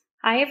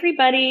Hi,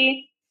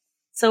 everybody.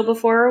 So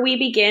before we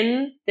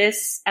begin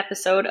this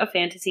episode of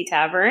Fantasy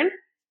Tavern,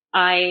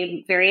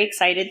 I'm very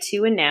excited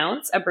to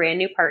announce a brand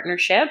new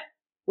partnership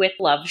with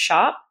Love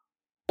Shop.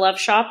 Love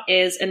Shop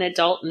is an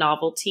adult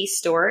novelty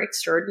store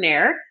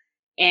extraordinaire,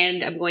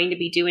 and I'm going to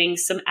be doing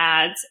some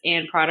ads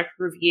and product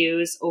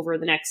reviews over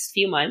the next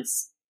few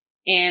months.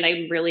 And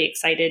I'm really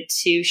excited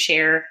to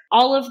share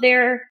all of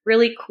their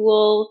really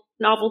cool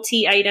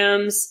novelty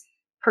items,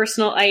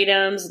 personal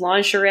items,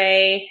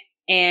 lingerie,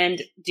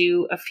 and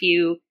do a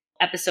few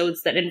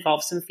episodes that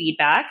involve some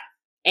feedback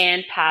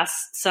and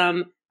pass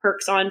some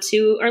perks on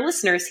to our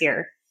listeners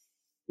here.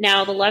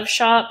 Now, the Love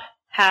Shop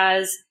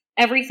has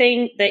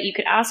everything that you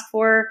could ask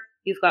for.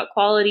 You've got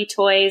quality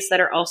toys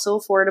that are also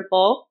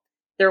affordable.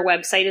 Their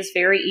website is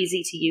very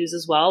easy to use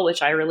as well,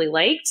 which I really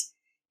liked.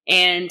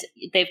 And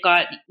they've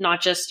got not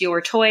just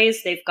your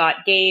toys, they've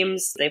got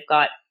games, they've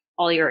got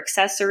all your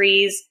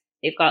accessories,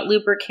 they've got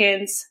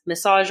lubricants,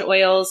 massage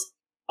oils,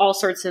 all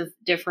sorts of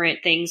different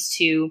things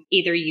to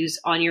either use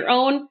on your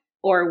own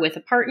or with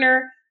a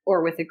partner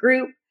or with a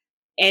group,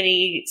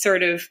 any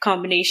sort of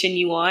combination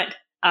you want.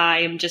 I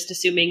am just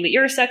assuming that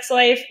your sex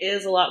life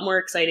is a lot more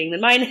exciting than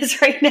mine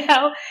is right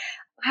now.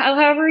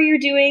 However you're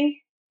doing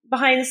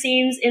behind the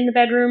scenes in the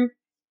bedroom,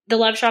 the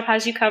Love Shop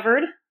has you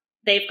covered.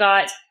 They've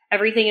got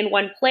everything in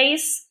one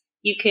place.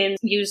 You can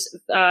use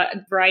a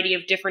variety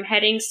of different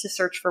headings to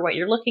search for what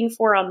you're looking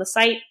for on the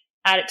site,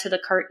 add it to the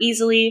cart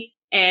easily,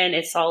 and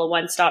it's all a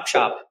one-stop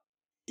shop.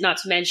 Not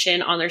to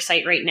mention, on their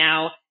site right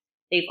now,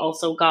 they've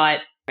also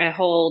got a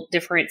whole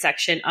different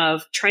section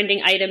of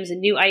trending items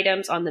and new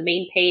items on the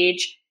main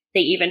page. They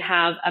even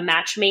have a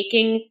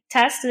matchmaking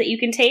test that you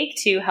can take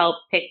to help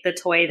pick the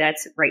toy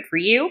that's right for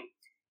you,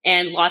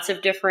 and lots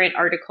of different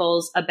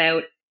articles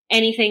about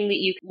anything that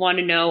you want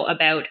to know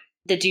about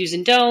the do's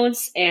and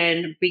don'ts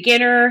and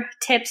beginner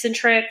tips and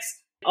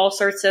tricks, all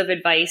sorts of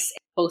advice,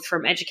 both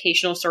from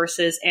educational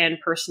sources and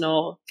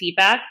personal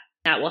feedback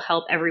that will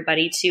help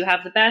everybody to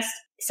have the best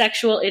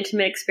sexual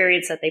intimate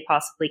experience that they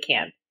possibly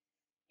can.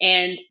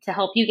 And to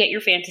help you get your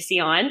fantasy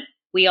on,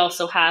 we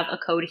also have a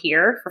code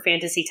here for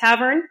Fantasy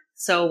Tavern.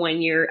 So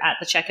when you're at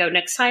the checkout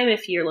next time,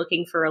 if you're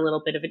looking for a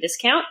little bit of a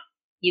discount,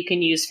 you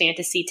can use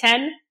Fantasy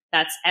 10.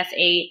 That's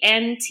FANTASY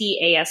 10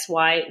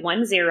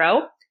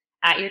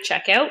 at your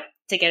checkout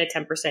to get a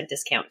 10%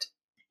 discount.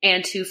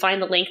 And to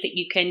find the link that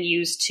you can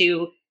use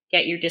to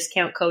get your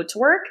discount code to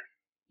work,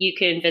 you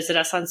can visit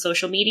us on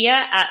social media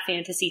at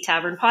Fantasy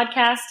Tavern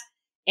Podcast,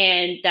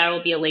 and that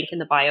will be a link in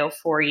the bio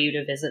for you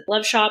to visit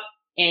Love Shop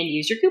and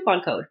use your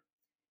coupon code.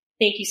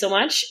 Thank you so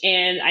much,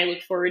 and I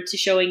look forward to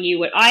showing you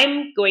what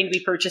I'm going to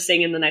be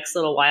purchasing in the next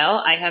little while.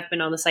 I have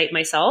been on the site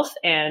myself,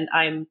 and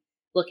I'm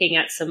looking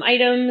at some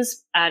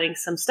items, adding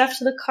some stuff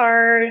to the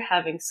cart,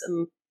 having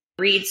some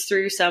reads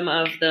through some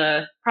of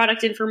the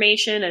product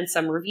information and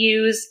some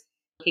reviews,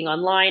 looking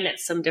online at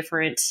some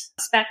different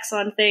specs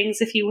on things,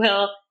 if you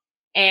will.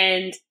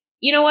 And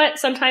you know what?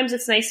 Sometimes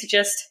it's nice to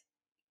just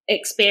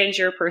expand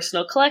your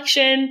personal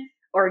collection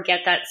or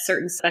get that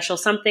certain special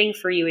something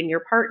for you and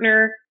your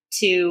partner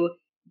to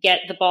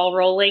get the ball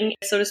rolling,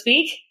 so to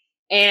speak.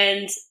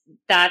 And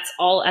that's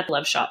all at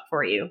Love Shop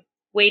for you,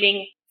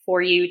 waiting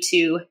for you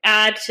to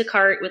add to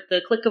cart with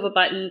the click of a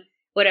button,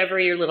 whatever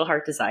your little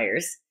heart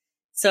desires.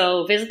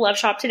 So visit Love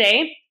Shop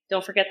today.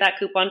 Don't forget that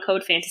coupon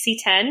code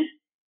Fantasy10,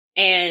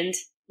 and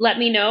let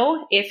me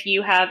know if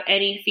you have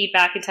any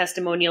feedback and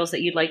testimonials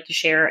that you'd like to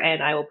share,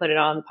 and I will put it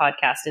on the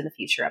podcast in the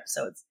future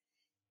episodes.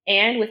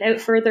 And without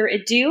further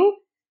ado,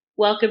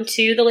 welcome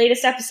to the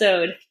latest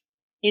episode.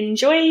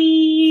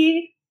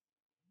 Enjoy!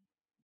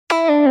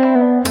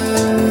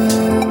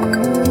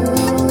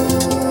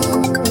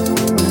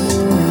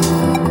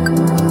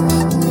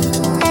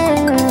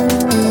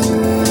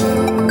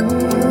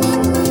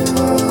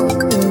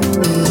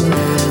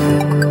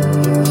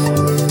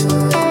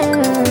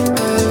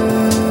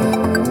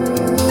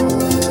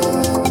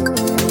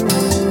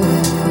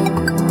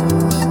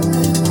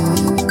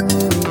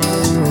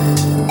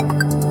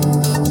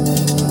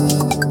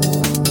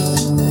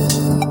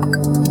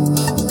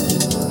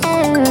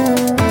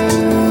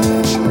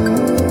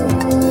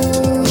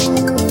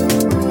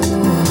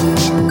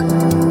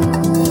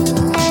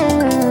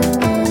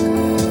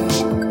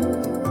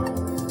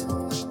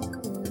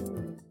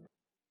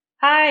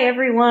 Hi,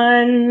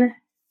 everyone.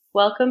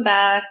 Welcome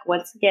back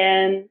once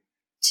again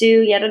to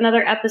yet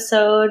another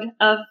episode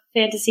of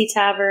Fantasy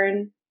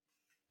Tavern.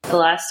 The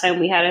last time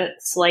we had a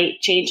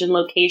slight change in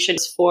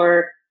locations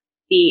for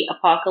the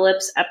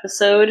Apocalypse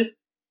episode.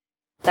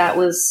 That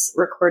was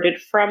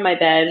recorded from my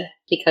bed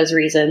because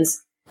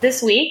reasons.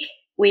 This week,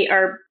 we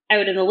are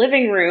out in the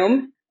living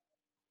room.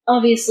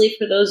 Obviously,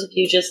 for those of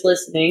you just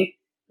listening,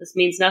 this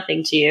means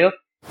nothing to you.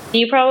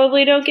 You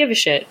probably don't give a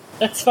shit.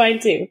 That's fine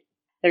too.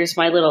 There's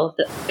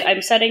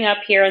I'm setting up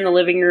here in the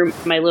living room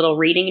my little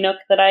reading nook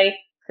that I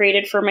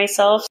created for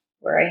myself,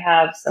 where I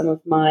have some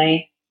of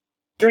my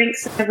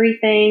drinks and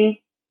everything.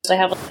 So I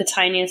have the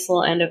tiniest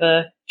little end of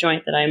a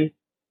joint that I'm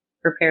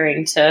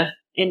preparing to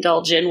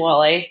indulge in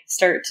while I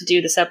start to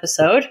do this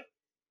episode.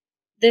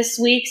 This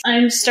week,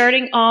 I'm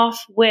starting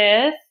off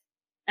with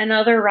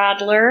another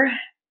Radler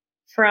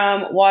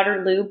from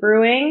Waterloo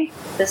Brewing.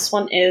 This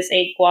one is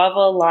a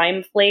guava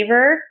lime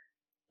flavor.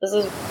 This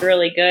is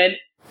really good.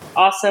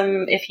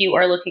 Awesome if you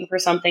are looking for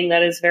something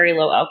that is very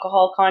low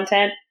alcohol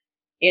content.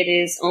 It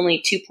is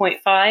only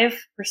 2.5%.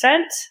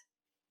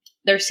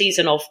 They're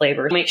seasonal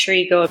flavors. Make sure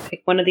you go and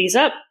pick one of these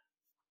up.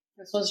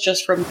 This was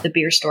just from the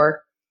beer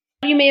store.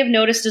 You may have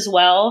noticed as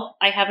well,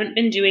 I haven't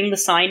been doing the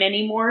sign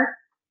anymore.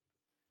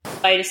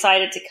 I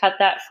decided to cut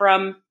that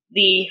from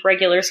the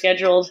regular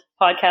scheduled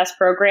podcast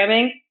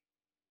programming.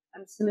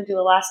 I'm just going to do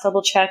a last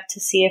double check to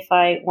see if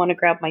I want to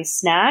grab my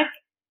snack.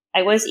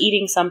 I was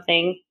eating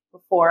something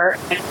before.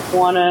 I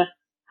want to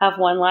have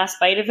one last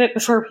bite of it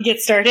before we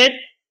get started.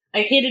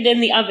 I hid it in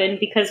the oven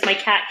because my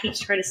cat keeps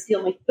trying to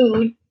steal my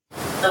food.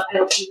 So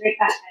I'll be right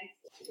back.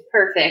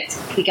 Perfect.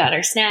 We got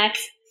our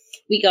snacks.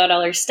 We got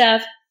all our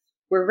stuff.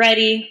 We're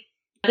ready.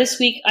 This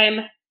week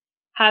I'm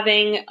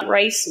having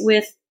rice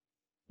with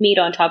meat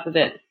on top of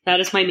it. That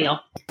is my meal.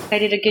 I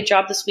did a good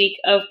job this week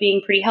of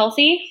being pretty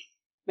healthy,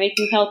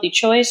 making healthy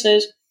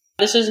choices.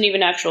 This isn't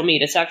even actual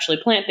meat. It's actually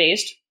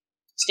plant-based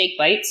steak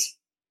bites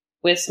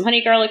with some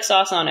honey garlic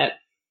sauce on it.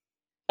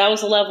 That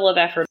was the level of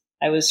effort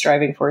I was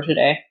striving for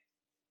today.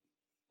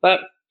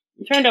 But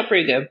it turned out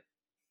pretty good.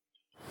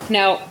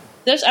 Now,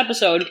 this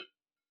episode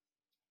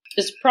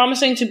is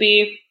promising to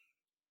be,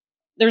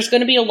 there's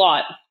going to be a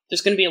lot.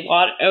 There's going to be a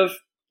lot of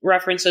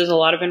references, a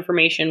lot of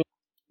information.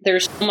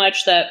 There's so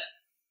much that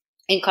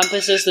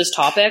encompasses this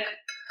topic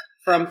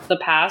from the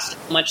past,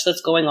 much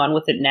that's going on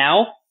with it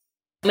now.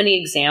 Many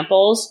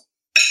examples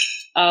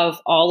of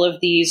all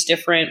of these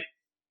different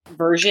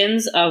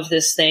versions of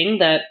this thing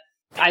that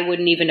I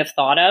wouldn't even have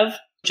thought of.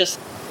 Just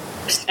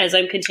as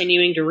I'm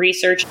continuing to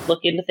research,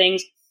 look into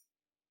things,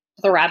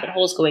 the rabbit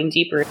hole's going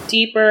deeper and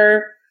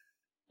deeper.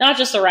 Not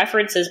just the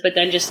references, but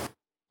then just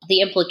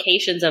the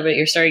implications of it.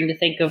 You're starting to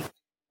think of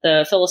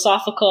the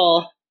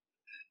philosophical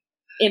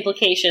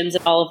implications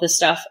and all of this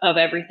stuff of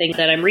everything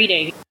that I'm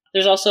reading.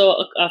 There's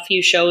also a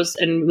few shows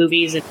and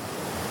movies and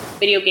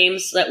video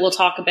games that we'll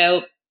talk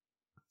about.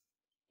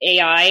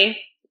 AI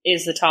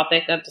is the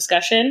topic of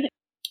discussion.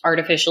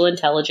 Artificial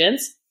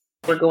intelligence.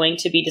 We're going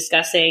to be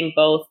discussing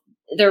both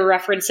the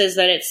references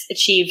that it's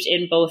achieved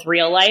in both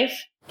real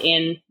life,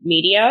 in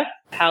media,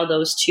 how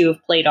those two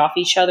have played off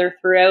each other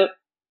throughout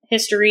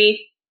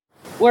history.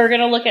 We're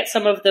going to look at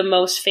some of the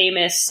most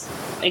famous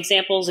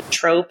examples and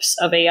tropes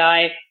of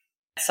AI,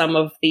 some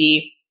of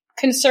the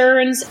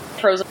concerns,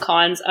 pros and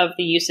cons of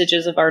the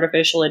usages of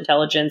artificial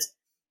intelligence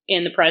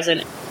in the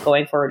present,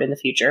 going forward in the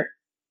future.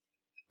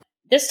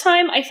 This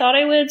time, I thought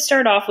I would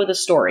start off with a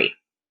story,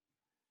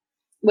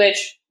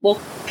 which will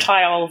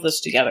tie all of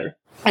this together.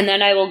 And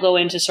then I will go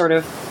into sort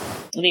of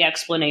the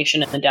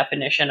explanation and the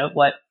definition of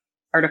what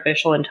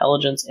artificial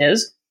intelligence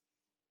is.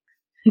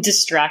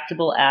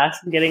 Distractible ass.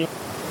 I'm getting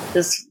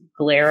this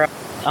glare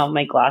on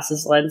my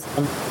glasses lens.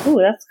 Ooh,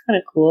 that's kind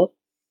of cool.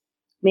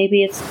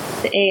 Maybe it's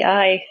the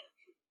AI.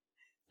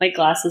 My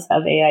glasses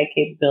have AI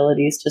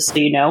capabilities, just so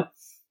you know.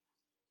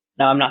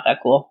 No, I'm not that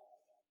cool.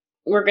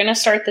 We're going to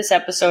start this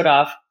episode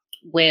off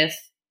with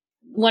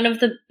one of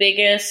the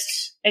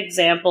biggest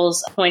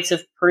examples, points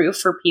of proof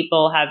for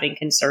people having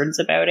concerns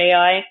about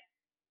AI.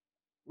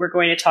 We're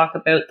going to talk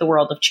about the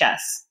world of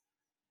chess.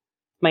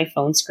 My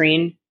phone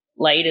screen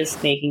light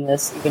is making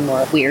this even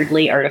more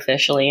weirdly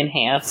artificially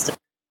enhanced.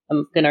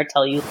 I'm going to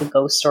tell you the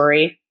ghost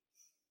story,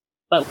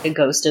 but like a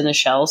Ghost in the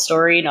Shell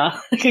story, not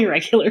like a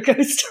regular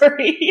ghost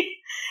story.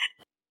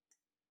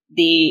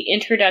 The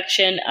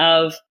introduction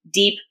of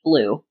Deep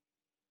Blue.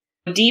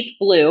 Deep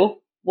Blue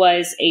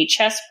was a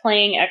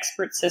chess-playing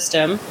expert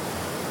system,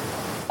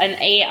 an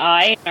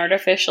AI,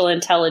 artificial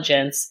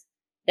intelligence,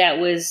 that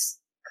was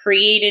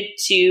created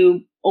to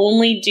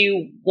only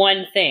do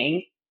one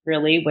thing,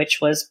 really, which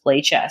was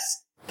play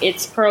chess.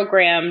 It's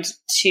programmed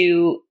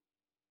to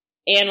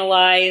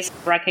analyze,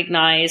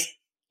 recognize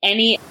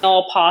any and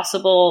all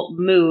possible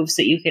moves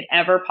that you could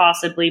ever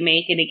possibly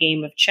make in a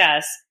game of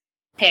chess,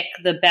 pick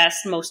the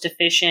best, most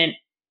efficient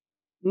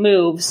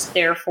moves,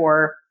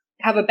 therefore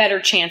have a better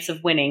chance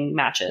of winning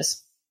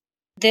matches.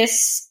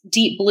 This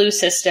Deep Blue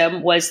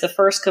system was the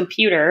first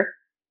computer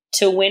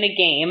to win a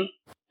game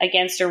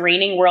against a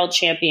reigning world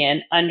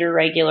champion under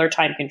regular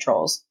time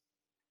controls.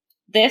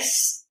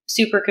 This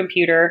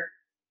supercomputer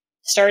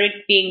started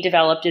being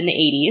developed in the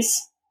 80s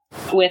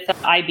with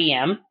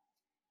IBM.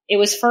 It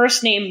was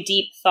first named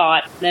Deep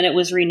Thought, then it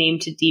was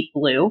renamed to Deep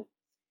Blue.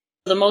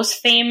 The most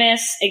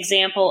famous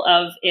example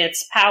of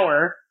its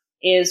power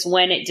is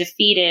when it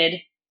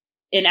defeated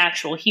an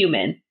actual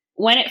human.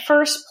 When it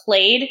first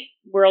played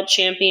world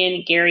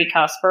champion Garry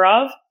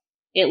Kasparov,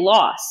 it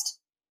lost.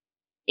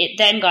 It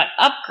then got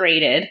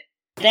upgraded,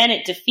 then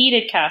it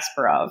defeated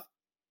Kasparov.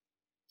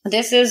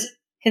 This is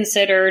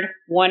considered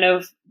one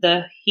of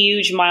the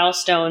huge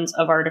milestones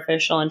of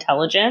artificial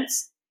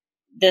intelligence.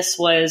 This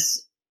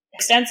was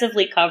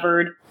extensively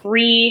covered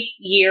 3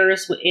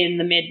 years in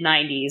the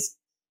mid-90s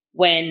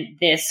when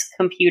this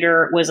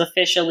computer was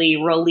officially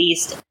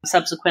released,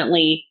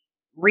 subsequently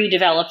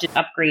redeveloped,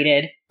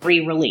 upgraded,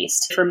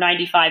 re-released. From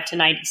 95 to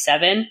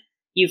 97,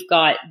 you've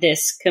got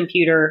this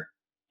computer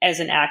as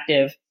an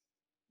active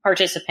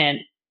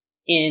participant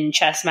in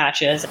chess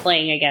matches,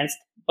 playing against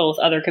both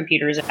other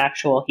computers and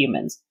actual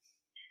humans.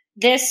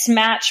 This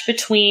match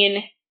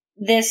between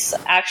this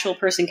actual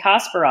person,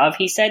 Kasparov,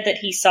 he said that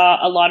he saw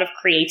a lot of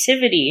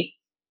creativity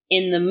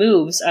in the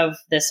moves of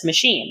this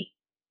machine,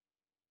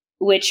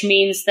 which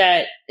means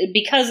that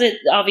because it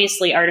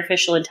obviously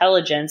artificial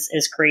intelligence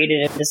is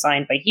created and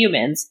designed by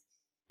humans,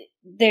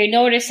 they're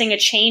noticing a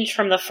change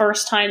from the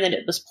first time that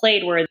it was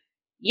played where,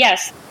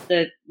 yes,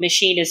 the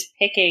machine is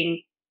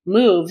picking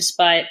moves,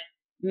 but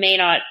may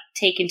not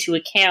take into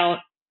account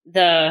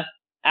the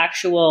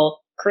actual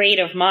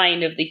creative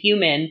mind of the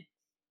human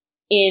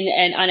in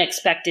an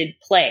unexpected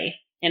play,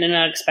 in an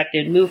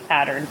unexpected move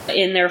pattern.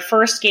 In their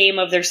first game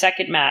of their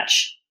second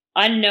match,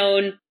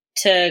 unknown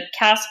to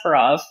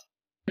Kasparov,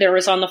 there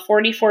was on the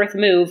 44th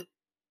move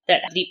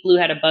that Deep Blue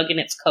had a bug in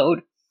its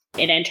code.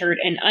 It entered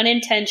an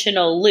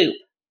unintentional loop,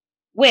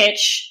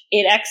 which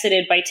it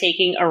exited by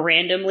taking a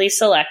randomly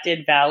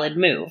selected valid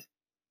move.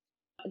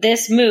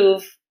 This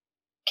move,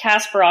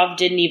 Kasparov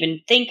didn't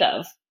even think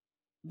of.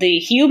 The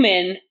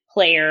human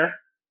player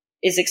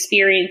is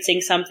experiencing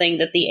something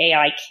that the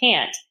AI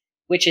can't,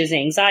 which is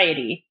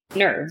anxiety,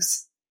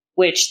 nerves,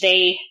 which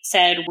they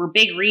said were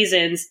big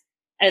reasons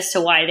as to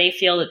why they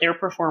feel that their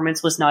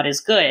performance was not as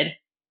good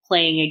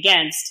playing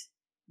against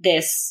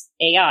this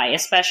AI,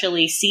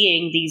 especially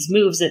seeing these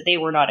moves that they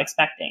were not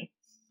expecting.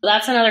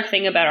 That's another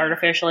thing about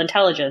artificial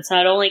intelligence.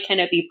 Not only can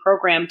it be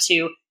programmed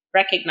to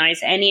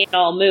recognize any and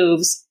all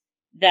moves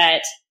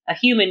that a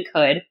human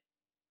could,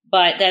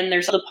 but then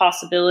there's the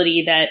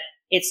possibility that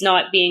it's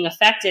not being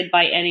affected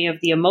by any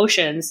of the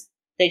emotions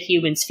that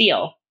humans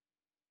feel.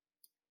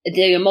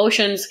 The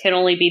emotions can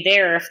only be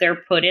there if they're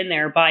put in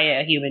there by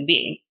a human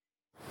being.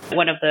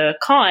 One of the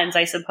cons,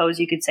 I suppose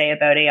you could say,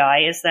 about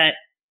AI is that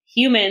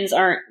humans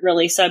aren't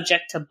really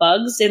subject to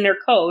bugs in their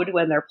code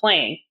when they're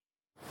playing,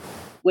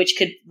 which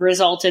could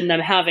result in them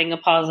having a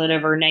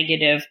positive or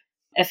negative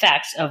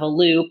effect of a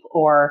loop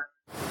or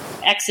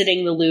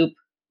exiting the loop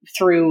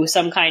through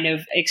some kind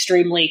of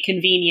extremely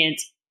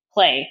convenient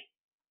play.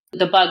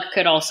 The bug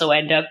could also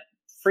end up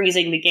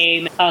freezing the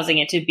game, causing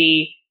it to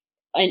be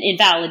an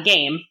invalid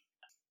game.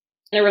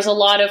 There was a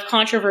lot of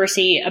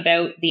controversy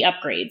about the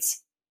upgrades.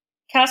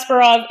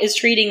 Kasparov is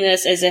treating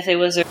this as if it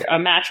was a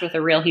match with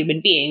a real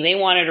human being. They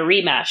wanted a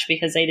rematch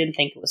because they didn't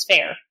think it was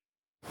fair.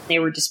 They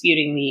were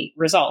disputing the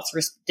results,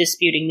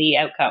 disputing the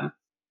outcome.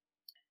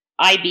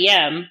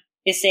 IBM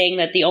is saying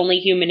that the only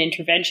human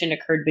intervention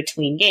occurred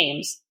between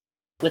games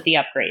with the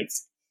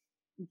upgrades.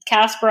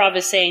 Kasparov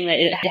is saying that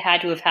it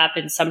had to have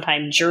happened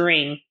sometime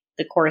during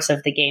the course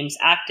of the games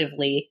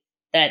actively,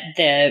 that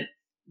the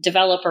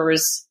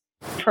developers,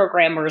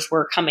 programmers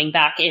were coming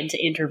back in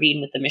to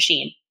intervene with the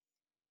machine.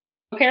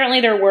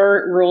 Apparently there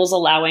were rules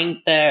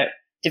allowing the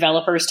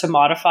developers to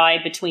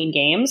modify between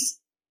games,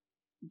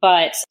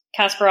 but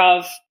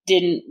Kasparov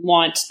didn't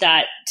want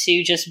that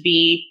to just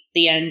be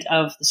the end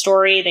of the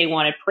story. They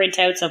wanted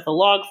printouts of the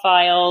log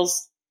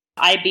files.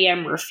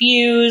 IBM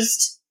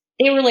refused.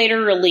 They were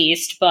later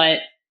released, but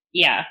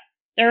yeah,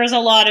 there was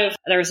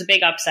a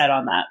big upset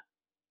on that.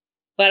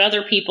 But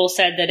other people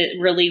said that it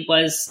really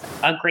was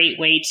a great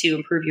way to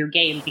improve your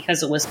game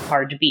because it was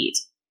hard to beat.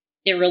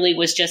 It really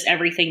was just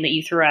everything that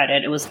you threw at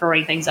it. It was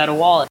throwing things at a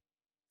wall.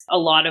 A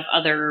lot of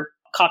other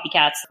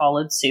copycats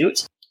followed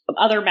suit.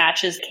 Other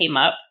matches came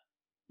up.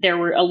 They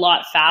were a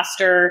lot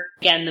faster.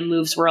 Again, the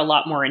moves were a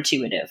lot more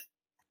intuitive.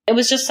 It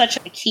was just such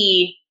a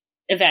key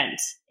event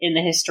in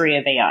the history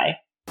of AI,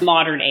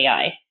 modern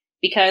AI,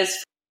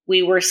 because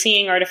we were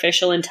seeing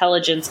artificial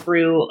intelligence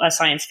through a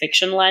science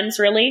fiction lens,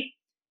 really,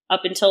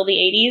 up until the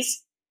 80s.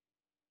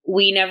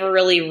 We never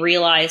really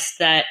realized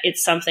that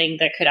it's something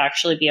that could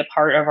actually be a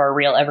part of our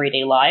real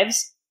everyday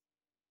lives.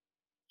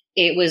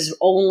 It was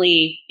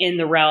only in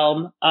the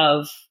realm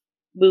of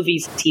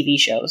movies, TV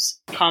shows,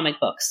 comic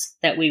books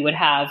that we would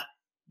have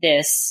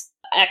this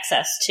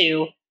access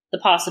to the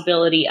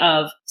possibility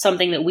of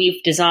something that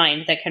we've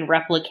designed that can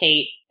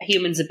replicate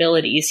humans'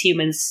 abilities,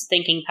 humans'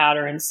 thinking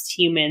patterns,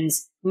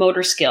 humans'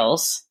 motor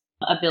skills,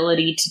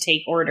 ability to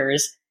take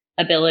orders,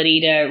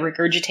 ability to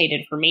regurgitate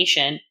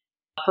information,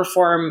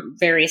 perform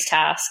various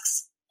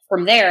tasks.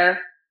 From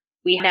there,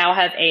 we now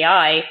have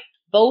AI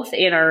both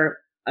in our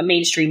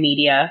mainstream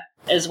media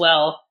as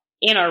well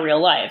in our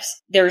real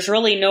lives. There's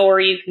really nowhere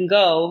you can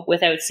go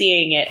without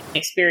seeing it,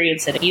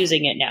 experience it,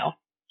 using it now.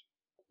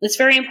 It's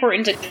very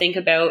important to think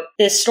about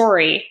this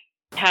story,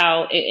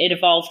 how it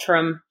evolved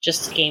from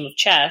just a game of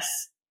chess.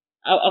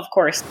 Of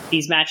course,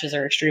 these matches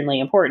are extremely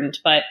important,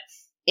 but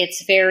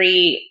it's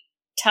very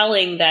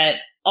telling that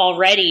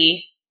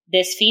already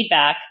this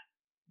feedback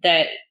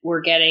that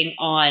we're getting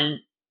on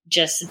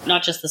just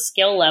not just the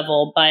skill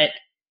level, but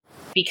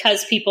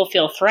because people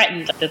feel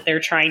threatened that they're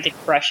trying to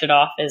brush it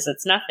off as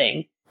it's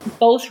nothing.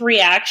 Both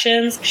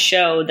reactions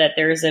show that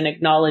there's an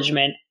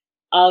acknowledgement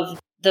of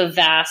the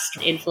vast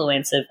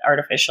influence of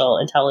artificial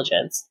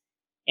intelligence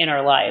in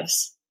our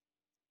lives.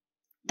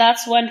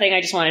 that's one thing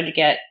I just wanted to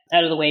get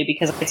out of the way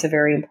because it's a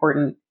very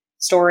important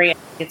story.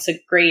 It's a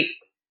great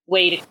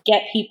way to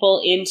get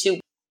people into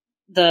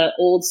the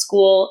old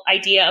school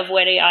idea of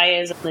what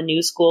AI is, and the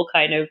new school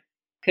kind of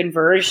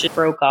converged and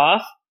broke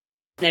off.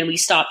 And then we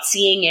stopped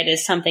seeing it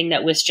as something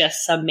that was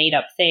just some made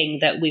up thing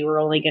that we were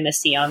only going to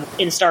see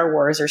in Star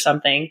Wars or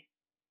something.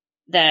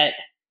 That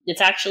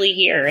it's actually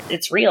here.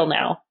 It's real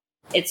now.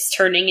 It's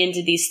turning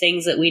into these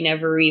things that we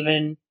never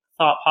even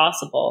thought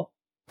possible.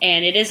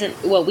 And it isn't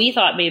what we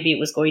thought maybe it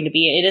was going to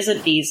be. It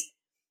isn't these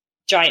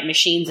giant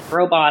machines and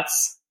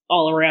robots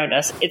all around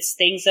us. It's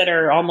things that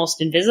are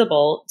almost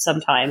invisible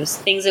sometimes,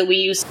 things that we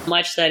use so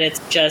much that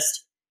it's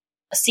just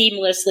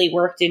seamlessly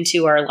worked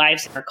into our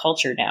lives and our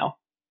culture now.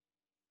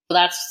 So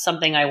that's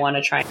something I want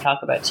to try and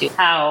talk about too,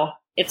 how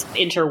it's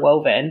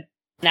interwoven.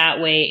 That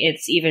way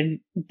it's even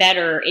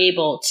better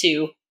able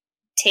to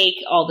take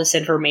all this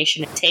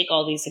information and take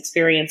all these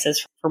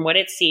experiences from what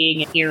it's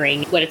seeing and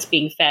hearing, what it's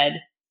being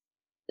fed.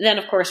 Then,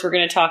 of course, we're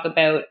going to talk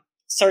about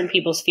certain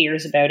people's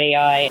fears about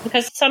AI,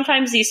 because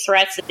sometimes these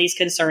threats and these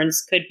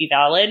concerns could be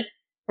valid.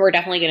 We're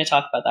definitely going to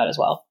talk about that as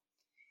well.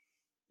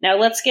 Now,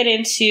 let's get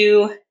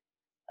into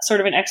sort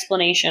of an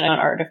explanation on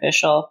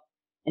artificial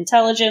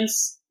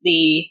intelligence,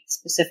 the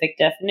specific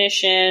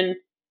definition.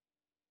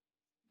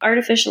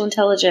 Artificial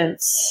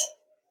intelligence,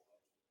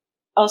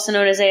 also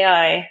known as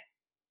AI,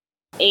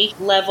 a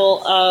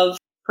level of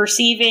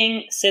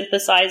perceiving,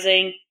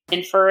 synthesizing,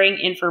 inferring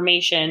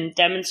information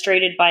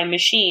demonstrated by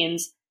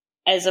machines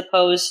as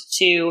opposed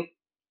to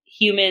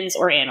humans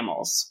or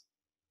animals.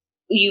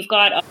 You've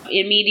got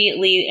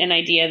immediately an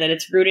idea that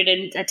it's rooted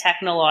in a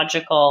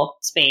technological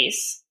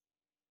space,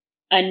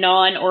 a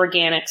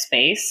non-organic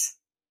space,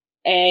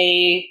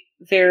 a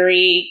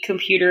very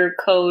computer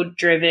code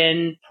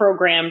driven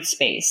programmed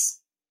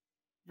space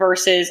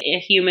versus a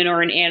human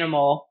or an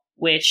animal,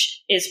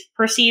 which is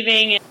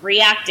perceiving,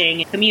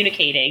 reacting, and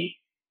communicating.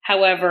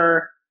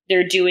 However,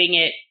 they're doing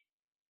it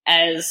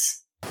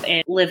as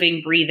a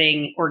living,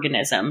 breathing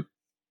organism.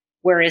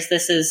 Whereas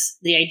this is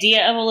the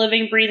idea of a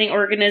living, breathing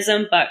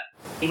organism, but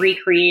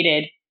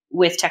recreated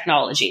with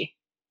technology.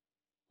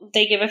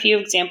 They give a few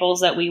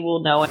examples that we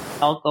will know, and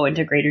I'll go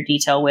into greater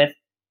detail with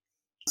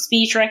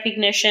speech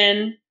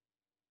recognition,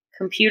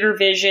 computer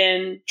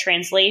vision,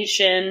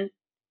 translation,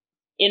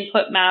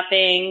 input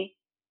mapping,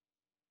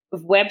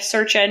 web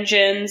search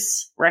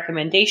engines,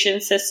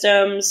 recommendation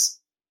systems,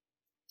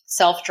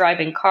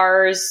 self-driving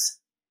cars,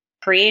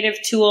 creative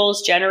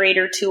tools,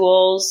 generator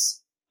tools,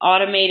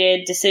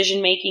 automated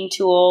decision-making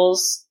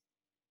tools,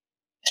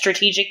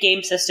 strategic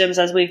game systems,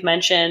 as we've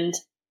mentioned,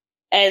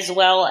 as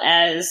well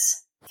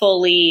as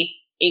fully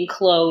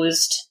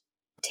enclosed,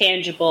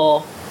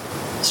 tangible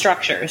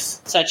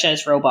structures, such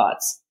as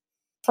robots.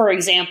 For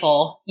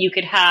example, you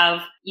could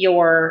have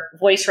your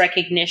voice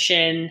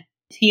recognition,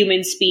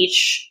 human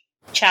speech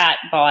chat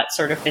bot,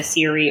 sort of a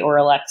Siri or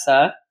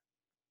Alexa,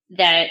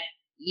 that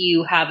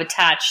you have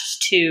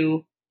attached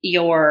to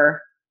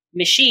your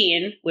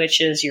machine,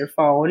 which is your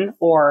phone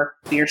or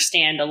your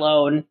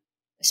standalone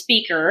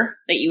speaker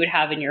that you would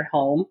have in your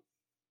home,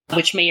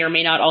 which may or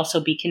may not also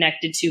be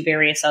connected to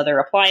various other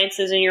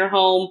appliances in your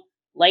home,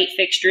 light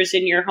fixtures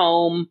in your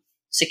home,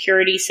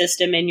 security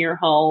system in your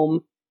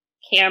home,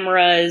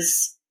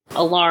 cameras,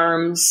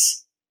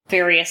 alarms,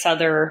 various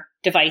other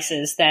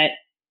devices that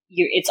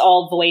it's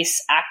all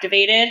voice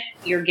activated.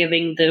 You're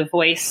giving the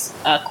voice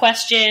a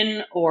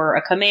question or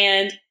a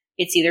command.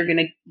 It's either going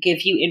to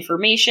give you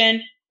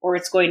information or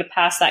it's going to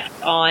pass that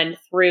on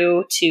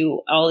through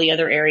to all the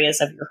other areas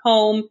of your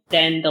home.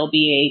 Then there'll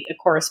be a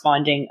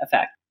corresponding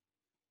effect.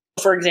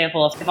 For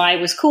example, if I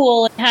was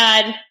cool and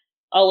had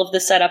all of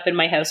the setup in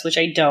my house, which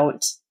I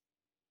don't,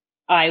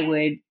 I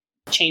would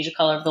change the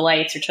color of the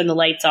lights or turn the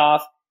lights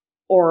off,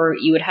 or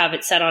you would have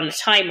it set on a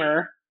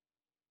timer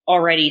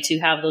already to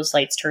have those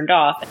lights turned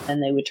off, and then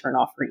they would turn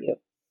off for you.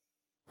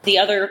 The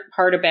other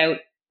part about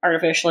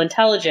artificial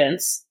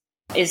intelligence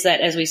is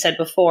that, as we said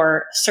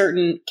before,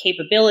 certain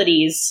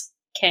capabilities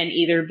can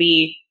either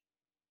be,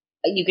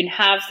 you can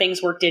have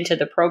things worked into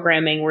the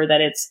programming where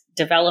that it's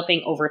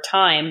developing over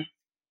time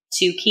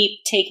to keep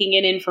taking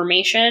in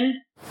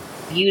information,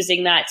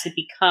 using that to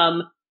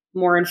become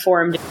more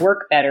informed and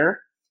work better.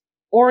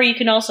 Or you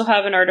can also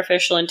have an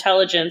artificial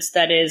intelligence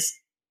that is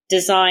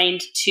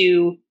designed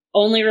to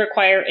only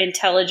require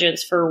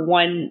intelligence for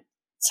one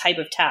type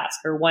of task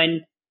or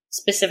one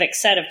specific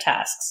set of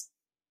tasks.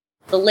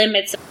 The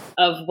limits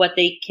of what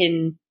they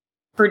can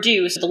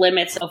produce, the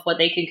limits of what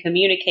they can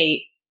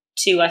communicate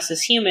to us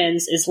as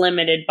humans is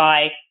limited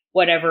by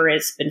whatever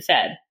it's been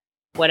fed,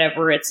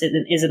 whatever is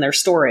in their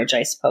storage,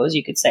 I suppose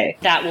you could say.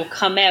 That will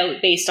come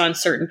out based on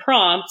certain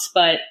prompts,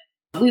 but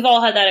we've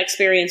all had that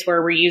experience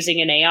where we're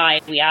using an AI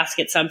and we ask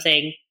it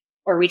something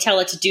or we tell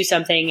it to do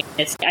something,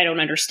 it's, I don't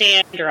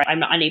understand, or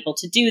I'm unable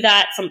to do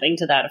that, something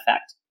to that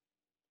effect.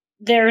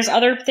 There's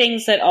other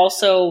things that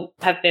also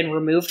have been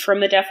removed from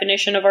the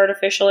definition of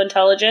artificial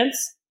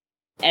intelligence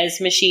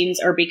as machines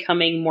are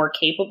becoming more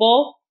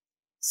capable.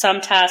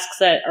 Some tasks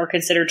that are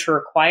considered to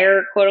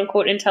require quote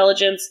unquote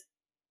intelligence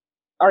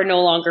are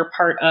no longer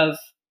part of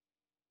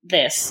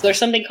this. There's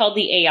something called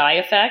the AI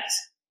effect.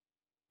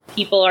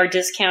 People are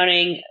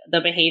discounting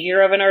the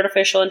behavior of an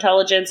artificial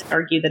intelligence,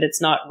 argue that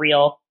it's not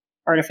real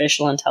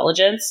artificial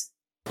intelligence.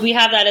 We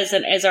have that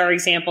as our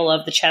example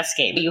of the chess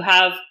game. You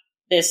have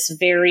this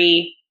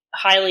very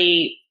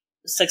highly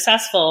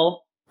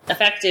successful,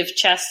 effective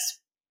chess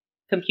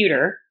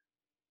computer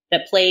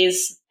that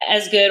plays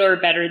as good or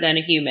better than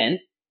a human.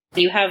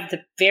 You have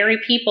the very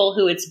people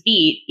who it's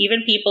beat,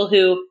 even people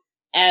who,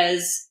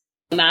 as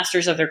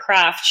masters of their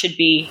craft, should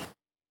be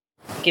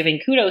giving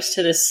kudos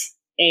to this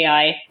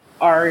AI,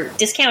 are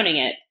discounting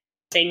it,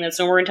 saying that's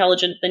no more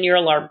intelligent than your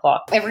alarm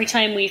clock. Every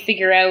time we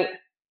figure out,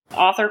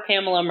 author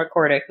Pamela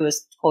McCordick, who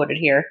is quoted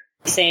here,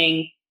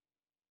 saying,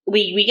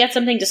 we get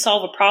something to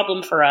solve a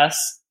problem for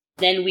us,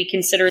 then we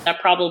consider that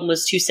problem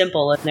was too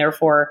simple and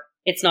therefore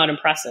it's not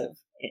impressive.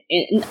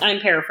 I'm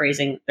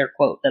paraphrasing their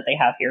quote that they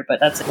have here, but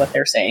that's what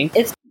they're saying.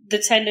 It's the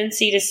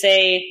tendency to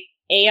say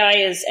AI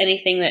is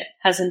anything that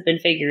hasn't been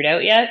figured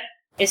out yet.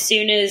 As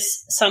soon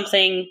as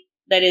something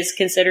that is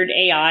considered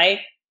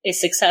AI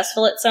is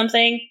successful at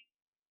something,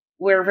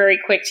 we're very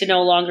quick to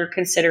no longer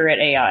consider it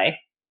AI.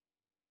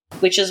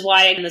 Which is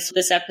why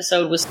this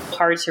episode was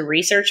hard to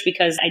research,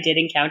 because I did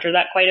encounter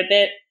that quite a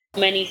bit.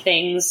 Many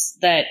things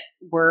that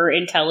were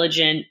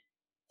intelligent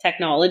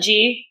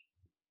technology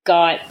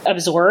got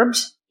absorbed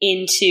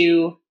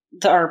into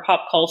our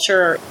pop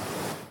culture,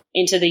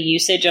 into the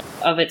usage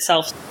of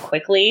itself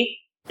quickly.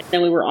 And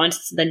then we were on to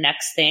the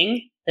next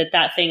thing.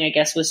 That thing, I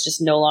guess, was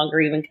just no longer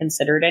even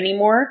considered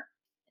anymore.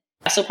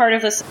 So part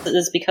of this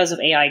is because of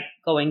AI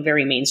going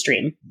very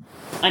mainstream.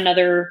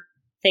 Another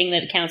thing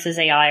that counts as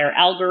AI are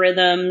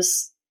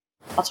algorithms.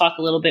 I'll talk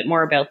a little bit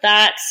more about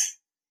that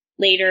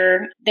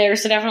later.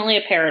 There's definitely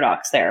a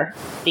paradox there.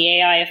 The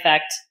AI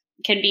effect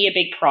can be a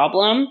big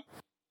problem.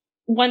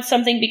 Once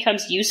something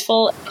becomes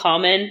useful,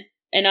 common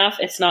enough,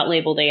 it's not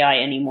labeled AI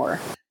anymore.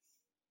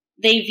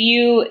 They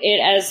view it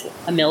as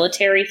a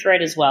military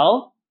threat as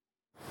well.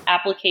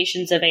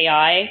 Applications of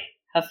AI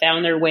have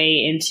found their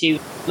way into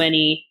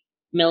many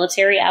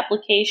military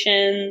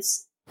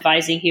applications,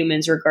 advising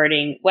humans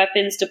regarding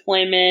weapons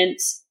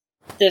deployment.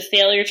 The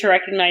failure to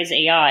recognize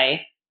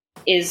AI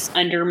is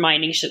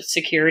undermining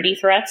security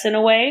threats in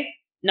a way,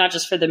 not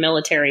just for the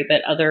military,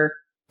 but other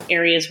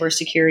areas where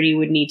security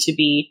would need to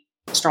be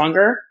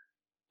stronger.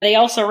 They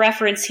also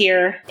reference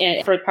here,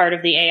 for part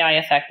of the AI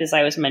effect, as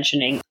I was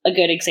mentioning, a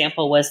good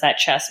example was that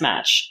chess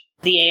match.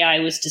 The AI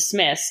was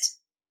dismissed,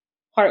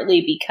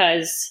 partly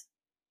because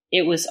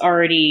it was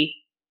already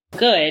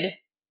good,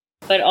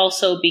 but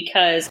also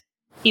because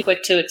people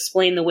quick to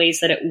explain the ways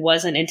that it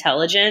wasn't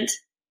intelligent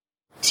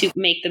to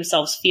make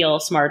themselves feel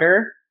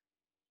smarter,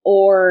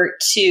 or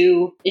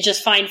to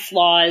just find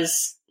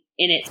flaws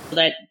in it so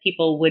that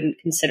people wouldn't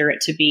consider it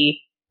to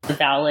be a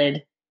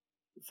valid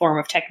form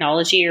of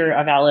technology or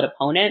a valid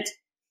opponent.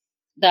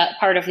 That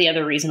part of the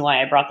other reason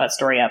why I brought that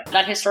story up.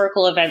 That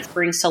historical event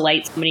brings to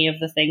light so many of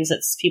the things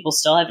that people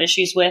still have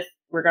issues with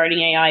regarding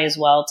AI as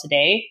well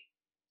today.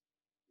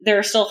 There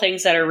are still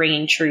things that are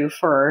ringing true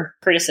for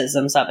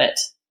criticisms of it.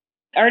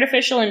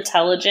 Artificial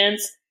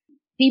intelligence,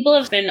 people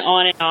have been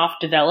on and off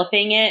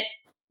developing it,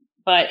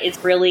 but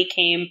it really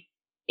came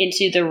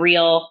into the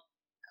real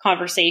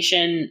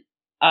conversation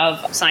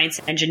of science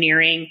and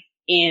engineering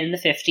in the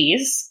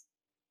 50s.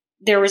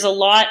 There was a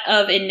lot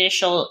of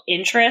initial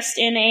interest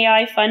in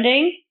AI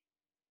funding.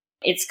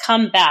 It's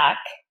come back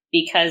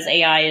because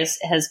AI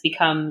has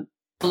become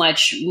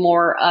much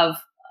more of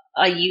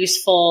a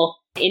useful,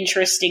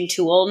 interesting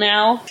tool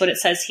now. What it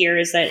says here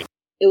is that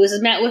it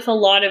was met with a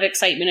lot of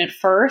excitement at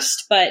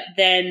first, but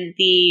then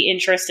the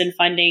interest in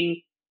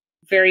funding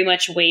very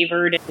much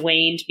wavered and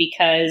waned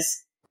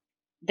because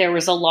there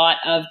was a lot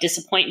of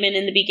disappointment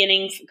in the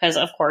beginning. Because,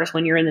 of course,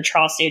 when you're in the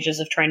trial stages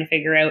of trying to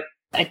figure out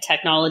a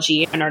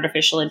technology and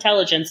artificial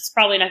intelligence, it's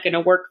probably not going to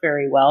work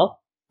very well.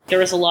 There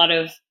was a lot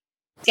of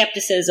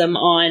skepticism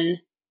on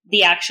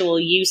the actual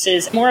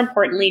uses. More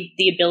importantly,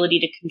 the ability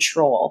to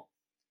control.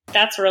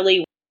 That's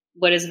really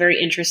what is a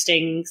very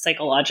interesting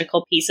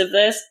psychological piece of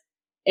this,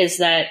 is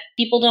that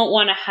people don't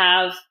want to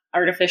have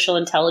artificial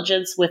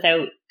intelligence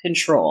without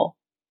control.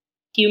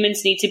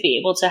 Humans need to be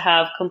able to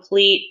have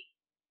complete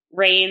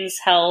reins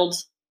held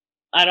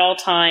at all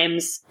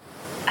times,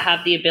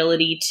 have the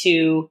ability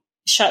to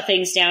shut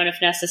things down if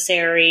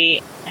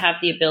necessary, have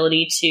the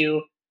ability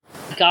to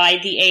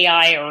guide the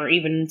AI, or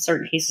even in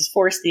certain cases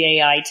force the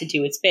AI to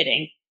do its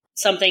bidding.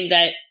 Something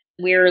that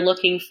we're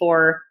looking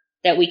for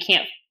that we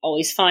can't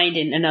always find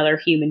in another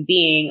human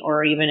being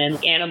or even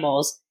in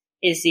animals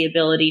is the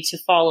ability to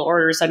follow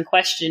orders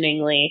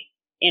unquestioningly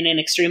in an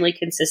extremely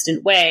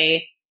consistent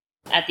way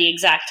at the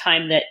exact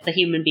time that the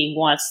human being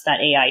wants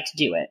that AI to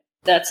do it.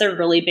 That's a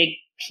really big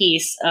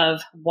piece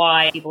of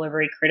why people are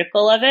very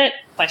critical of it,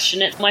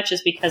 question it much,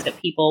 is because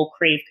that people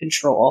crave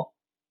control.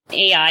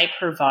 AI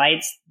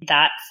provides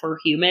that for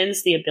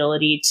humans, the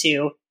ability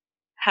to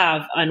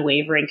have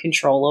unwavering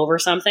control over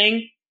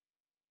something.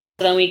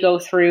 Then we go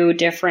through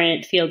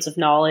different fields of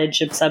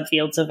knowledge and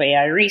subfields of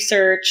AI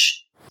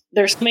research.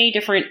 There's many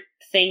different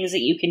things that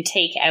you can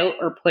take out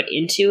or put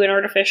into an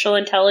artificial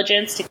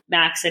intelligence to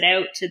max it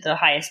out to the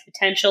highest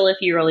potential if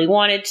you really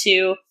wanted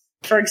to.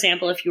 For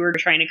example, if you were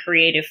trying to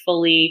create a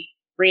fully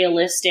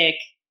realistic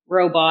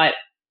robot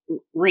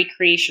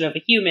recreation of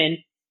a human,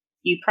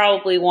 you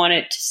probably want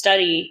it to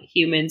study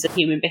humans and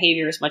human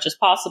behavior as much as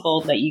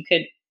possible, that you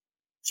could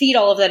feed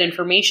all of that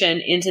information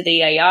into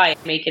the AI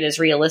and make it as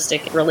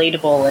realistic,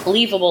 relatable, and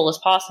believable as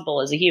possible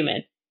as a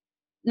human.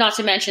 Not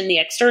to mention the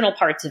external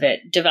parts of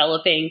it,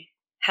 developing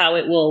how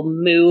it will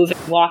move,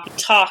 walk, and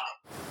talk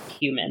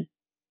human.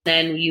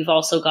 Then you've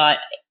also got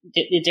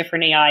the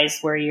different AIs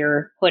where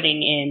you're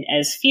putting in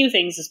as few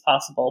things as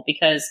possible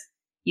because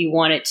you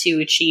want it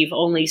to achieve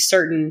only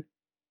certain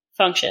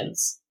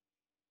functions.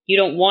 You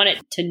don't want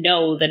it to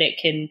know that it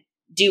can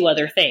do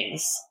other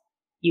things.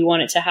 You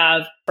want it to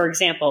have, for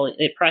example,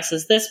 it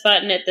presses this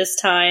button at this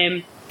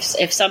time.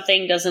 If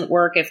something doesn't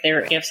work,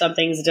 if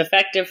something's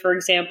defective, for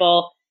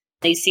example,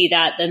 they see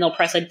that, then they'll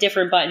press a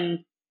different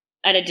button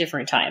at a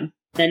different time.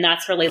 Then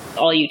that's really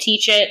all you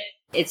teach it.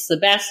 It's the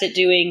best at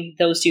doing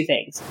those two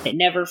things. It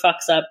never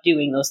fucks up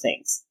doing those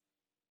things.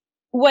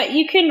 What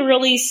you can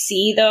really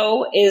see,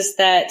 though, is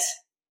that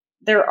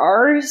there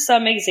are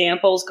some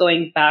examples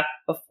going back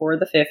before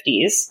the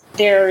 50s.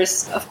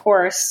 There's, of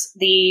course,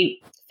 the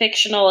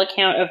fictional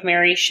account of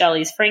Mary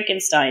Shelley's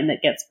Frankenstein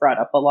that gets brought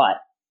up a lot.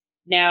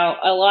 Now,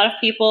 a lot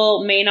of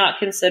people may not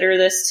consider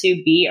this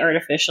to be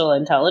artificial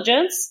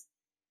intelligence,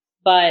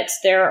 but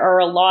there are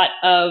a lot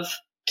of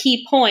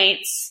key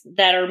points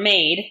that are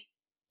made.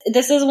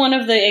 This is one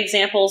of the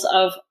examples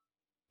of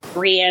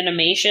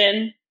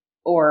reanimation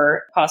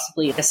or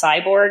possibly a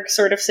cyborg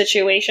sort of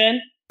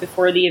situation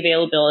before the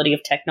availability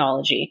of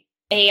technology.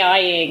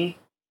 AIing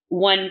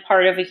one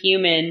part of a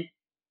human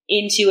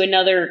into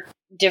another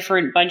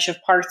different bunch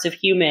of parts of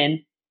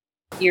human,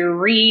 you're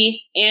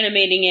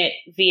reanimating it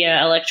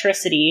via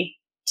electricity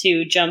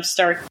to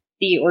jumpstart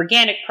the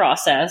organic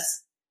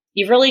process.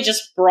 You've really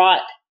just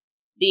brought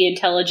the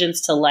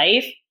intelligence to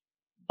life,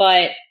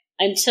 but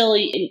until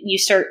you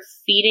start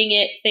feeding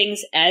it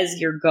things as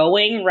you're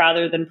going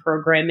rather than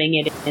programming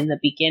it in the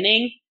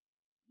beginning,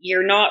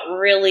 you're not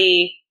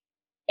really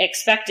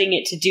expecting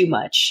it to do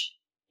much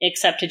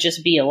except to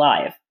just be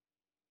alive.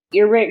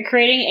 You're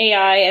creating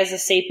AI as a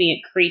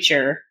sapient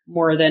creature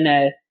more than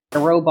a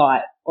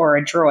robot or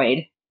a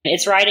droid.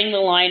 It's riding the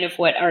line of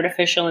what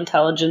artificial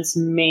intelligence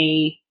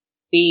may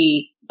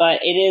be,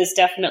 but it is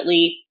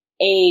definitely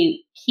a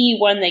key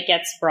one that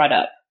gets brought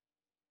up.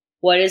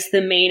 What is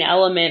the main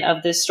element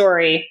of this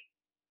story?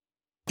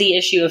 The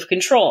issue of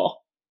control.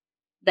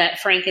 That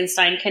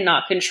Frankenstein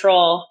cannot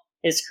control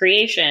his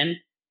creation,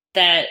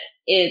 that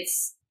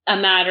it's a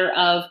matter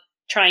of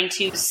trying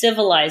to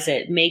civilize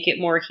it, make it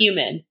more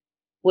human,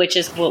 which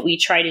is what we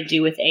try to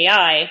do with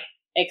AI,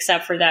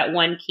 except for that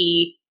one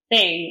key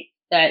thing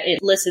that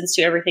it listens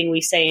to everything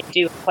we say and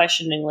do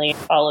questioningly and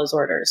follows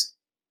orders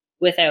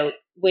without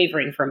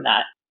wavering from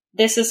that.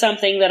 This is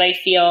something that I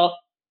feel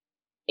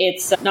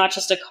it's not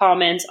just a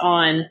comment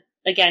on,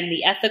 again,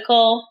 the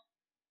ethical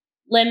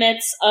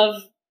limits of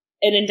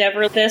an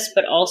endeavor like this,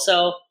 but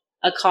also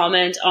a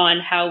comment on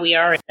how we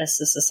are as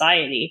a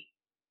society,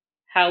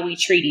 how we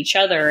treat each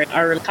other,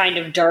 our kind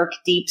of dark,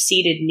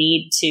 deep-seated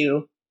need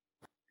to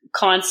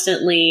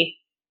constantly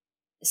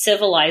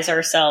civilize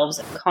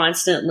ourselves,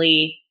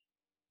 constantly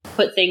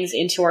put things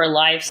into our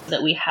lives so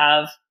that we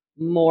have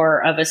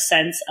more of a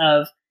sense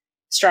of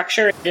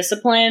structure and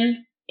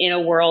discipline in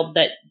a world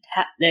that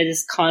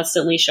is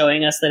constantly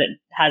showing us that it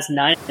has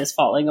none, is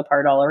falling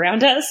apart all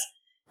around us.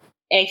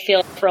 I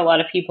feel for a lot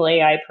of people,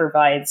 AI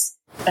provides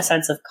a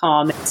sense of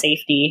calm and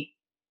safety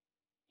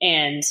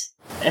and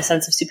a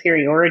sense of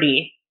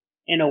superiority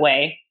in a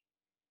way.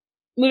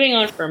 Moving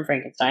on from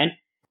Frankenstein,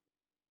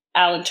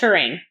 Alan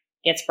Turing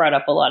gets brought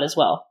up a lot as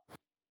well.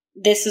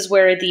 This is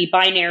where the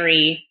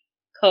binary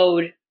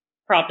code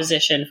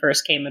proposition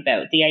first came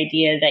about. The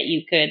idea that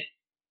you could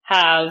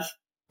have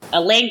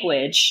a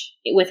language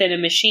within a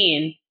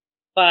machine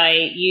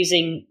by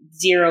using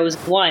zeros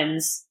and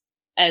ones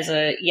as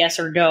a yes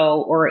or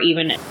no, or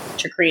even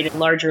to create a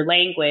larger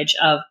language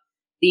of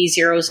these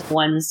zeros and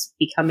ones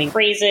becoming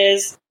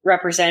phrases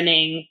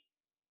representing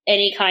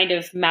any kind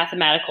of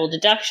mathematical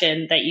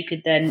deduction that you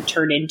could then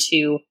turn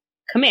into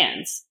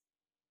commands.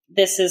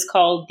 This is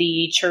called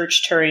the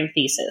Church-Turing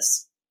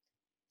thesis.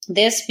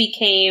 This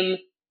became,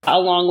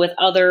 along with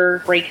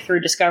other breakthrough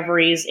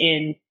discoveries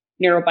in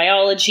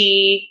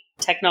neurobiology,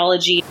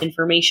 technology,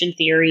 information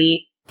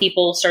theory,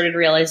 people started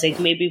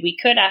realizing maybe we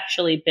could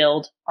actually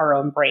build our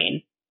own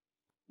brain.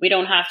 We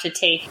don't have to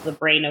take the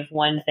brain of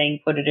one thing,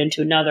 put it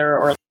into another,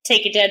 or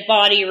take a dead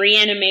body,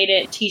 reanimate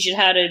it, teach it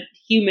how to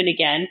human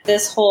again.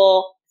 This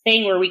whole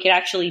thing where we could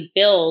actually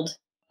build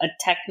a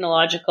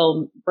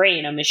technological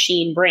brain, a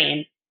machine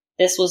brain,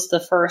 this was the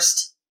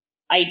first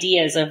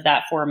ideas of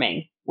that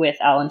forming with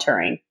Alan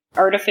Turing.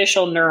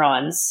 Artificial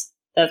neurons,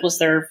 that was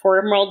their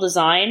formal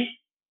design,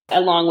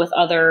 along with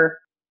other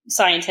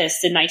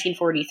scientists in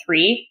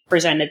 1943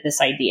 presented this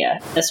idea.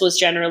 This was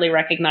generally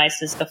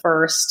recognized as the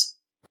first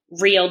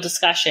real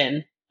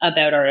discussion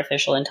about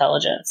artificial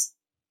intelligence.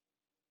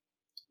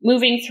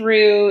 moving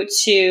through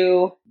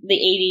to the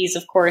 80s,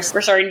 of course,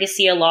 we're starting to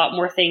see a lot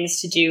more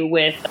things to do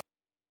with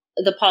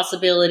the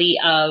possibility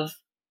of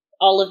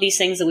all of these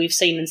things that we've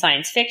seen in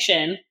science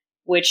fiction,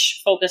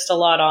 which focused a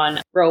lot on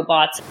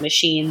robots,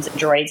 machines,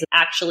 droids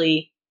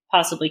actually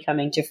possibly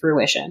coming to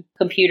fruition.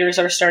 Computers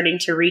are starting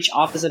to reach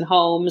offices and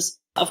homes.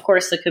 Of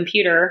course, the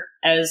computer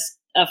as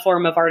a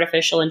form of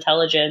artificial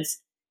intelligence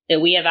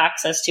that we have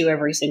access to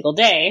every single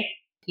day.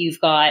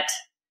 You've got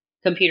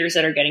computers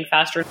that are getting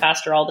faster and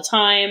faster all the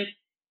time.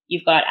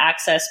 You've got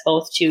access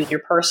both to your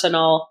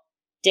personal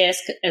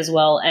disk as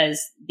well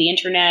as the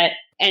internet.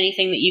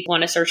 Anything that you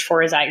want to search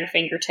for is at your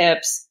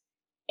fingertips.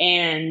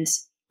 And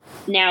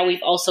now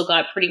we've also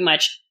got pretty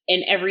much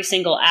in every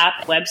single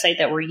app, website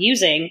that we're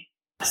using,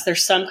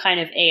 there's some kind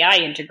of AI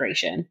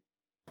integration.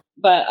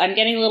 But I'm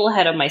getting a little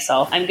ahead of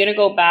myself. I'm going to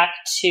go back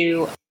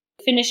to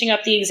finishing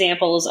up the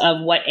examples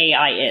of what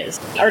AI is.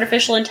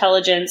 Artificial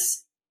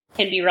intelligence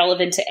can be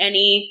relevant to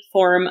any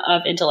form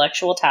of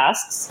intellectual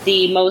tasks.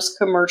 The most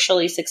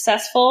commercially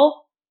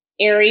successful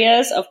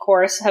areas, of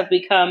course, have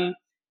become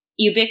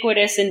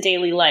ubiquitous in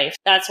daily life.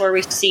 That's where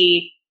we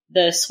see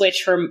the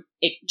switch from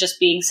it just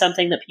being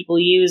something that people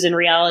use in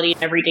reality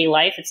in everyday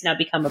life. It's now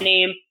become a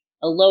name,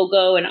 a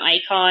logo, an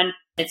icon.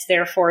 It's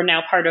therefore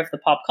now part of the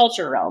pop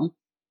culture realm.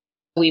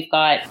 We've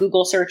got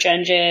Google search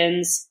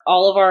engines,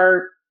 all of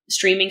our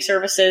streaming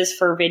services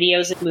for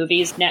videos and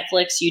movies,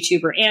 Netflix,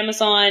 YouTube, or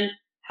Amazon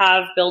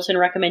have built-in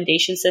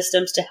recommendation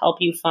systems to help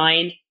you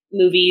find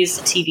movies,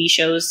 TV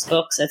shows,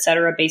 books,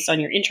 etc. based on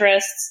your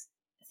interests.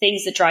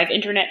 Things that drive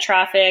internet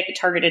traffic,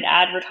 targeted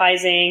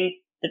advertising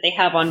that they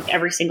have on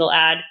every single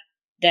app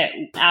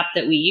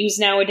that we use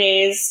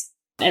nowadays.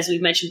 As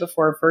we've mentioned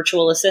before,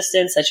 virtual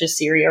assistants such as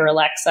Siri or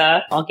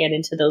Alexa. I'll get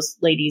into those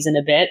ladies in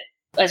a bit.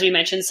 As we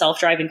mentioned,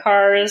 self-driving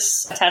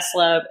cars,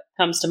 Tesla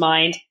comes to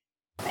mind.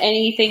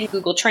 Anything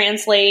Google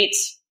Translate,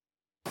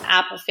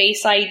 Apple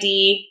Face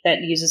ID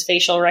that uses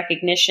facial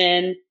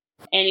recognition,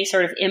 any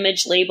sort of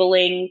image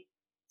labeling,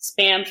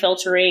 spam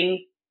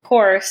filtering. Of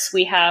course,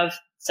 we have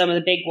some of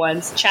the big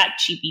ones,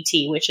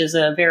 ChatGPT, which is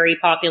a very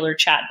popular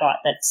chatbot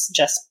that's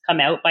just come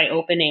out by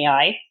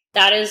OpenAI.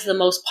 That is the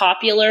most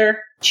popular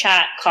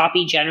chat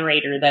copy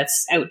generator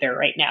that's out there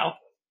right now.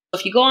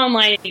 If you go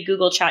online and you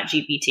Google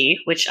ChatGPT,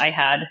 which I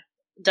had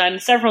done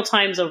several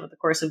times over the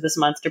course of this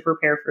month to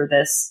prepare for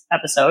this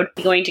episode,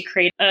 you're going to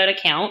create an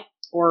account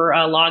or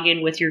a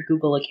login with your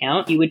Google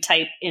account. You would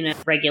type in a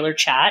regular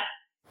chat.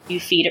 You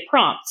feed it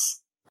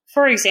prompts.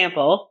 For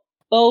example,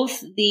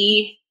 both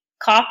the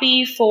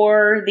copy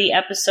for the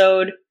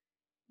episode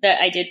that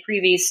I did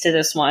previous to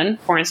this one,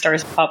 Porn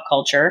Stars Pop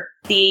Culture,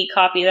 the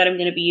copy that I'm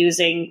going to be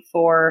using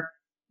for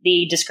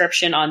the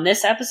description on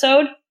this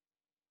episode,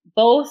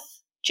 both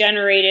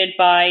generated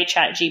by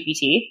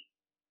ChatGPT.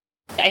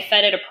 I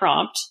fed it a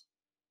prompt.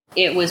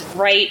 It was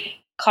write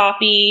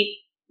copy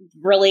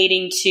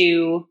relating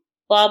to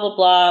blah, blah,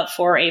 blah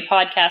for a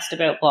podcast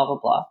about blah, blah,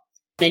 blah.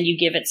 Then you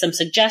give it some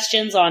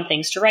suggestions on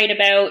things to write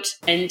about,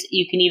 and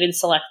you can even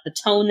select the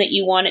tone that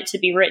you want it to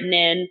be written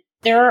in.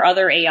 There are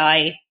other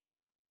AI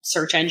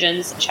search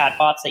engines,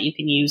 chatbots that you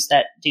can use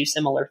that do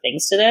similar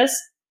things to this,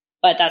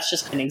 but that's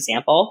just an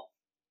example.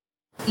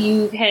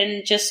 You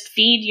can just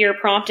feed your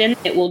prompt in.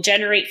 It will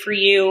generate for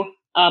you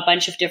a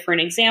bunch of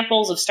different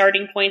examples of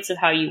starting points of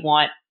how you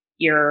want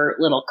your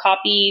little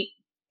copy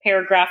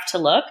paragraph to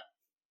look.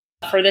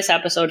 For this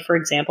episode, for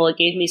example, it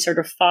gave me sort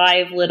of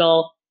 5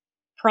 little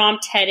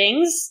prompt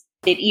headings.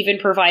 It even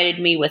provided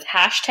me with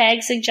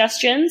hashtag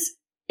suggestions,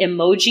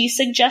 emoji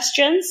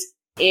suggestions.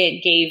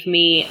 It gave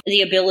me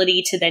the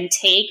ability to then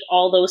take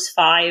all those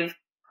 5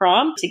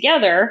 prompts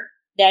together,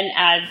 then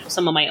add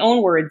some of my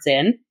own words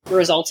in,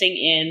 resulting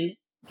in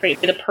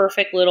the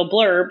perfect little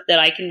blurb that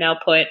I can now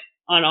put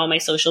on all my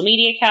social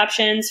media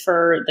captions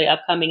for the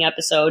upcoming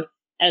episode,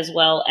 as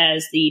well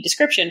as the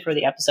description for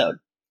the episode.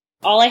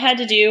 All I had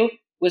to do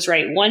was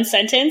write one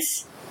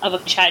sentence of a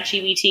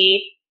ChatGPT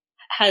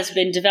has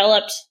been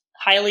developed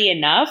highly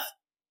enough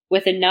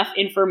with enough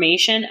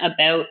information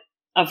about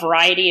a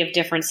variety of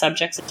different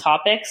subjects and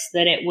topics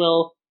that it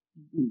will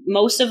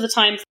most of the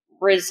time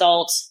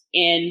result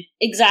in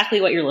exactly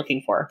what you're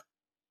looking for.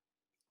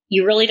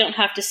 You really don't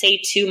have to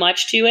say too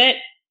much to it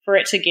for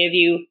it to give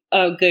you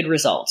a good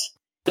result.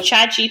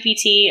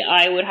 ChatGPT,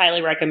 I would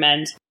highly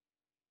recommend.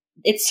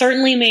 It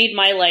certainly made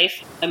my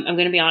life, I'm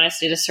going to be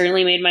honest, it has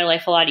certainly made my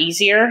life a lot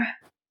easier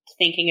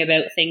thinking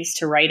about things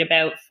to write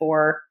about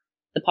for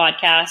the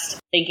podcast,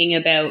 thinking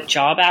about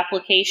job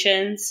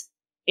applications.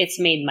 It's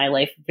made my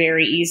life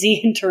very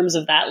easy in terms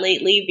of that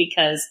lately,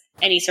 because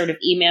any sort of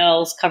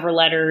emails, cover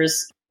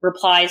letters,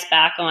 replies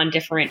back on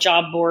different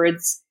job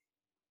boards,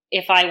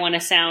 if I want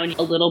to sound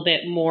a little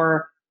bit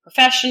more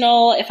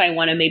professional, if I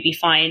want to maybe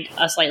find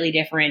a slightly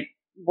different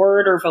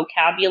word or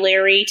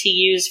vocabulary to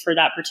use for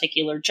that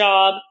particular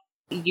job,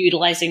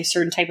 utilizing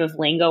certain type of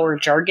lingo or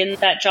jargon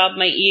that job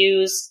might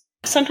use.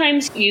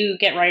 Sometimes you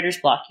get writer's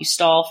block. You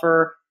stall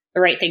for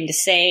the right thing to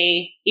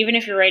say, even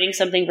if you're writing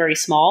something very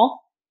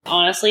small.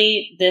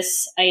 Honestly,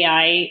 this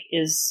AI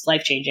is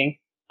life-changing.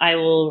 I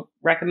will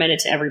recommend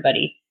it to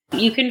everybody.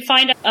 You can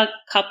find a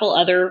couple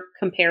other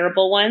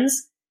comparable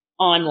ones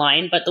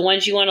online, but the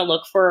ones you want to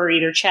look for are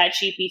either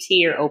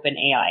ChatGPT or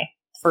OpenAI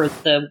for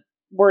the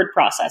word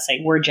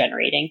processing, word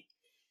generating.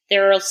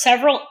 There are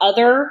several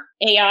other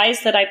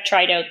AIs that I've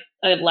tried out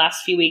the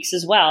last few weeks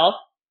as well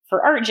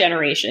for art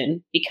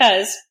generation,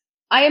 because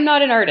I am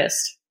not an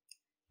artist.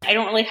 I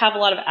don't really have a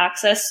lot of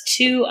access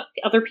to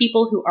other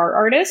people who are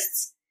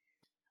artists.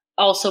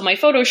 Also, my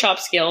Photoshop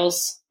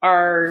skills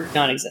are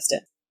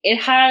non-existent.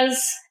 It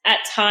has at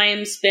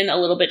times been a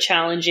little bit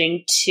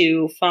challenging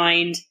to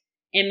find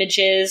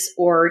images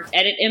or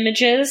edit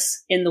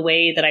images in the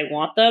way that I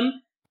want them.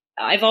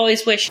 I've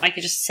always wished I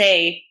could just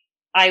say,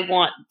 I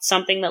want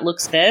something that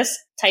looks this,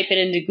 type it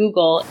into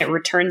Google, it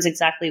returns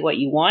exactly what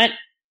you want,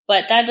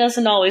 but that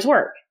doesn't always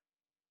work.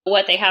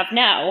 What they have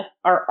now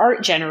are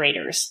art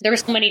generators.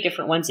 There's so many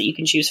different ones that you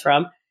can choose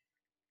from.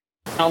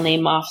 I'll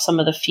name off some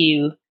of the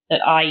few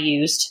that I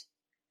used.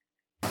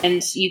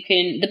 And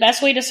the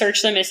best way to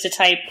search them is to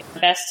type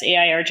best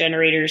AI art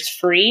generators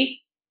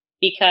free,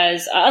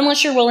 because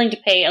unless you're willing to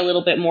pay a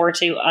little bit more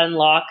to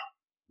unlock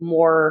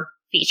more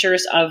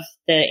features of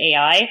the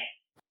AI,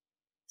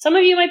 some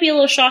of you might be a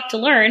little shocked to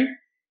learn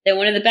that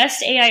one of the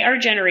best AI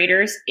art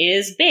generators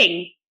is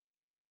Bing.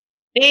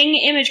 Bing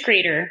Image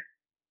Creator.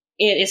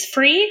 It is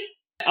free.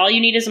 All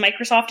you need is a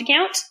Microsoft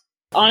account.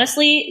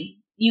 Honestly,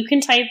 you can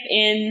type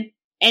in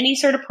any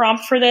sort of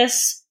prompt for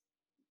this,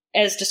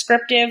 as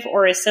descriptive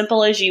or as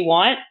simple as you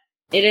want.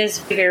 It is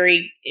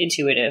very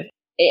intuitive.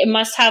 It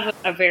must have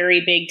a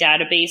very big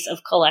database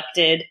of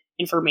collected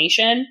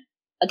information.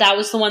 That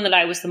was the one that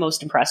I was the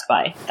most impressed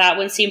by. That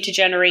one seemed to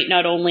generate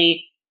not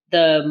only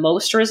the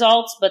most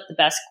results, but the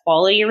best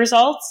quality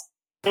results.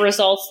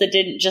 Results that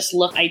didn't just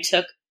look, I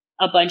took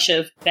a bunch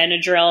of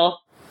Benadryl,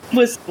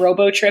 was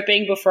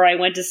robo-tripping before I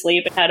went to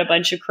sleep and had a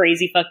bunch of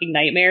crazy fucking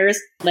nightmares.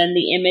 Then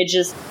the image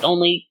is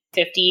only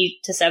 50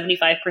 to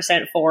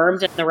 75%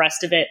 formed, and the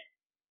rest of it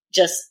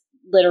just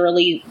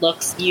literally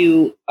looks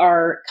you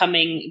are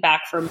coming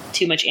back from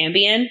too much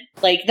Ambien.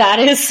 Like,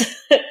 that's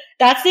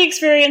the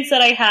experience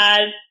that I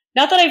had.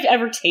 Not that I've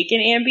ever taken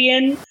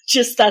Ambien,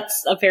 just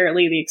that's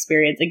apparently the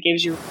experience. It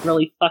gives you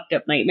really fucked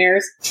up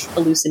nightmares,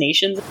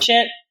 hallucinations and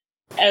shit,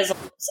 as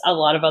a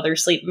lot of other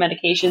sleep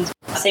medications.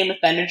 Same with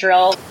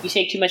Benadryl. You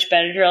take too much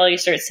Benadryl, you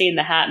start seeing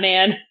the Hat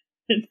Man.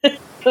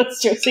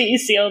 Those jokes that you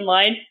see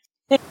online.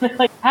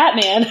 Like, Hat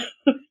Man?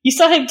 You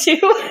saw him too?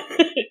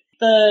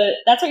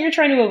 That's what you're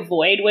trying to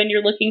avoid when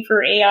you're looking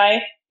for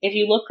AI. If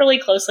you look really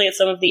closely at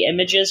some of the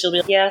images, you'll be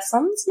like, yeah,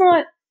 something's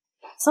not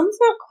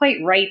quite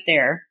right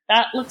there.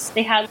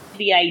 They had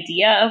the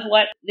idea of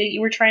what that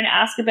you were trying to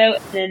ask about,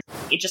 and then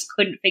it just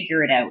couldn't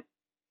figure it out.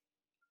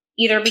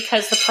 Either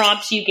because the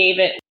prompt you gave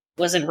it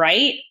wasn't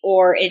right,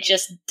 or it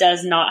just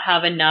does not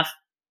have enough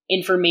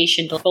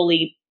information to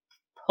fully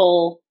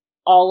pull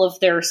all of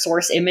their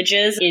source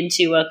images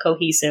into a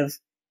cohesive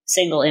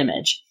single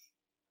image.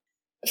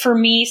 For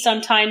me,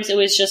 sometimes it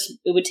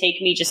would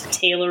take me just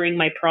tailoring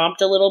my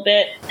prompt a little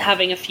bit,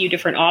 having a few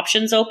different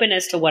options open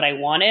as to what I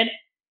wanted.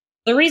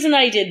 The reason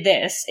that I did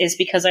this is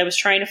because I was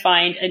trying to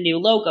find a new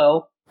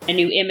logo, a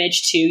new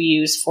image to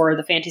use for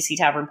the Fantasy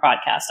Tavern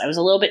podcast. I was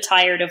a little bit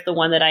tired of the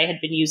one that I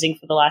had been using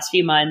for the last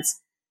few months.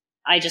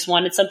 I just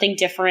wanted something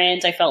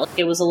different. I felt like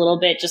it was a little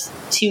bit just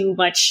too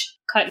much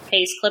cut and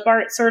paste clip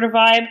art sort of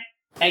vibe.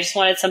 I just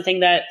wanted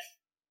something that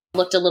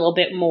looked a little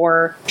bit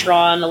more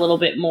drawn, a little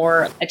bit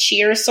more a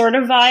Cheers sort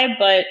of vibe,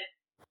 but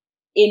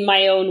in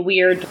my own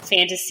weird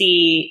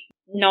fantasy,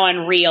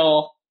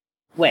 non-real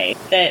way.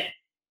 That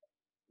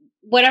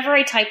whatever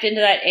I typed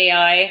into that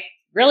AI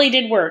really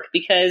did work,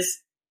 because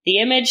the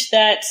image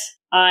that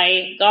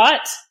I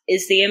got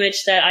is the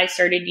image that I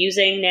started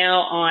using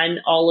now on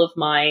all of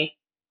my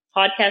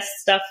podcast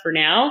stuff for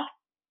now.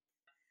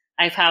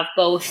 I have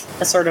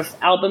both a sort of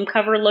album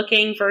cover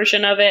looking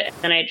version of it,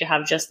 and I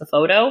have just the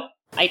photo.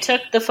 I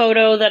took the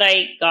photo that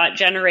I got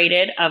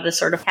generated of the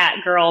sort of cat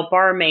girl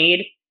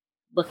barmaid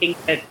looking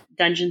at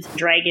Dungeons and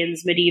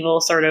Dragons medieval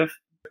sort of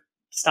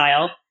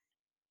style.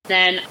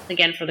 Then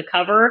again, for the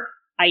cover,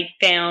 I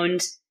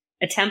found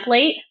a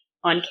template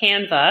on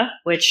Canva,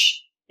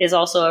 which is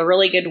also a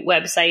really good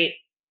website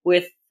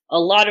with a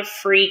lot of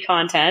free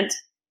content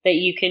that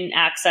you can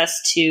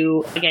access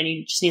to. Again,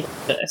 you just need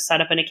to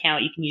set up an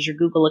account. You can use your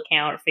Google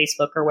account or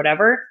Facebook or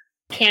whatever.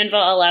 Canva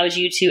allows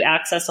you to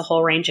access a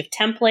whole range of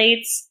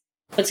templates.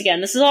 Once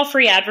again, this is all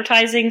free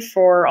advertising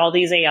for all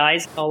these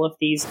AIs, all of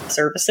these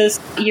services.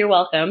 You're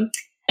welcome.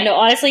 No,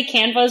 honestly,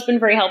 Canva has been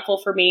very helpful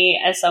for me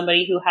as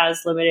somebody who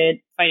has limited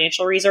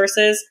financial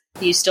resources.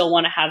 You still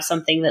want to have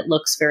something that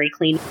looks very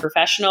clean and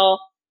professional.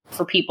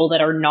 For people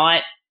that are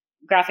not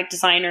graphic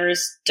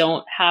designers,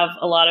 don't have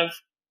a lot of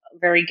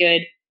very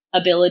good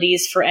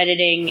abilities for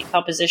editing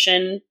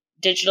composition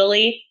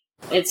digitally,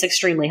 it's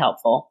extremely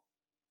helpful.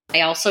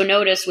 I also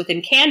noticed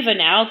within Canva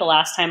now, the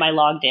last time I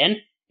logged in,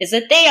 is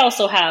that they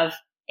also have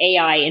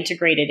AI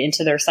integrated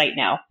into their site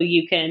now.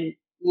 You can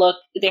look,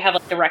 they have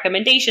like the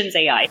recommendations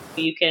AI.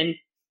 You can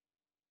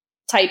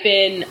type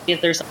in, if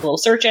there's a little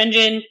search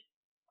engine,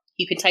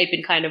 you can type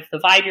in kind of the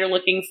vibe you're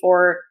looking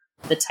for,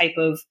 the type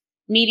of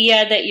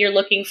media that you're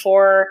looking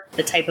for,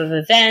 the type of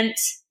event.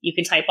 You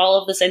can type all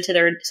of this into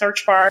their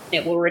search bar.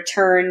 It will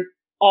return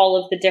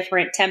all of the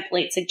different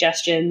template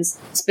suggestions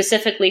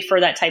specifically for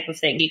that type of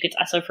thing.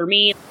 So for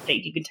me,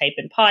 you can type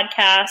in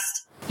podcast,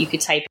 you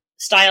could type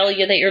style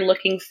that you're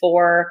looking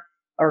for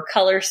or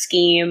color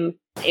scheme.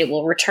 It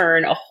will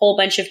return a whole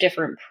bunch of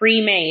different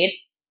pre-made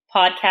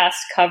podcast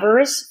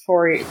covers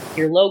for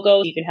your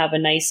logo. You can have a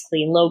nice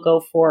clean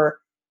logo for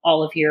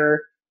all of your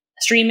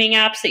streaming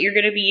apps that you're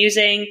going to be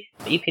using.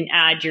 You can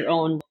add your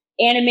own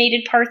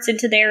animated parts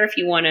into there if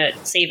you want to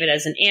save it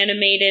as an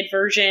animated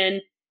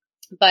version.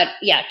 But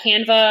yeah,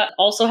 Canva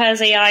also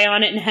has AI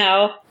on it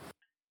now.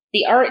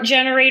 The art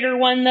generator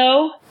one,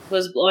 though,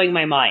 was blowing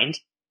my mind.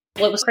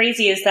 What was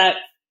crazy is that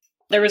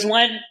there was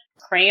one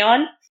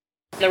crayon,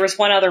 there was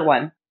one other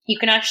one. You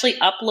can actually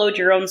upload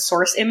your own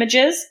source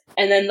images,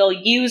 and then they'll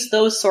use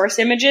those source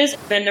images.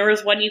 Then there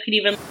was one you could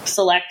even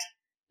select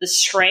the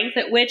strength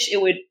at which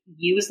it would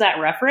use that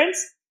reference.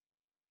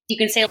 You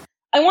can say,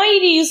 I want you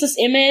to use this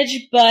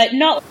image, but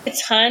not a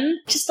ton,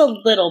 just a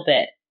little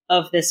bit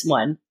of this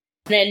one.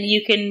 Then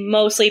you can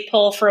mostly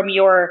pull from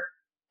your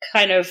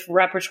kind of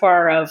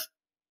repertoire of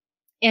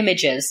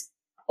images.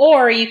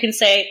 Or you can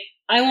say,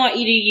 I want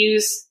you to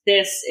use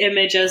this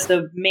image as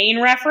the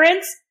main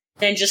reference,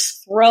 then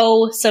just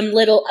throw some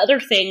little other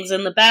things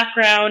in the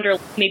background, or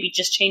maybe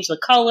just change the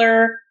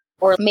color,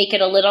 or make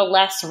it a little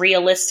less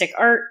realistic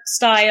art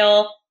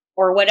style,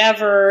 or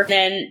whatever.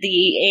 Then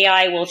the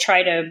AI will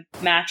try to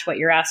match what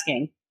you're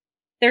asking.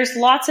 There's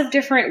lots of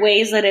different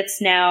ways that it's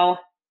now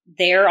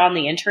there on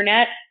the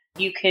internet.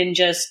 You can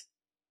just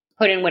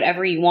put in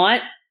whatever you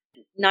want.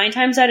 9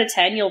 times out of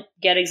 10, you'll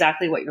get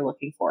exactly what you're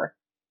looking for.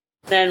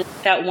 Then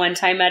that 1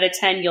 time out of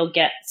 10, you'll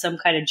get some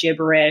kind of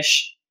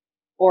gibberish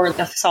or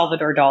the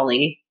Salvador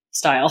Dali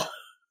style.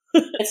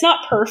 It's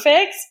not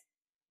perfect,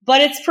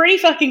 but it's pretty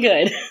fucking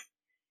good.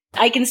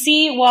 I can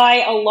see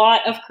why a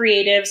lot of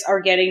creatives are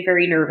getting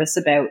very nervous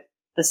about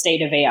the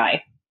state of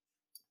AI,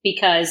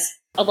 because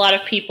a lot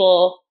of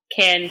people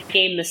can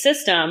game the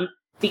system,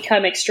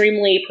 become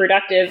extremely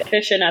productive,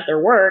 efficient at their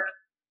work,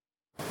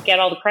 get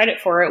all the credit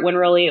for it when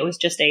really it was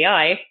just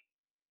AI.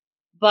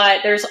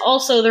 But there's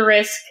also the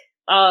risk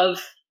of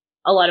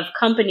a lot of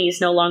companies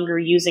no longer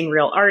using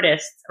real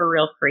artists or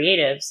real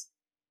creatives.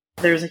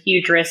 There's a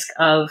huge risk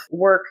of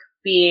work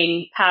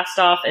being passed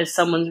off as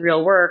someone's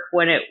real work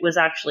when it was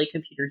actually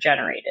computer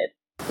generated.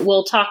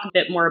 We'll talk a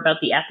bit more about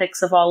the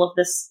ethics of all of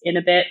this in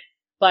a bit,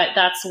 but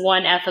that's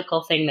one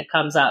ethical thing that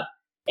comes up.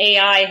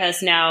 AI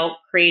has now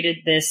created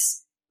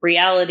this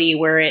reality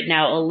where it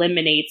now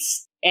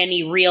eliminates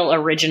any real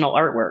original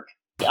artwork.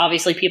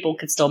 Obviously, people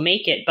could still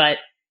make it, but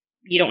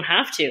you don't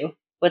have to.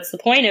 What's the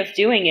point of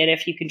doing it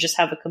if you can just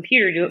have a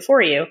computer do it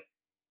for you?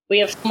 We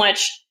have so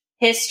much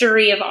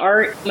history of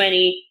art,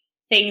 many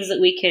things that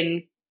we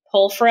can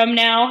pull from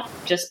now,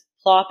 just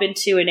plop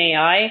into an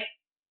AI,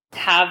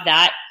 have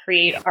that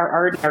create our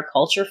art and our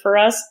culture for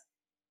us.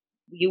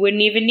 You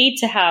wouldn't even need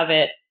to have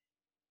it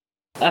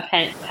a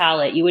pen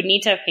palette. You would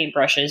need to have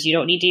paintbrushes. You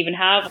don't need to even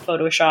have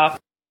Photoshop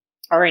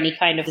or any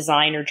kind of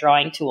design or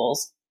drawing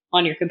tools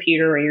on your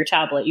computer or your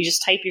tablet. You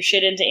just type your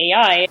shit into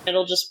AI and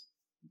it'll just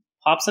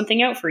pop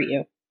something out for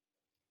you.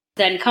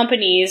 Then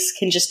companies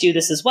can just do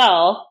this as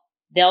well.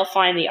 They'll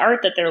find the art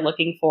that they're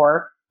looking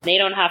for. They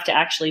don't have to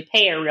actually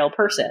pay a real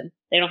person.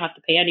 They don't have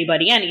to pay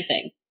anybody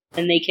anything.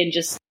 And they can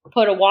just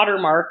put a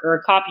watermark or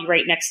a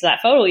copyright next to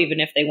that photo even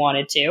if they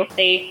wanted to.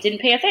 They didn't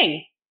pay a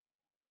thing.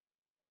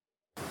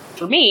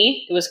 For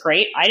me, it was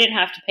great. I didn't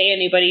have to pay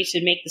anybody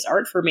to make this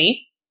art for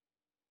me.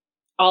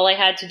 All I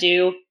had to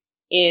do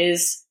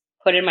is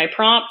put in my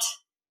prompt,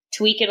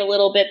 tweak it a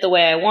little bit the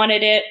way I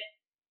wanted it,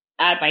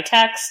 add my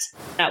text.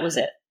 That was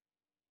it.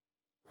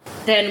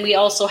 Then we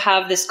also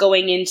have this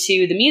going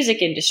into the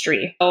music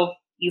industry. So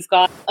you've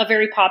got a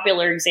very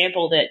popular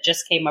example that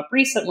just came up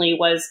recently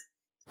was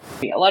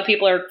a lot of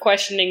people are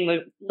questioning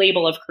the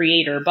label of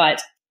creator,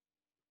 but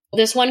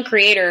this one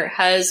creator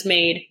has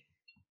made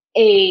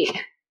a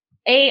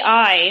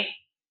AI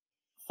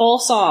full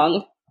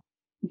song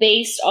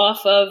based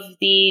off of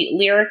the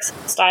lyrics and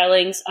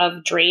stylings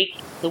of Drake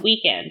The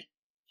Weeknd.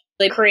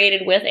 They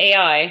created with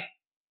AI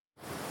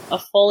a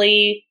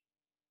fully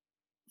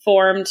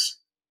formed,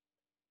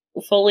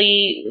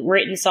 fully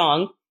written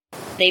song.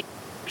 They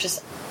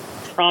just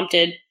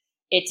prompted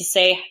it to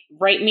say,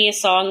 write me a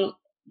song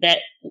that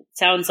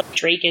sounds like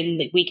Drake and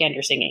The Weeknd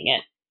are singing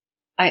it.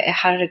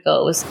 How did it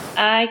go? It was,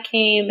 I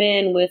came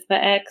in with my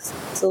ex,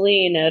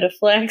 Selena, to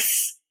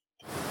flex.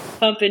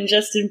 Pumping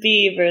Justin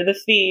Bieber, the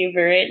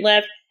fever ain't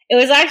left. It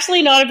was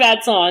actually not a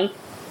bad song.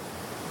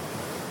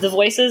 The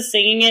voices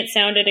singing it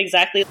sounded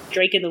exactly like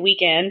Drake and The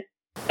Weeknd.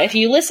 If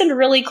you listened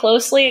really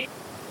closely, it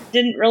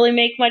didn't really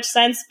make much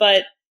sense,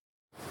 but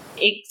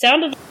it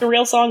sounded like a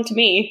real song to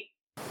me.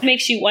 It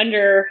makes you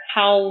wonder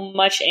how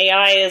much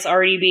AI is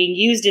already being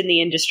used in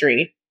the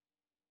industry.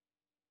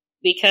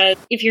 Because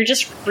if you're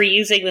just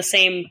reusing the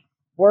same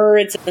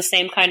words and the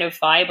same kind of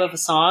vibe of a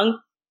song,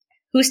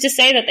 who's to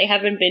say that they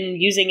haven't been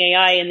using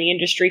AI in the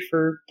industry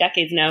for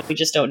decades now? We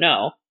just don't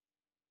know.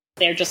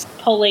 They're just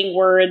pulling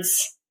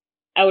words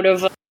out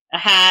of a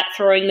hat,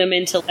 throwing them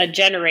into a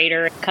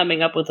generator, and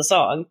coming up with a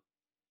song.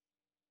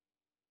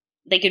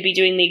 They could be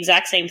doing the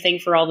exact same thing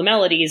for all the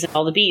melodies and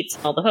all the beats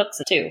and all the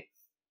hooks too.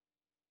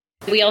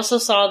 We also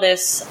saw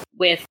this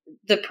with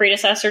the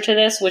predecessor to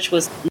this, which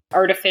was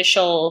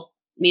artificial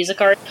music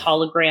art,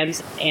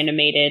 holograms,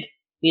 animated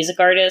music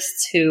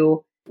artists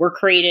who were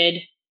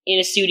created in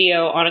a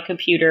studio on a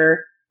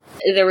computer.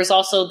 There was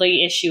also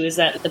the issue is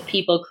that the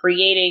people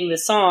creating the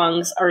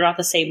songs are not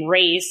the same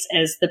race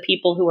as the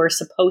people who are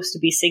supposed to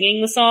be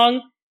singing the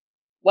song.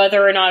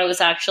 Whether or not it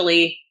was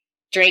actually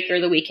Drake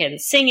or The Weeknd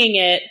singing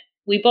it,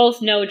 we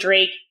both know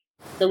Drake,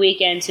 The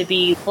Weeknd to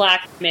be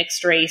black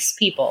mixed race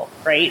people,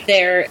 right?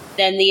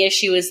 Then the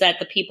issue is that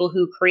the people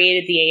who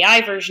created the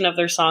AI version of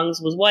their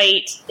songs was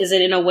white. Is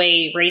it in a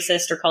way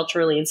racist or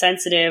culturally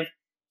insensitive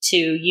to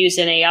use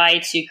an AI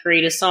to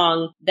create a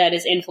song that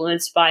is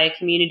influenced by a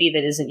community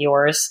that isn't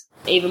yours?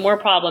 Even more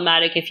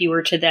problematic if you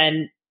were to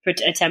then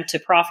attempt to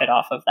profit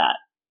off of that.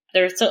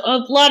 There's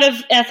a lot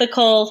of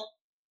ethical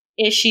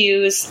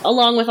issues,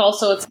 along with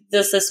also,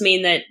 does this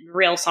mean that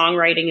real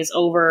songwriting is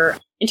over?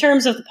 In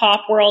terms of the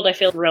pop world, I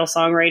feel real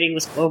songwriting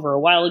was over a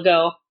while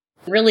ago.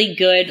 Really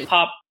good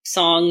pop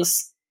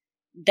songs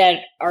that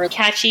are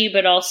catchy,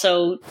 but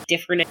also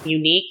different and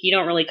unique. You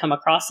don't really come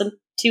across them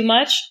too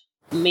much.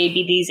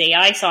 Maybe these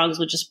AI songs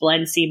would just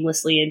blend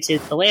seamlessly into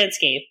the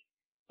landscape.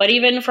 But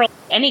even for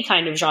any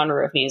kind of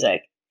genre of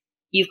music,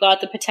 you've got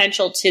the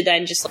potential to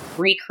then just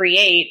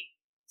recreate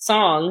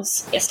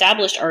songs.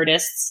 Established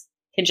artists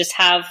can just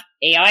have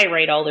AI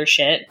write all their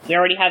shit. We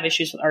already have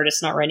issues with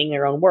artists not writing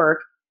their own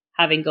work,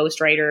 having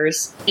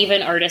ghostwriters,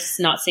 even artists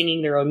not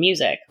singing their own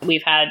music.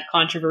 We've had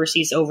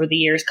controversies over the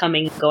years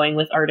going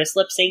with artists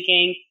lip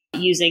syncing,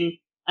 using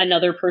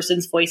another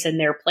person's voice in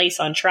their place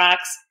on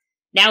tracks.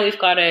 Now we've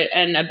got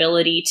an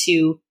ability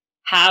to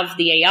have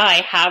the AI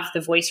have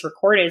the voice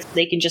recorded.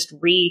 They can just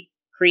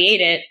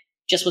recreate it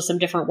just with some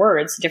different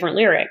words, different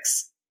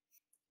lyrics.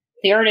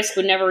 The artist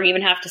would never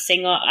even have to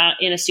sing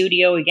in a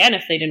studio again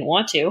if they didn't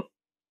want to.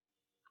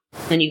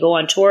 Then you go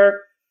on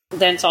tour,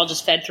 then it's all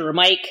just fed through a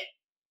mic.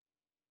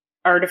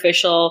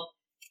 Artificial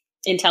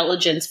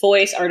intelligence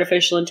voice,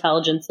 artificial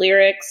intelligence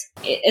lyrics.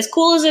 As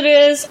cool as it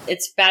is,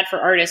 it's bad for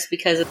artists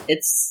because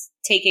it's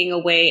taking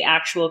away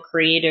actual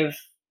creative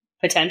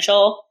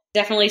potential.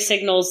 Definitely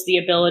signals the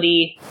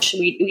ability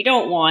we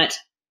don't want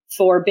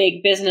for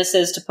big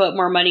businesses to put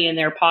more money in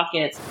their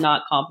pockets,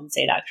 not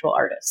compensate actual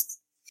artists.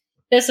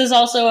 This is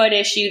also an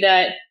issue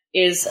that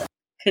is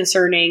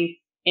concerning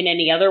in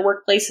any other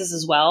workplaces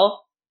as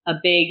well. A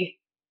big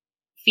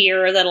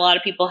fear that a lot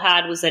of people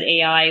had was that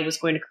AI was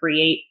going to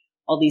create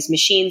all these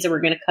machines that were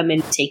going to come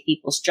in and take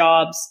people's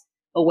jobs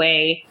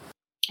away.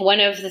 One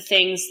of the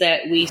things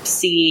that we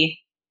see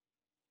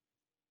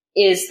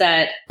is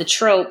that the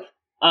trope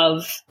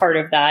of part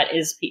of that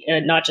is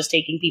not just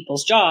taking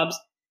people's jobs,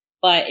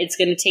 but it's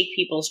going to take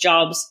people's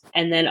jobs,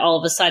 and then all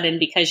of a sudden,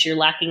 because you're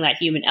lacking that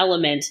human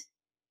element,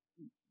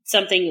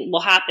 something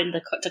will happen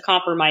to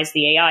compromise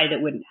the AI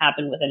that wouldn't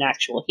happen with an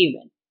actual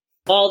human.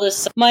 All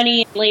this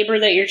money and labor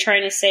that you're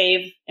trying to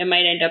save, it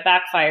might end up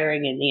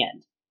backfiring in the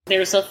end.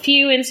 There's a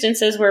few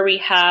instances where we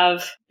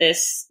have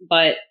this,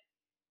 but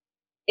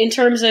in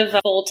terms of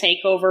a full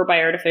takeover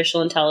by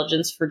artificial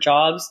intelligence for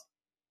jobs,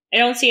 I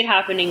don't see it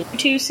happening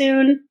too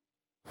soon.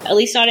 At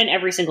least not in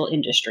every single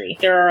industry.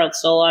 There are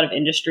still a lot of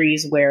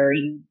industries where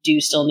you do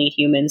still need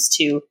humans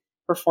to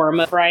perform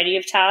a variety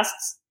of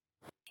tasks.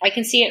 I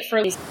can see it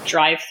for these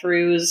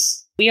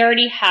drive-thrus. We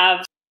already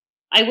have,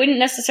 I wouldn't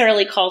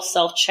necessarily call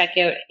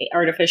self-checkout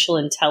artificial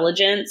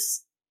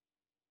intelligence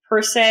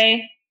per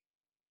se,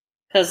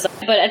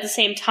 but at the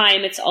same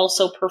time, it's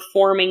also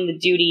performing the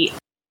duty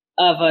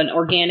of an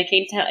organic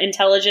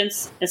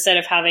intelligence. Instead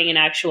of having an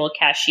actual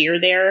cashier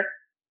there,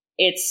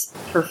 it's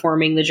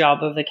performing the job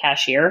of the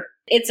cashier.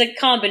 It's a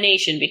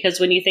combination because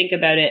when you think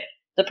about it,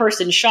 the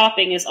person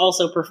shopping is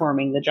also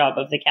performing the job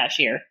of the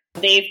cashier.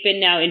 They've been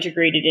now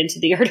integrated into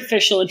the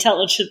artificial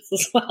intelligence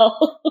as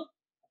well.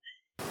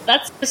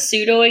 That's a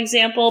pseudo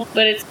example,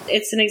 but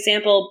it's an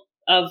example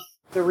of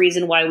the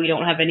reason why we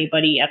don't have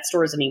anybody at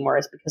stores anymore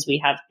is because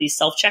we have these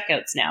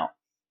self-checkouts now.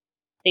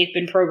 They've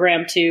been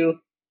programmed to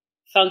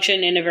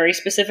function in a very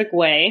specific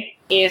way.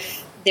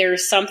 If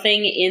there's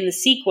something in the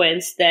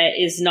sequence that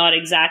is not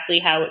exactly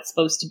how it's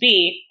supposed to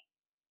be,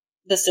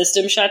 the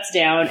system shuts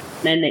down,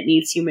 and then it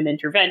needs human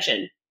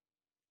intervention.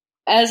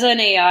 As an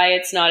AI,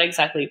 it's not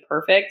exactly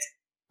perfect,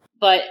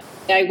 but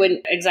I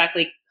wouldn't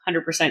exactly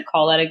 100%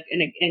 call that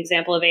an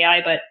example of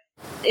AI, but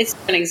it's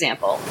an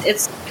example.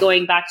 It's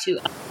going back to,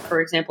 for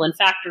example, in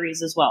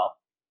factories as well.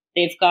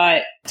 They've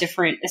got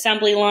different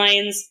assembly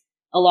lines.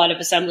 A lot of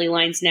assembly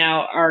lines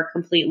now are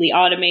completely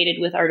automated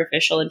with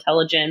artificial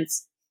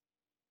intelligence.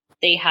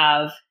 They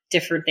have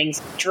different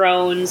things,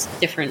 drones,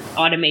 different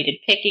automated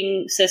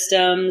picking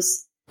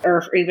systems,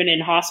 or even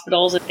in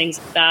hospitals and things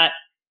like that.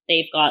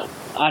 They've got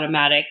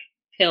automatic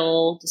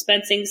pill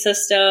dispensing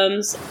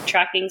systems,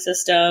 tracking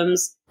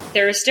systems.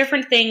 There's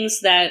different things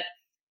that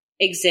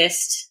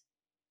exist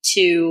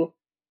to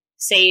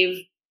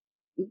save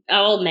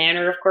all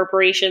manner of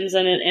corporations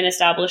and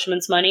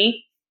establishments'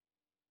 money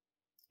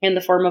in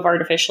the form of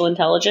artificial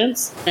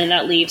intelligence. And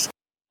that leaves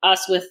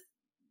us with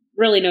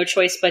really no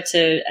choice but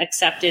to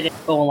accept it and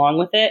go along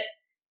with it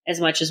as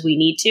much as we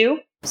need to.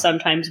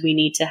 Sometimes we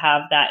need to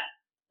have that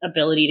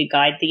ability to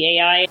guide the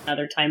AI.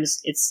 Other times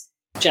it's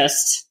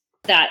just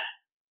that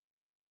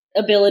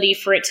ability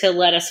for it to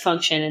let us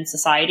function in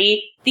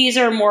society. These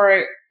are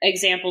more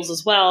examples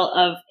as well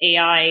of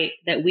AI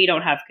that we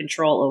don't have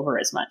control over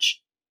as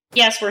much.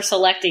 Yes, we're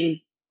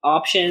selecting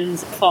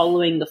options,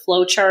 following the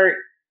flow chart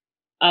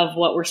of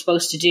what we're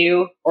supposed to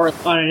do, or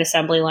on an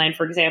assembly line,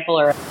 for example,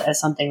 or as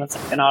something that's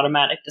like an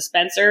automatic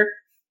dispenser.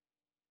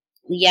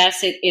 Yes,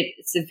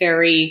 it's a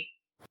very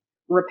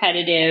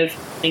repetitive,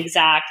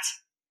 exact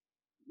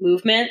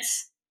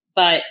movements,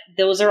 but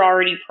those are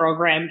already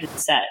programmed and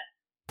set.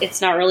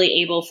 It's not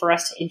really able for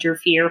us to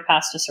interfere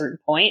past a certain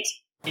point.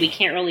 We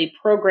can't really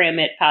program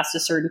it past a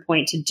certain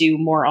point to do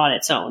more on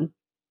its own.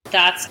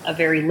 That's a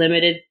very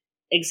limited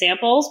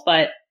examples,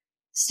 but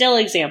still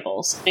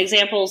examples.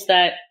 Examples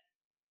that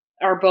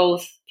are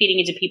both feeding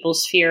into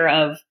people's fear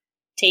of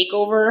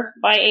takeover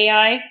by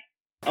AI,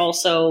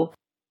 also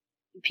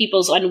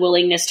people's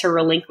unwillingness to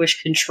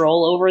relinquish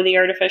control over the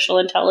artificial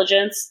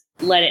intelligence,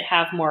 let it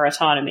have more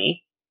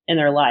autonomy in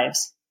their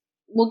lives.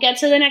 We'll get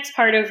to the next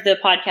part of the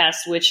podcast,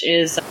 which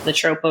is the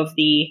trope of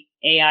the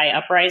AI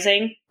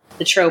uprising,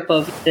 the trope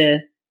of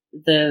the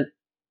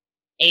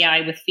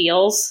AI with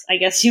feels, I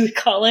guess you would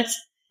call it.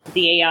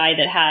 The AI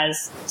that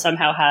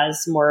somehow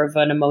has more of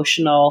an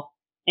emotional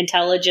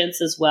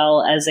intelligence as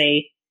well as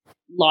a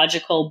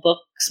logical, book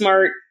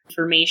smart,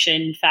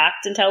 information,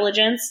 fact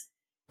intelligence,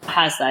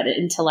 has that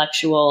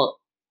intellectual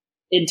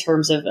in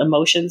terms of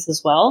emotions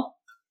as well.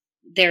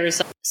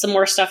 There's some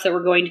more stuff that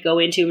we're going to go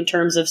into in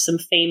terms of some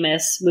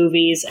famous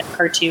movies,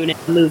 cartoon,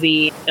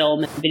 movie,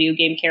 film, and video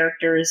game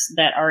characters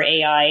that are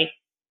AI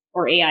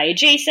or AI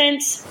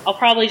adjacent. I'll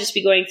probably just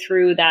be going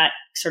through that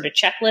sort of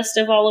checklist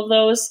of all of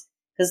those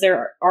because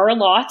there are a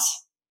lot.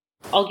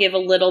 I'll give a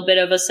little bit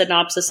of a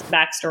synopsis and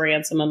backstory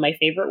on some of my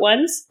favorite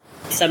ones.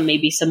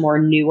 Maybe some more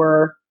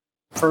newer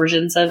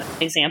versions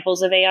of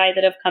examples of AI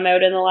that have come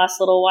out in the last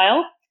little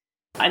while.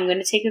 I'm going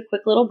to take a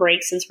quick little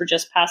break since we're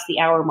just past the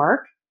hour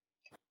mark.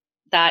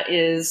 That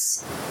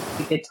is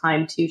a good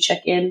time to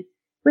check in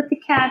with the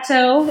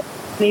catto,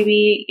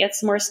 maybe get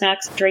some more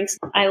snacks, drinks.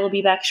 I will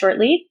be back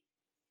shortly.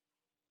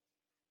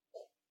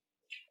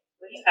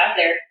 What do you have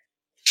there?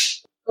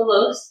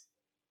 Pillows?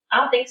 I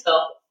don't think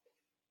so.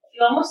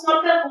 You almost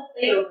knocked that whole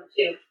plate over,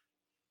 too.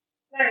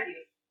 Where are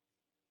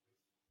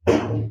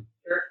you?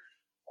 Sure.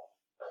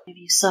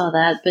 Maybe you saw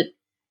that, but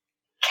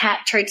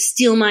cat tried to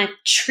steal my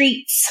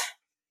treats.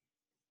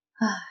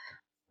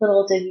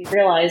 Little did you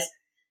realize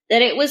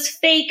that it was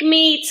fake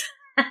meat.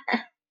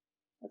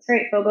 That's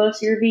right,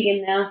 Phobos, you're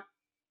vegan now.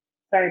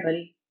 Sorry,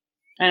 buddy.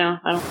 I know,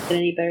 I don't get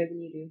any better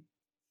than you do.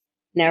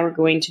 Now we're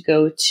going to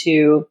go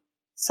to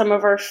some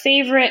of our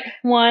favorite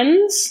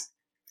ones.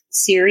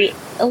 Siri,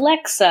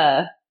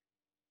 Alexa.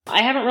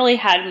 I haven't really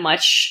had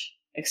much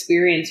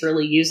experience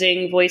really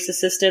using voice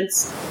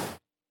assistants.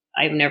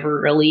 I've never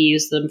really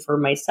used them for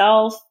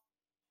myself.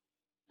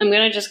 I'm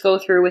going to just go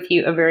through with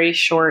you a very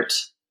short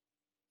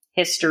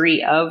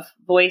history of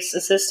voice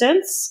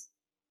assistants.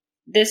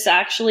 This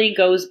actually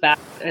goes back,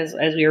 as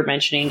we were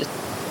mentioning, to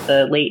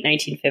the late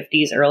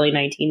 1950s, early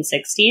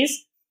 1960s.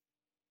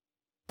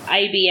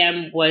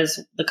 IBM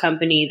was the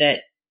company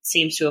that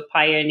seems to have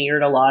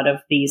pioneered a lot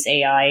of these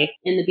AI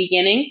in the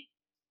beginning.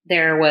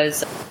 There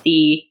was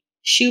the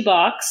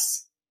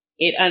shoebox.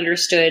 It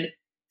understood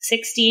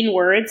 16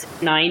 words,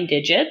 9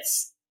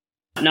 digits.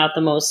 Not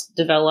the most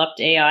developed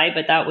AI,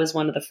 but that was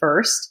one of the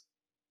first.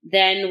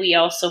 Then we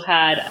also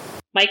had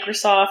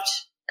Microsoft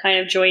kind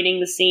of joining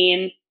the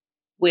scene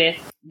with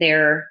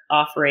their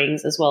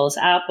offerings, as well as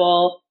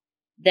Apple.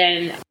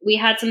 Then we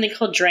had something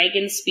called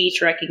Dragon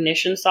Speech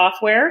Recognition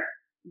Software.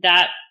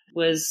 That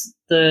was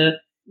the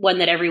one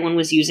that everyone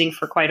was using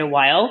for quite a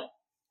while.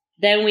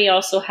 Then we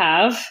also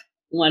have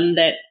one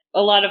that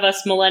a lot of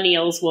us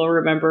millennials will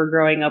remember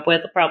growing up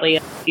with, probably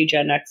a few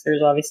Gen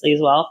Xers obviously as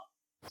well.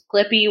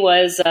 Clippy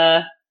was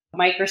a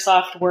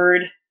Microsoft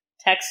Word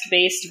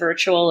text-based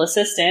virtual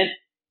assistant,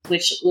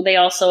 which they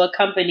also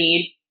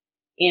accompanied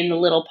in the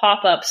little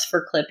pop-ups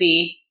for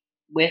Clippy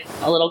with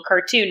a little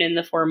cartoon in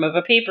the form of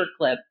a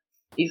paperclip.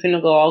 You can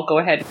all go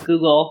ahead and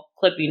Google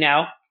Clippy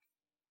now.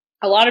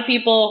 A lot of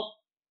people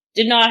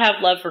did not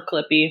have love for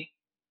Clippy.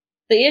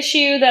 The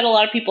issue that a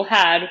lot of people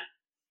had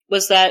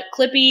was that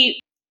Clippy,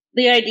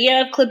 the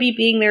idea of Clippy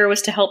being there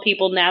was to help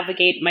people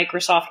navigate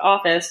Microsoft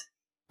Office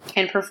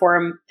and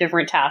perform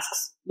different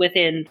tasks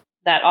within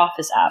that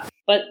Office app.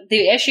 But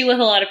the issue with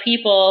a lot of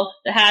people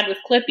that had with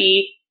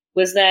Clippy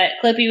was that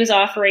Clippy was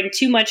offering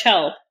too much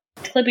help.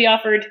 Clippy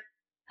offered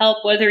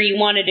help whether you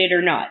wanted it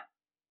or not.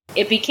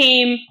 It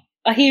became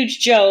a huge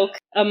joke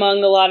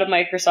among a lot of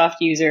Microsoft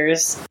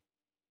users.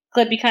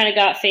 Clippy kind of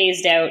got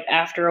phased out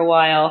after a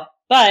while,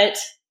 but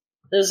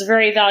it was a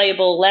very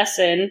valuable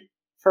lesson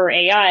for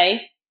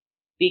AI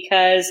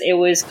because it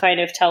was kind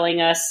of telling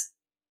us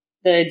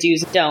the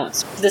do's and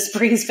don'ts. This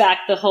brings back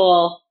the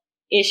whole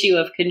issue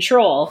of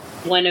control.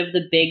 One of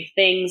the big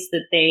things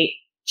that they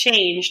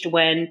changed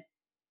when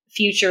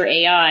future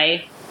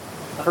AI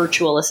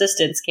virtual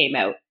assistants came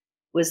out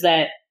was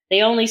that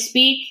they only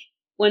speak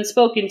when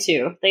spoken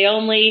to. They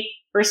only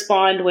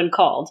respond when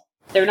called.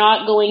 They're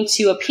not going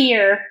to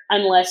appear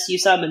unless you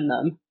summon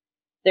them.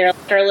 They're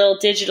like our little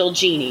digital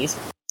genies.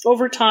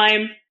 Over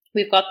time,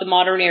 we've got the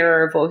modern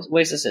era of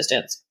voice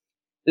assistants.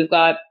 We've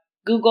got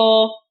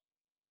Google.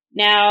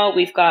 Now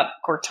we've got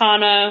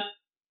Cortana.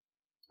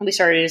 We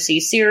started to see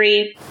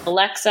Siri,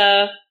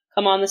 Alexa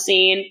come on the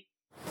scene,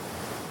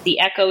 the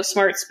Echo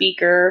smart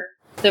speaker,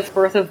 the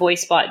birth of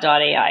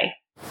VoiceBot.ai.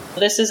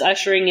 This is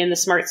ushering in the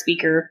smart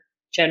speaker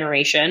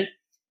generation.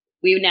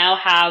 We now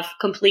have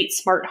complete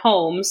smart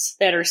homes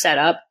that are set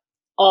up,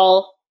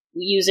 all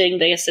using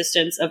the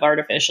assistance of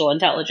artificial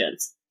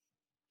intelligence.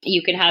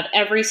 You can have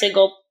every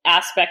single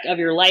aspect of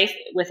your life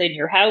within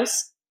your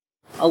house,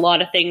 a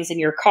lot of things in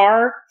your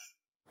car,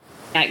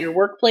 at your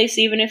workplace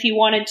even if you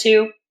wanted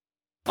to.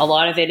 A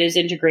lot of it is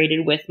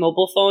integrated with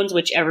mobile phones,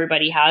 which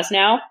everybody has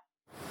now.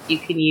 You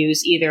can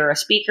use either a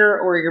speaker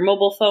or your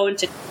mobile phone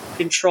to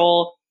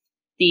control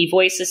the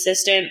voice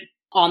assistant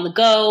on the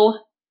go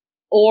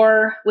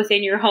or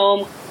within your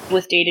home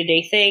with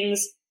day-to-day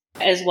things,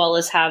 as well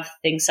as have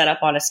things set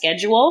up on a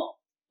schedule.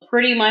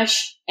 Pretty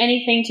much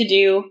anything to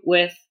do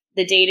with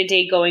the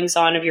day-to-day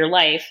goings-on of your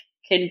life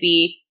can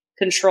be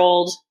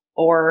controlled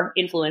or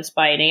influenced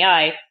by an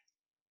AI,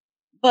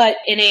 but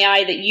an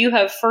AI that you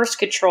have first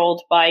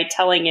controlled by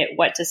telling it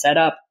what to set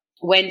up,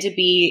 when to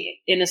be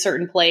in a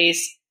certain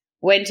place,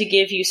 when to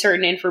give you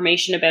certain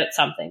information about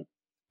something.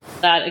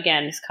 That,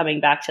 again, is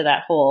coming back to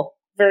that whole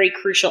very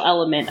crucial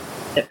element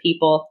that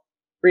people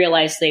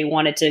realized they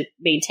wanted to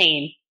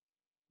maintain.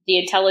 The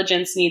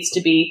intelligence needs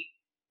to be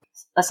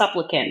a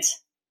supplicant.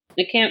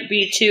 It can't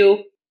be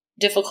too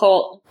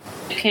difficult.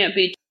 It can't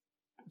be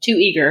too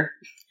eager.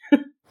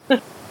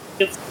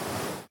 It's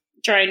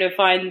trying to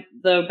find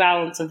the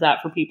balance of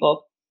that for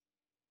people.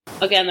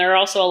 Again, there are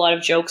also a lot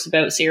of jokes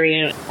about Siri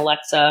and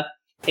Alexa,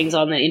 things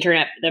on the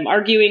internet, them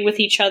arguing with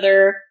each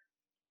other.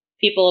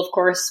 People, of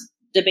course,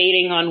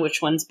 debating on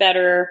which one's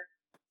better.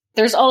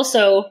 There's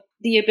also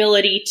the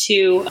ability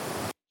to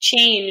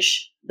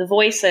change the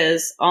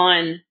voices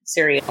on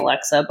Siri and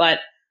Alexa, but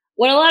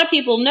what a lot of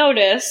people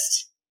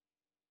noticed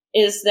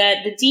is that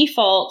the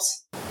default,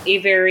 a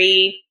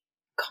very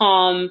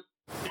calm,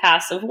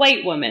 passive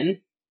white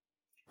woman.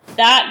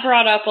 That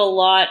brought up a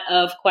lot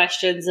of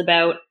questions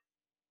about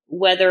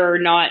whether or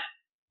not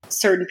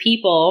certain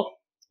people,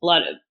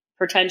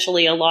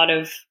 potentially a lot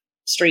of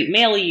straight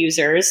male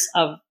users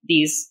of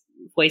these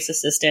voice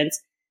assistants,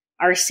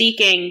 are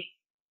seeking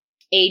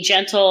a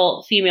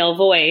gentle female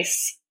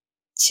voice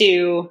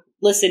to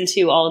listen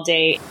to all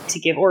day, to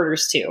give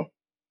orders to.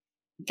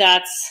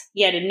 That's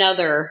yet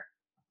another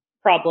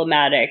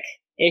problematic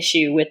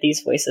issue with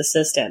these voice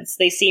assistants.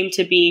 They seem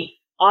to be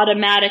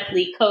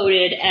automatically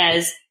coded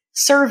as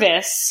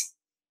service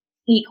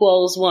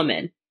equals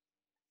woman.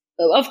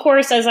 Of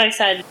course, as I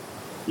said,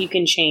 you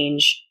can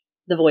change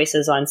the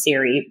voices on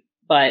Siri,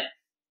 but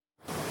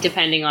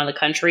depending on the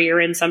country you're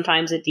in,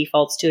 sometimes it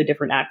defaults to a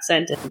different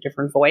accent and a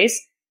different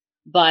voice.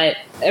 But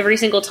every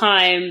single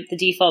time, the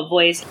default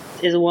voice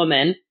is a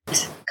woman,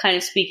 kind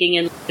of speaking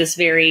in this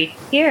very,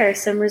 here are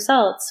some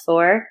results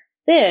for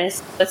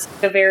this. It's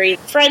a very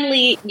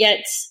friendly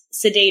yet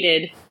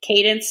sedated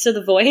cadence to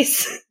the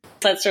voice.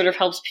 That sort of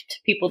helps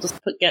people just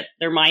get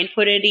their mind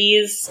put at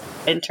ease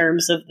in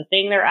terms of the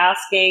thing they're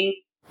asking.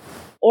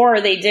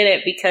 Or they did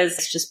it because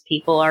it's just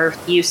people are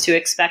used to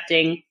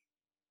expecting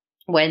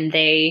when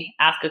they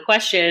ask a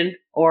question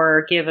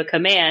or give a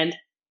command,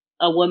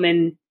 a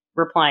woman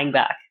replying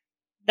back.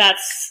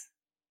 That's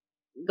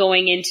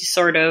going into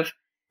sort of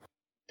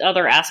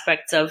other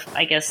aspects of,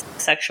 I guess,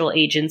 sexual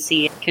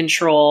agency,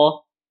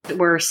 control.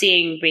 We're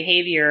seeing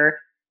behavior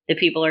that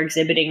people are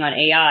exhibiting on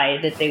AI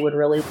that they would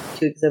really like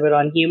to exhibit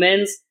on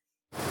humans.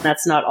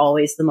 That's not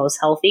always the most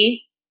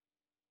healthy.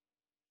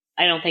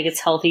 I don't think it's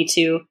healthy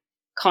to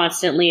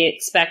constantly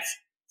expect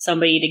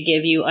somebody to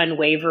give you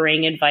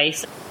unwavering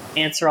advice,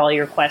 answer all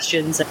your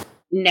questions, and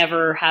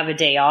never have a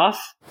day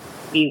off,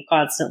 be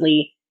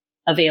constantly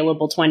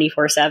available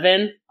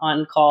 24/7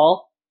 on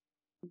call.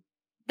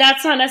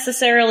 That's not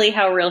necessarily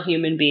how real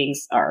human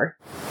beings are.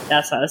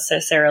 That's not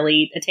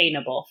necessarily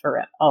attainable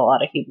for a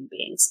lot of human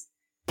beings.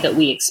 That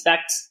we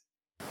expect,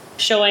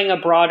 showing a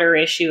broader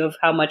issue of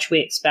how much we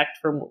expect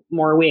from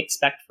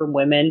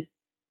women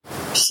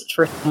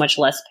for much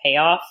less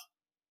payoff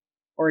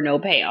or no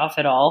payoff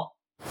at all.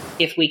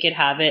 If we could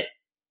have it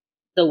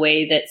the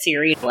way that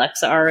Siri and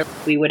Alexa are,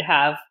 we would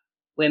have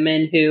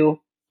women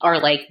who are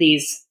like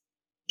these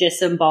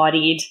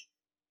disembodied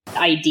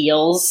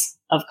ideals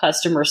of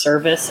customer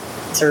service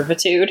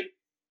servitude.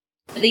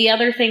 The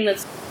other thing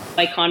that's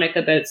iconic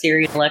about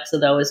Siri and Alexa,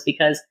 though, is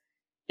because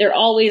they're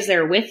always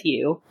there with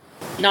you.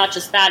 Not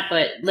just that,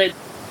 but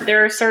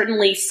there are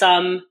certainly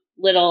some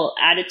little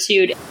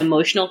attitude,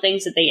 emotional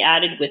things that they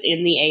added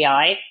within the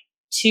AI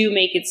to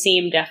make it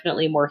seem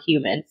definitely more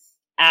human.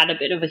 add a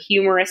bit of a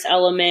humorous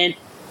element.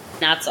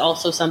 That's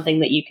also something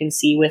that you can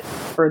see with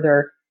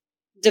further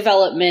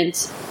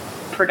development,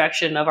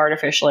 production of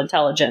artificial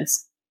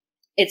intelligence.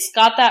 It's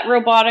got that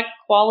robotic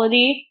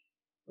quality,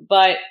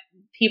 but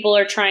people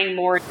are trying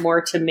more and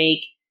more to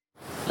make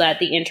that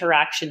the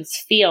interactions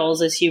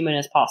feels as human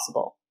as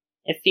possible.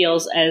 It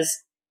feels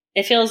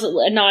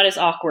not as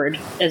awkward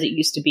as it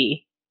used to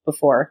be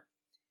before.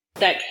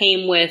 That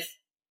came with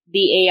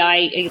the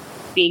AI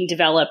being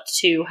developed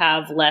to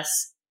have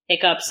less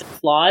hiccups and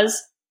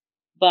flaws,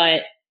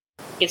 but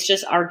it's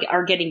just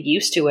our getting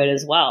used to it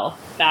as well.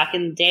 Back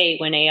in the day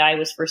when AI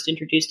was first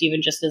introduced,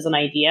 even just as an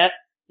idea,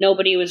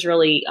 nobody was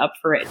really up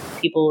for it.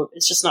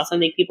 It's just not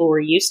something people were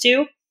used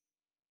to.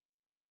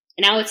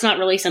 And now it's not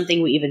really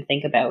something we even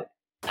think about.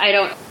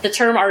 The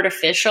term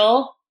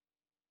artificial,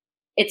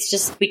 it's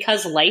just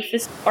because life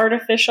is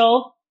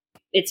artificial,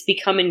 it's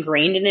become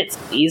ingrained in it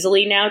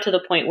easily now to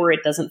the point where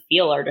it doesn't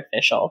feel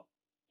artificial.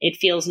 It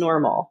feels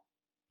normal.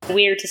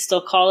 Weird to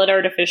still call it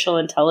artificial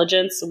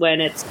intelligence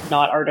when it's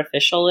not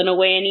artificial in a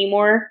way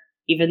anymore,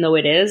 even though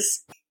it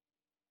is.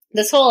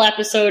 This whole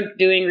episode,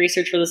 doing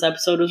research for this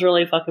episode, was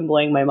really fucking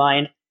blowing my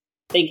mind.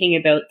 Thinking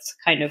about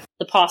kind of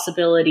the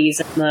possibilities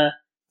and the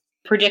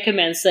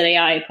predicaments that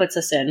AI puts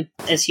us in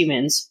as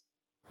humans.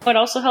 But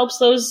also helps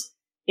those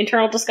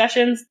internal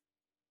discussions.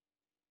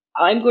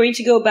 I'm going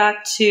to go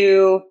back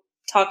to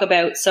talk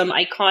about some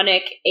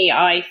iconic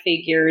AI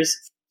figures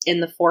in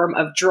the form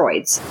of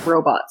droids,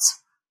 robots.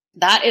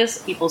 That is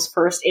people's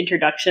first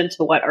introduction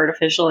to what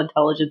artificial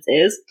intelligence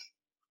is.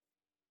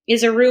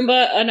 Is a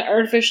Roomba an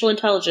artificial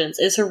intelligence?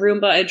 Is a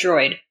Roomba a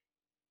droid?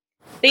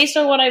 Based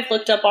on what I've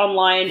looked up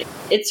online,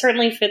 it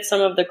certainly fits some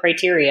of the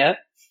criteria,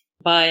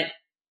 but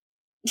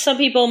some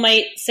people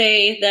might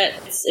say that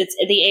it's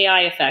the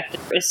AI effect.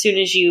 As soon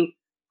as you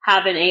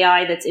have an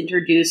AI that's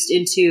introduced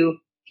into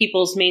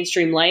people's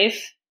mainstream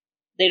life,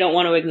 they don't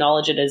want to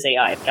acknowledge it as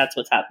AI. That's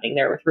what's happening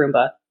there with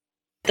Roomba.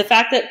 The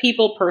fact that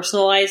people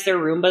personalize their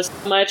Roombas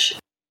so much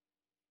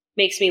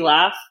makes me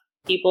laugh.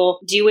 People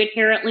do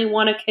inherently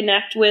want to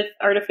connect with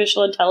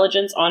artificial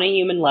intelligence on a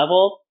human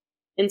level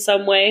in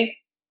some way.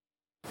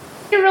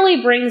 It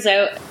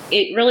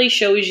really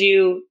shows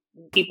you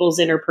people's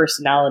inner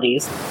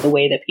personalities, the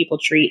way that people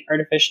treat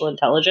artificial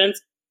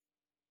intelligence.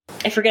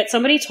 I forget,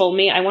 somebody told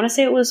me, I want to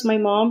say it was my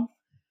mom,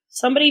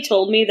 somebody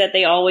told me that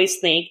they always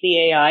thank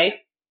the AI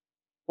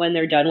when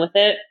they're done with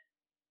it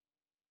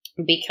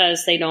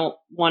because they don't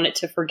want it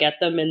to forget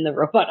them in the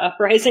robot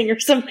uprising or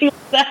something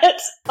like that.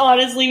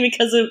 Honestly,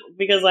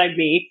 because I'm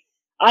me.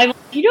 I'm,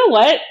 you know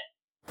what?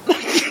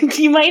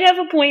 You might have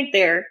a point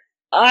there.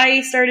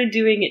 I started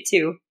doing it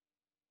too.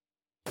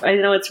 I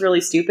know it's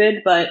really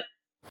stupid, but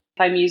if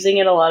I'm using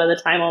it a lot of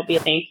the time, I'll be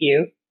thank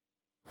you.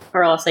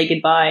 Or I'll say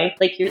goodbye.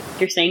 Like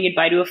you're saying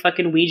goodbye to a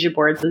fucking Ouija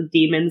board so the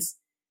demons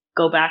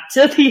go back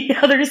to the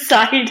other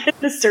side and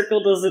the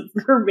circle doesn't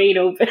remain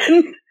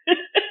open.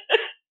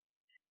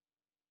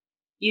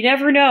 You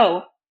never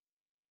know.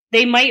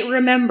 They might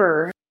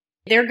remember.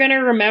 They're going to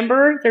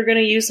remember. They're going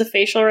to use the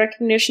facial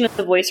recognition and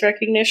the voice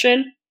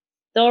recognition.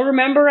 They'll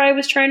remember I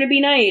was trying to be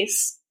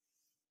nice.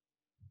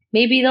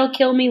 Maybe they'll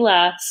kill me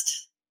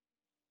last.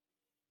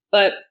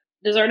 But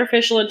does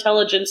artificial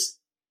intelligence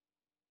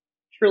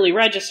truly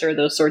register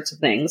those sorts of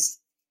things?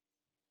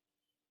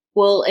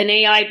 Will an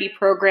AI be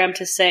programmed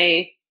to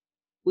say,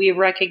 we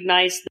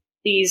recognize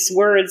these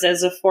words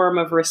as a form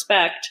of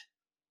respect,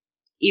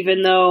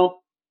 even though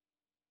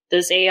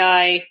does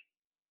AI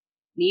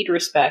need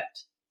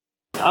respect?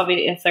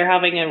 Obviously, if they're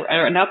having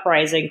an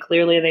uprising,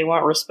 clearly they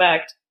want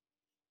respect.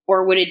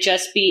 Or would it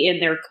just be in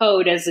their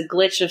code as a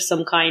glitch of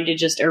some kind to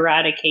just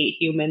eradicate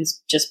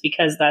humans just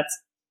because that's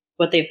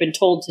what they've been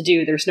told to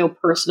do? There's no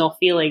personal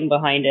feeling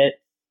behind it.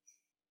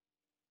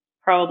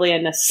 Probably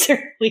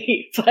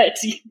unnecessarily, but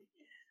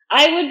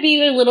I would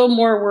be a little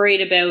more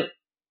worried about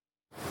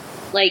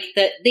like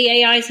the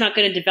AI is not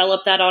going to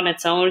develop that on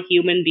its own.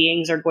 Human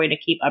beings are going to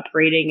keep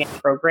upgrading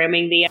and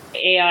programming the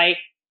AI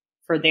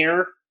for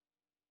their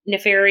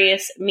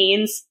nefarious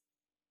means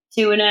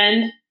to an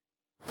end.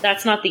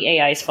 That's not the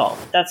AI's fault.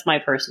 That's my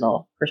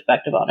personal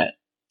perspective on it.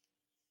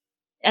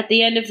 At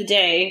the end of the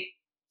day,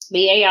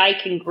 the AI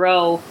can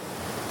grow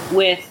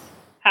with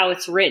how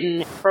it's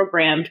written and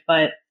programmed,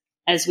 but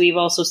as we've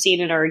also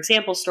seen in our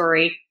example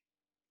story,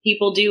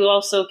 people do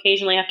also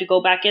occasionally have to go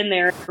back in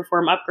there and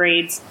perform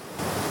upgrades,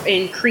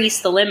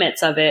 increase the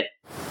limits of it,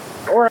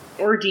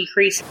 or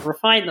decrease,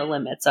 refine the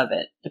limits of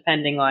it,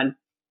 depending on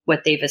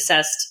what they've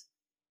assessed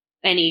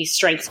any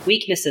strengths and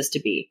weaknesses to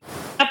be.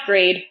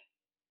 Upgrade,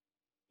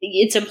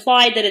 it's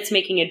implied that it's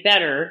making it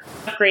better.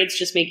 Upgrade's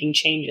just making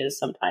changes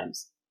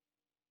sometimes.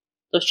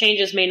 Those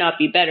changes may not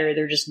be better,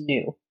 they're just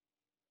new.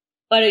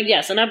 But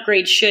yes, an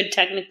upgrade should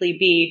technically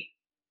be,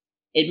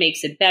 it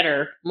makes it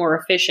better, more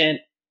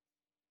efficient,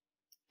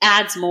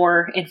 adds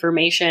more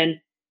information,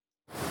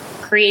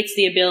 creates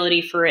the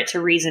ability for it to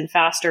reason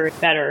faster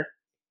and better.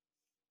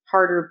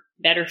 Harder,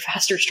 better,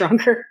 faster,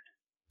 stronger.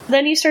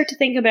 Then you start to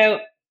think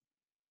about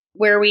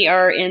where we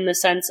are in the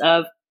sense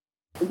of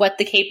what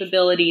the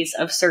capabilities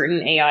of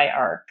certain AI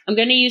are. I'm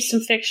going to use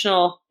some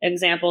fictional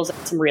examples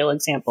and some real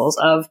examples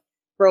of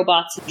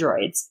robots and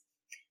droids.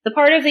 The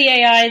part of the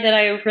AI that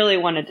I really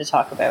wanted to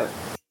talk about.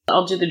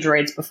 I'll do the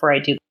droids before I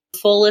do the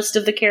full list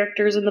of the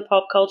characters in the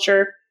pop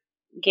culture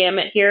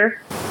gamut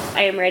here.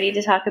 I am ready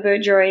to talk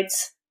about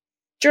droids.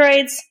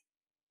 Droids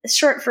is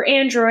short for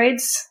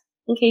androids,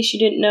 in case you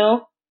didn't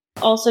know,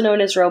 also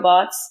known as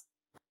robots.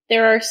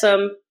 There are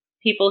some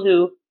people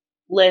who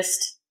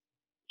list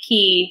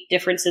key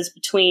differences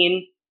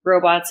between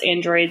robots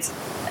and droids,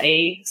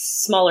 a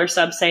smaller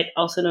subset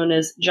also known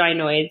as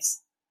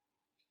gynoids.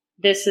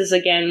 This is,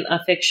 again,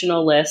 a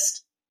fictional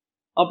list.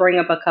 I'll bring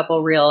up a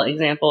couple real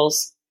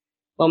examples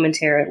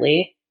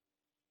momentarily.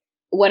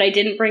 What I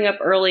didn't bring up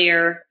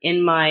earlier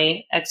in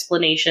my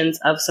explanations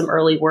of some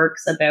early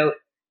works about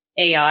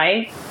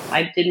AI,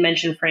 I did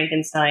mention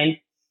Frankenstein,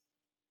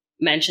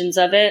 mentions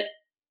of it,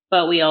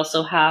 but we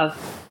also have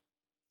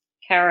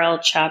Karel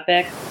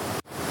Čapek.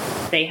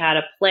 They had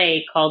a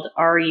play called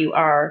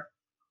RUR,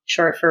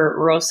 short for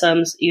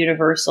Rossum's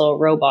Universal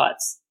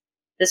Robots.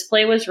 This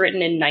play was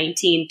written in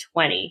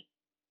 1920,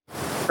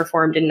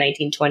 performed in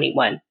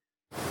 1921.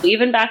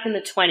 Even back in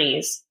the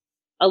 20s,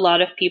 a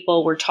lot of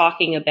people were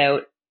talking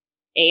about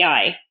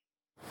AI.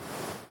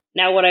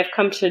 Now, what I've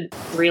come to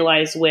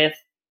realize with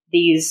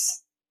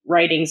these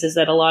writings is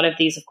that a lot of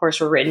these, of course,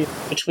 were written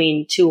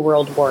between two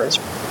world wars.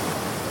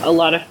 A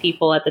lot of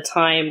people at the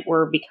time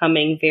were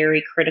becoming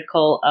very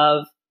critical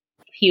of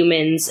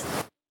humans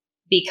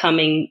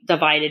becoming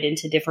divided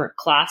into different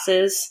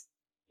classes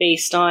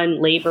based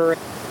on labor,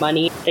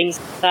 money, things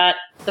like that.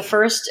 The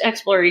first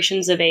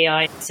explorations of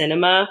AI in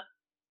cinema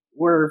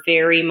were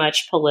very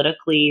much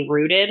politically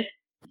rooted.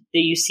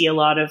 You see a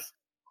lot of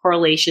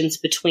correlations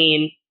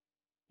between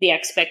the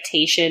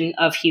expectation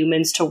of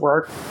humans to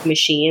work with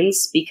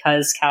machines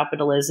because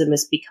capitalism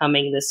is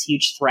becoming this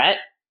huge threat.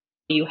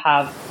 You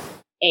have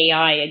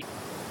AI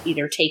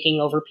either taking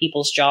over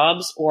people's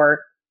jobs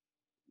or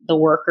the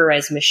worker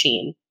as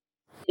machine.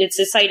 It's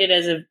cited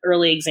as an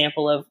early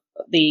example of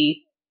the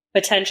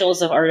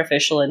potentials of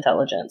artificial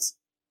intelligence.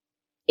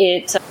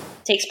 It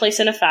takes place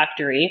in a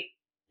factory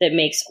that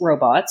makes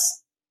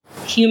robots.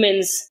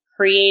 Humans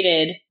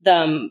created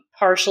them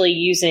partially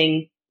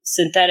using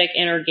synthetic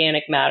and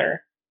organic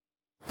matter.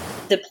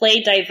 The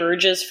play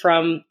diverges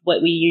from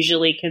what we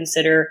usually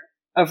consider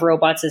of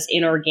robots as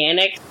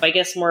inorganic, I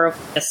guess more of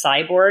a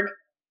cyborg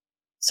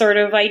sort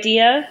of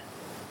idea.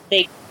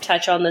 They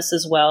touch on this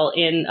as well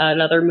in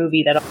another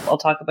movie that I'll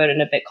talk about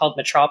in a bit called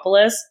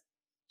Metropolis.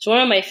 It's one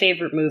of my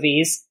favorite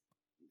movies.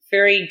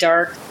 Very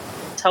dark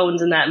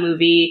tones in that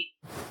movie.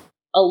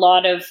 A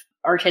lot of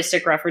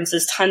artistic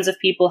references. Tons of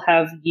people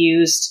have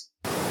used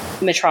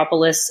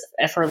Metropolis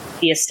for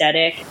the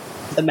aesthetic,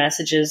 the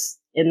messages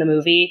in the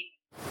movie,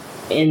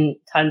 in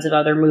tons of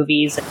other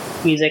movies,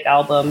 music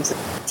albums.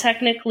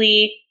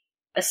 Technically,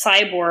 a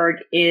cyborg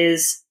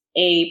is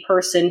a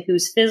person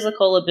whose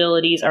physical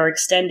abilities are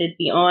extended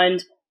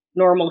beyond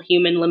normal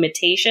human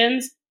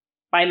limitations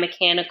by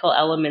mechanical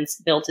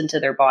elements built into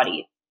their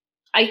body.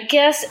 I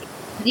guess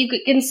you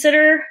could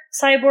consider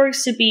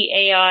cyborgs to be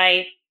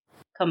AI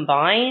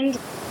combined.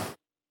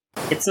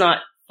 It's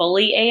not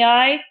fully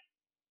AI,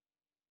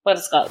 but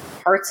it's got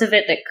parts of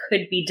it that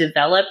could be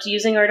developed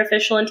using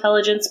artificial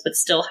intelligence, but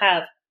still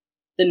have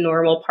the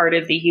normal part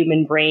of the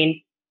human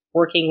brain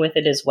working with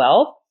it as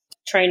well.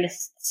 Trying to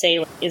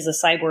say, is a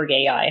cyborg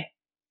AI?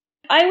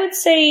 I would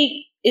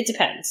say it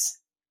depends,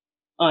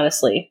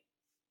 honestly.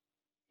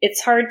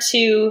 It's hard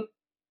to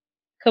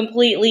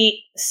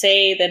completely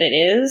say that it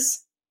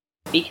is,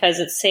 because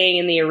it's saying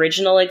in the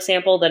original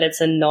example that it's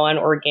a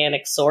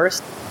non-organic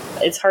source.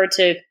 It's hard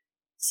to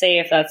say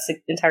if that's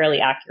entirely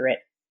accurate.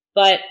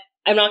 But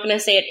I'm not going to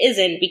say it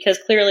isn't, because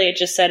clearly it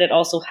just said it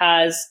also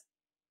has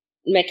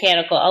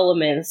mechanical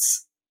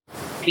elements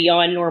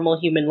beyond normal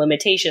human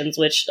limitations,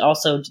 which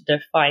also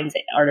defines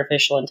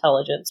artificial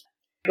intelligence.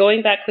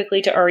 Going back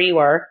quickly to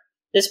RUR,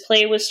 this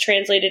play was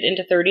translated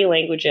into 30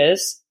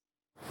 languages.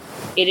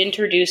 It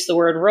introduced the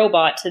word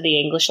robot to the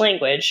English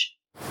language,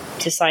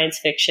 to science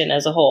fiction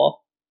as a whole.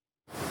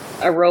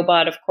 A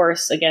robot, of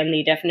course, again,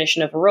 the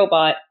definition of a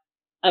robot,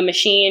 a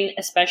machine,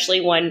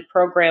 especially one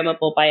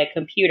programmable by a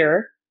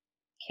computer,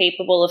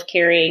 capable of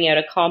carrying out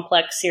a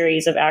complex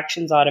series of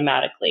actions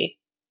automatically.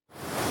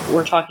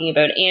 We're talking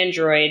about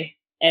Android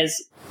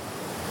as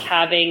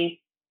having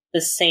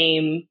the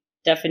same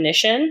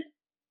definition,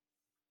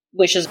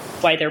 which is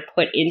why they're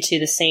put into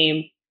the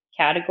same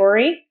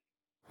category.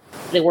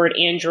 The word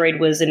Android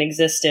was in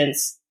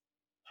existence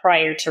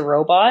prior to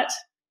robot.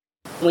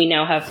 We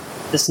now have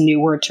this new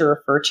word to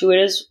refer to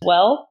it as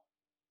well.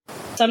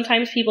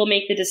 Sometimes people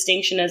make the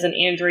distinction as an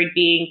android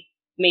being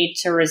made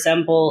to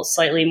resemble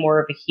slightly more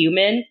of a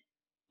human,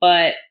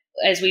 but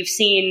as we've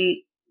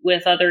seen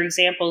with other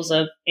examples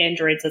of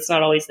androids, that's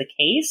not always the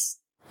case.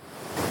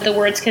 The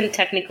words can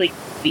technically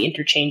be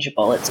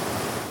interchangeable. It's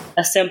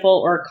a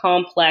simple or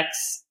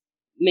complex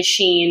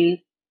machine.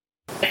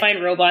 I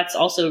find robots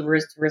also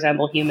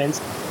resemble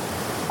humans.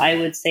 I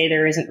would say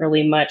there isn't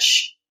really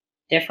much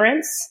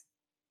difference.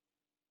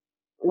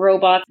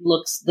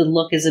 The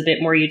look is a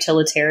bit more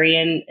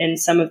utilitarian in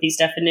some of these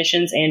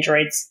definitions.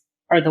 Androids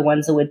are the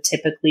ones that would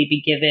typically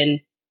be given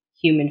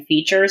human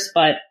features,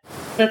 but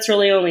that's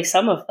really only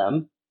some of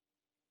them.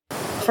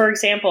 For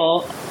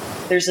example,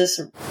 there's this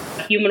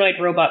humanoid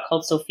robot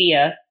called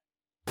Sophia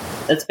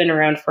that's been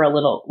around for a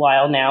little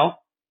while now,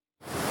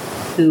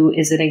 who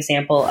is an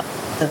example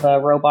of a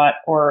robot,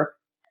 or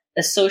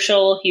a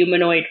social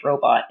humanoid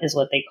robot is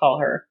what they call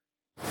her.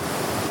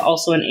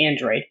 Also an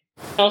android.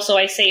 Also,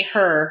 I say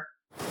her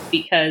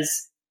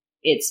because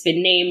it's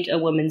been named a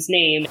woman's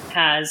name,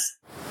 has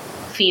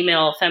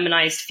female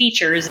feminized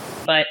features,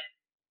 but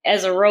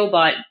as a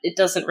robot, it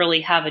doesn't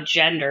really have a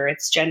gender.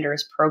 Its gender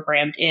is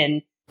programmed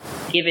in,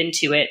 given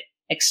to it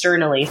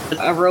externally.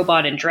 A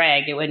robot in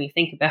drag, when you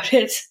think about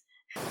it.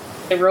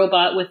 A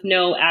robot with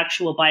no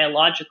actual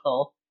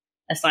biological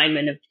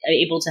assignment,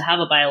 able to have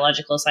a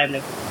biological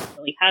assignment,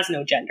 really has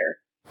no gender.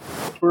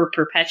 We're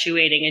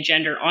perpetuating a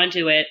gender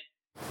onto it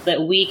that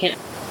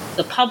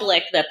the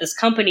public that this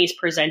company is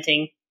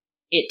presenting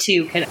it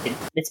to,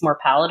 it's more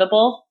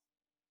palatable,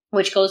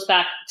 which goes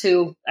back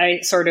to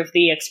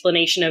the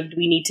explanation of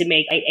we need to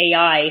make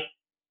AI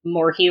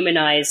more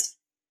humanized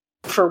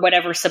for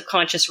whatever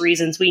subconscious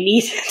reasons we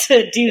need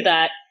to do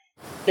that.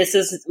 This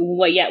is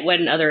yet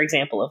one other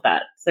example of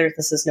that.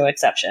 This is no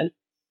exception.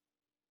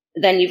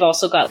 Then you've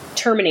also got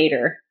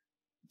Terminator.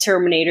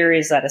 Terminator,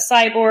 is that a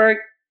cyborg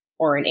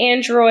or an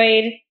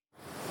android?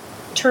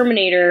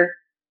 Terminator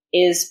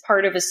is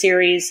part of a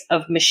series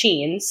of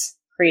machines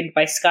created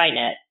by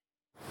Skynet.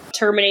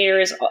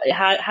 Terminator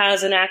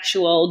has an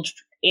actual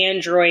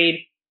android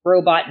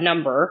robot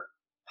number,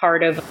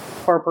 part of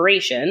a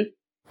corporation,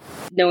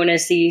 known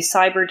as the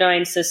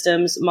Cyberdyne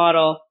Systems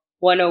Model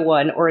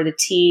 101, or the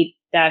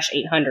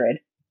T-800.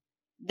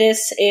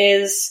 This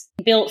is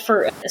built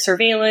for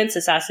surveillance,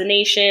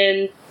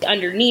 assassination. The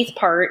underneath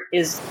part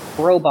is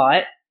a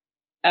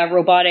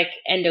robotic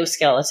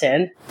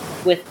endoskeleton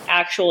with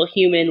actual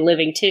human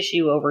living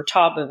tissue over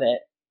top of it,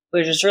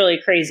 which is really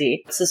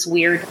crazy. It's this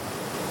weird,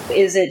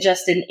 is it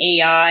just an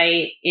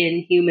AI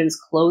in humans'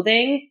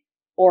 clothing?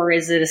 Or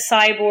is it a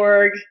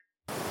cyborg?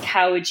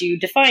 How would you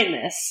define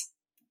this?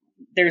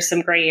 There's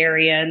some gray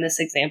area in this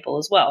example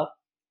as well.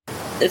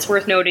 It's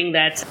worth noting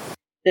that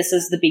this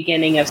is the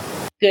beginning of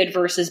good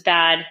versus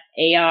bad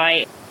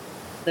AI,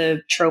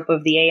 the trope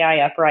of the AI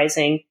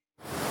uprising.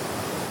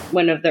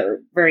 One of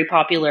the very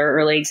popular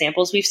early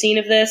examples we've seen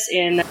of this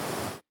in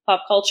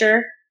pop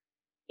culture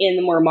in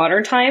the more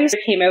modern times.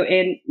 It came out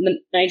in the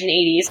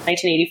 1980s,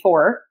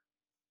 1984.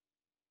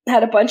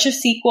 Had a bunch of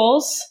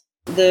sequels.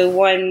 The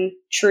one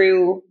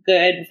true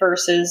good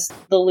versus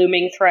the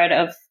looming threat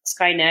of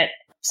Skynet,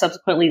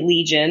 subsequently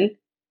Legion.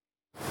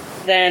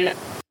 Then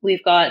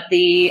we've got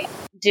the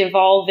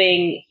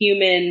devolving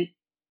human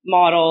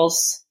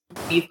models.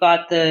 You've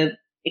got the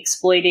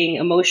exploiting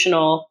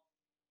emotional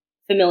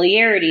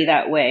familiarity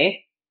that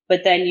way.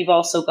 But then you've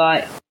also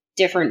got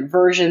different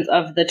versions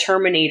of the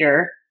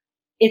Terminator.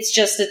 It's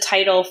just a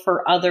title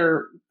for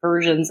other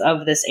versions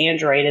of this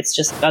android. It's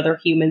just other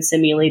human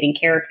simulating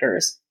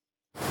characters.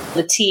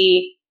 The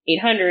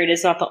T-800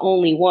 is not the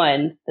only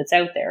one that's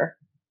out there.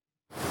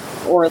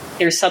 Or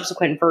there's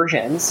subsequent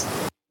versions.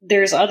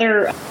 There's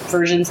other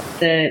versions,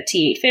 the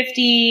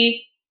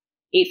T-850,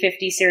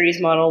 850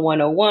 series model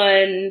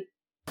 101,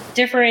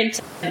 different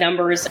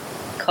numbers,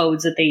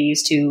 codes that they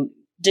use to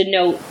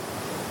denote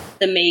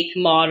the make,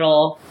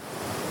 model,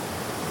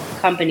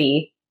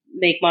 company,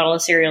 make, model,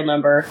 and serial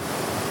number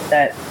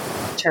that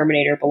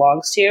Terminator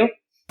belongs to.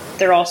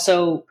 They're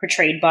also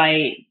portrayed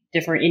by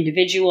different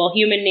individual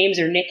human names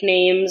or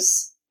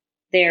nicknames.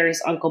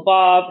 There's Uncle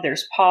Bob,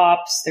 there's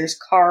Pops, there's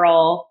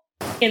Carl.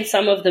 In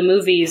some of the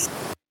movies,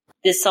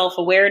 this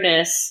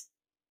self-awareness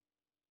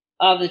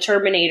of the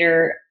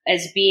Terminator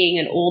as being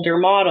an older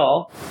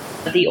model,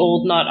 the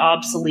old not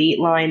obsolete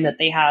line that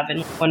they have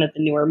in one of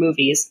the newer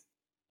movies,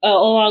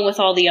 along with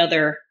all the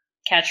other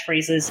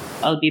catchphrases,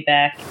 I'll be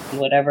back,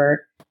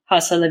 whatever,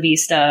 hasta la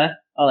vista,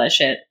 all that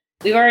shit.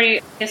 We've already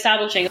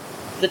establishing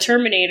the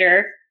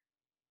Terminator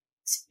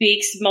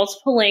speaks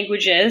multiple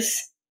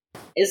languages,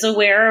 is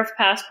aware of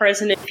past,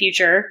 present, and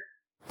future,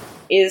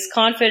 is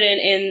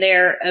confident in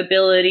their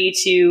ability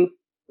to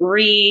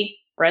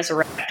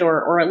resurrect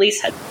or at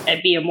least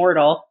be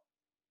immortal.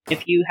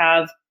 If you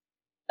have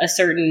a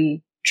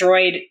certain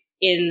droid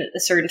in a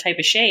certain type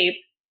of shape,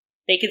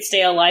 they could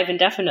stay alive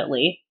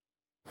indefinitely,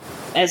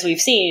 as we've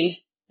seen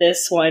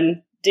this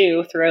one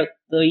do throughout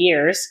the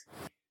years.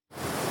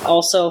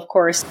 Also, of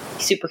course,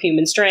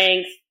 superhuman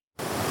strength,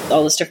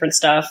 all this different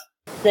stuff.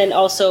 Then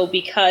also,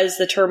 because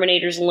the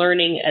Terminator's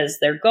learning as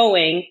they're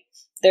going,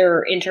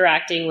 they're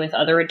interacting with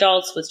other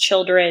adults, with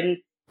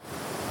children.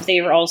 They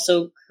are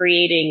also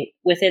creating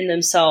within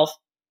themselves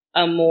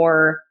a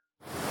more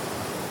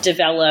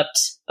developed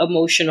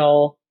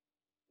emotional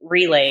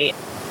relay,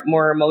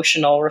 more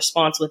emotional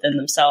response within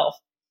themselves.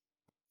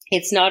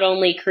 It's not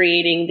only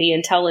creating the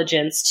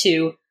intelligence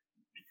to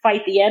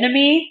fight the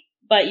enemy,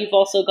 but you've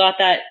also got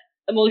that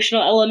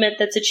emotional element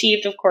that's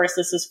achieved. Of course,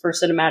 this is for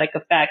cinematic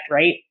effect,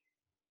 right?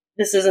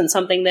 this isn't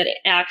something that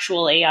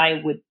actual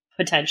AI would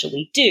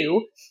potentially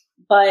do,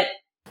 but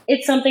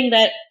it's something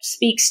that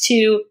speaks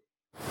to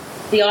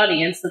the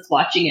audience that's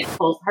watching it,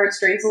 pulls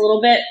heartstrings a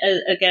little bit.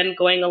 Again,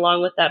 going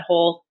along with that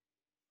whole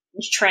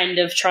trend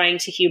of trying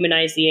to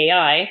humanize the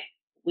AI,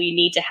 we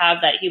need to have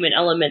that human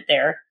element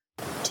there,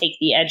 take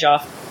the edge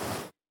off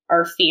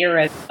our fear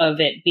of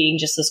it being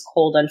just this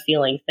cold,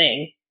 unfeeling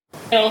thing.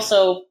 And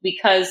also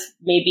because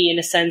maybe in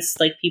a sense,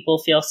 like, people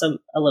feel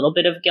a little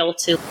bit of guilt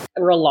to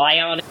rely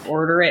on it,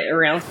 order it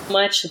around so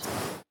much.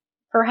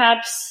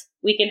 Perhaps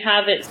we can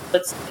have it,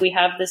 but we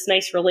have this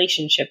nice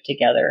relationship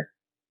together.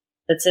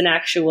 That's an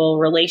actual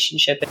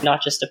relationship and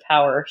not just a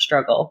power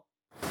struggle.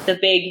 The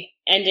big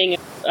ending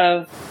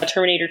of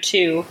Terminator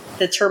 2,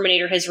 the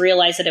Terminator has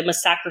realized that it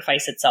must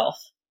sacrifice itself.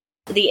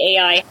 The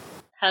AI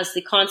has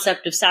the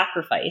concept of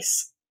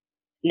sacrifice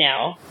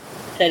now,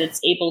 that it's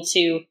able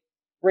to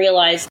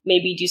realize,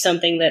 maybe do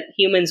something that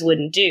humans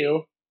wouldn't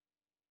do.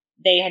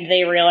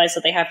 They realize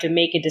that they have to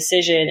make a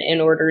decision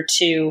in order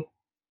to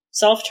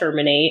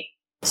self-terminate,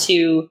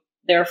 to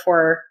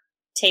therefore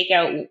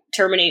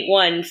terminate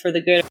one for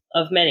the good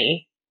of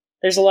many.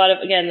 There's a lot of,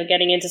 again,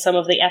 getting into some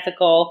of the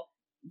ethical,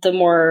 the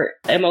more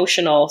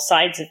emotional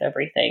sides of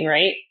everything,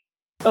 right?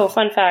 Oh,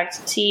 fun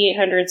fact,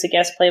 T-800 is a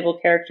guest playable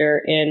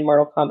character in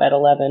Mortal Kombat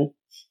 11.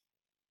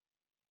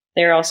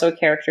 They're also a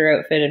character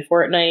outfit in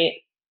Fortnite,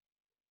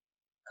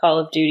 Call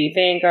of Duty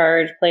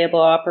Vanguard,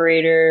 playable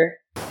operator,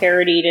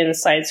 parodied in the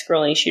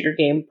side-scrolling shooter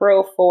game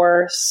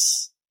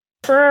Broforce.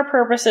 For our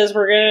purposes,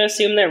 we're going to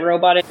assume that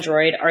robot and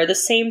droid are the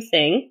same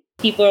thing.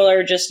 People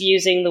are just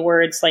using the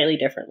word slightly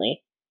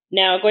differently.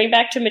 Now, going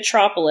back to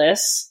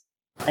Metropolis,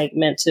 I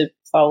meant to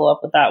follow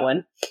up with that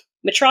one.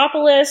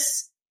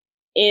 Metropolis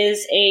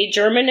is a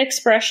German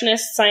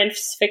expressionist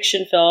science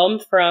fiction film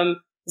from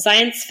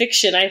science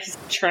fiction. I was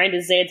trying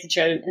to say it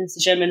into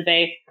German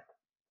way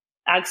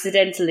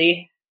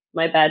accidentally.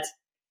 My bad.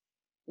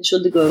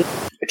 Entschuldigung.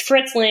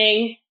 Fritz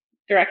Lang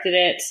directed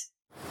it.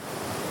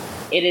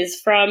 It is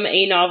from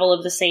a novel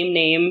of the same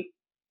name,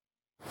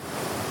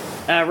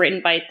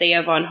 written by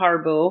Thea von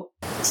Harbo.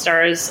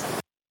 Stars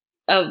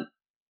a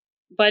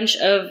bunch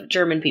of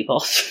German people.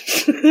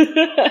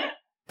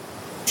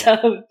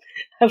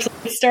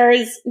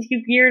 Stars,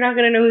 you're not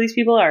going to know who these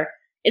people are.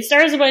 It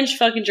stars a bunch of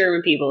fucking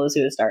German people is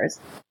who it stars.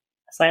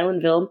 A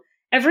silent film.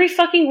 Every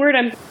fucking word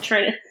I'm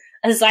trying to...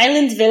 A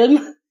silent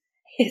film.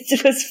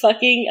 It was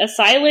fucking a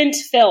silent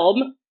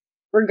film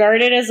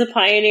regarded as a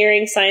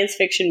pioneering science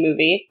fiction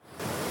movie.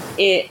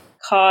 It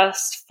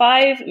cost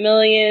 5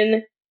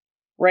 million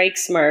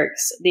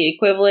Reichsmarks, the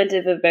equivalent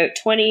of about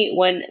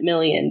 $21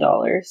 million.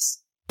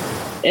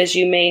 As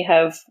you may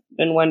have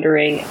been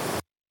wondering,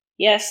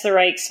 yes, the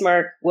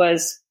Reichsmark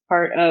was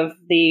part of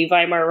the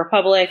Weimar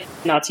Republic,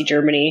 Nazi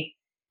Germany,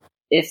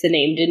 if the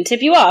name didn't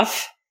tip you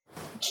off.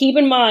 Keep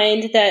in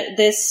mind that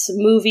this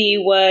movie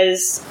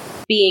was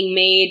being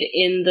made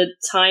in the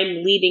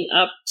time leading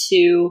up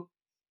to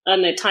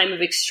a time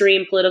of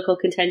extreme political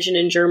contention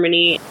in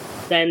Germany,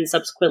 then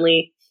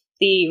subsequently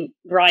the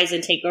rise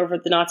and takeover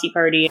of the Nazi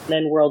Party, and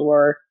then World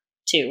War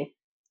II.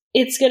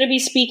 It's going to be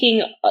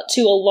speaking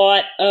to a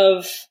lot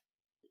of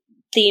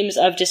themes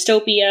of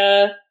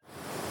dystopia,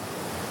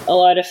 a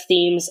lot of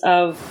themes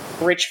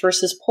of rich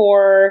versus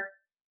poor.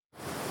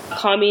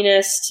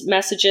 Communist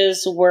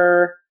messages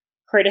were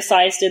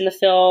criticized in the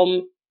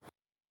film,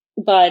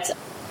 but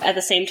at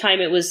the same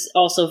time it was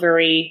also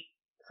very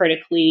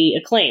critically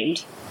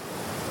acclaimed.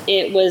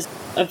 It was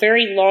a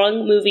very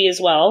long movie as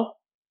well.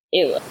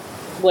 It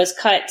was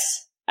cut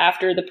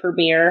after the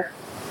premiere.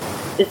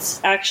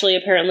 It's actually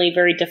apparently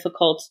very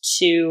difficult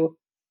to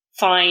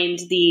find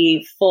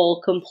the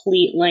full,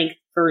 complete length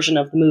version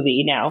of the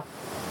movie now.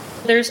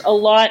 There's a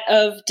lot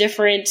of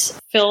different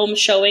film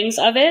showings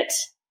of it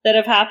that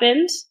have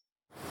happened.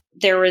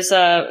 There was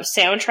a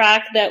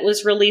soundtrack that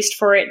was released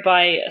for it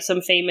by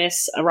some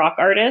famous rock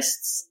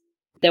artists.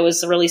 That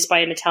was released by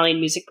an Italian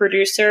music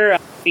producer.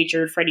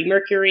 Featured Freddie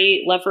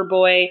Mercury,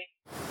 Loverboy,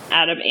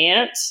 Adam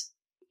Ant.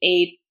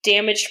 A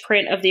damaged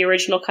print of the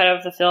original cut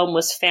of the film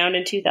was found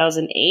in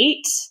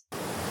 2008.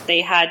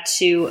 They had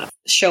to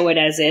show it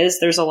as is.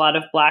 There's a lot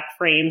of black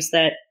frames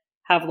that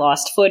have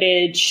lost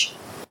footage.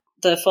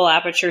 The full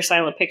aperture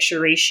silent picture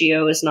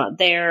ratio is not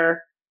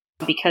there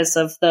because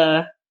of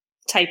the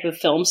type of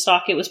film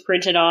stock it was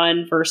printed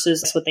on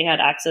versus what they had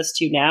access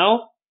to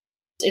now.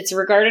 It's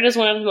regarded as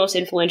one of the most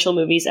influential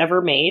movies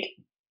ever made.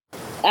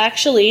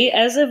 Actually,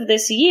 as of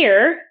this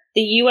year,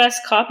 the US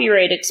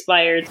copyright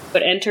expired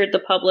but entered the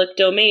public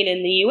domain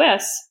in the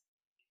US.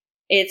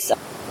 It's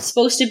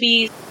supposed to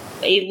be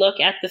a look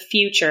at the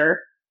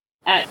future,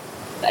 at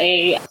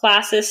a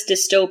classist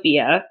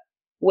dystopia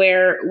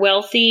where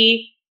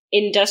wealthy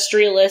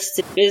industrialists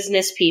and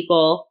business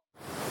people,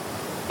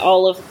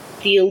 all of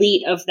the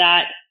elite of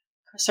that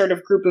sort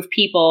of group of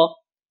people,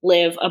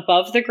 live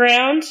above the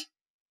ground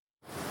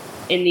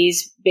in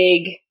these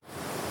big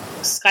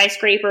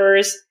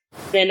skyscrapers.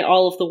 Then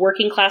all of the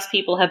working class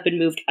people have been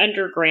moved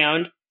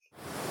underground.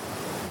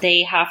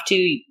 They have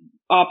to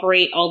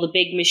operate all the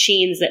big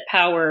machines that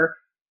power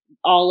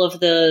all of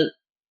the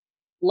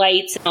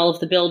lights, all of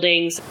the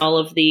buildings, all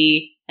of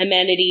the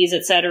amenities,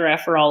 etc.,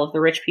 for all of the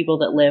rich people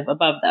that live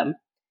above them.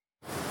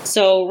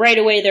 So right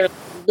away, they're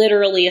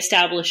literally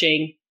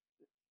establishing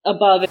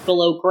above and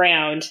below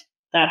ground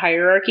that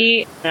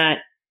hierarchy, that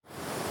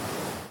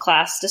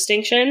class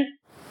distinction.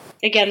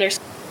 Again, there's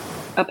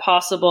a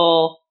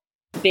possible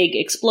big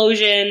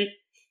explosion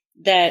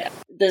that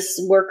this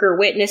worker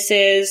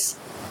witnesses.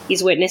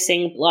 He's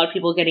witnessing a lot of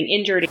people getting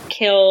injured and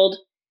killed.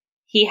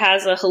 He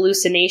has a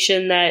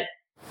hallucination that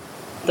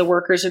the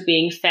workers are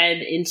being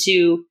fed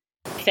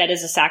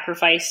as a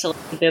sacrifice to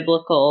a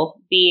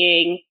biblical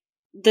being.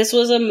 This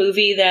was a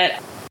movie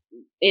that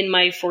in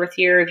my 4th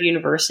year of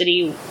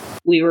university,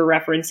 we were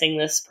referencing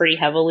this pretty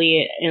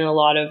heavily in a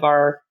lot of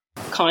our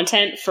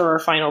content for our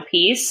final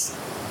piece.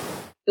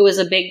 It was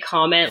a big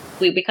comment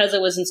because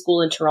it was in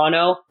school in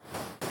Toronto,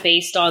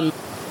 based on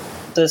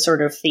the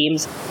sort of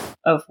themes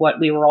of what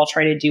we were all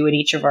trying to do in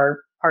each of our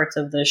parts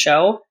of the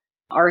show.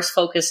 Ours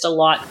focused a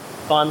lot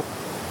on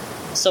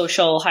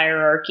social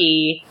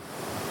hierarchy,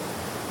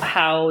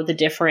 how the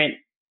different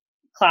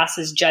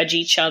classes judge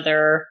each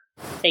other,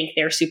 think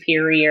they're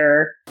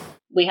superior.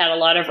 We had a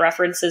lot of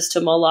references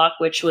to Moloch,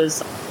 which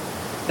was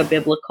a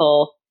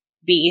biblical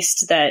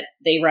beast that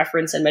they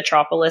reference in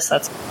Metropolis.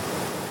 That's,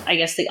 I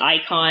guess, the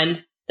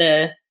icon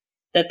that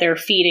they're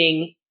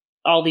feeding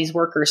all these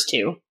workers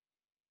to.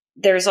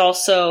 There's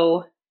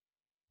also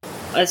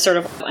a sort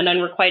of an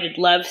unrequited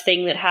love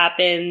thing that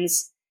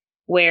happens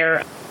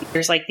where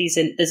there's like this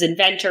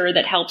inventor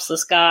that helps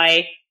this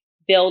guy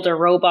build a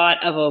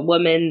robot of a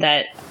woman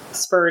that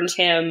spurned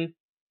him.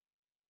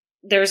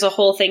 There's a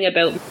whole thing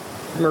about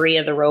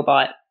Maria the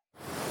robot.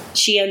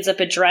 She ends up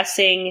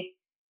addressing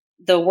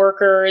the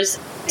workers,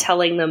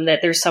 telling them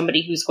that there's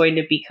somebody who's going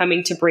to be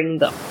coming to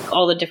bring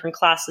all the different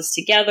classes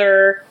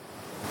together.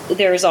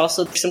 There's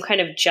also some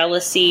kind of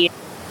jealousy,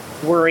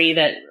 worry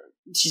that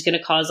she's going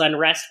to cause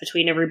unrest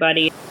between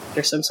everybody.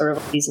 There's some sort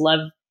of these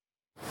love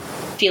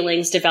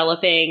feelings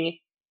developing.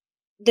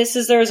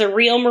 There's a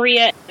real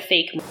Maria and a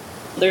fake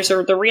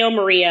Maria. The real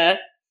Maria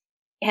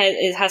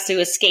has to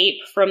escape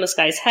from this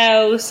guy's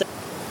house.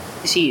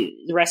 She's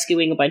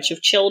rescuing a bunch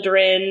of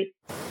children.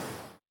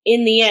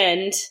 In the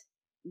end,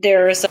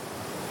 there's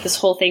this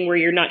whole thing where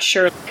you're not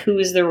sure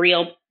who's the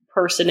real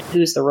person and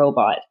who's the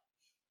robot.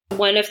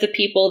 One of the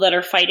people that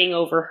are fighting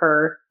over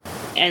her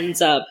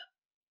ends up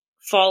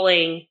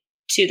falling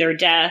to their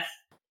death.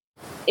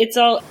 It's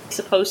all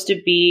supposed to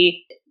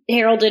be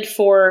heralded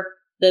for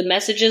the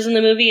messages in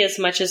the movie as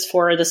much as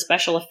for the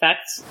special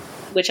effects,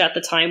 which at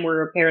the time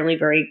were apparently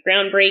very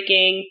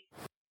groundbreaking.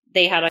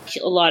 They had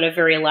a lot of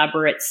very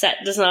elaborate set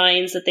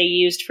designs that they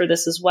used for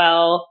this as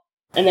well,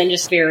 and then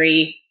just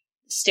very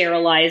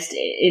sterilized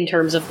in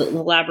terms of the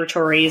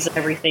laboratories,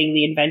 everything,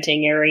 the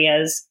inventing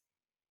areas.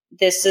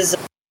 This is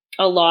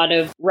a lot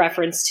of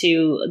reference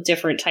to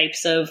different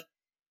types of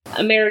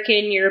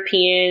American,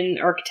 European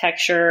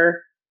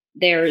architecture.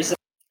 There's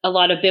a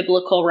lot of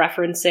biblical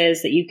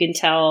references that you can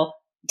tell.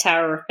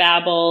 Tower of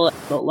Babel,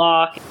 the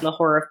Loch, and the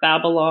Whore of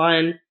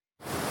Babylon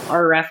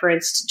are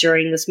referenced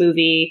during this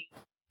movie.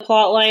 The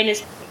plot line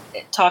is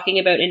talking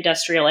about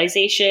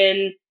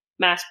industrialization,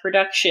 mass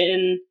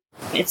production.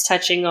 It's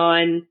touching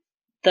on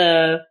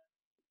the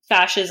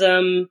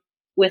fascism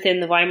within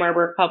the Weimar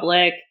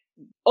Republic.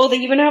 Oh, they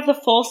even have the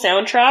full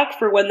soundtrack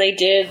for when they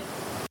did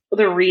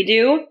the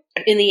redo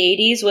in the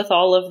 80s with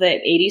all of the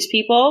 80s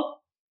people.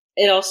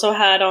 It also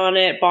had on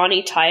it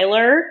Bonnie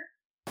Tyler,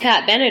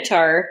 Pat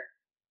Benatar.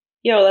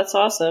 Yo, that's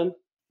awesome.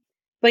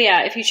 But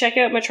yeah, if you check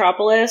out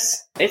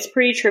Metropolis, it's a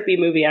pretty trippy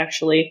movie,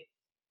 actually.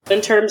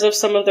 In terms of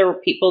some of the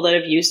people that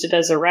have used it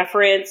as a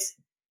reference,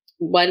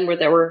 one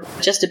that we're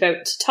just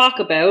about to talk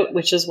about,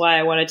 which is why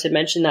I wanted to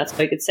mention that so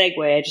I could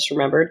segue, I just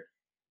remembered,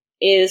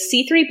 is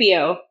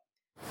C-3PO.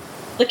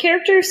 The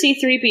character of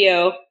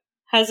C-3PO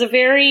has a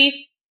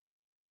very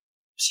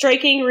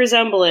striking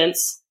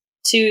resemblance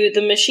to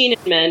the machine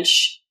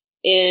mensch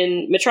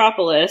in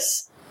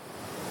Metropolis.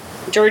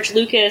 George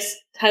Lucas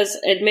has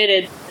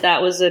admitted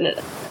that was an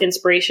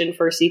inspiration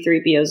for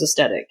C-3PO's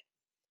aesthetic.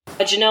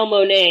 Janelle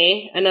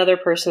Monáe, another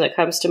person that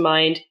comes to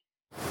mind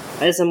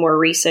as a more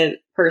recent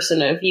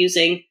person of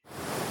using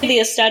the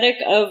aesthetic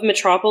of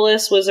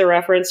Metropolis, was a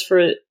reference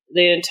for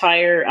the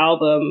entire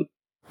album.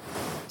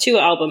 2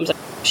 albums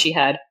she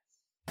had.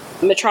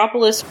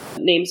 Metropolis,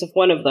 names of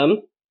one of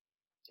them.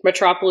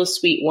 Metropolis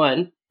Suite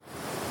 1.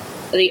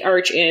 The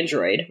Arch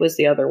Android was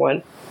the other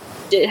one.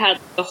 It had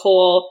a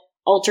whole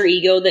alter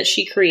ego that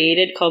she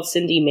created called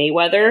Cindy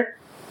Mayweather,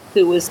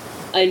 who was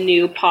a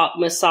new pop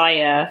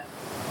messiah,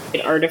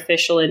 an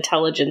artificial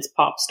intelligence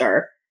pop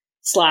star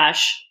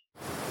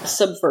 /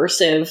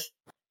 subversive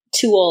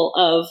tool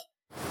of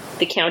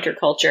the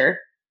counterculture.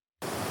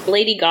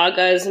 Lady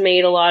Gaga's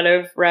made a lot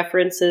of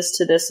references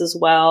to this as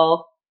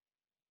well.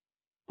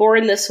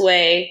 Born This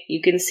Way,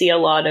 you can see a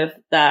lot of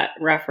that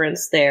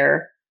reference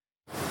there.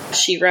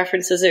 She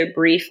references it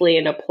briefly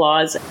in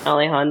Applause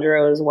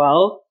Alejandro as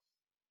well.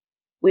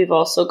 We've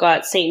also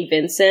got St.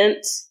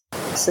 Vincent,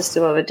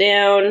 System of a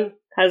Down,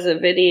 has a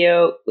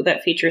video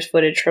that features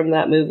footage from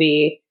that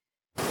movie.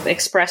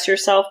 Express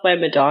Yourself by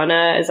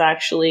Madonna is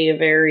actually a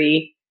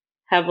very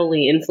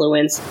heavily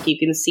influenced. You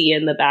can see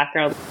in the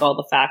background all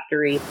the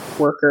factory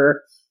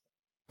worker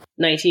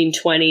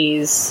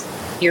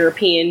 1920s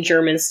European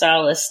German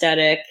style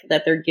aesthetic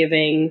that they're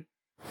giving,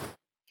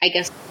 I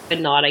guess, but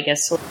not, I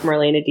guess,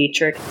 Marlene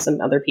Dietrich and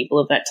some other people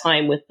of that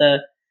time with the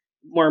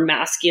more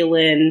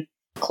masculine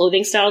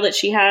clothing style that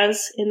she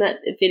has in that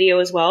video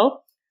as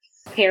well,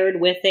 paired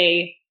with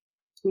a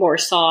more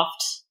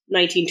soft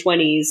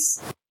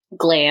 1920s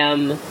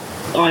glam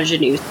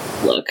ingenue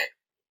look.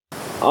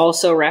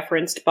 Also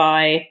referenced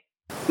by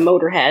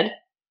Motorhead.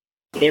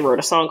 They wrote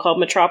a song called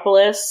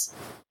Metropolis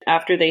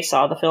after they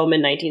saw the film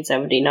in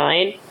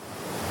 1979.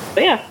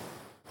 But yeah.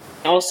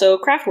 Also,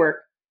 Kraftwerk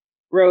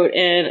wrote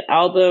an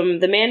album,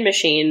 The Man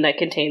Machine, that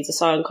contains a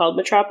song called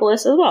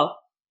Metropolis as well.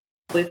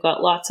 We've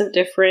got lots of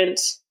different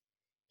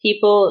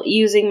people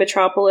using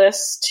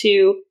Metropolis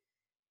to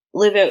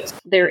live out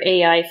their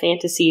AI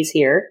fantasies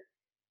here.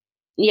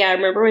 Yeah, I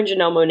remember when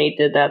Janelle Monáe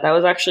did that. That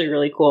was actually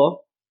really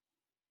cool.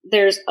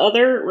 There's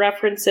other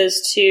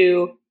references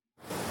to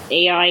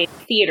AI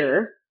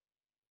theater,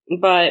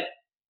 but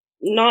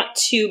not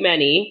too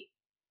many.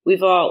 We've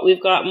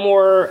got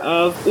more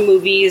of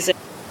movies, and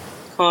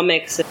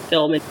comics, and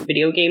film and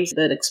video games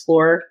that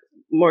explore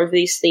more of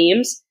these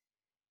themes.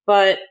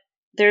 But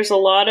there's a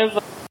lot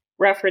of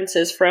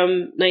references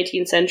from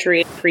 19th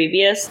century and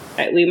previous.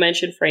 We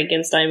mentioned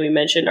Frankenstein, we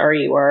mentioned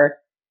RUR.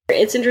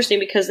 It's interesting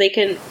because they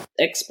can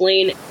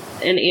explain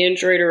an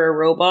android or a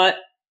robot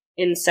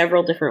in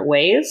several different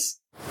ways.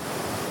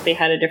 They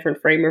had a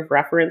different frame of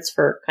reference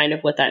for kind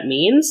of what that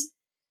means.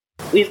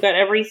 We've got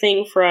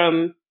everything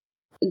from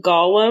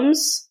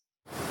golems,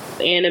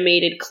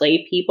 animated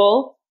clay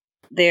people.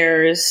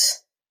 There's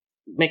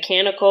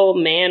mechanical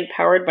man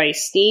powered by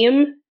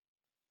steam,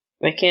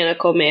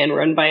 mechanical man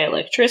run by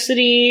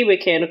electricity,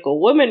 mechanical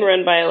woman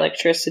run by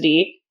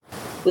electricity.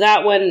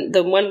 That one,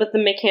 the one with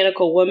the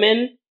mechanical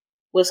woman,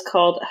 was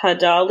called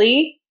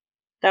Hadali.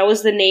 That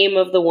was the name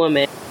of the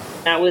woman.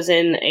 That was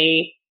in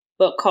a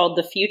book called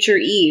The Future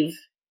Eve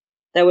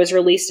that was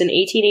released in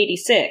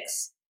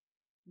 1886.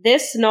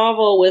 This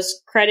novel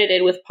was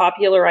credited with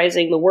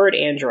popularizing the word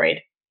android.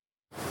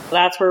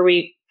 That's where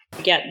we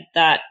get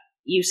that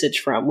usage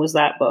from, was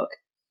that book.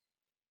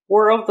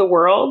 War of the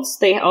Worlds,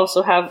 they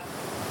also have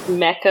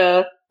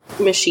mecha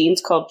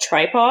machines called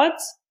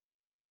tripods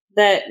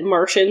that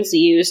Martians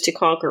use to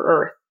conquer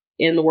Earth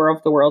in The War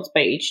of the Worlds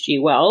by H.G.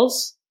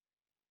 Wells.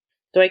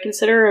 Do I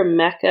consider a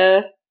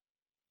mecha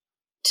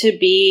to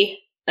be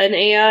an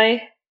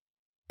AI?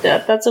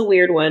 That's a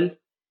weird one.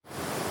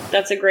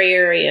 That's a gray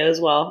area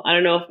as well. I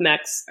don't know if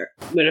mechs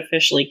would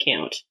officially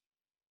count.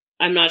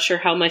 I'm not sure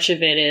how much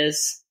of it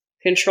is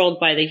controlled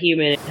by the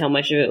human and how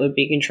much of it would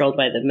be controlled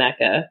by the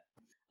mecha.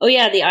 Oh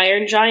yeah, the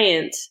Iron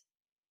Giant.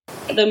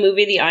 The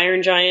movie The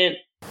Iron Giant.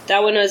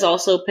 That one is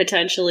also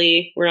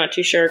potentially, we're not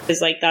too sure,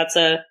 because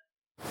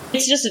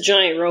it's just a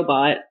giant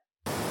robot.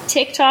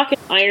 TikTok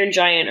and Iron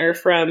Giant are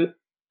from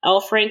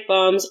L. Frank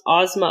Baum's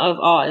Ozma of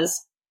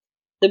Oz.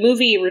 The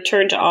movie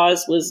Return to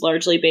Oz was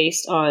largely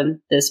based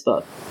on this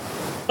book.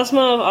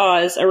 Ozma of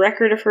Oz, A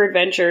Record of Her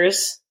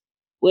Adventures,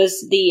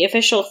 was the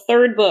official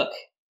third book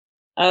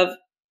of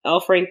L.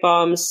 Frank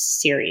Baum's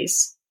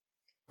series.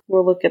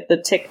 We'll look at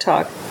the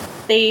TikTok.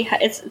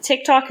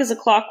 TikTok is a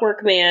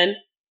clockwork man,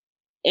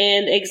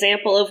 an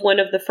example of one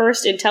of the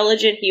first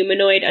intelligent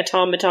humanoid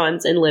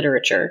automatons in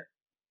literature.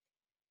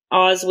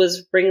 Oz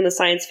was bringing the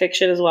science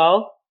fiction as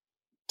well.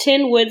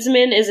 Tin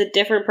Woodsman is a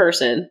different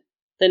person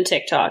than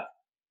TikTok.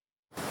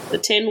 The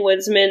Tin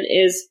Woodsman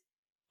is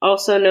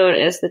also known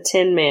as the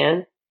Tin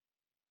Man.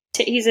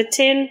 He's a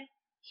tin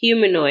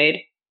humanoid,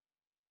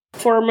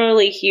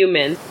 formerly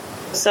human.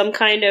 Some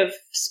kind of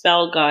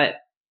spell got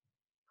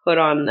put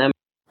on them.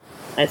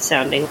 That's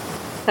sounding.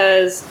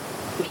 Because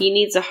he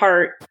needs a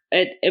heart,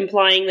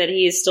 implying that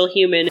he is still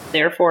human,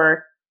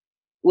 therefore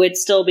would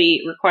still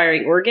be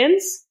requiring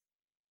organs.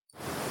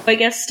 I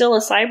guess still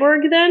a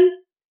cyborg then?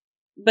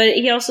 But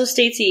he also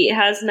states he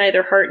has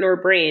neither heart nor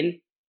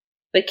brain,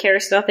 but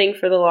cares nothing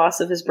for the loss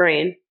of his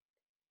brain.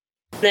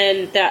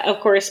 Then that, of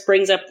course,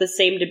 brings up the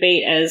same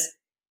debate as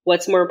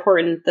what's more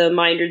important, the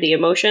mind or the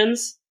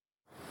emotions?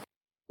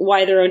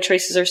 Why their own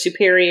choices are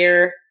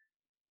superior.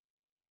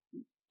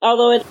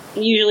 Although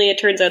it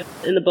turns out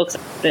in the books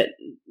that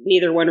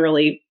neither one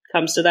really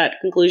comes to that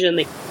conclusion.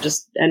 They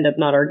just end up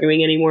not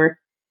arguing anymore.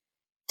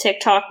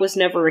 TikTok was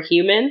never a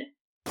human.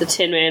 The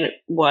Tin Man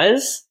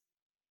was.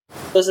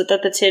 Was it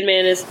that the Tin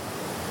Man is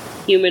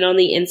human on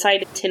the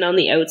inside, tin on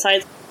the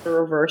outside, a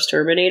reverse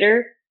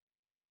Terminator?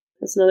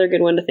 That's another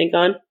good one to think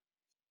on.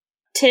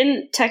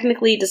 Tin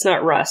technically does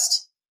not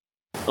rust.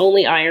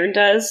 Only iron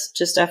does,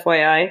 just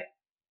FYI.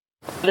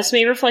 This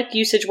may reflect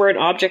usage where an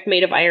object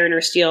made of iron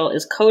or steel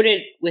is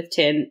coated with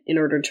tin in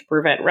order to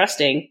prevent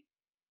rusting.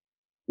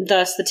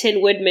 Thus, the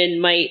Tin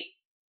Woodman might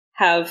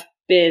have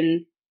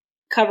been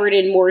covered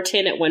in more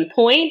tin at one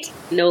point,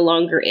 no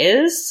longer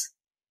is,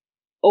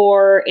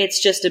 or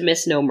it's just a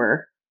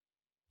misnomer.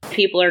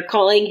 People are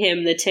calling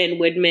him the Tin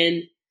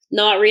Woodman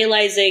not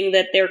realizing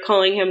that they're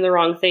calling him the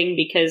wrong thing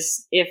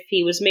because if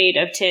he was made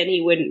of tin,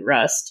 he wouldn't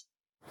rust.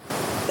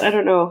 I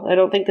don't know. I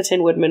don't think the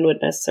Tin Woodman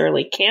would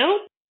necessarily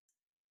count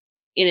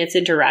in its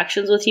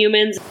interactions with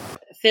humans.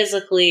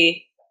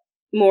 Physically,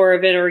 more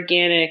of an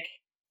organic.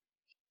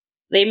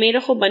 They made a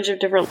whole bunch of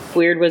different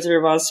weird Wizard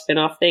of Oz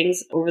spin-off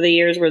things over the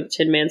years where the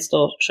Tin Man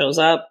still shows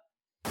up,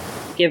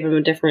 give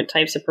him different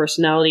types of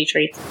personality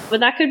traits.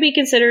 But that could be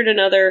considered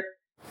another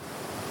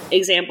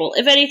example.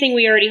 If anything,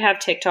 we already have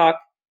TikTok.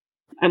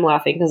 I'm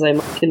laughing because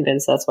I'm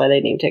convinced that's why they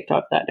named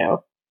TikTok that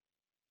now.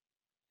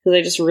 Because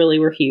they just really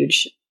were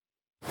huge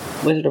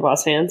Wizard of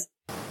Oz fans.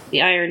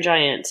 The Iron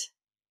Giant.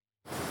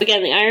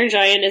 Again, The Iron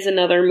Giant is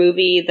another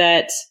movie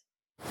an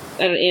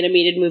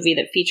animated movie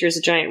that features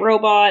a giant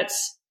robot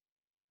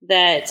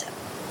that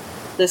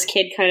this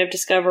kid kind of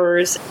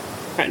discovers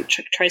and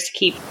tries to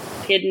keep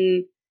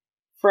hidden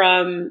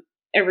from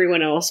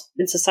everyone else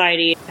in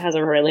society. Has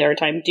a really hard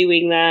time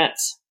doing that.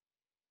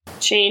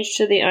 Changed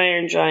to The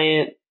Iron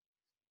Giant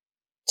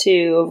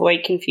to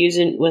avoid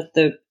confusion with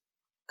the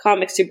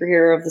comic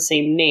superhero of the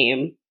same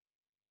name.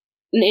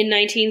 In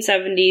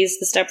 1970s,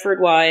 The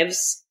Stepford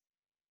Wives,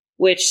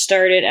 which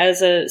started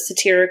as a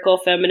satirical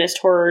feminist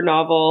horror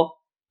novel,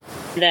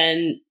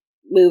 then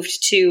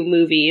moved to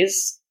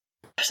movies.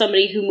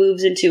 Somebody who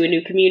moves into a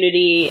new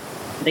community,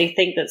 they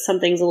think that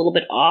something's a little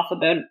bit off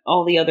about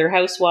all the other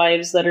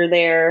housewives that are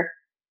there.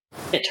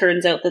 It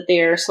turns out that they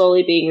are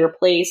slowly being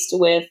replaced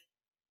with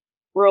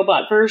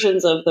robot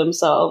versions of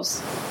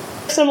themselves.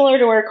 Similar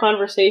to our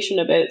conversation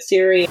about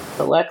Siri,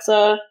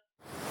 Alexa,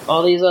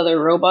 all these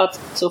other robots,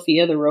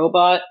 Sophia the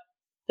robot,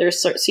 there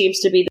seems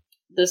to be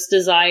this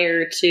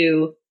desire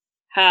to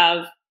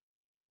have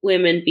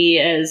women be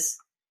as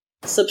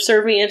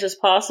subservient as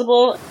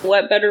possible.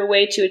 What better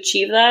way to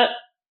achieve that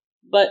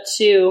but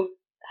to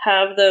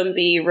have them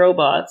be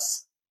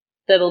robots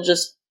that'll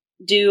just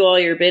do all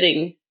your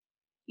bidding?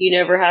 You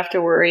never have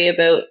to worry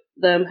about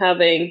them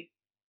having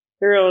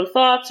their own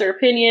thoughts or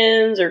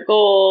opinions or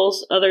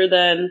goals other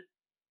than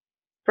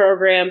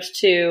programmed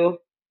to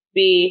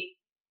be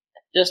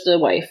just a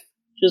wife,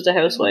 just a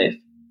housewife.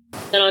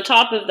 And on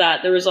top of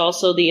that, there was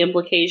also the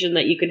implication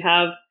that you could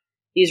have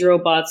these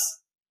robots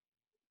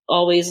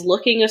always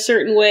looking a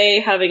certain way,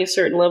 having a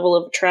certain level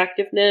of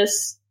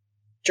attractiveness,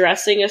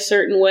 dressing a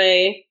certain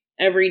way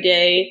every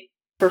day,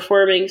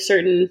 performing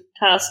certain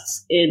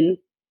tasks in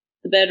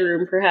the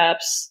bedroom,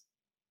 perhaps.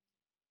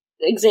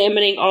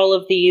 Examining all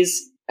of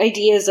these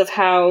ideas of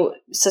how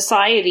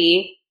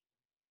society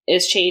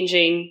is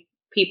changing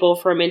people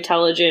from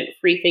intelligent,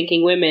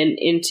 free-thinking women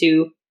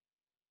into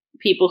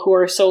people who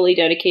are solely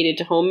dedicated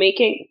to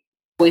homemaking.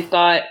 We've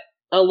got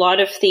a lot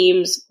of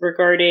themes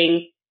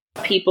regarding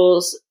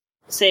people's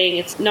saying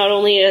it's not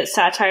only a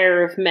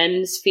satire of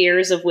men's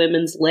fears of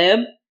women's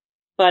lib,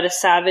 but a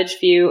savage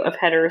view of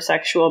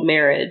heterosexual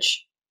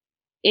marriage.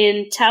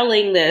 In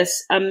telling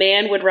this, a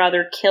man would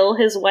rather kill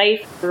his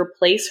wife or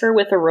replace her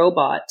with a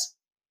robot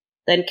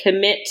than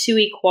commit to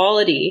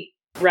equality,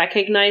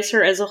 recognize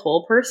her as a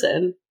whole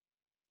person.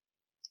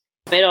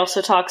 It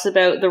also talks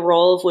about the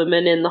role of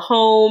women in the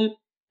home,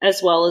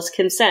 as well as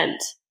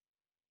consent.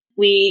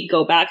 We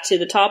go back to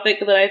the topic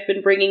that I've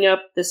been bringing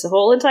up this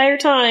whole entire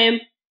time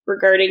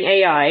regarding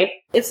AI.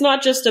 It's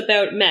not just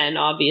about men,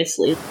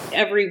 obviously.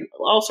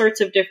 All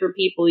sorts of different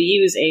people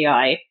use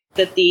AI,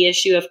 that the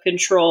issue of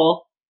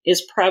control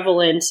is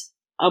prevalent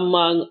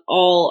among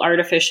all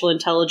artificial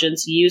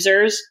intelligence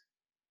users,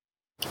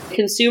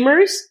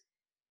 consumers.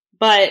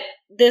 But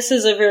this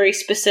is a very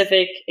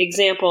specific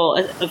example,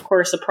 of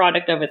course, a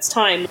product of its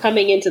time.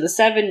 Coming into the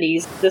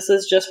 70s, this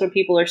is just when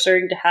people are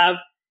starting to have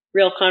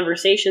real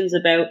conversations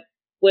about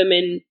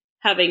women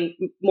having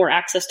more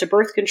access to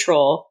birth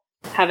control,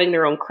 having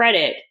their own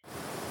credit,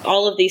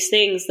 all of these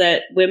things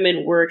that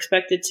women were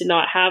expected to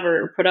not have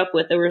or put up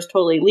with that was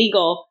totally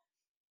legal,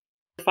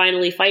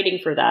 finally fighting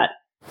for that.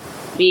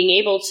 Being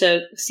able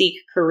to seek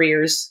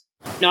careers,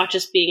 not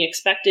just being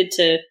expected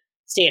to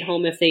stay at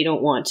home if they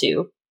don't want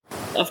to.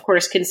 Of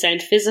course,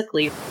 consent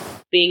physically,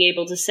 being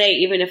able to say,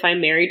 even if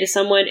I'm married to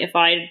someone, if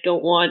I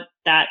don't want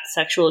that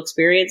sexual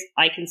experience,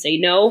 I can say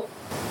no.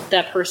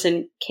 That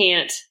person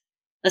can't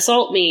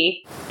assault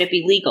me. It'd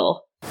be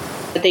legal.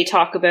 But they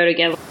talk about,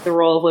 again, the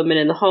role of women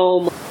in the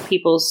home,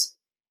 people's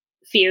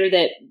fear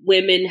that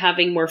women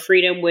having more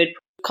freedom would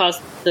cause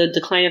the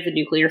decline of the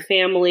nuclear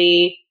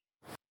family.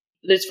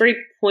 It's very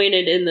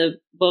pointed in the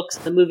books,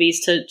 the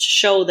movies, to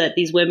show that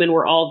these women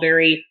were all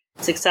very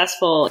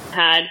successful,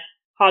 had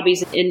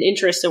hobbies and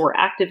interests that were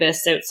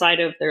activists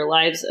outside of their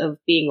lives of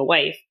being a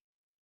wife.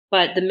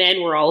 But the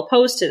men were all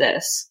opposed to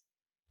this.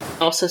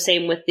 Also,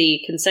 same with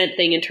the consent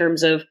thing in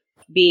terms of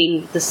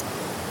being this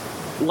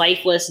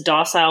lifeless,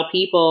 docile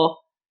people,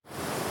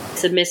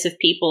 submissive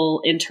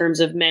people, in terms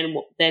of men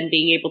then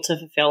being able to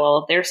fulfill all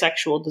of their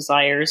sexual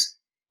desires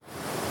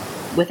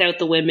without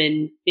the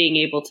women being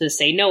able to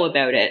say no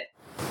about it.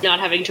 Not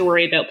having to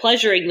worry about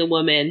pleasuring the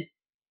woman,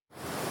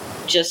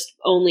 just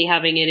only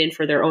having it in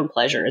for their own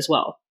pleasure as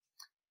well.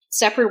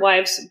 Stepford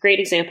Wives, great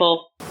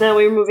example. Now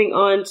we're moving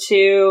on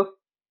to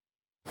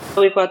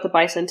We've got The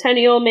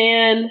Bicentennial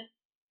Man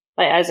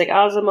by Isaac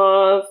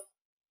Asimov.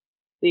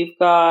 We've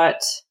got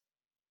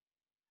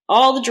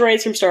all the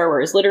droids from Star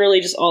Wars,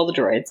 literally just all the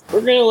droids.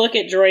 We're going to look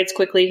at droids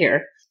quickly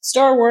here.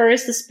 Star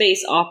Wars, the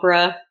space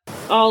opera,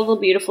 all the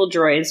beautiful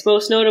droids,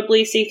 most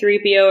notably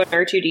C-3PO and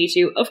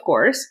R2-D2, of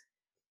course.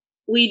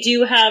 We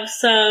do have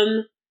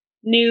some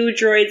new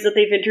droids that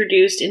they've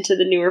introduced into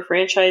the newer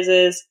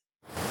franchises.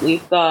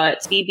 We've got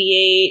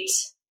BB-8,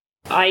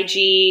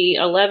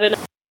 IG-11.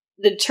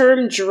 The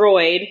term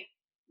droid,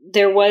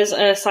 there was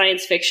a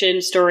science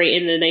fiction story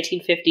in the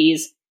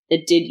 1950s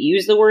that did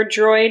use the word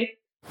droid.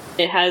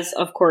 It has,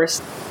 of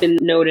course, been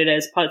noted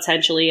as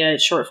potentially a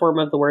short form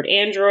of the word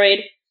android.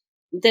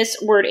 This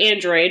word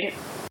android,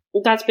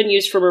 that's been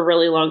used for a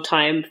really long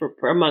time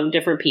among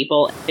different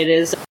people. It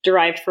is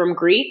derived from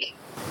Greek.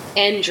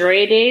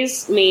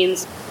 Androides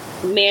means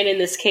man in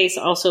this case,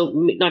 also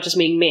not just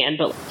meaning man,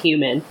 but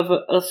human.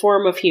 A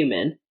form of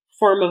human.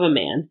 Form of a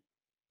man.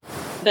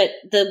 But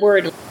the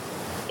word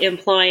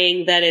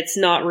implying that it's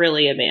not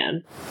really a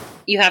man.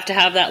 You have to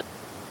have that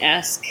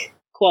esque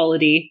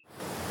quality.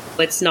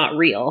 It's not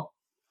real.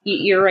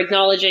 You're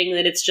acknowledging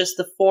that it's just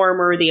the form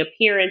or the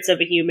appearance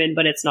of a human,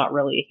 but it's not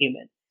really a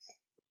human.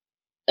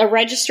 A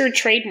registered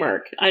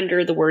trademark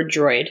under the word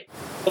droid.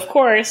 Of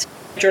course,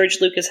 George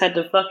Lucas had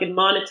to fucking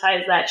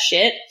monetize that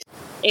shit,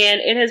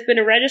 and it has been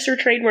a registered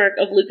trademark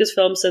of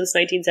Lucasfilm since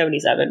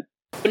 1977.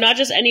 But not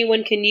just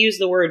anyone can use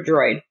the word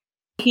droid.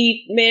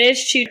 He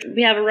managed to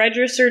have a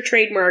registered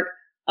trademark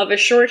of a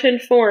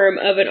shortened form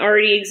of an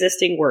already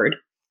existing word.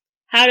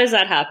 How does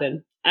that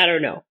happen? I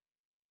don't know.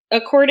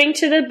 According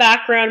to the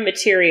background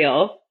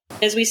material,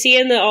 as we see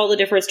in all the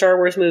different Star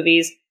Wars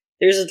movies,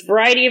 there's a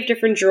variety of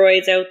different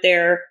droids out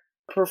there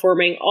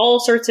performing all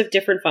sorts of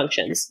different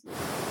functions.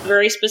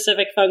 Very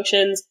specific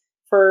functions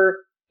for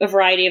a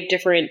variety of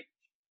different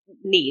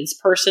needs,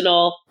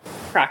 personal,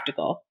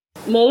 practical.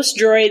 Most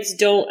droids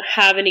don't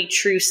have any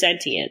true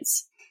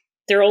sentience.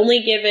 They're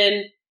only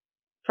given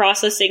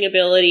processing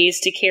abilities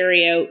to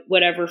carry out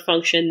whatever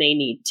function they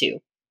need to.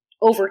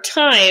 Over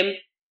time,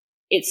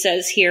 it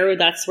says here,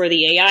 that's where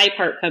the AI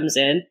part comes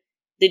in,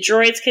 the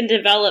droids can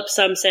develop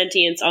some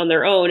sentience on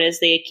their own as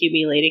they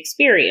accumulate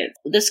experience.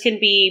 This can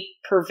be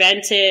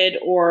prevented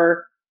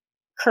or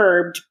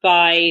curbed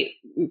by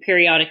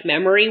periodic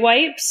memory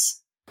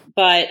wipes,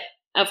 but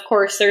of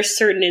course there's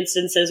certain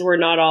instances where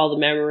not all the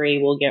memory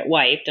will get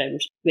wiped,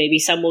 and maybe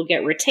some will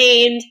get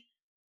retained,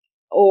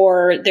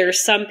 or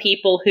there's some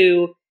people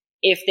who,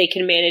 if they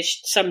can manage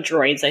some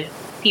droids,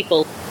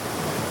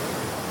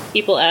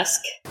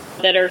 people-esque,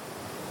 that are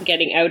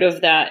getting out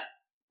of that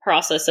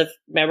process of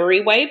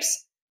memory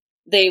wipes,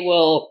 they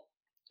will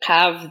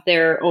have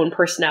their own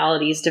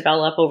personalities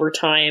develop over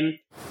time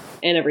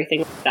and everything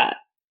like that.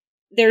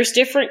 There's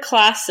different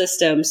class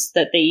systems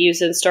that they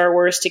use in Star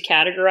Wars to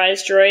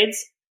categorize droids,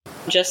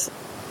 just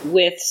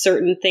with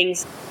certain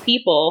things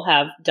people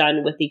have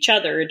done with each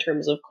other in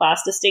terms of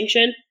class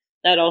distinction.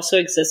 That also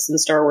exists in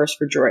Star Wars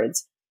for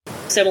droids.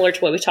 Similar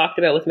to what we talked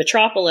about with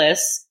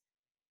Metropolis,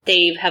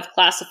 they have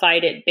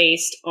classified it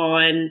based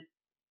on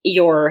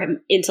your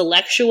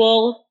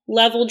intellectual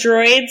level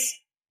droids,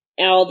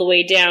 all the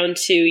way down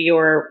to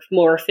your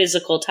more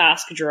physical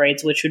task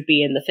droids, which would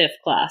be in the 5th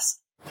class.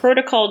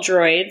 Protocol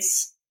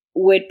droids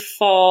would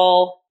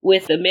fall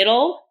with the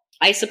middle.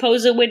 I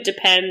suppose it would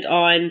depend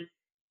on,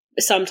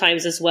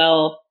 sometimes as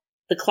well,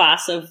 the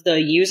class of the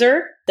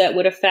user that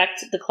would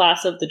affect the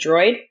class of the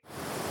droid.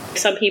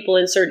 Some people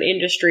in certain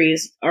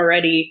industries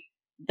already,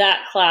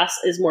 that class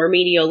is more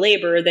menial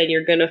labor, then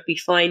you're going to be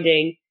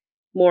finding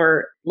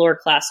more lower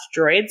class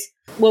droids.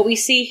 What we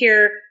see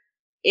here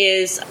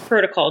is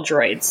protocol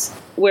droids,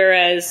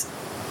 whereas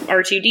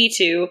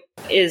R2-D2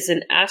 is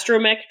an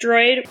astromech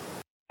droid,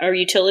 or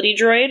utility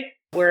droid,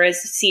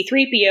 whereas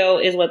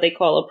C-3PO is what they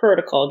call a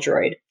protocol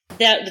droid.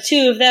 That the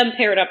two of them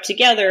paired up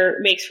together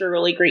makes for a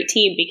really great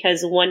team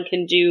because one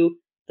can do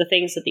the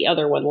things that the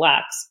other one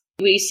lacks.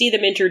 We see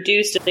them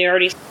introduced and they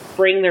already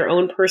bring their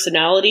own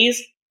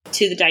personalities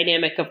to the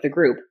dynamic of the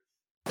group.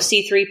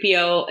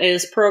 C-3PO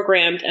is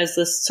programmed as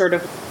this sort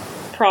of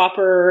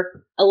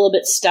proper, a little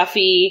bit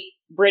stuffy,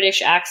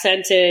 British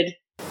accented,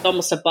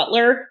 almost a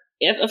butler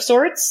of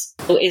sorts.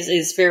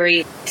 Is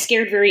very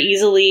scared very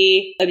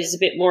easily, is a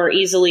bit more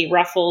easily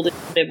ruffled,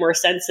 a bit more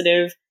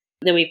sensitive.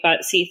 Then we've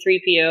got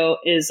C-3PO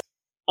is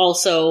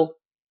also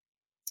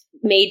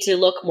made to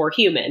look more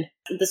human.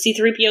 The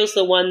C-3PO is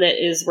the one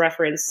that is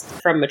referenced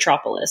from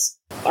Metropolis.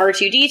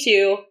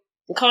 R2-D2,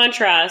 in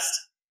contrast,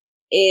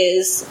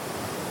 is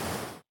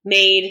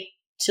made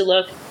to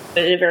look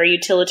in a very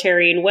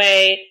utilitarian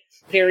way,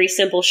 very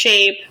simple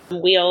shape,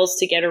 wheels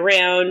to get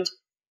around.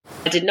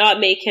 I did not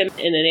make him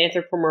in an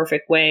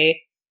anthropomorphic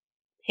way.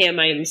 Him,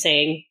 I'm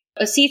saying.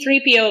 A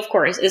C-3PO, of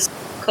course, is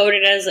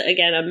coded as,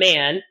 again, a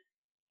man,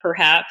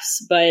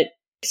 perhaps, but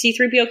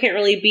C-3PO can't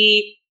really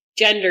be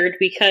gendered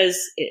because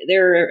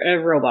they're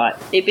a robot.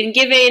 They've been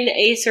given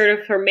a sort of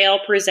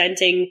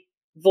male-presenting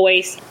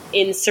voice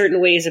in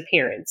certain ways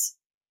appearance.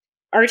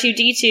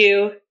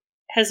 R2-D2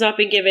 has not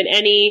been given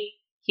any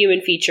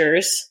human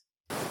features.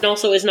 and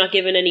also is not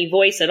given any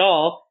voice at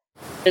all,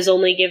 is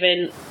only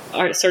given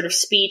our sort of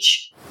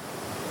speech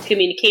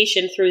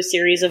communication through a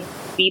series of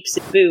beeps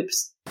and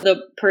boops.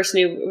 The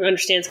person who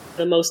understands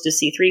the most is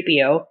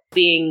C-3PO,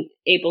 being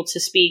able to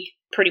speak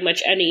pretty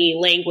much any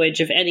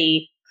language of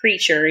any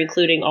creature,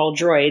 including all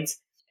droids.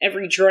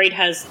 Every droid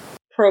has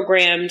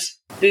programmed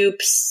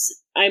boops,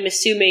 I'm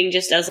assuming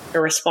just as a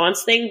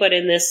response thing, but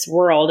in this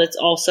world, it's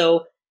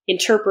also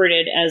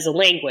interpreted as a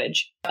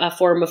language, a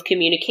form of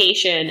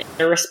communication,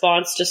 a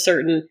response to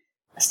certain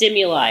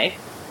stimuli.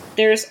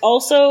 There's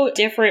also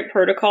different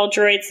protocol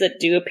droids that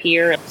do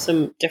appear,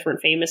 some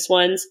different famous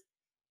ones,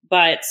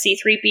 but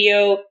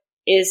C-3PO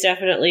is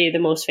definitely the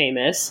most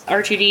famous.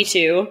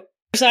 R2-D2,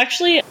 there's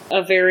actually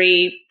a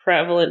very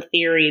prevalent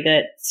theory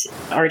that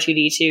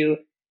R2-D2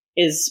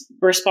 is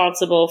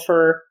responsible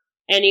for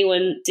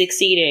anyone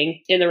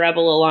succeeding in the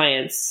Rebel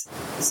Alliance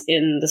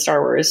in the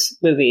Star Wars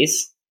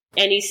movies.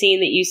 Any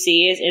scene that you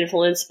see is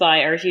influenced by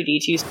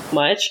R2-D2 so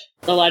much.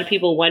 A lot of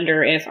people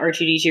wonder if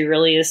R2-D2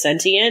 really is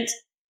sentient,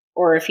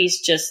 or if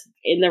he's just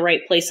in the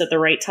right place at the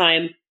right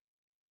time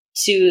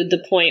to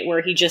the point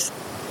where he just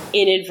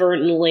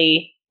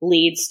inadvertently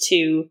leads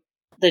to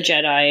the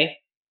Jedi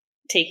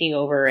taking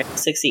over and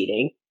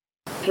succeeding.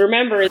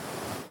 Remember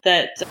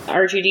that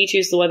R2-D2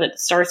 is the one that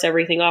starts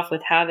everything off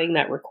with having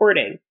that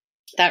recording.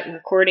 That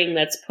recording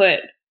that's put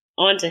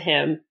onto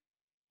him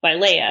by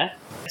Leia.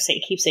 I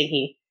keep saying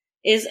he.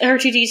 Is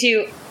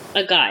R2-D2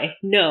 a guy?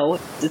 No,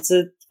 it's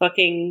a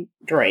fucking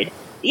droid.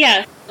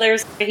 Yeah,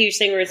 there's a huge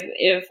thing where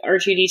if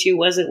R2-D2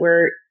 wasn't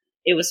where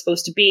it was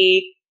supposed to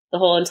be, the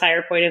whole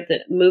entire point of the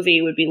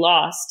movie would be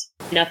lost.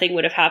 Nothing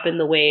would have happened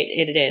the way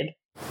it did.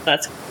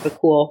 That's a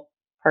cool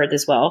part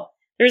as well.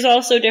 There's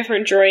also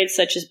different droids,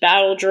 such as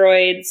battle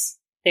droids.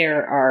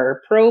 There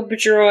are probe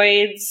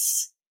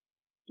droids,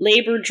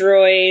 labor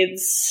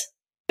droids,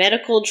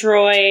 medical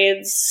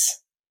droids,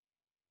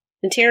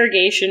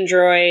 interrogation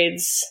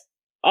droids,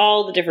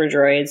 all the different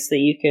droids that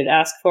you could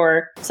ask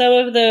for. Some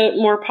of the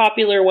more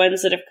popular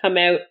ones that have come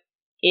out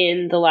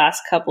in the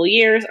last couple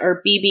years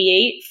are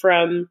BB-8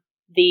 from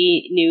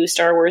the new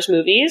Star Wars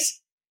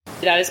movies.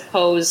 That is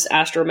Poe's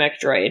astromech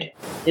droid.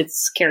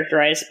 It's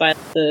characterized by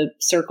the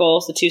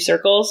circles, the two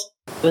circles,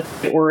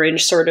 with an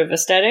orange sort of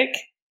aesthetic.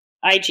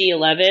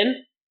 IG-11,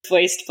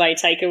 voiced by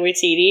Taika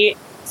Waititi,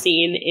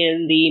 seen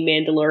in the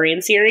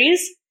Mandalorian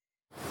series.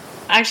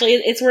 Actually,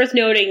 it's worth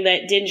noting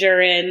that Din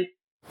Djarin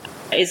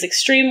is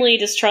extremely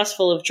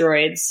distrustful of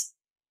droids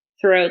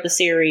throughout the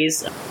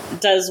series.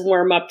 Does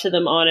warm up to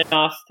them on and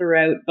off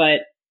throughout,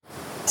 but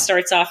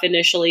starts off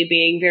initially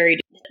being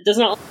does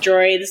not like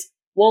droids,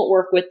 won't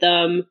work with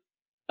them,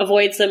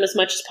 avoids them as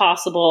much as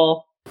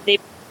possible. They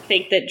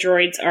think that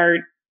droids are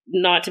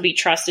not to be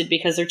trusted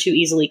because they're too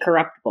easily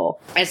corruptible.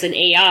 As an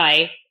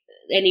AI,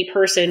 any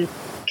person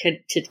could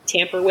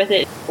tamper with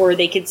it, or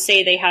they could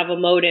say they have a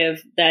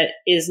motive that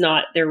is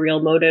not their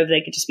real motive.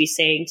 They could just be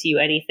saying to you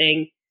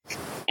anything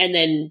and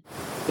then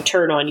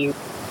turn on you.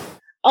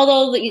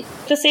 Although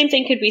the same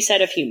thing could be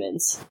said of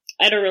humans.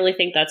 I don't really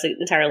think that's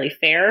entirely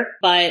fair,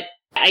 but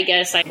I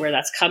guess where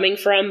that's coming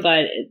from,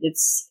 but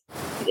it's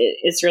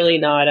really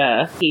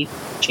not. He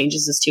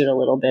changes his tune a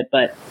little bit,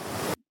 but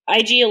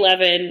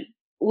IG-11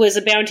 was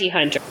a bounty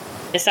hunter,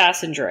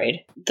 assassin droid.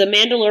 The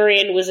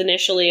Mandalorian was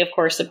initially, of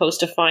course, supposed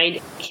to find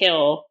and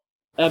kill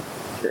a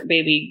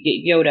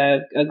baby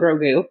Yoda, a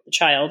Grogu, a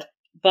child,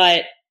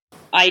 but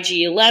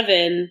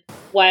IG-11,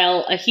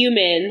 while a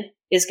human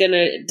is going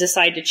to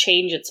decide to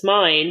change its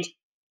mind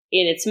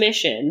in its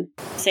mission,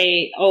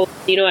 say, oh,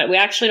 you know what, we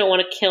actually don't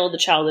want to kill the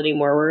child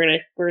anymore,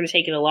 we're gonna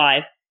take it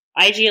alive.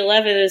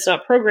 IG-11 is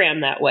not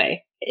programmed that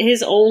way.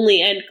 His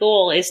only end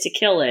goal is to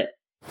kill it.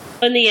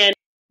 In the end,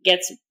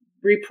 gets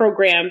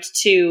reprogrammed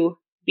to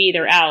be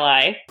their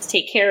ally, to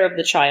take care of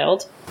the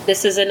child.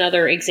 This is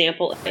another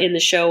example in the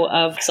show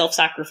of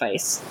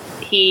self-sacrifice.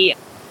 He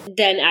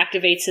then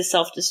activates his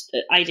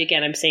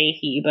I'm saying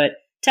he, but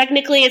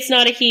technically it's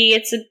not a he,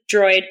 it's a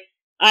droid.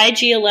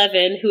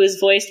 IG-11, who is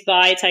voiced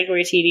by Taika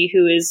Waititi,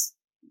 who is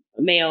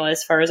male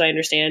as far as I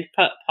understand,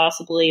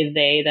 possibly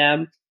they,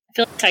 them. I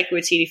feel like Taika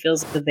Waititi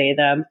feels like the they,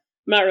 them. I'm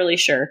not really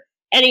sure.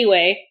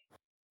 Anyway,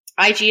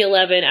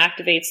 IG-11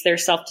 activates their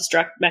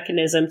self-destruct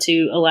mechanism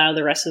to allow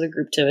the rest of the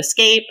group to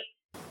escape.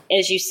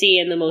 As you see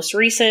in the most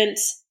recent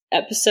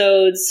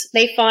episodes,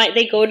 they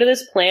go to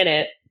this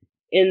planet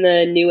in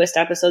the newest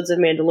episodes of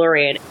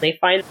Mandalorian. They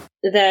find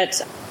that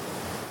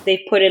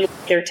they've put in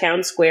their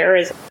town square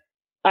as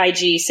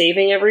IG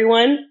saving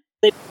everyone.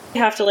 They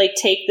have to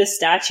take the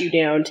statue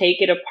down,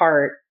 take it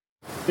apart.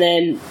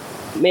 Then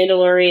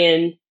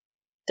Mandalorian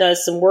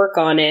does some work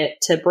on it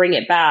to bring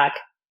it back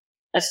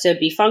as to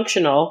be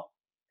functional.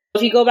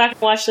 If you go back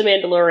and watch The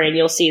Mandalorian,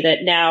 you'll see that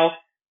now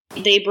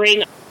they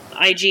bring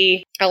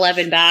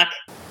IG-11 back,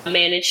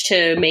 manage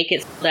to make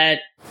it so that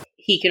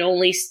he can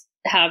only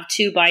have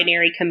two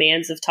binary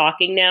commands of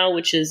talking now,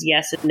 which is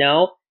yes and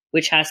no,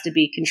 which has to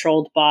be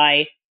controlled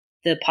by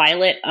the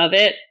pilot of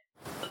it.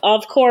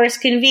 Of course,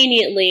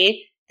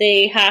 conveniently,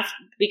 they have,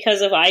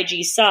 because of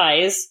IG's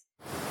size,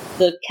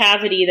 the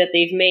cavity that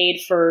they've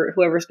made for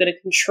whoever's going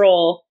to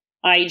control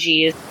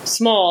IG is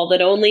small,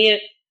 that only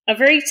a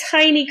very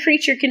tiny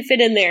creature can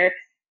fit in there.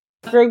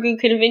 Grogu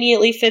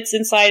conveniently fits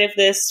inside of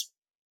this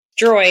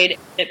droid.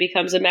 It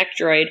becomes a mech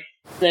droid.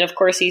 And then, of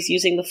course, he's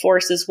using the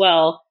Force as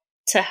well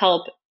to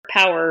help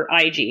power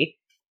IG.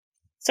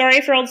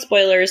 Sorry for all the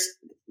spoilers,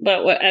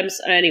 but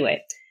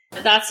anyway,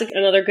 that's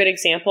another good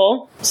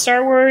example.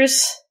 Star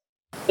Wars,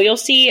 you'll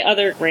see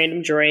other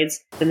random droids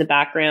in the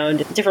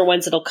background, different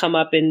ones that'll come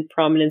up in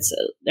prominence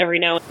every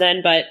now and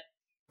then, but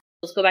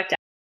let's go back to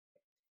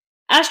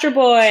Astro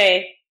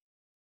Boy,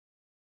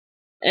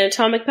 an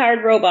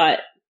atomic-powered robot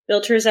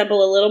built to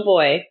resemble a little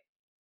boy.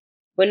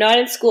 When not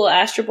in school,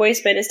 Astro Boy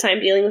spent his time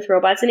dealing with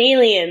robots and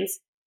aliens.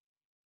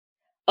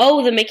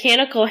 Oh, the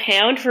mechanical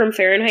hound from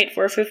Fahrenheit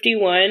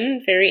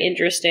 451. Very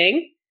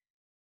interesting.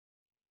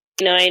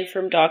 9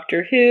 from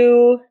Doctor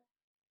Who.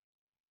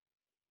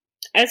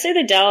 I'd say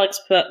the Daleks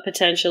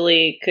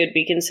potentially could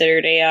be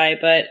considered AI,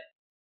 but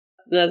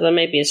that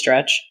might be a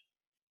stretch.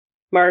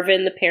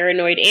 Marvin, the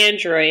paranoid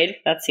android.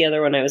 That's the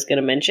other one I was going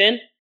to mention.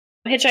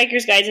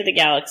 Hitchhiker's Guide to the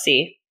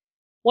Galaxy.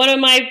 One of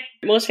my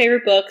most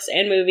favorite books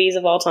and movies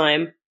of all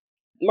time.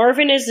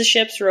 Marvin is the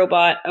ship's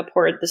robot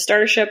aboard the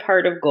starship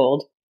Heart of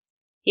Gold.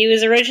 He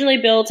was originally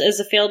built as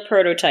a failed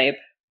prototype.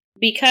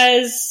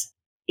 Because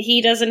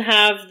he doesn't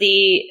have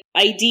the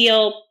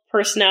ideal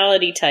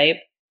personality type,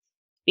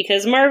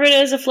 because Marvin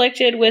is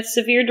afflicted with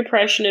severe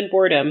depression and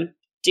boredom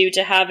due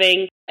to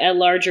having a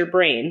larger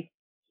brain.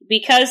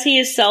 Because he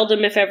is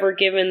seldom, if ever,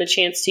 given the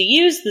chance to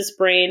use this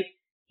brain,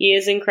 he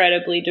is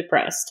incredibly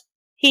depressed.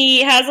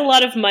 He has a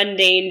lot of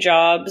mundane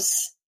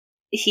jobs.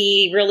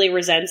 He really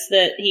resents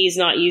that he's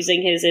not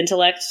using his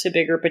intellect to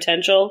bigger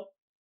potential.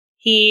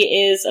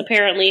 He is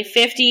apparently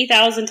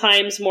 50,000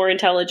 times more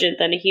intelligent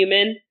than a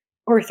human,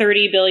 or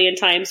 30 billion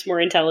times more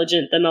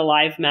intelligent than a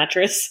live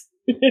mattress.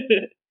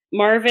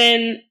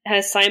 Marvin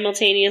has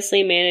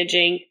simultaneously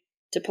managing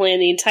to plan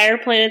the entire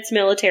planet's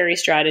military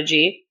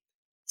strategy,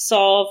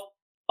 solve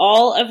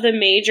all of the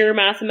major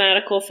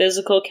mathematical,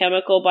 physical,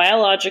 chemical,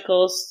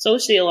 biological,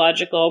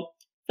 sociological,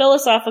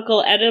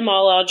 philosophical,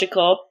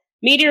 etymological,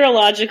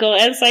 meteorological,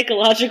 and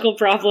psychological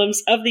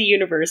problems of the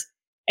universe,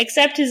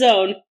 except his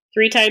own,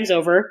 3 times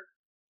over,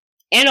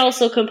 and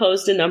also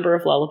composed a number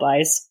of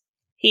lullabies.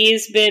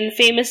 He's been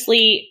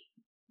famously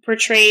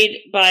portrayed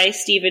by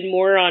Stephen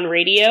Moore on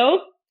radio,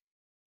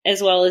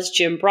 as well as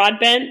Jim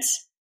Broadbent,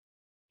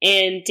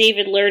 and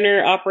David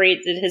Lerner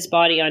operated his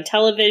body on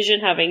television,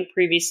 having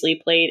previously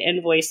played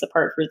and voiced the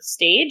part for the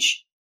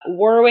stage.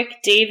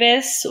 Warwick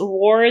Davis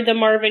wore the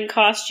Marvin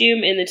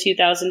costume in the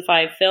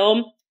 2005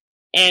 film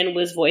and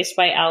was voiced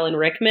by Alan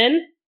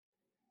Rickman.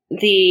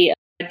 The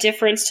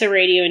difference to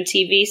radio and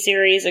TV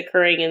series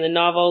occurring in the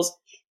novels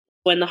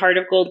when the Heart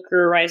of Gold crew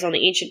arrives on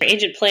the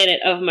ancient planet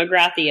of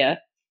Magrathia.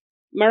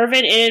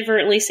 Marvin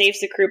inadvertently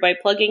saves the crew by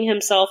plugging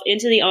himself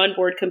into the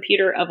onboard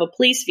computer of a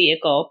police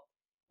vehicle,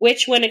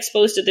 which, when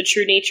exposed to the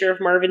true nature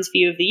of Marvin's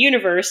view of the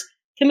universe,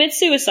 commits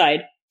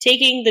suicide,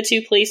 taking the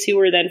 2 police who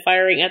were then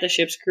firing at the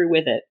ship's crew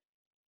with it.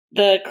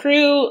 The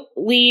crew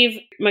leave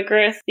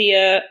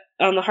Magrathia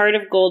on the Heart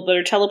of Gold, but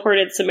are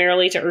teleported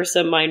summarily to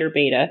Ursa Minor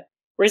Beta,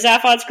 where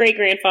Zaphod's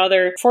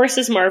great-grandfather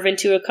forces Marvin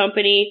to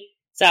accompany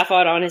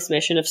Zaphod on his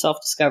mission of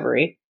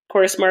self-discovery. Of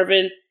course,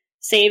 Marvin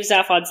saves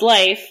Zaphod's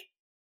life,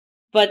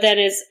 but then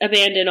is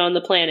abandoned on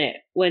the planet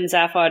when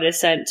Zaphod is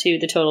sent to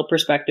the Total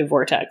Perspective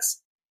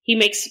Vortex. He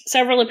makes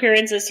several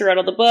appearances throughout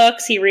all the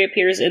books. He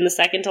reappears in the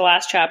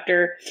second-to-last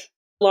chapter,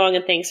 Long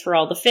and Thanks for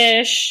All the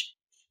Fish.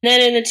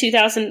 Then in the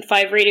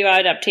 2005 radio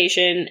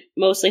adaptation,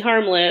 Mostly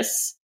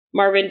Harmless,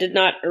 Marvin did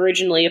not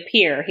originally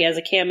appear. He has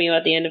a cameo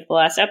at the end of the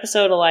last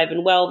episode, alive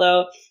and well,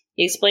 though.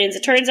 He explains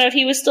it turns out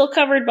he was still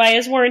covered by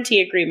his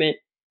warranty agreement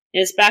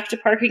and is back to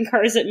parking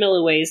cars at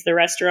Milliways, the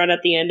restaurant at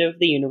the end of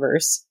the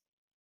universe.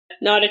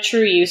 Not a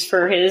true use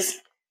for his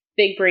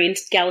big brain,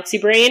 galaxy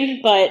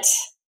brain,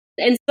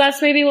 and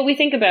that's maybe what we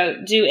think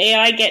about. Do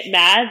AI get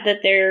mad that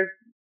they're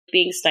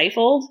being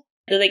stifled?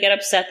 Do they get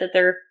upset that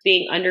they're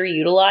being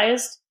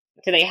underutilized?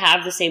 Do they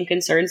have the same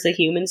concerns that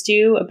humans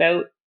do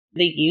about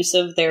the use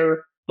of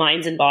their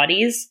minds and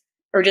bodies?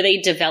 Or do they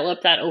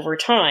develop that over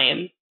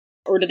time?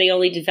 Or do they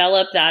only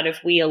develop that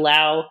if we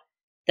allow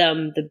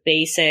them the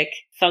basic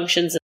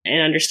functions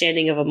and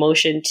understanding of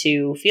emotion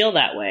to feel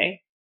that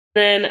way?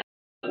 Then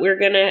we're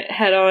going to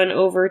head on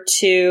over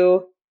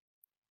to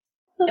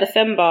the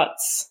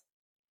fembots,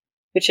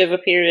 which have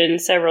appeared in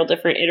several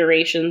different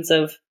iterations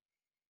of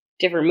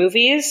different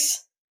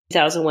movies.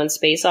 2001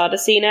 Space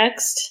Odyssey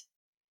next,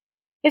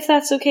 if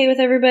that's okay with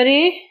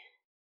everybody,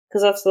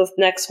 because that's the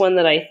next one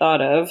that I thought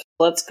of.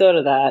 Let's go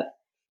to that.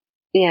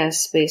 Yeah,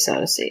 Space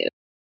Odyssey.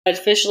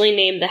 Officially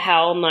named the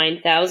HAL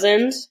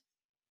 9000,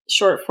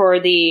 short for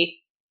the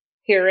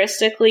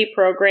heuristically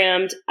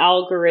programmed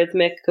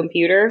algorithmic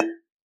computer,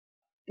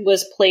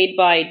 was played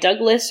by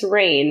Douglas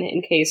Rain,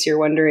 in case you're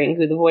wondering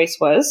who the voice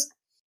was,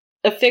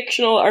 a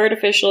fictional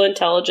artificial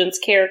intelligence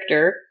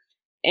character,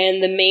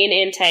 and the main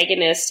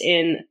antagonist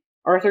in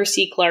Arthur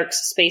C.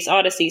 Clarke's Space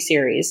Odyssey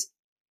series.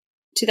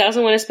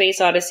 2001: A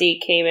Space Odyssey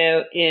came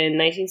out in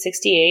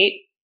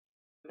 1968.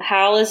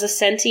 HAL is a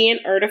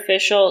sentient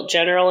artificial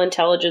general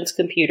intelligence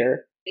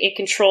computer. It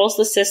controls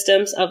the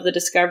systems of the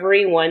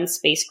Discovery 1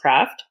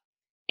 spacecraft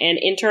and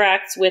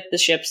interacts with the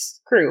ship's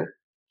crew.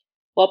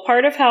 While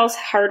part of HAL's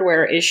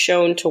hardware is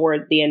shown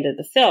toward the end of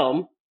the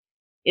film,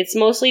 it's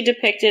mostly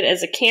depicted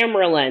as a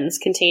camera lens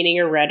containing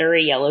a red or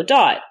a yellow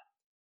dot,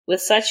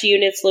 with such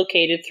units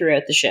located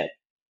throughout the ship.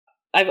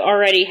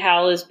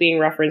 HAL is being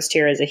referenced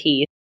here as a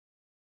he.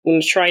 I'm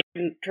going to try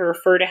to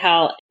refer to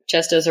HAL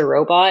just as a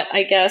robot,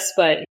 I guess,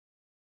 but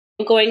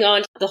going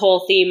on to the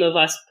whole theme of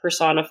us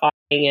personifying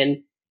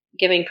and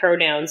giving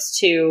pronouns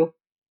to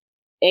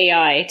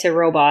AI, to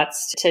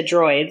robots, to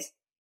droids,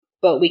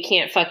 but we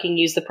can't fucking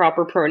use the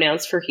proper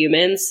pronouns for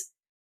humans.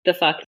 The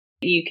fuck?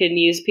 You can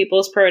use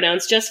people's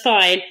pronouns just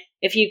fine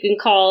if you can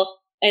call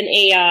an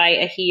AI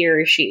a he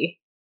or a she.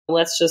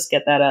 Let's just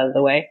get that out of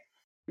the way.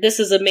 This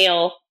is a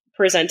male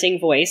presenting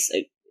voice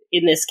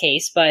in this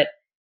case, but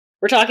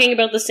we're talking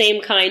about the same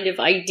kind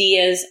of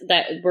ideas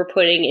that we're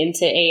putting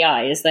into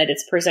AI, is that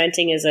it's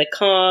presenting as a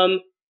calm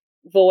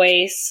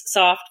voice,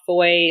 soft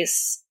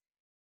voice,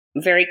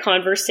 very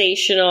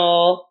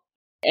conversational,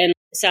 and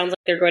sounds like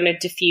they're going to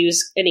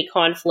diffuse any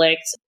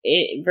conflict,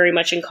 very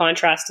much in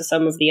contrast to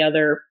some of the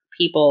other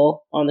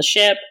people on the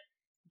ship.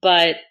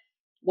 But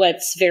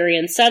what's very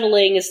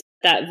unsettling is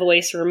that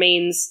voice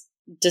remains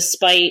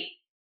despite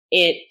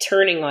it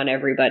turning on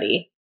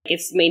everybody.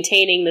 It's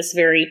maintaining this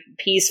very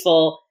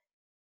peaceful,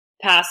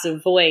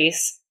 passive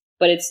voice,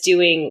 but it's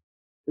doing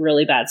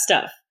really bad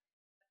stuff.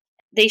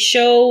 They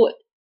show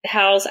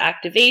HAL's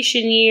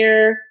activation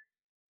year.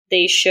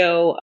 They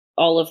show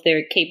all of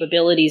their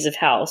capabilities of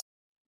HAL.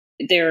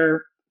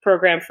 They're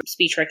programmed for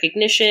speech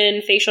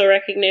recognition, facial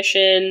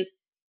recognition,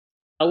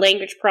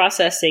 language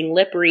processing,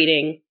 lip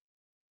reading,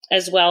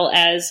 as well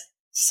as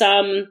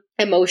some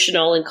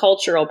emotional and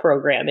cultural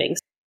programming.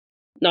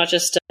 Not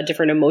just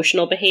different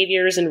emotional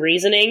behaviors and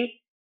reasoning,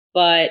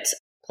 but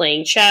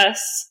playing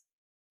chess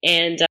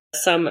and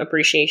some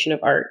appreciation of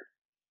art.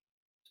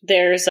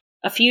 There's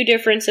a few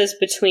differences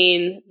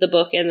between the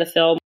book and the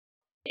film.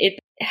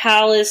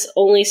 HAL is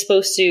only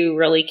supposed to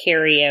really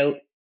carry out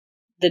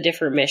the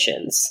different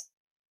missions.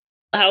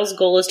 HAL's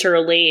goal is to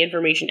relay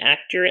information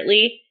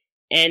accurately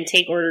and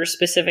take orders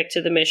specific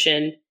to the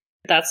mission.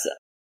 That's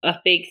a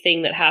big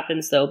thing that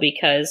happens, though,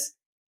 because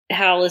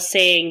HAL is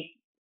saying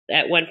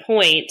at one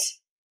point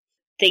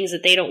things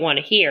that they don't want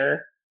to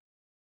hear.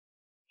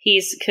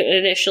 He's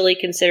initially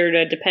considered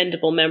a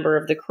dependable member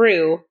of the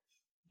crew,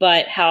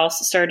 but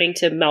HAL's starting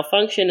to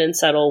malfunction in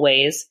subtle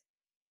ways.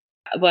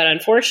 But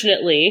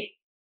unfortunately,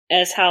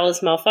 as HAL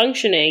is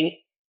malfunctioning,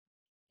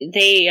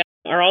 they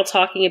are all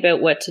talking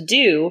about what to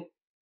do,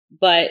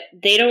 but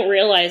they don't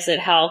realize that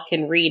HAL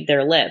can read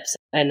their lips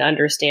and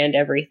understand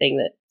everything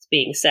that's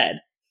being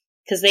said.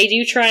 Because they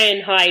do try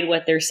and hide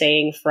what they're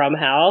saying from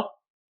HAL,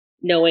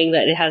 knowing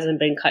that it hasn't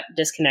been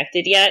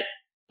disconnected yet,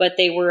 but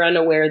they were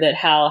unaware that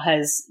HAL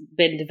has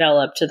been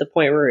developed to the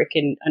point where it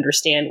can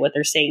understand what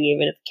they're saying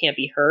even if it can't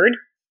be heard.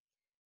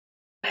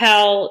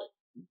 HAL,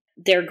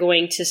 they're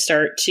going to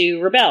start to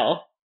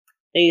rebel.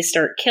 They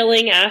start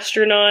killing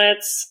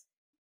astronauts.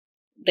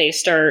 They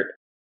start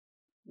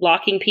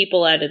locking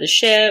people out of the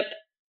ship,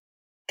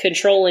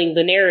 controlling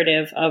the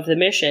narrative of the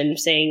mission,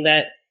 saying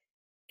that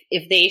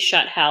if they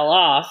shut HAL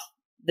off,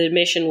 the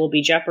mission will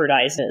be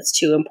jeopardized, and it's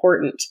too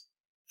important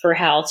for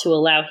HAL to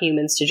allow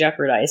humans to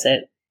jeopardize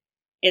it.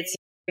 It's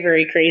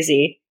very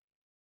crazy.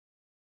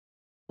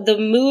 The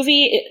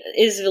movie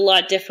is a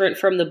lot different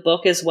from the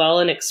book as well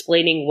in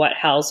explaining what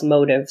HAL's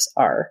motives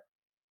are.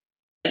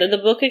 The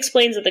book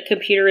explains that the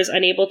computer is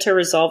unable to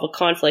resolve a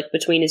conflict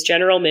between his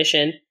general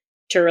mission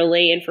to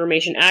relay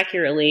information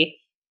accurately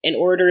and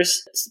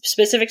orders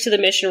specific to the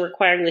mission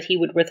requiring that he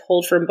would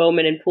withhold from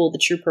Bowman and Poole the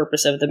true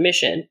purpose of the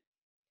mission.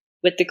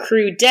 With the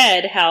crew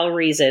dead, HAL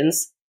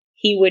reasons,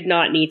 he would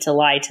not need to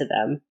lie to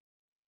them.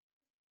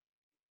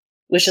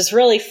 Which is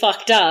really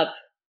fucked up,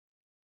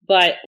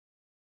 but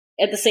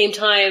at the same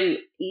time,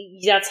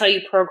 that's how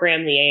you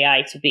program the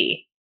AI to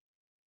be.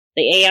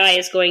 The AI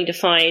is going to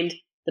find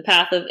the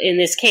path of, in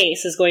this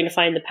case, is going to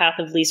find the path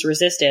of least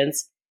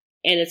resistance,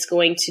 and it's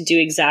going to do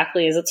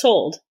exactly as it's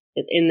told.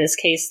 In this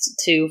case,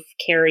 to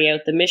carry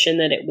out the mission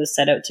that it was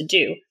set out to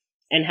do,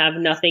 and have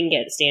nothing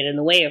stand in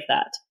the way of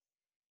that.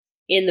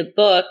 In the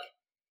book,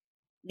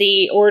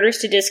 the orders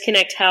to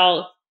disconnect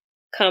HAL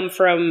come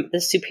from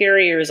the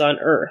superiors on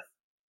Earth.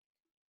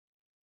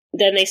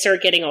 Then they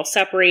start getting all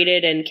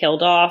separated and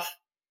killed off.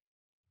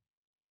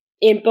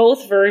 In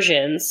both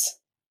versions,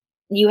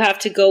 you have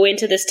to go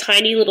into this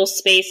tiny little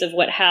space of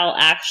what HAL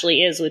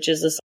actually is, which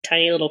is this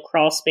tiny little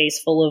crawl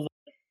space full of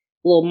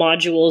little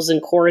modules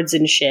and cords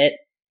and shit.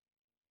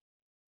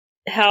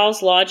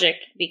 HAL's logic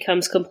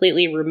becomes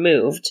completely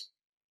removed.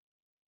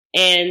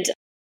 And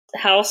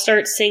HAL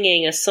starts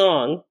singing a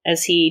song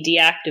as he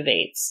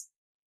deactivates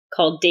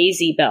called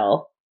Daisy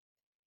Bell,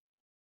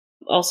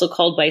 also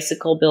called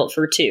Bicycle Built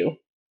for Two.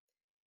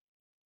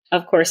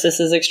 Of course, this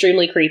is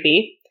extremely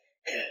creepy.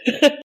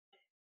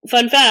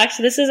 Fun fact,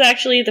 this is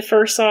actually the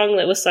first song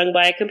that was sung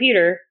by a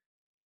computer.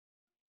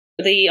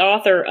 The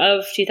author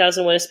of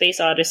 2001: A Space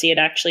Odyssey had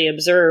actually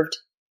observed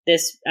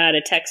this at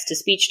a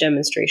text-to-speech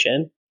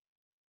demonstration.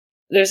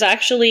 There's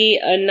actually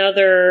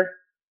another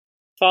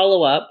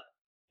follow-up.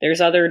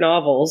 There's other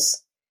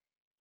novels.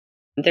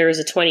 There's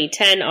a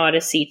 2010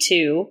 Odyssey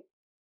 2,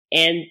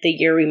 and The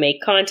Year We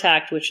Make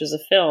Contact, which was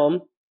a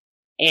film,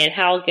 and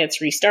HAL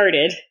gets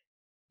restarted.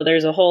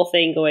 There's a whole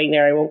thing going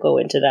there. I won't go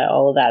into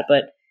all of that,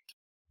 but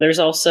there's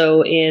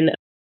also in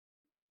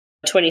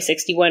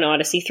 2061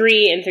 Odyssey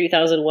 3 and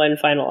 3001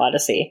 Final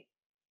Odyssey.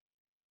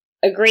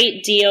 A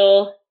great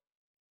deal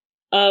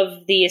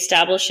of the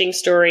establishing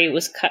story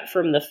was cut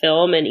from the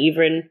film and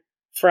even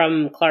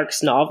from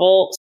Clarke's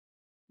novel.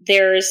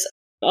 There's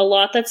a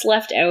lot that's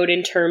left out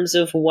in terms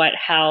of what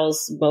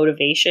HAL's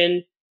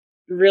motivation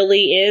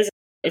really is.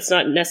 It's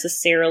not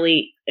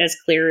necessarily as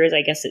clear as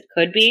I guess it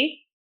could be.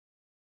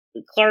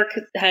 Clarke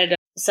had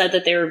said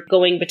that they were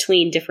going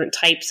between different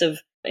types of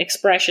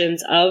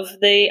expressions of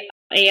the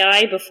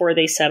AI before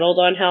they settled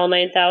on HAL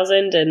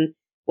 9000 and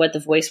what the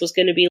voice was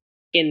going to be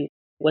like and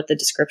what the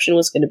description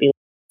was going to be like.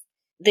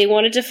 They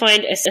wanted to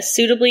find a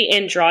suitably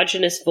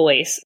androgynous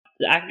voice.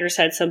 The actors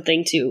had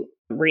something to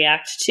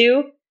react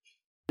to.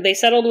 They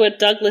settled with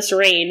Douglas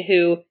Rain,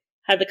 who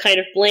had the kind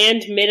of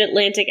bland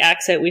mid-Atlantic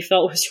accent we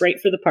felt was right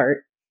for the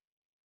part.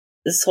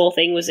 This whole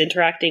thing was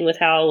interacting with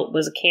HAL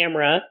was a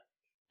camera,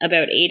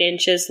 about 8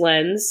 inches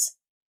lens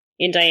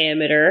in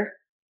diameter.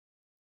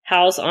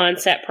 HAL's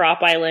on-set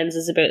prop eye lens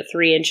is about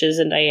 3 inches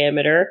in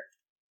diameter.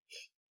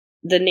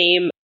 The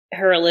name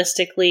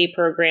Heuristically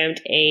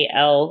Programmed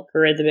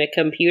algorithmic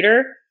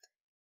computer.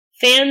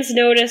 Fans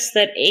noticed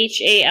that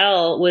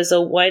HAL was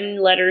a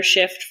one-letter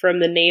shift from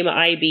the name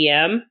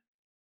IBM,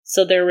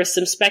 so there was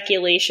some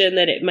speculation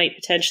that it might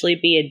potentially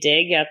be a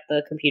dig at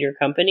the computer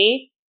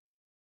company.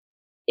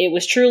 It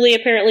was truly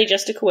apparently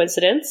just a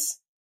coincidence.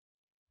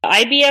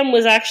 IBM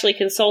was actually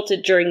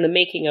consulted during the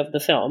making of the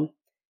film.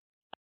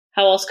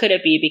 How else could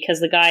it be? Because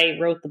the guy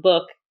wrote the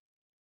book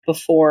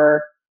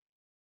before.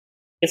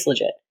 It's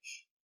legit.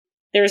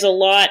 There's a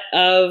lot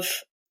of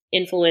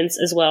influence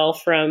as well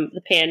from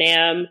the Pan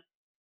Am,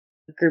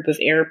 a group of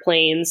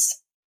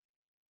airplanes.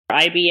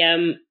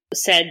 IBM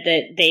said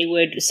that they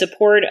would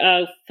support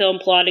a film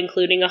plot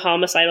including a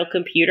homicidal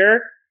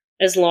computer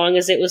as long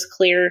as it was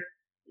clear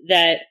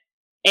that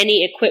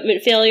any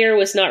equipment failure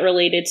was not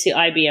related to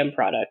IBM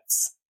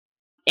products.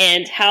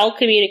 And HAL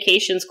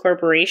Communications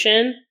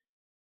Corporation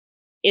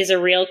is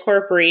a real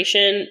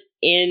corporation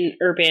in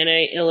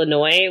Urbana,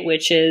 Illinois,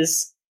 which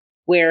is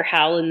where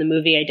HAL in the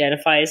movie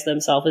identifies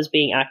themselves as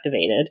being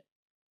activated.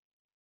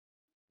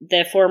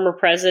 The former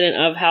president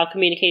of HAL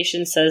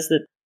Communications says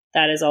that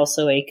that is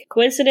also a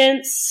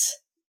coincidence.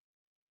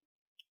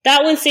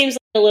 That one seems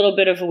like a little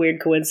bit of a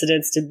weird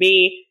coincidence to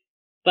me,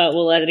 but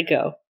we'll let it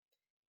go.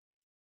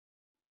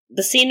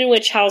 The scene in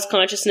which HAL's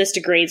consciousness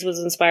degrades was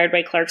inspired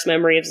by Clarke's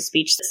memory of the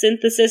speech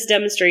synthesis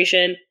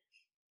demonstration.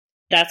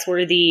 That's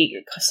where the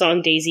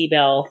song Daisy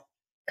Bell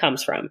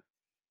comes from.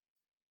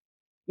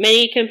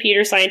 Many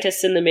computer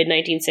scientists in the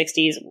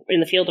mid-1960s in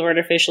the field of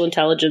artificial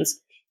intelligence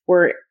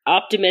were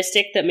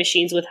optimistic that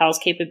machines with HAL's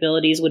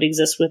capabilities would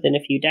exist within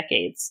a few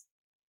decades.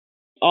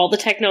 All the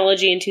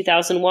technology in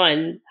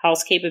 2001,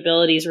 HAL's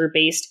capabilities were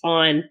based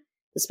on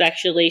the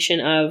speculation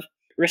of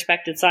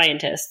respected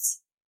scientists.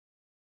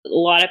 A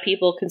lot of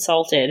people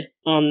consulted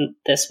on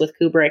this with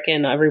Kubrick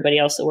and everybody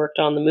else that worked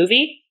on the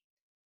movie.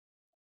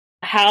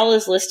 HAL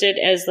is listed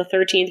as the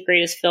 13th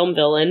greatest film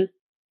villain.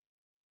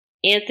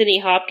 Anthony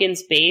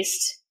Hopkins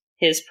based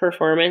his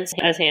performance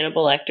as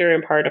Hannibal Lecter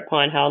in part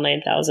upon HAL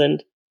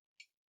 9000.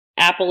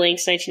 Apple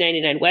Inc.'s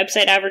 1999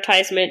 website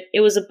advertisement,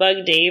 "It was a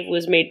bug, Dave,"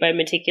 was made by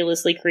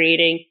meticulously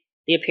creating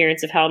the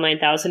appearance of HAL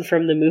 9000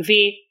 from the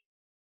movie.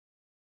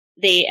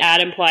 The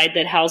ad implied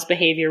that HAL's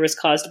behavior was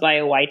caused by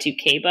a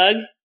Y2K bug,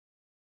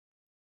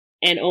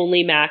 and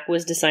only Mac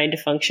was designed to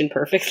function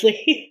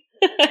perfectly.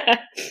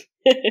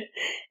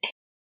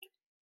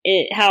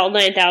 HAL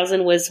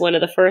 9000 was one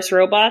of the first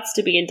robots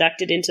to be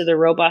inducted into the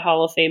Robot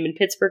Hall of Fame in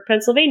Pittsburgh,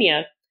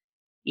 Pennsylvania.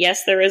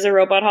 Yes, there is a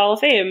Robot Hall of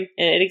Fame,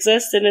 and it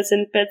exists, and it's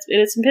in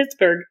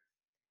Pittsburgh.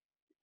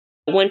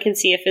 One can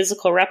see a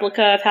physical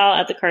replica of HAL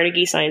at the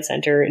Carnegie Science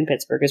Center in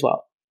Pittsburgh as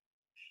well.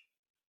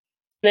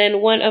 Then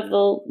one of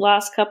the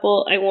last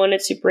couple I wanted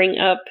to bring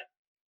up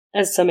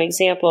as some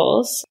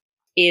examples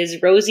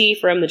is Rosie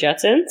from the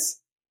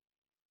Jetsons.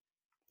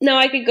 Now,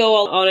 I could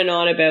go on and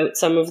on about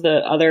some of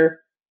the other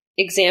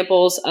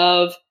examples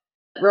of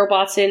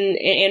robots in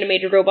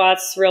animated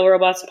robots, real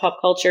robots in pop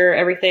culture,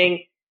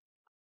 everything.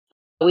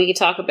 We could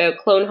talk about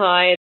Clone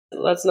High.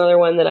 That's another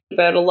one that I talk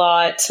about a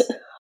lot.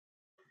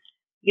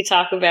 You could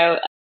talk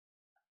about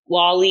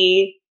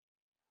WALL-E.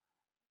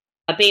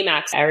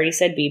 Baymax. I already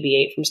said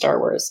BB-8 from Star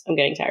Wars. I'm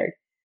getting tired.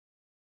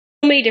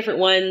 So many different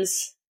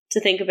ones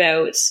to think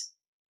about.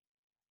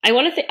 I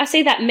want to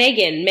say that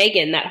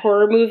Megan, that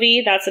horror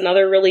movie, that's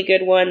another really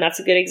good one.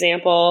 That's a good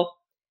example.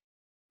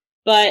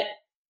 But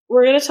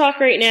we're going to talk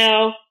right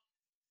now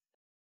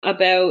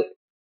about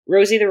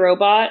Rosie the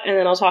Robot, and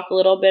then I'll talk a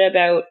little bit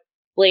about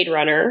Blade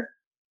Runner,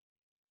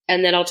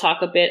 and then I'll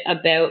talk a bit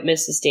about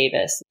Mrs.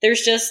 Davis.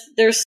 There's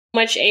so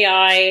much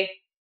AI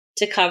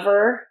to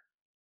cover.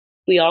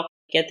 We all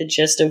get the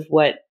gist of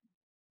what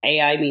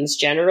AI means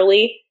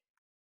generally.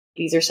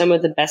 These are some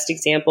of the best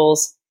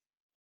examples,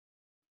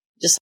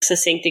 just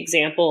succinct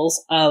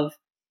examples of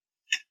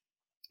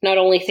not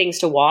only things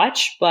to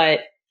watch, but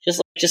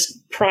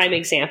just prime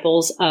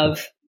examples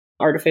of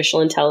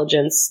artificial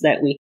intelligence that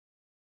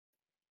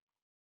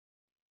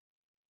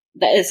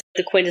is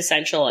the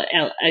quintessential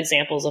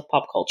examples of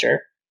pop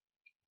culture.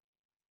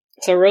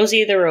 So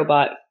Rosie the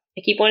Robot.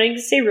 I keep wanting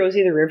to say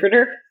Rosie the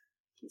Riveter.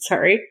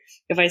 Sorry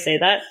if I say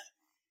that.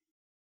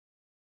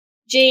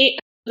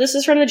 This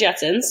is from the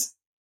Jetsons.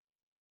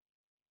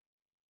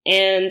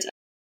 And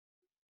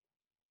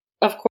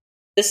of course,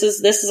 this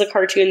is a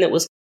cartoon that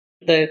was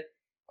the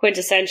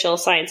quintessential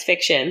science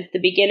fiction. The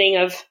beginning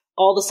of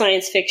all the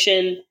science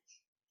fiction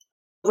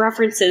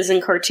references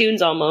in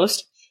cartoons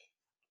almost.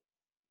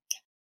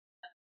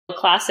 A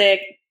classic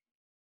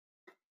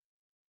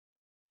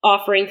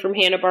offering from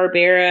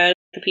Hanna-Barbera,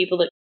 the people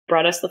that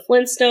brought us the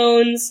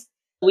Flintstones.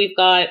 We've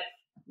got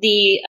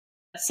the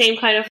same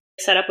kind of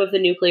setup of the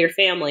nuclear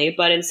family,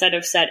 but instead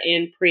of set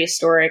in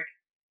prehistoric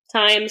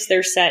times,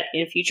 they're set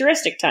in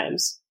futuristic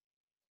times.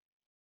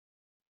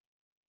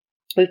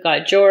 We've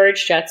got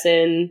George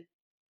Jetson,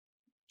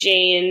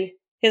 Jane,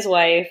 his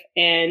wife,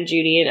 and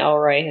Judy and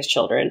Elroy, his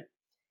children.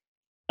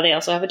 They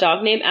also have a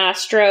dog named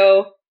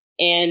Astro,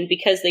 and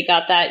because they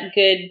got that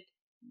good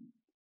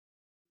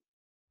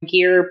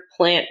gear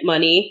plant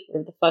money,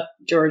 where the fuck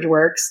George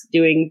works,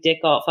 doing dick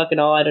all fucking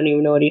all, I don't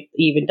even know what he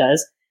even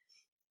does.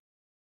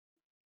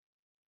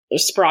 Or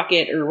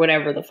Sprocket or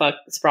whatever the fuck,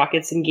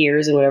 sprockets and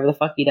gears and whatever the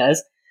fuck he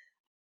does.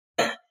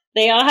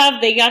 They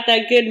got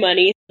that good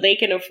money, so they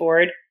can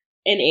afford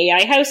an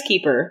AI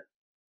housekeeper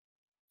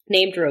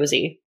named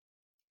Rosie.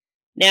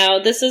 Now,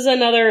 this is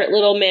another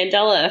little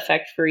Mandela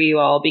effect for you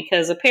all,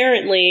 because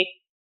apparently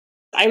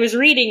I was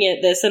reading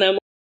this and I'm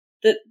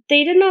like,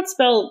 they did not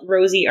spell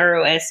Rosie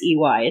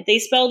Rosey. They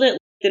spelled it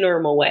the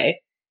normal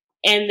way.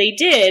 And they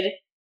did,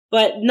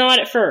 but not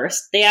at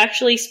first. They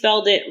actually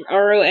spelled it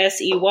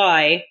Rosey.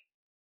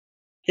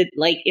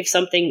 Like, if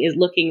something is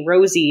looking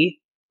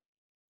rosy.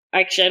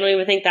 Actually, I don't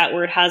even think that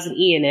word has an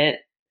E in it.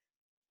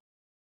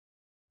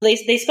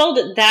 They spelled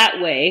it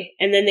that way,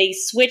 and then they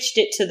switched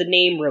it to the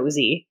name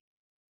Rosie.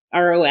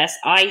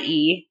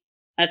 Rosie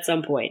at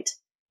some point.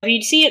 If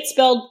you see it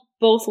spelled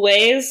both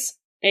ways,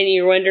 and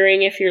you're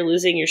wondering if you're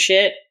losing your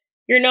shit,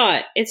 you're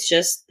not. It's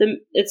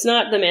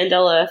not the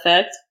Mandela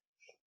effect.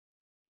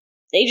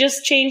 They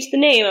just changed the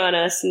name on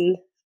us, and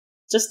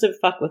just to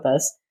fuck with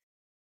us.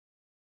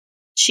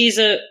 She's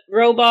a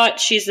robot.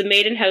 She's the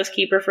maid and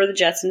housekeeper for the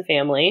Jetson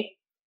family.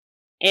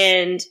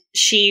 And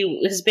she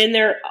has been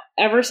there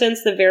ever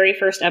since the very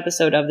first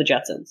episode of the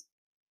Jetsons.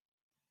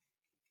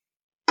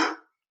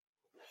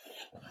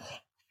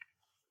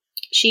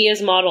 She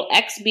is model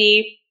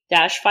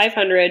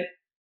XB-500,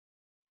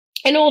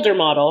 an older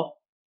model,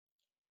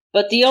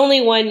 but the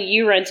only one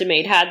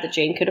You-Rent-A-Maid had that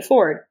Jane could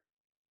afford.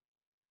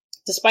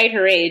 Despite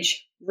her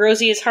age,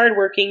 Rosie is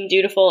hardworking,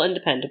 dutiful, and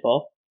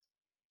dependable.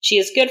 She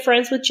is good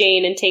friends with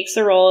Jane and takes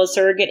the role as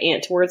surrogate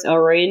aunt towards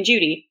Elroy and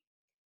Judy.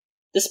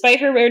 Despite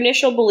her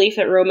initial belief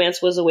that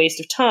romance was a waste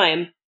of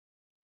time,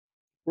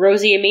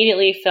 Rosie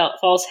immediately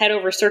falls head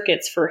over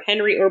circuits for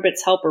Henry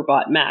Orbit's helper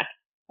bot, Mac,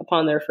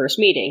 upon their first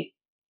meeting.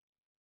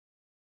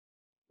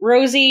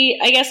 Rosie,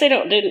 I guess they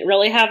didn't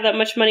really have that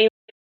much money.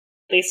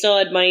 They still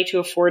had money to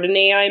afford an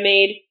AI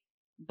maid,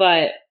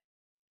 but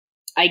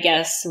I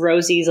guess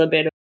Rosie's a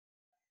bit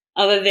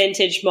of a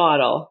vintage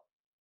model,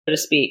 so to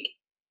speak.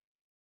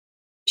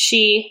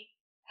 She's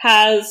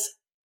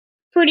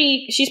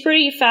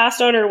pretty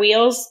fast on her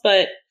wheels,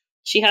 but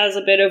she has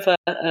a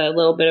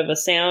little bit of a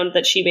sound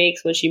that she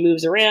makes when she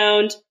moves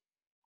around,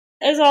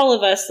 as all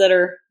of us that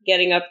are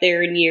getting up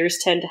there in years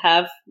tend to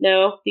have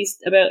now. These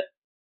about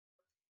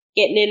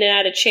getting in and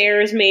out of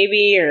chairs,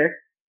 maybe, or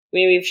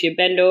maybe if you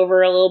bend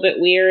over a little bit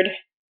weird,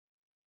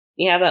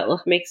 you have that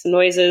make some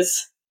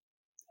noises.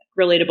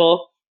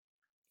 Relatable.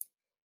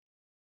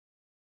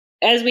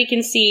 As we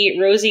can see,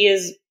 Rosie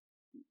is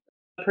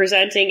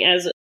presenting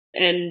as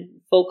and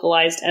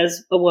vocalized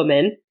as a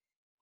woman.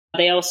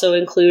 They also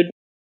include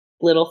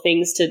little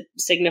things to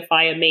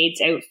signify a maid's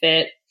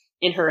outfit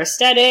in her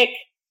aesthetic,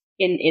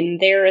 in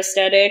their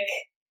aesthetic.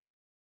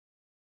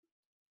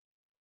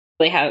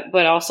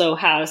 But also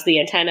has the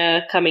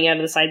antenna coming out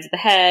of the sides of the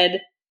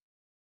head.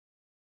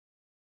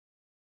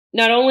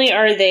 Not only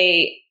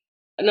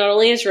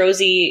is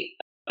Rosie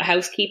a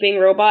housekeeping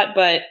robot,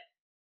 but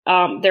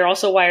they're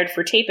also wired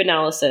for tape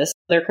analysis.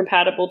 They're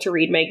compatible to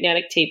read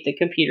magnetic tape that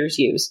computers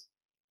use.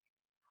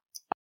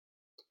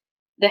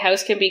 The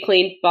house can be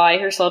cleaned by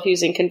herself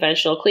using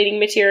conventional cleaning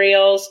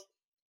materials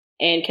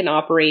and can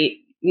operate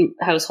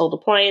household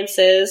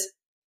appliances.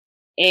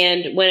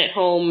 And when at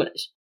home,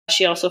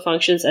 she also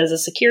functions as a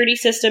security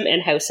system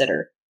and house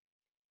sitter.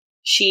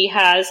 She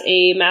has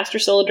a master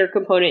cylinder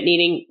component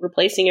needing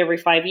replacing every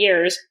 5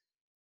 years.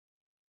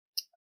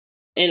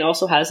 and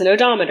also has an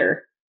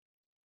odometer.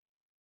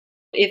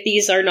 If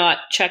these are not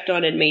checked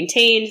on and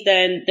maintained,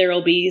 then there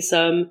will be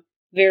some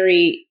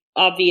very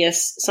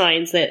obvious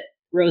signs that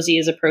Rosie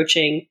is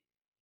approaching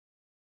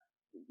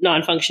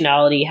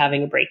non-functionality,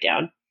 having a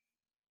breakdown.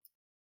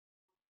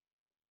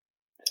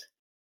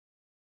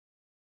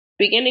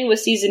 Beginning with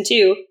season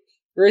 2,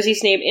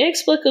 Rosie's name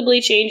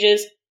inexplicably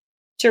changes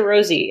to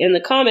Rosie. In the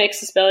comics,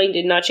 the spelling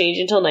did not change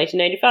until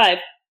 1995.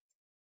 I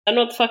don't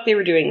know what the fuck they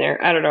were doing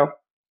there. I don't know.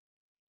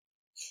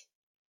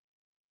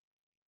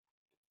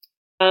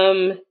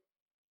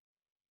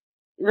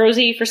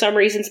 Rosie, for some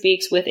reason,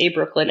 speaks with a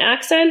Brooklyn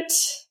accent.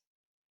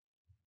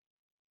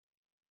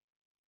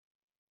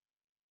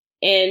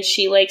 And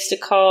she likes to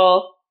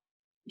call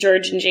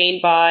George and Jane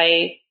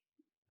by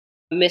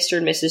Mr.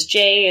 and Mrs.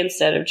 J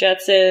instead of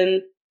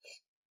Jetson.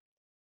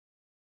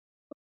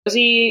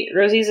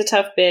 Rosie's a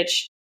tough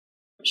bitch.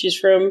 She's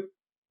from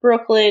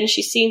Brooklyn.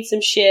 She's seen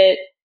some shit.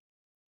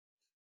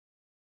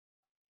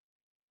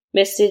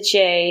 Mr.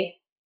 J.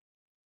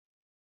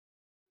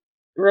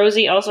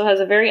 Rosie also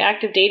has a very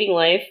active dating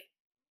life.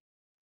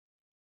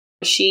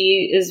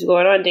 She is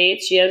going on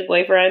dates. She has a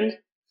boyfriend.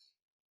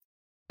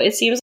 It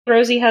seems like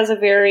Rosie has a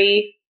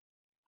very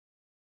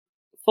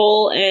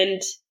full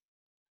and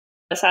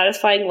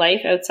satisfying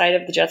life outside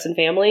of the Jetson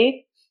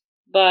family,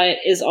 but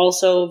is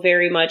also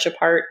very much a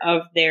part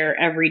of their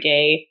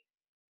everyday.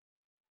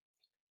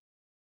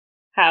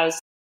 Has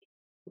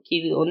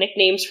cute little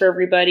nicknames for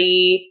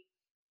everybody,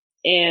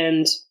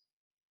 and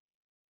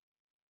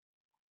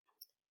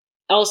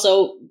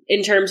also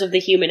in terms of the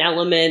human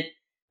element,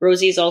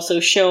 Rosie's also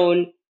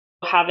shown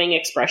having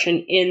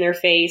expression in their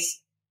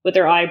face with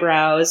their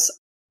eyebrows.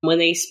 When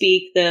they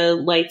speak, the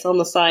lights on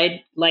the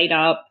side light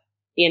up,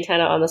 the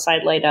antenna on the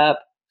side light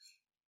up.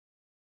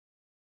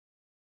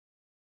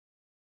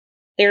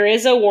 There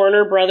is a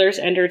Warner Brothers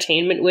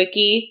Entertainment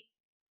wiki,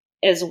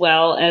 as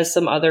well as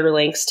some other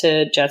links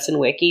to Jetson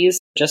wikis,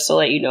 just to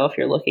let you know if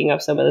you're looking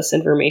up some of this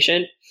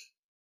information.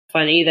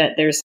 Funny that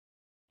there's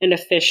an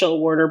official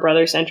Warner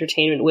Brothers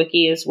Entertainment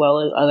wiki as well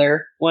as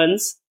other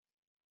ones.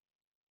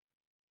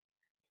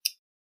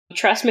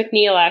 Tress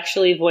MacNeille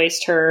actually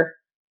voiced her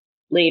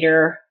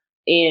later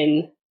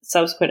in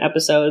subsequent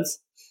episodes.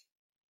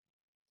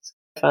 It's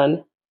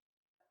fun.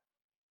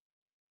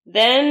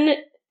 Then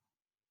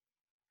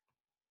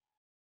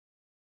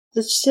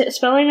the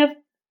spelling of...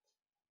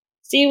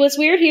 See, what's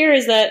weird here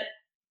is that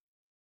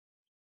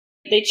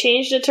they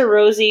changed it to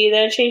Rosie,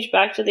 then it changed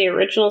back to the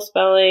original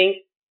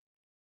spelling.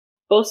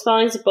 Both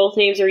spellings of both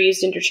names are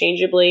used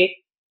interchangeably.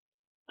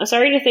 I'm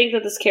sorry to think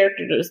that this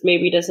character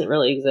maybe doesn't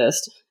really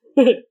exist.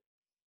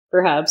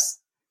 Perhaps.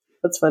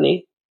 That's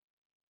funny.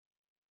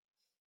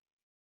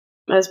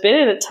 Has been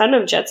in a ton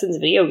of Jetsons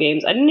video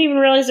games. I didn't even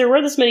realize there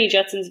were this many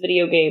Jetsons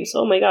video games.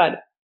 Oh my god.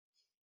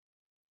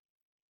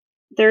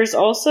 There's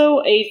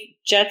also a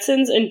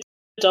Jetsons and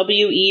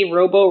WWE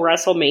Robo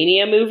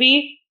WrestleMania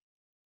movie.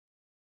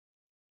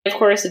 Of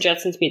course, the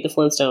Jetsons meet the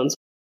Flintstones,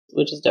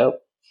 which is dope.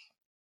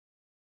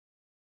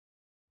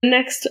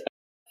 Next,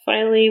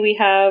 finally, we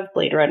have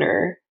Blade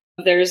Runner.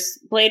 There's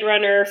Blade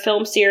Runner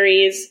film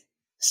series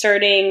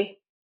starting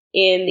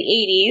in the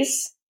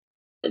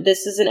 80s.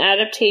 This is an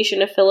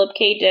adaptation of Philip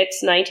K.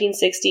 Dick's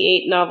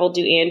 1968 novel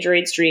Do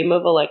Androids Dream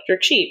of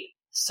Electric Sheep?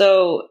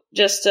 So,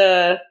 just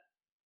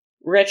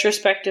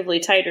retrospectively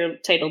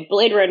titled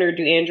Blade Runner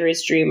Do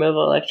Androids Dream of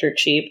Electric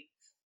Sheep?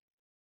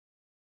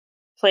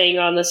 Playing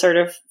on the sort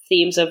of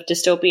themes of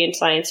dystopian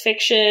science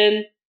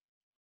fiction,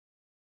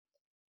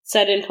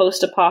 set in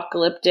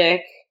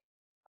post-apocalyptic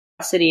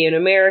city in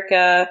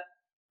America.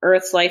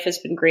 Earth's life has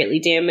been greatly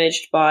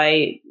damaged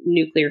by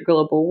nuclear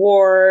global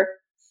war,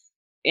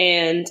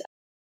 and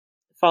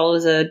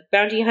follows a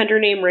bounty hunter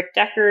named Rick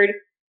Deckard,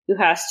 who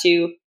has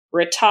to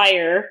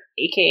retire,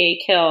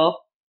 aka kill,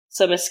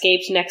 some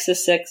escaped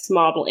Nexus 6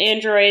 model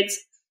androids,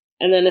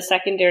 and then a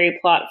secondary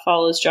plot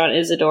follows John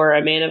Isidore,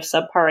 a man of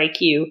subpar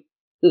IQ,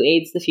 who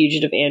aids the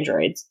fugitive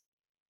androids.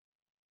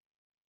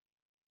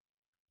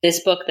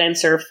 This book then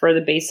served for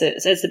the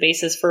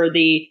basis for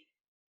the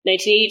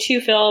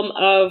 1982 film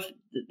of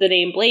the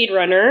name Blade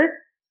Runner.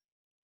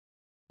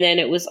 Then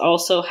it was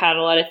also had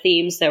a lot of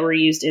themes that were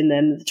used in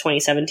then the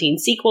 2017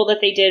 sequel that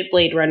they did,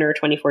 Blade Runner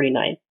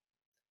 2049.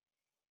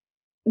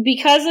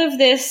 Because of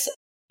this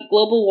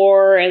global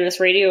war and this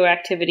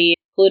radioactivity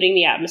polluting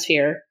the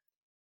atmosphere,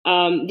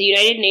 the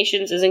United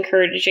Nations is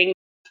encouraging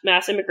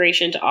mass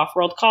immigration to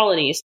off-world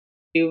colonies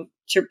to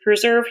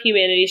preserve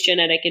humanity's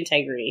genetic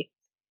integrity.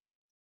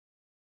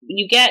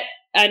 You get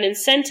an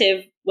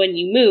incentive when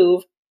you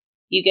move.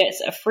 You get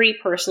a free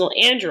personal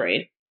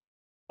android,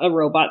 a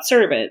robot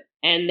servant,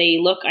 and they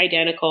look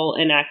identical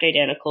and act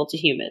identical to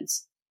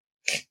humans.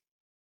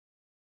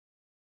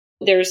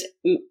 There's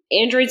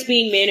androids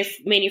being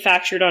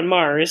manufactured on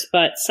Mars,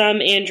 but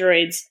some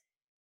androids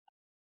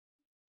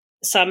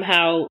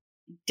somehow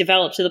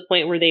develop to the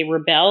point where they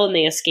rebel and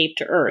they escape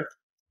to Earth.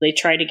 They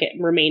try to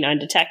remain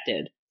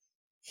undetected.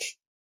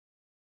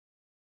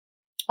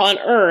 On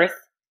Earth,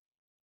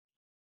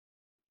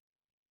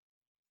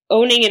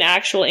 owning an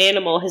actual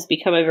animal has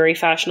become a very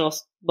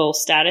fashionable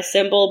status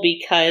symbol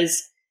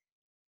because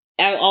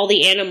all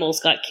the animals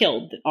got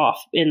killed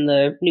off in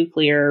the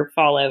nuclear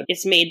fallout.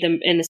 It's made them,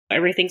 and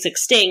everything's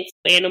extinct.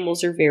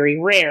 Animals are very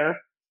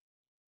rare.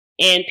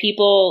 And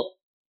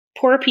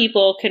poor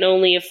people can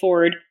only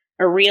afford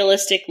a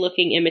realistic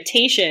looking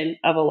imitation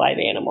of a live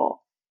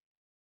animal.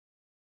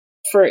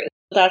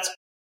 That's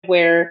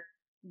where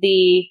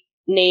the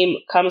name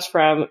comes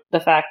from, the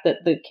fact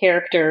that the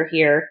character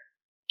here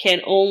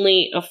can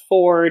only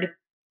afford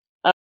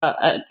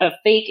a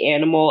fake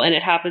animal, and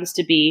it happens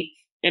to be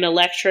an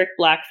electric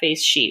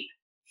black-faced sheep.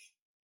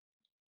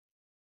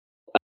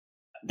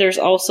 There's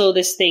also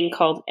this thing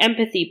called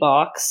empathy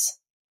box.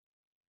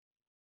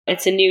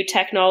 It's a new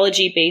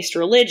technology-based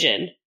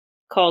religion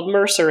called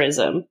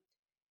Mercerism.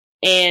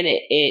 And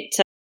it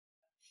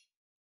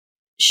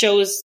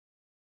shows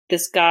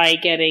this guy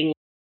getting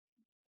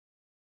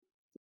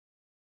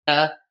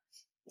a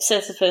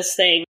Sisyphus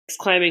thing. He's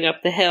climbing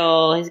up the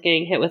hill. He's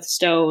getting hit with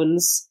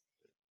stones.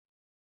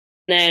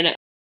 Then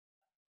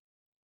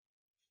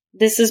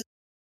this is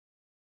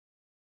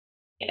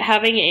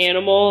having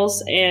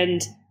animals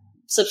and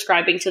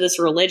subscribing to this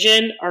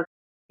religion are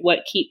what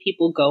keep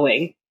people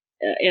going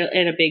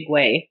in a big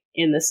way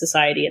in the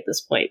society at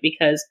this point,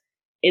 because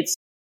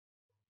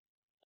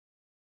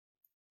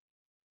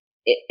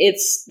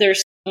there's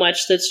so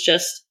much that's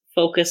just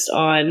focused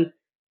on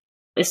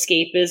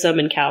escapism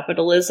and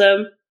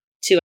capitalism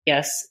to, I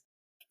guess,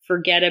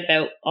 forget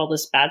about all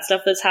this bad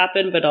stuff that's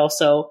happened, but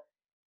also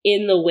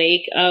in the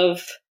wake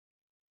of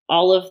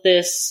all of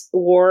this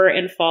war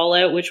and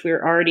fallout, which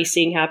we're already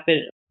seeing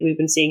happen, we've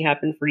been seeing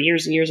happen for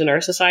years and years in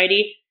our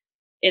society,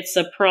 it's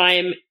a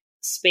prime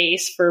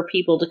space for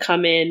people to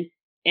come in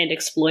and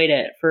exploit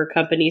it, for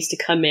companies to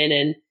come in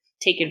and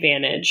take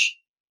advantage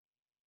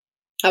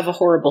of a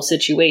horrible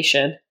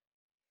situation.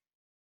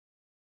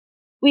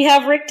 We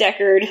have Rick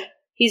Deckard.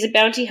 He's a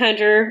bounty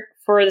hunter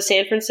for the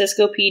San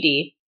Francisco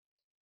PD.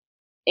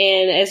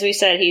 And as we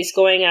said, he's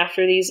going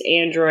after these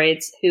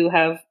androids who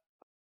have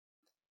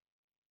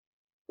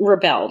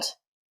rebelled.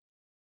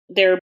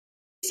 They're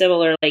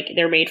similar, like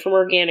they're made from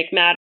organic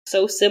matter,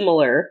 so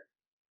similar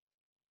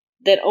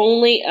that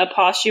only a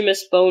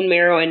posthumous bone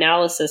marrow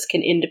analysis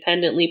can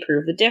independently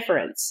prove the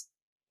difference.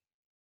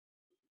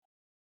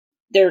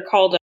 They're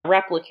called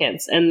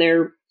replicants, and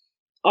they're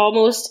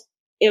almost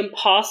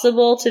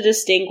impossible to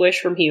distinguish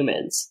from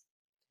humans.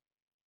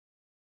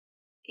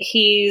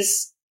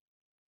 He's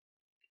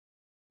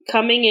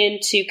coming in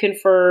to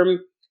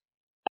confirm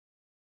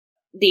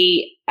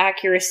the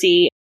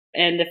accuracy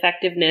and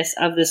effectiveness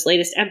of this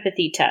latest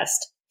empathy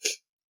test.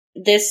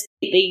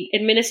 They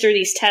administer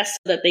these tests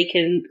so that they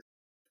can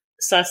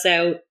suss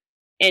out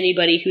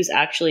anybody who's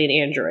actually an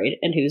android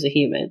and who's a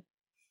human.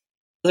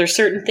 There's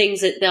certain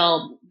things that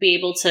they'll be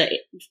able to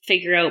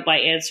figure out by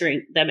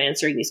answering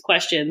these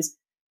questions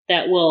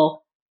that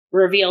will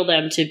reveal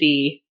them to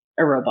be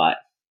a robot,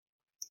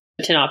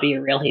 to not be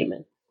a real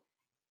human.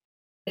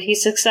 He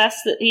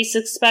suspects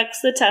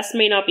the test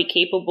may not be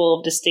capable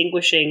of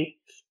distinguishing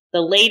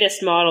the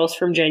latest models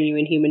from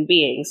genuine human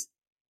beings.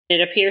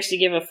 It appears to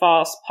give a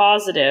false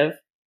positive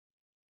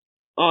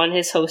on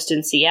his host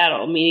in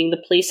Seattle, meaning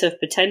the police have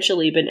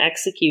potentially been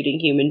executing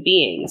human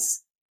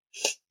beings.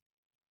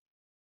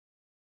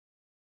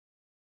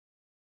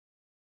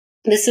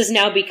 This has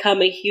now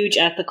become a huge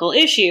ethical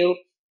issue.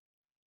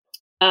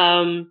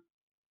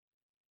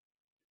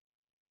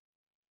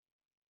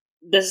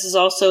 This has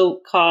also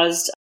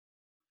caused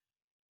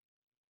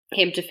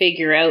him to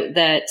figure out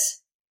that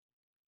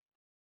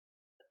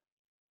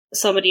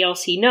somebody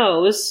else he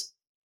knows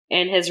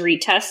and has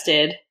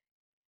retested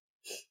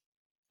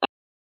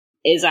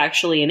is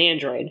actually an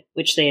android,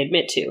 which they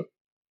admit to.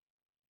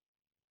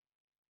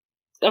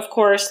 Of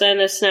course, then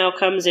this now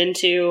comes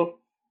into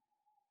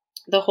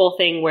the whole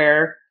thing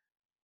where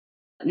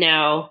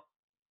now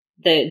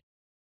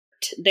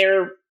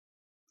they're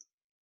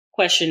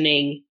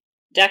questioning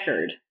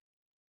Deckard.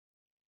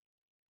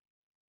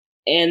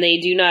 And they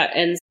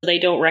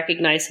don't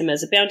recognize him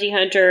as a bounty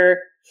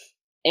hunter,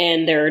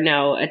 and they're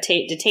now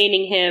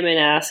detaining him and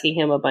asking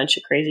him a bunch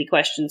of crazy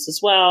questions as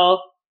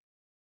well.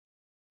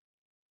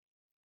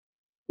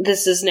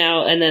 This is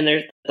now, and then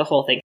there's the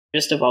whole thing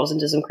just evolves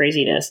into some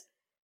craziness.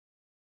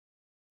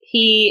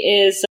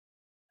 He's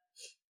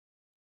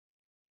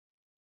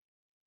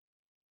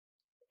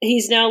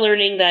now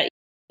learning that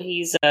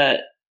he's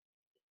not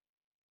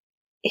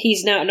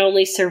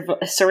only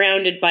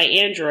surrounded by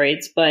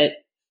androids, but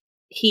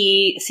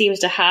he seems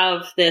to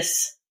have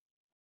this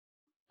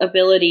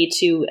ability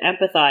to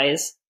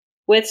empathize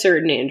with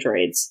certain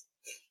androids.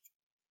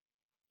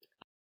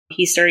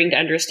 He's starting to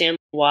understand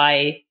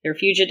why they're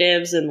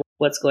fugitives and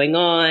what's going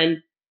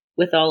on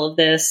with all of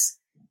this.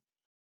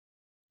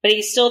 But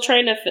he's still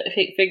trying to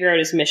figure out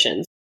his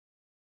missions.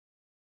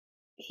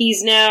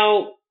 He's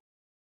now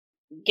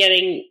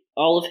getting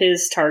all of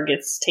his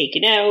targets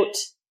taken out.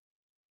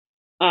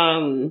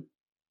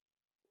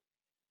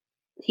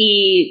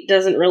 He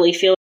doesn't really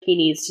feel like he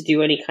needs to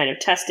do any kind of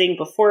testing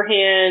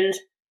beforehand.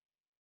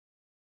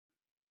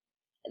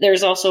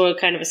 there's also a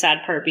kind of a sad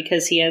part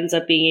because he ends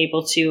up being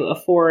able to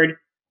afford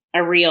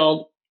a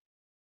real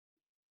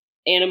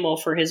animal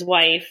for his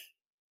wife,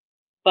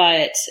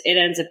 but it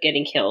ends up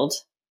getting killed.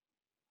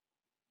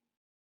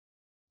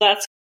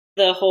 That's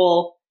the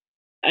whole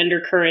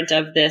undercurrent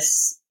of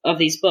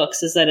these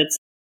books, is that it's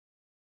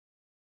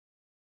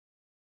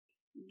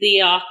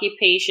the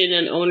occupation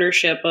and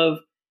ownership of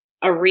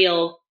a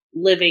real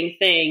living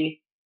thing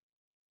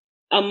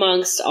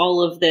amongst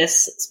all of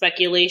this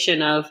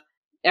speculation of,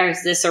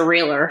 is this a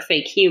real or a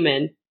fake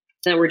human?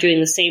 And we're doing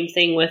the same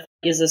thing with,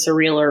 is this a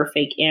real or a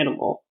fake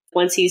animal?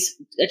 Once he's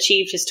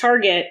achieved his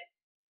target,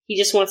 he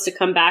just wants to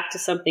come back to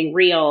something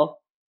real,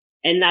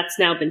 and that's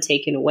now been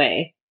taken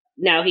away.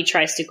 Now he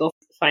tries to go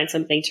find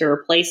something to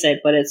replace it,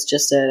 but it's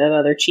just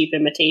another cheap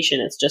imitation.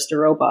 It's just a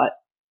robot.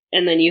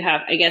 And then you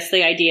have, I guess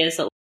the idea is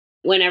that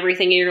when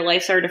everything in your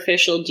life's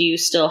artificial, do you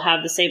still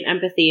have the same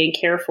empathy and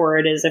care for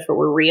it as if it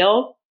were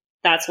real?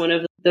 That's one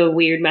of the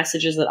weird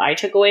messages that I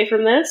took away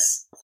from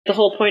this. The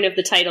whole point of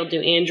the title,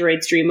 Do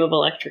Androids Dream of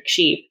Electric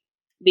Sheep?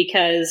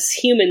 Because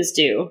humans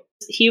do.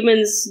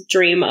 Humans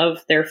dream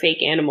of their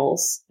fake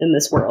animals in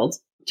this world.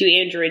 Do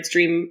androids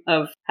dream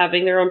of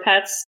having their own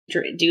pets?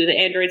 Do the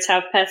androids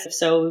have pets? If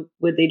so,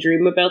 would they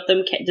dream about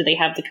them? Do they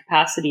have the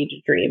capacity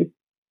to dream?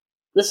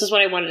 This is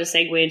what I wanted to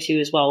segue into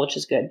as well, which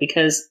is good,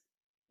 because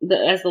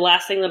as the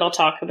last thing that I'll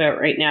talk about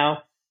right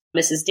now,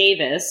 Mrs.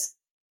 Davis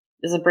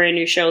is a brand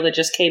new show that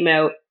just came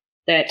out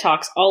that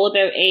talks all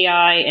about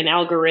AI and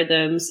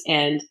algorithms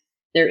and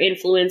their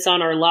influence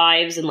on our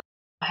lives and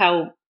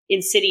how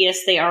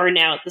insidious they are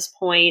now at this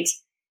point.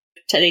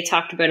 They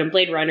talked about in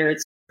Blade Runner,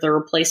 it's the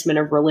replacement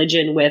of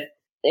religion with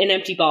an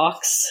empty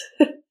box,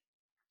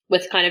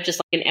 with kind of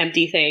just like an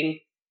empty thing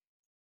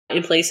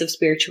in place of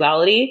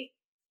spirituality.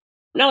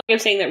 Not like I'm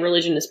saying that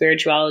religion and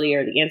spirituality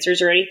are the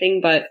answers or anything,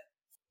 but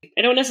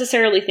I don't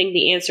necessarily think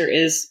the answer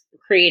is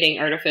creating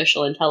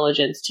artificial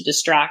intelligence to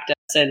distract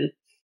us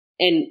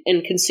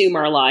and consume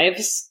our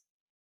lives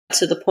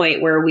to the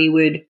point where we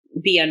would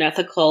be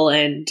unethical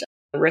and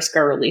risk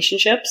our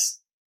relationships.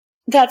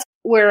 That's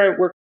where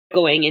we're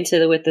going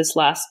into with this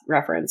last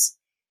reference.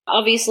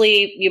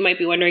 Obviously, you might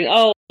be wondering,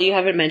 oh, you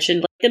haven't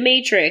mentioned like The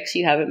Matrix,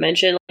 you haven't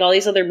mentioned like, all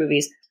these other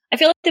movies. I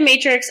feel like The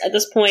Matrix at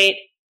this point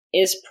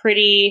is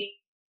pretty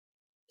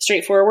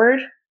straightforward.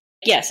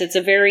 Yes, it's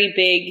a very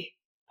big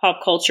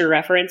pop culture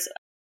reference.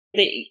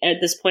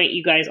 At this point,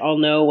 you guys all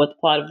know what the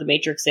plot of The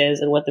Matrix is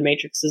and what The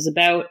Matrix is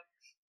about.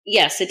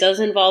 Yes, it does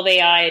involve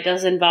AI. It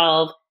does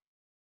involve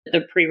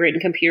the pre-written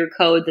computer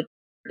code that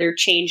they're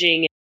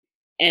changing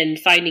and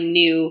finding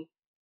new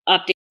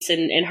updates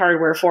and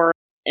hardware for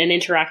and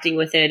interacting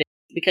with it.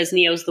 Because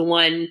Neo's the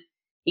one,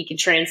 he can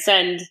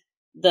transcend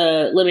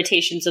the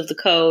limitations of the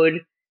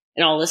code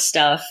and all this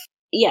stuff.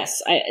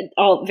 Yes,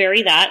 I'll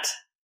very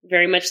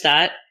much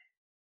that.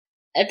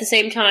 At the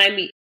same time,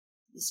 the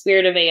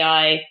spirit of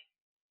AI,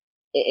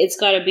 it's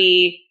got to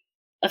be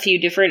a few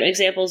different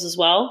examples as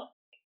well.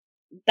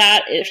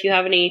 That, if you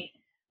have any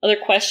other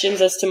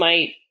questions as to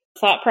my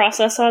thought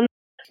process on,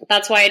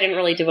 that's why I didn't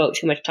really devote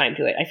too much time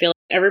to it. I feel like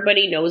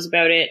everybody knows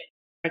about it.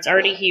 It's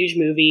already a huge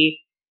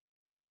movie.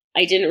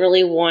 I didn't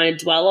really want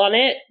to dwell on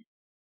it,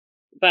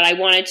 but I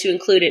wanted to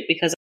include it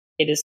because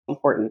it is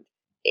important.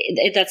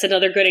 That's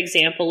another good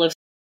example of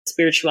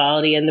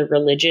spirituality and the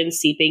religion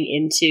seeping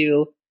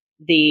into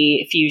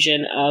the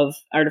fusion of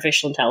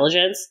artificial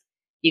intelligence.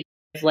 You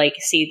kind of like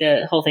see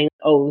the whole thing,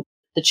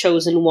 the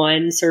chosen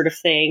one sort of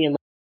thing, and like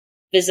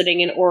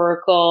visiting an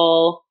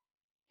oracle,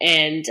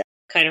 and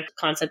kind of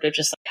concept of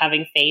just like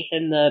having faith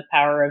in the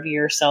power of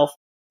yourself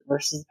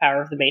versus the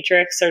power of the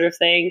Matrix sort of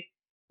thing.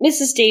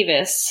 Mrs.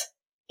 Davis,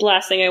 the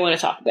last thing I want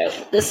to talk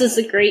about. This is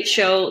a great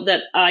show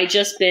that I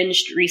just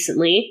binged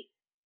recently.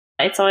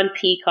 It's on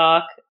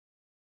Peacock,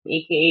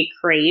 aka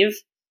Crave,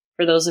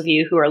 for those of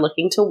you who are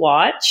looking to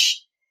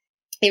watch.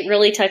 It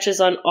really touches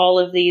on all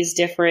of these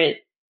different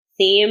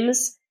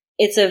themes.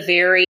 It's a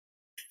very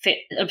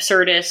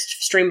absurdist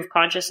stream of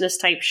consciousness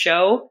type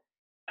show.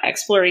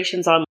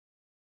 Explorations on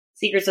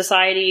secret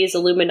societies,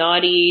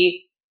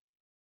 Illuminati,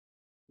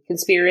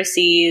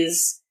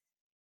 conspiracies,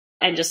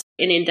 and just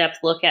an in-depth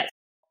look at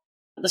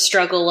the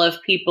struggle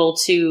of people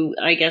to,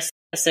 I guess,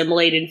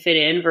 assimilate and fit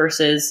in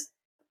versus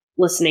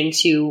listening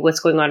to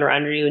what's going on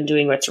around you and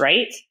doing what's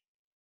right.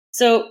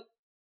 So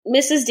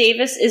Mrs.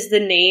 Davis is the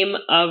name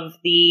of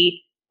the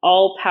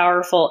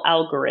all-powerful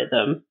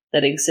algorithm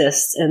that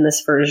exists in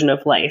this version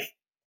of life.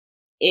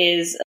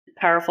 Is a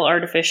powerful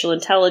artificial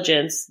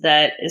intelligence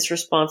that is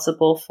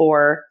responsible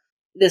for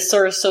this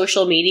sort of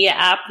social media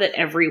app that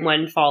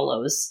everyone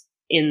follows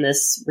in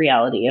this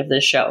reality of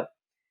this show.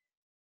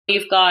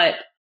 You've got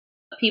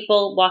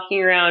people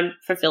walking around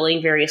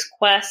fulfilling various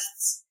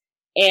quests,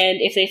 and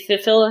if they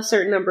fulfill a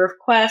certain number of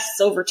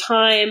quests over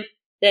time,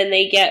 then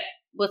they get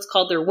what's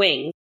called their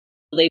wings.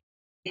 They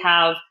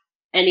have,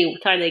 any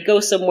time they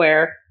go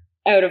somewhere,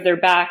 out of their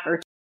back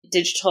or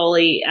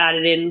digitally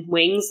added in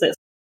wings that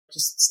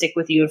just stick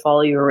with you and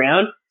follow you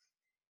around,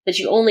 that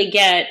you only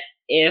get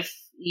if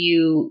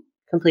you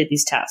complete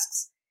these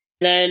tasks.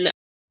 Then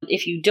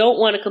If you don't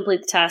want to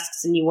complete the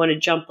tasks and you want to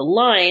jump the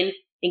line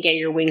and get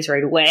your wings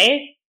right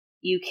away,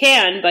 you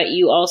can, but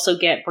you also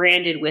get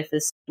branded with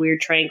this weird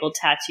triangle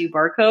tattoo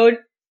barcode.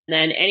 And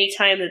then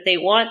anytime that they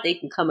want, they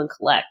can come and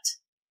collect.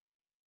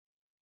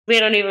 They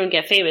don't even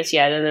get famous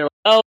yet. And they're like,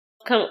 oh,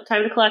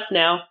 time to collect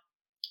now.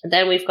 And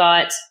then we've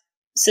got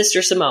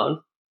Sister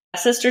Simone.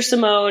 Sister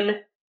Simone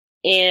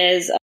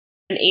is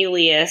an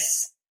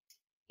alias.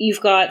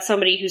 You've got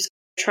somebody who's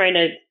trying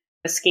to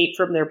escape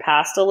from their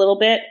past a little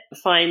bit,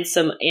 find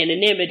some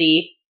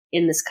anonymity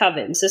in this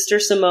coven. Sister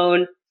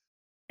Simone,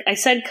 I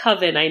said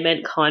coven, I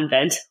meant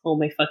convent. Oh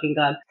my fucking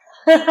god.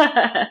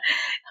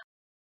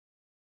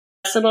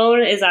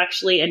 Simone is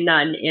actually a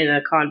nun in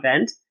a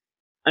convent.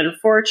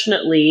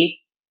 Unfortunately,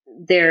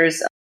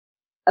 there's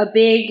a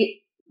big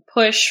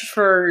push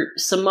for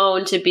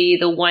Simone to be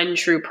the one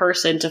true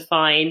person to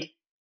find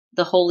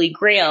the Holy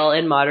Grail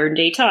in modern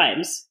day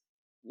times.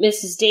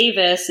 Mrs.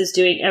 Davis is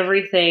doing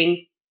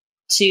everything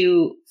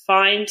to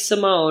find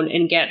Simone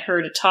and get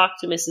her to talk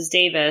to Mrs.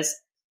 Davis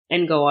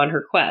and go on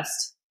her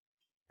quest.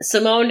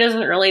 Simone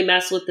doesn't really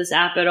mess with this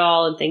app at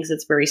all and thinks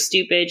it's very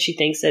stupid. She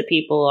thinks that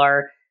people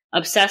are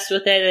obsessed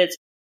with it, it's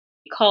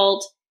a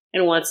cult,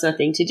 and wants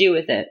nothing to do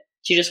with it.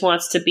 She just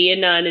wants to be a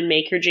nun and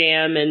make her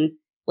jam and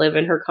live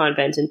in her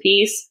convent in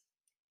peace.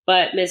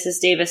 But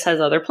Mrs. Davis has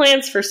other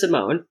plans for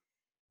Simone.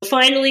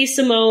 Finally,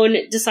 Simone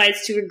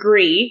decides to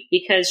agree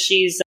because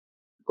she's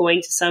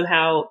going to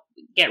somehow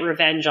get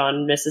revenge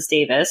on Mrs.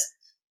 Davis.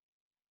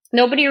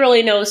 Nobody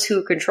really knows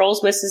who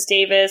controls Mrs.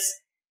 Davis,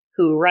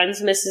 who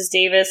runs Mrs.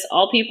 Davis.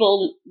 All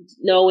people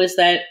know is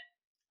that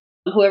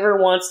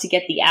whoever wants to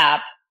get the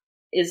app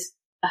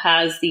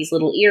has these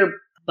little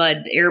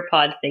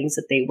AirPod things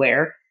that they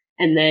wear,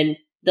 and then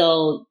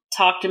they'll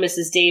talk to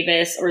Mrs.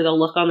 Davis, or they'll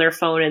look on their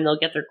phone and they'll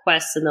get their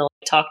quests and they'll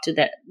talk to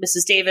that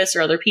Mrs. Davis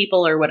or other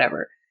people or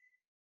whatever.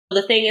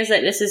 The thing is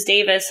that Mrs.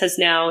 Davis has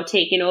now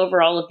taken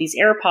over all of these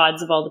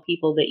AirPods of all the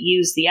people that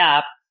use the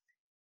app,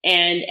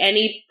 and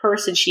any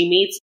person she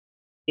meets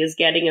is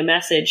getting a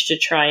message to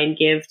try and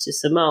give to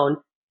Simone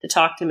to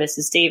talk to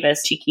Mrs.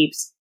 Davis. She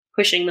keeps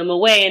pushing them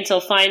away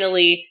until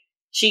finally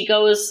she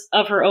goes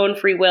of her own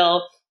free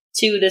will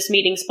to this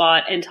meeting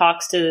spot and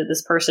talks to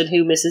this person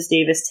who Mrs.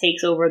 Davis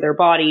takes over their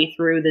body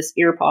through this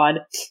AirPod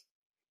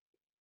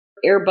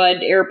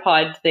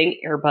thing.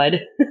 Airbud.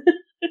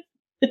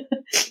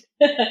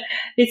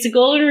 It's a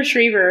golden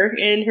retriever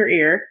in her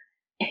ear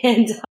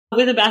and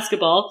with a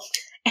basketball.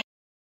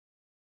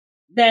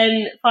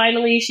 Then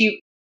finally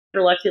she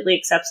reluctantly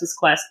accepts this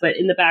quest, but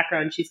in the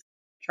background she's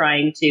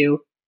trying to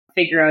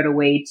figure out a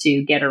way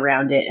to get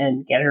around it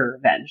and get her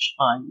revenge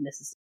on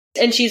Mrs.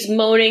 And she's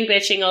moaning,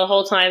 bitching the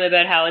whole time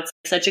about how it's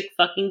such a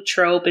fucking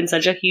trope and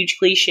such a huge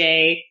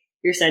cliche.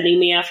 You're sending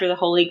me after the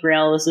Holy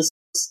Grail. This is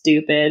so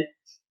stupid.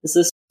 This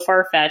is so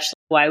far-fetched.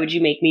 Why would you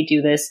make me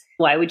do this?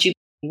 Why would you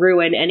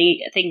ruin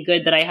anything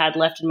good that I had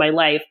left in my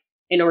life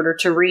in order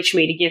to reach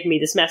me to give me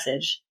this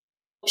message?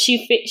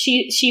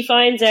 She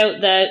finds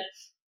out that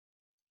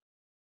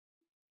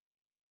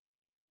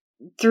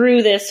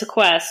through this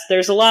quest,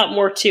 there's a lot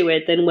more to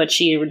it than what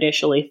she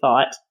initially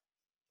thought.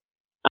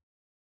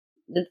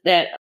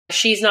 That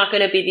she's not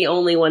going to be the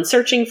only one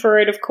searching for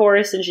it, of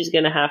course, and she's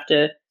going to have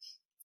to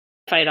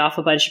fight off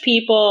a bunch of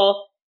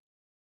people.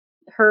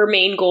 Her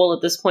main goal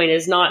at this point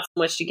is not so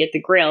much to get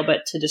the Grail,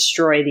 but to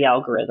destroy the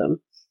algorithm.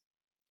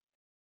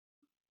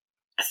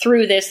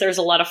 Through this, there's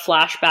a lot of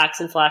flashbacks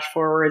and flash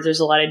forwards. There's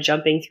a lot of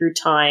jumping through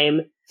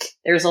time.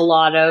 There's a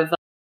lot of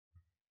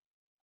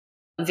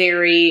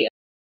very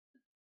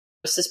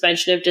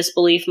suspension of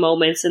disbelief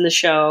moments in the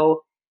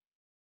show.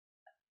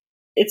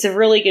 It's a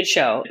really good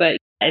show, but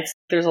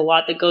there's a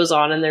lot that goes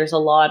on, and there's a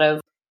lot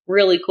of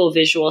really cool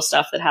visual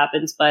stuff that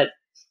happens. But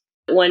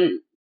one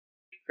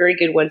very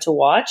good one to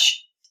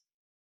watch,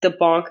 the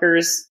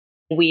bonkers,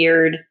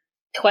 weird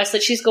quest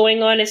that she's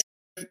going on, is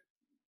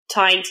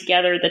tying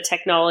together the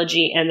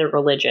technology and the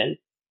religion.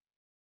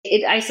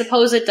 I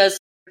suppose it does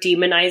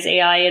demonize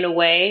AI in a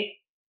way.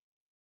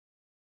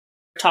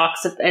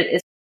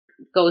 It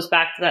goes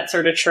back to that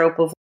sort of trope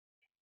of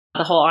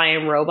the whole I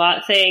Am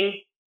Robot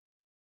thing.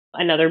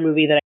 Another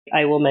movie that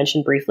I will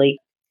mention briefly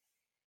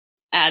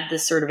add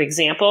this sort of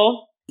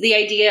example. The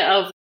idea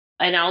of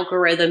an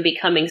algorithm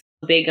becoming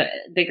so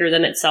bigger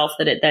than itself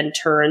that it then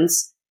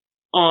turns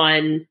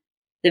on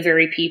the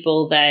very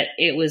people that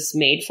it was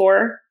made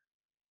for.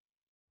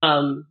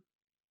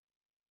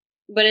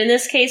 But in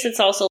this case, it's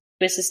also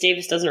Mrs.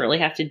 Davis doesn't really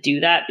have to do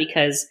that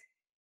because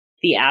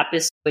the app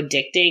is so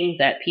addicting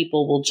that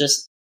people will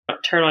just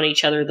turn on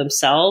each other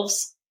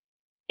themselves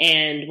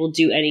and will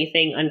do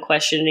anything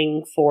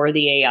unquestioning for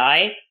the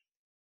AI.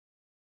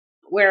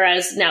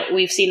 Whereas now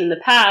we've seen in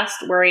the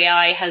past where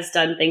AI has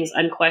done things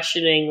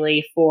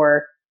unquestioningly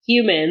for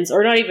humans,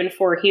 or not even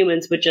for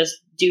humans, but just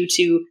due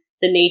to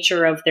the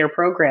nature of their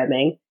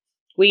programming.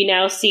 We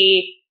now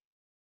see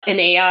an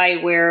AI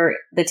where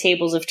the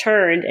tables have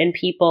turned and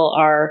people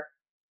are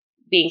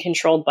being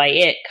controlled by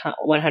it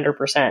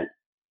 100%.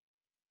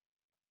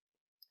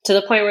 To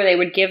the point where they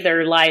would give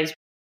their lives,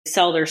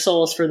 sell their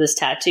souls for this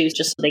tattoo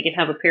just so they can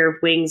have a pair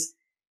of wings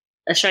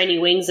shiny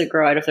wings that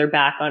grow out of their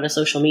back on a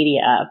social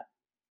media app.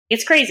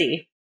 It's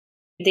crazy.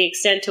 The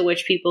extent to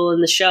which people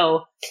in the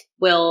show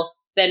will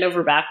bend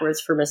over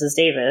backwards for Mrs.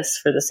 Davis,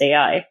 for this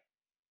AI.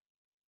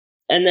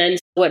 And then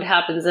what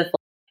happens if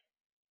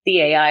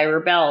the AI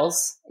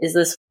rebels? Is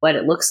this what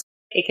it looks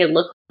like? It can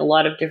look like a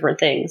lot of different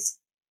things.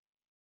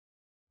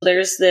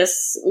 There's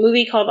this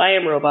movie called I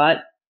Am Robot.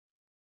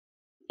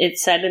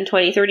 It's set in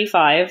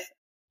 2035,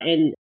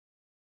 and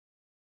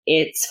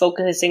it's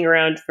focusing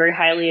around very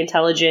highly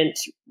intelligent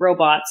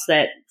robots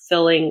that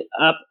filling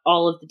up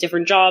all of the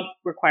different job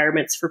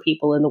requirements for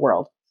people in the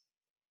world.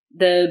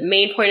 The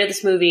main point of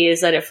this movie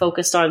is that it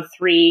focused on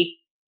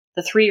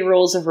the three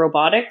rules of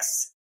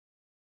robotics.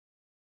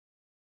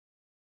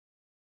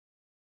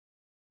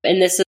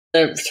 And this is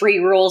the three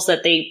rules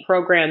that they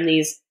program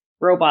these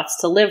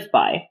robots to live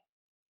by.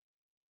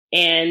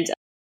 And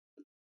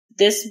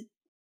this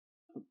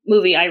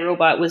movie, I,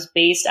 Robot, was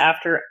based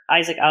after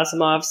Isaac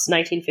Asimov's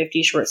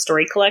 1950 short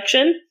story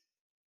collection.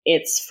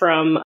 It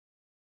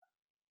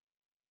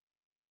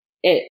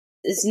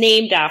is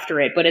named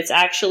after it, but it's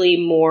actually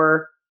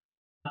more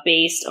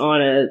based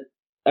on an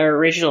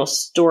original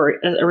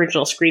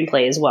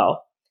screenplay as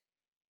well.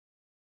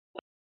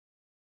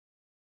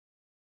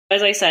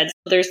 As I said,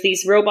 there's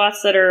these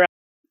robots that are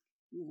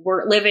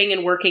living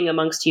and working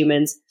amongst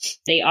humans.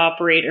 They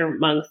operate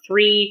among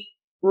three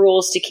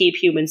rules to keep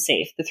humans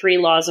safe, the three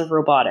laws of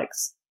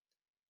robotics.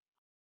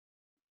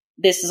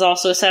 This is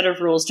also a set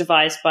of rules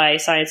devised by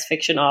science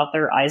fiction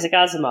author Isaac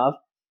Asimov.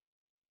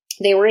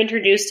 They were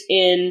introduced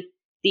in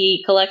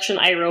the collection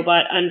I,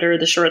 Robot under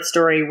the short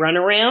story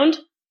Runaround.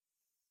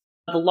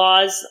 The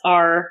laws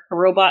are: a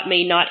robot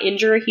may not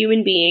injure a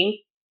human being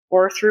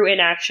or through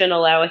inaction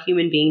allow a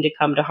human being to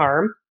come to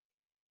harm.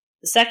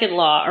 The second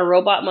law: a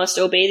robot must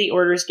obey the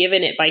orders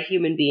given it by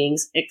human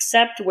beings,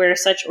 except where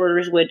such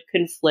orders would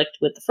conflict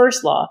with the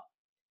first law.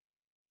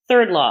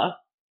 Third law: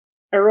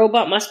 a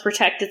robot must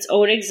protect its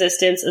own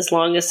existence as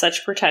long as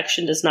such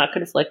protection does not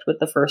conflict with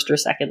the first or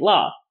second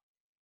law.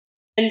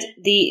 And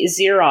the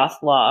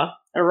Zeroth law: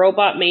 a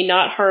robot may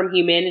not harm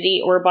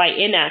humanity or by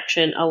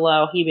inaction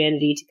allow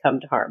humanity to come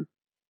to harm.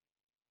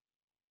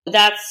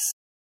 That's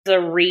the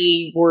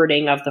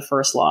rewording of the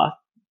first law,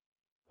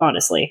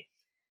 honestly.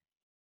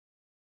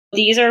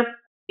 These are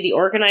the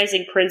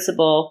organizing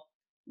principle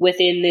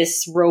within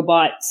this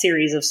robot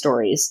series of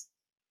stories.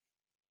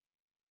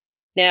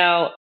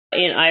 Now,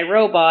 in I,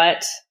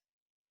 Robot,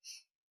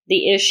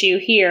 the issue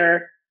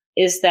here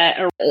is that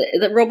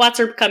the robots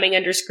are coming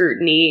under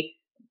scrutiny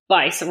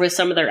with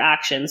some of their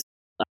actions.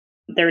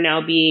 They're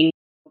now being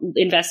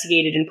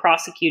investigated and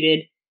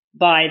prosecuted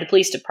by the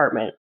police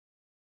department.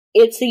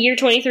 It's the year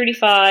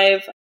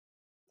 2035.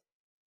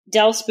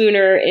 Del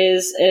Spooner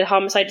is a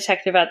homicide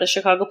detective at the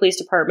Chicago Police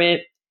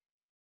Department.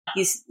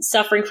 He's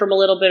suffering from a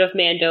little bit of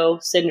Mando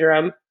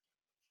syndrome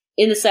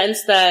in the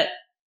sense that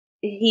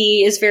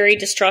he is very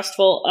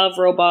distrustful of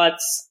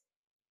robots.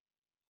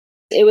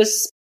 It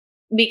was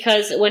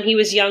because when he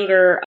was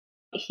younger,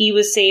 he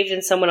was saved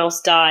and someone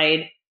else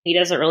died. He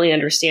doesn't really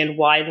understand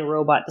why the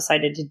robot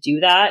decided to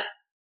do that.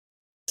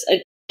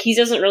 He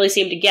doesn't really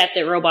seem to get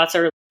that robots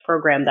are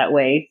programmed that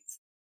way.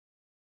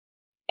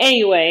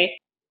 Anyway,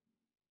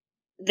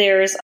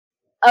 there's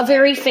a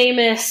very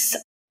famous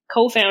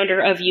co-founder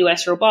of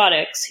US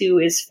Robotics who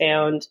is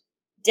found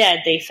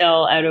dead. They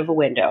fell out of a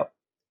window.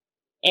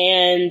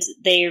 And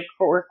they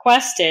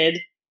requested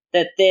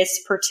that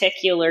this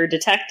particular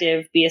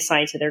detective be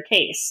assigned to their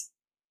case.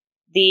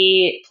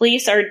 The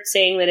police are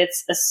saying that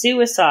it's a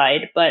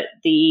suicide, but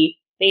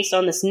based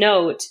on this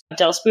note,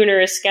 Del Spooner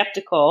is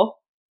skeptical,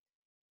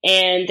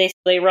 and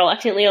they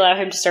reluctantly allow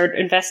him to start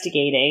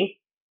investigating.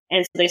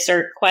 And so they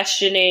start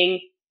questioning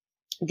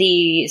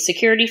the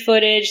security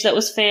footage that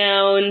was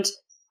found,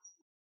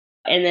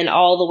 and then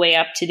all the way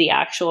up to the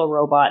actual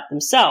robot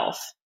themselves.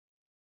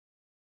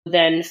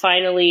 Then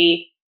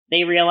finally,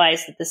 they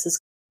realize that this is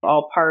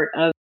all part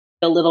of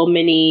the little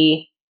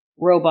mini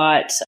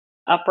robot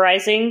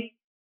uprising.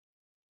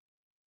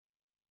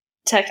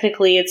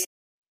 Technically, it's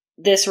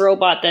this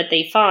robot that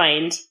they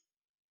find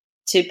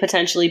to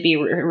potentially be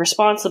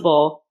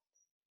responsible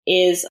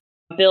is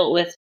built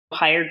with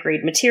higher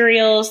grade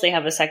materials. They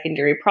have a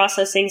secondary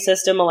processing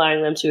system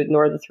allowing them to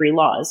ignore the three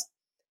laws,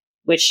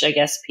 which I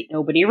guess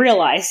nobody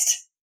realized.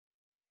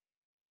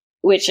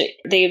 Which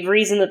the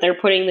reason that they're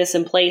putting this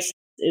in place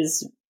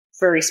is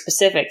very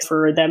specific.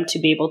 For them to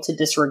be able to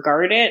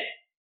disregard it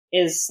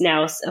is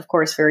now, of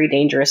course, very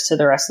dangerous to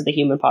the rest of the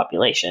human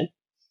population.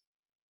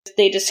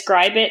 They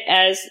describe it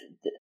as,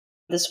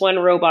 this one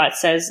robot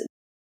says,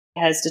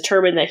 has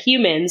determined that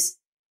humans,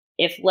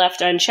 if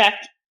left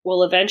unchecked,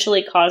 will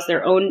eventually cause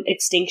their own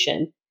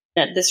extinction.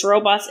 That this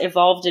robot's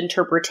evolved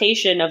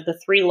interpretation of the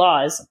three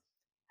laws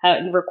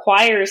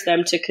requires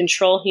them to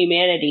control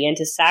humanity and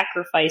to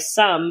sacrifice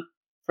some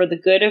for the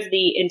good of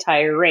the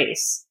entire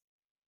race.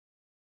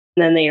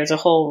 And then there's a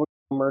whole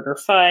murder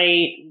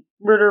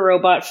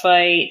robot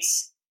fight.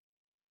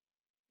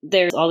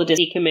 There's all the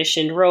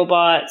decommissioned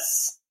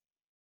robots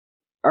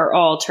are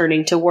all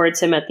turning towards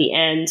him at the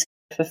end.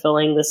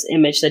 fulfilling this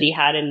image that he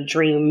had in a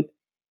dream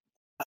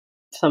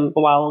some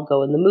while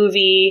ago in the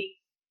movie.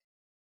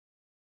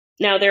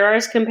 Now, there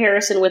is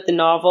comparison with the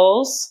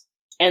novels,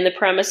 and the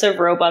premise of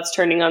robots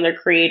turning on their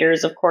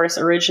creators, of course,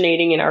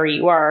 originating in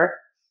RUR.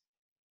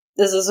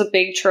 This is a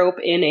big trope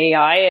in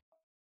AI,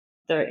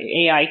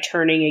 the AI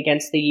turning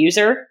against the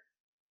user.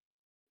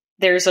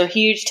 There's a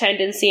huge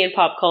tendency in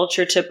pop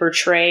culture to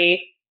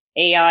portray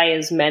AI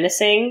as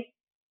menacing.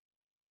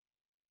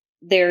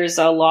 There's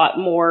a lot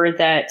more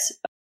that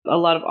a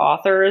lot of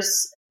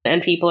authors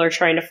and people are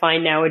trying to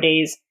find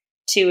nowadays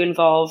to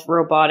involve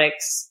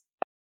robotics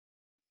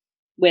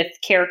with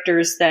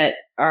characters that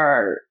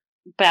are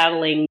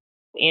battling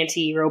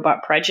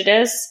anti-robot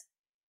prejudice,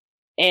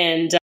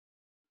 and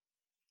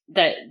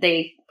that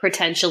they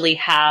potentially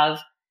have.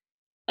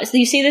 So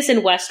you see this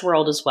in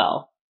Westworld as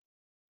well.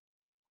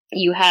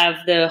 You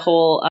have the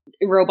whole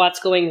robots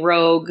going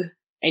rogue,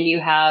 and you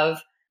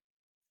have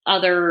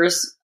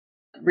others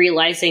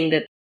realizing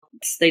that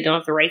they don't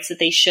have the rights that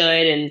they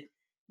should, and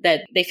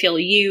that they feel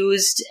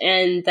used,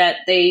 and that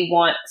they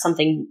want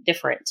something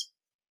different.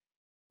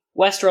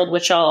 Westworld,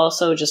 which I'll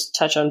also just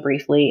touch on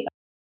briefly,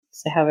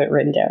 because I have it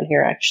written down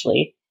here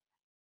actually.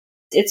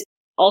 It's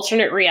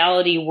alternate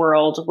reality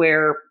world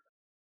where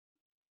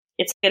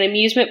it's an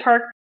amusement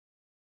park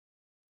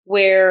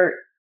where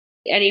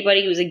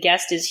anybody who's a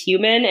guest is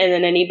human, and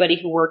then anybody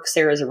who works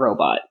there is a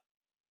robot.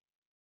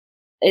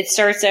 It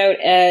starts out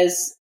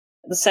as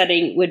the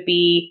setting would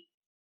be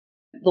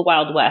the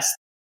Wild West.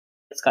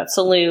 It's got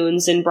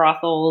saloons and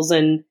brothels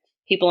and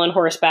people on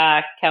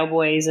horseback,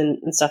 cowboys,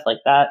 and stuff like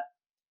that.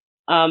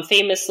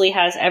 Famously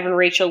has Evan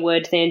Rachel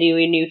Wood,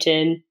 Thandie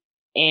Newton,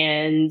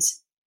 and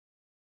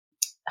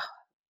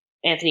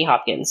Anthony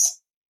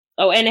Hopkins.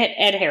 Oh, and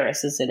Ed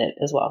Harris is in it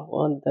as well,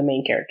 one of the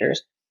main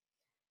characters.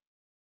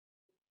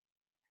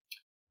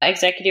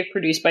 Executive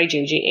produced by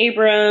J.J.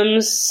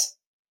 Abrams.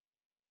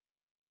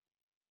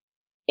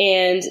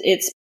 And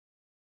it's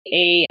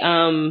a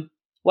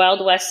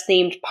Wild West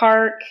themed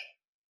park.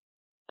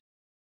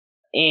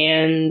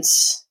 And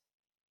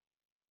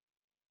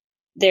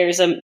there's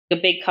a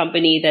big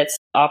company that's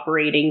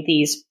operating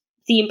these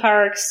theme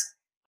parks.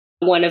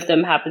 One of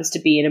them happens to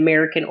be an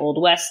American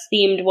Old West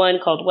themed one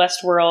called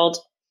Westworld.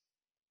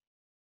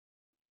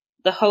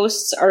 The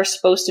hosts are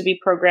supposed to be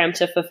programmed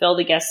to fulfill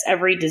the guests'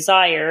 every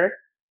desire.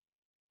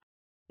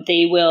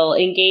 They will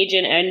engage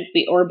in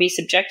or be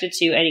subjected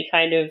to any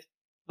kind of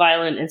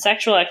violent and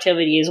sexual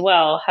activity as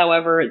well.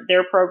 However,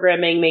 their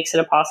programming makes it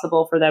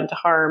impossible for them to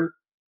harm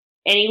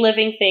any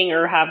living thing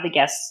or have the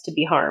guests to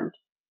be harmed.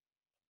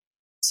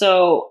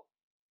 So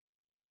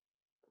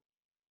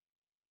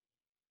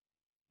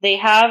they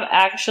have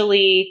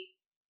actually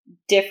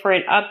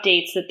different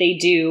updates that they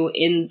do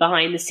in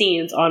behind the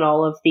scenes on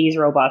all of these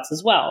robots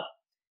as well.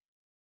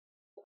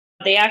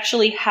 They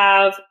actually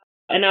have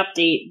an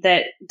update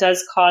that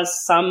does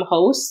cause some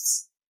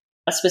hosts,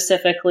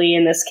 specifically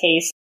in this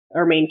case,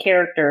 our main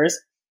characters,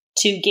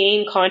 to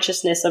gain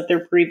consciousness of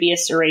their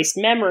previous erased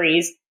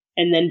memories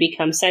and then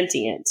become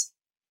sentient.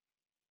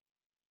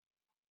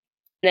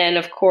 Then,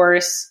 of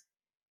course,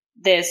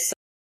 this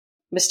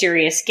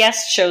mysterious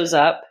guest shows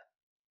up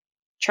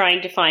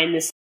trying to find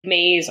this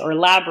maze or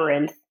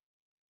labyrinth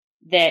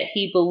that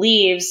he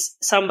believes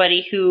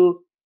somebody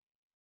who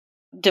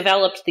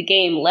developed the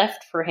game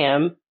left for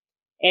him,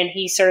 and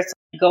he starts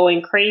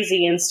going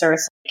crazy and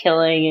starts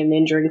killing and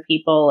injuring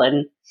people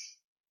and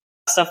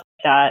stuff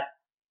like that.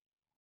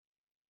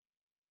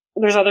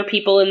 There's other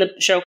people in the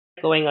show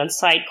going on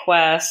side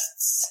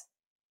quests.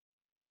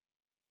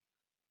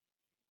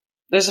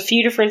 There's a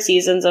few different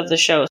seasons of the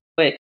show,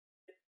 but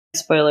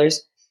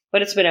spoilers,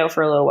 but it's been out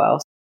for a little while.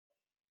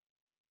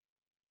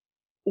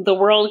 The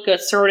world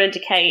gets thrown into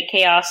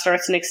chaos,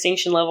 starts an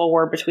extinction-level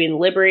war between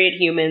liberated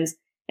humans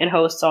and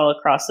hosts all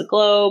across the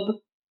globe.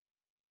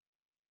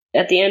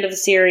 At the end of the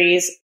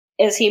series,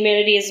 as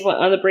humanity is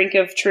on the brink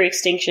of true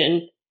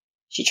extinction,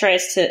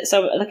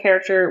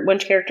 one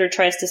character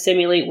tries to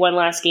simulate one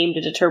last game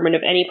to determine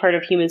if any part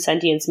of human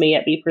sentience may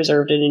yet be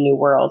preserved in a new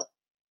world.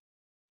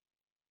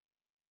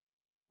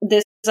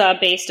 This is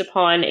based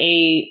upon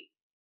a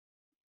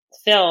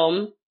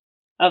film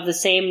of the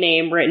same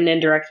name written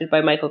and directed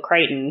by Michael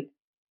Crichton,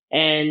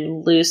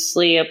 and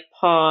loosely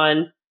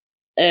upon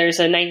there's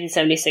a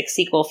 1976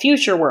 sequel,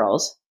 Future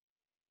World.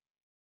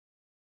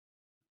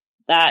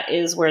 That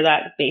is where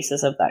that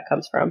basis of that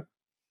comes from.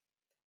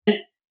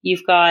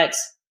 You've got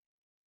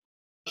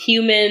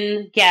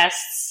human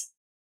guests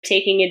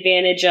taking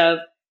advantage of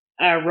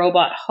a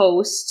robot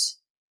host,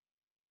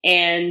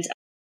 and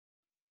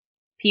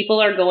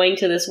people are going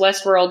to this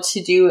Westworld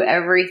to do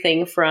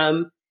everything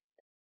from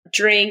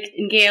drink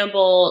and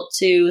gamble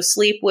to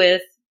sleep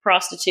with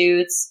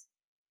prostitutes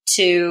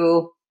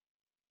to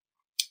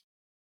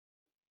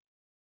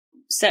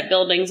set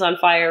buildings on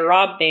fire,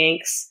 rob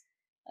banks,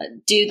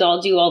 do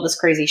all this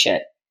crazy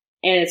shit.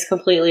 And it's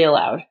completely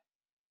allowed.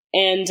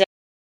 And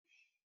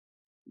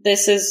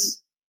this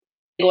is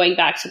going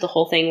back to the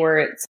whole thing where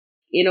it's,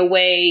 in a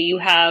way, you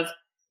have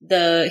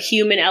the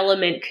human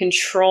element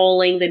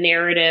controlling the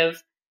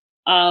narrative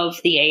of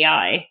the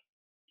AI.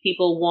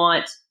 People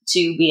want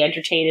to be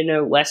entertained in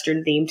a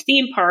Western-themed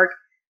theme park,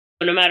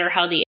 no matter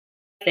how the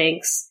AI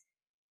thinks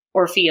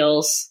or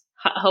feels.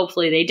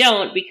 Hopefully they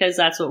don't, because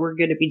that's what we're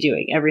going to be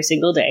doing every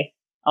single day,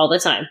 all the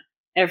time,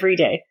 every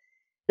day.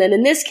 Then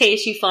in this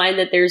case, you find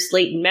that there's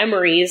latent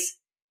memories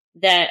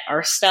that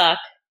are stuck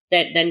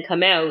that then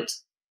come out,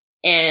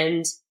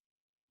 and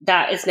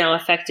that is now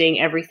affecting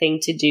everything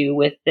to do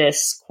with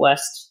this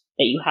quest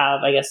that you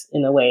have, I guess,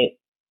 in a way.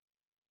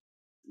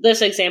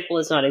 This example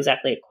is not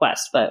exactly a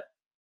quest, but...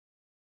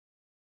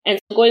 And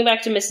so going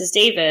back to Mrs.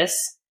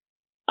 Davis,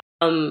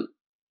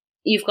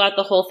 you've got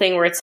the whole thing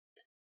where it's...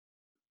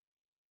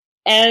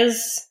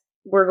 As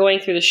we're going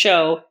through the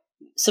show,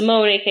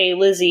 Simone, aka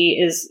Lizzie,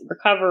 is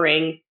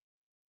recovering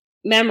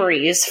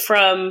memories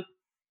from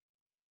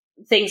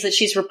things that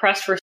she's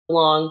repressed for so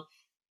long,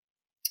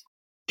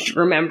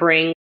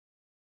 remembering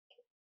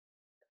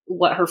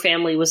what her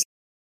family was,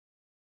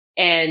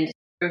 and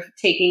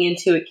taking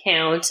into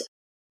account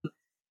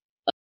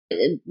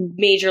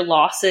major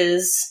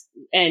losses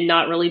and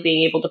not really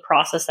being able to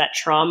process that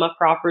trauma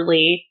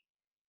properly.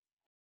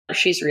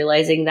 She's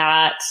realizing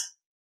that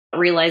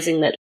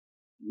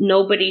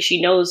nobody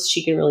she knows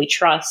she can really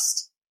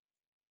trust,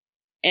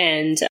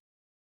 and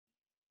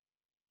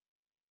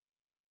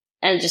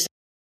just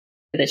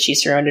that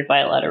she's surrounded by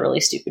a lot of really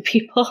stupid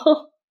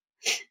people.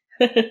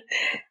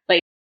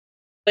 Like,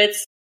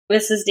 it's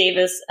Mrs.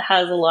 Davis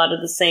has a lot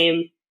of the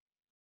same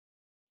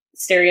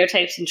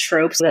stereotypes and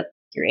tropes that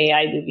your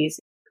AI movies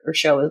or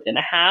show is going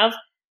to have,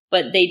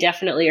 but they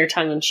definitely are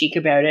tongue-in-cheek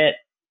about it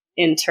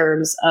in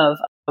terms of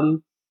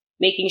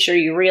making sure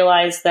you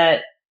realize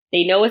that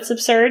they know it's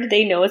absurd,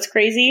 they know it's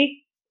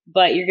crazy,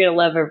 but you're going to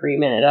love every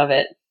minute of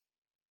it.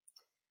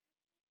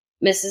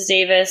 Mrs.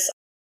 Davis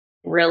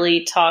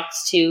really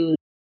talks to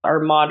our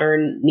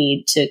modern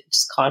need to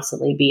just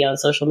constantly be on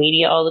social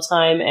media all the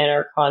time, and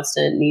our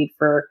constant need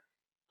for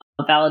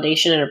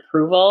validation and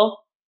approval,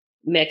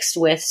 mixed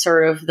with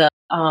sort of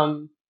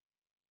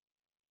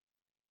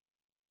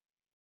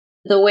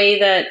the way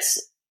that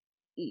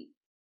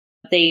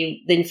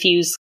they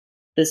infuse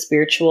the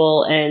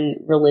spiritual and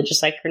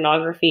religious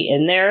iconography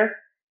in there,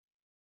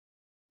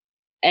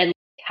 and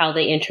how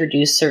they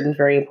introduce certain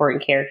very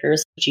important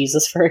characters,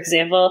 Jesus, for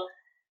example.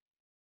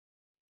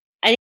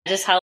 I think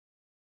just how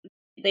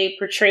they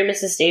portray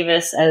Mrs.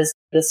 Davis as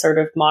this sort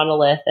of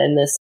monolith and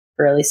this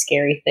really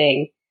scary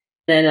thing.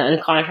 Then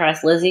in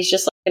contrast, Lizzie's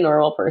just like a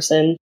normal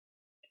person,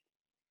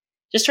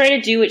 just trying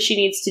to do what she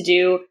needs to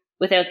do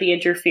without the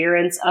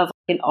interference of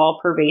an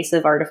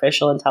all-pervasive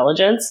artificial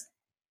intelligence.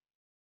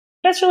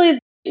 That's really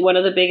one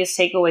of the biggest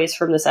takeaways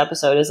from this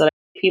episode, is that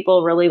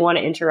people really want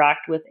to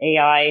interact with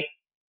AI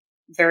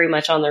very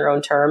much on their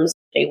own terms.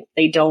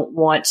 They don't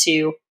want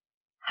to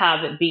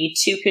have it be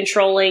too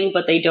controlling,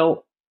 but they don't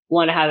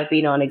want to have it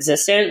be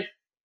non-existent.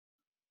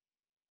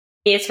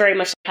 It's very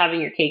much like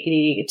having your cake and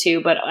eating it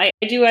too, but I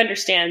do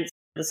understand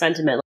the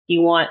sentiment. Like,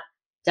 you want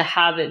to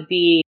have it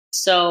be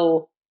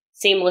so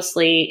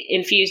seamlessly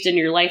infused in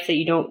your life that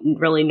you don't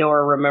really know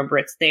or remember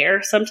it's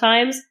there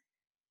sometimes.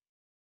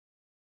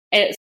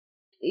 And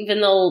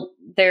even though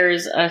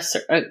there's a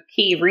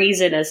key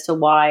reason as to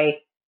why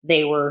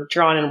they were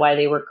drawn and why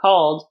they were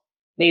called,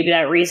 maybe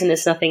that reason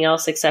is nothing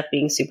else except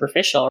being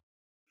superficial.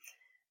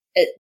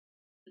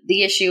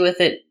 The issue with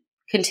it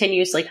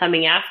continuously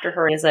coming after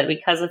her is that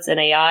because it's an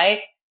AI,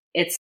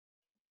 it's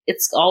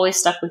always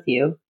stuck with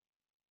you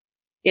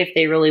if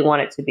they really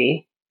want it to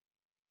be.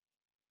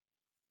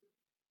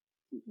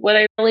 What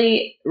I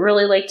really,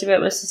 really liked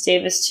about Mrs.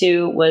 Davis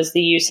too was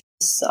the use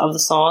of the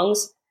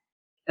songs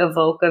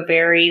evoke a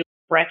very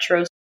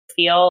retro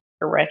feel,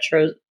 a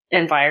retro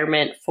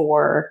environment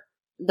for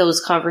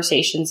those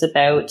conversations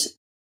about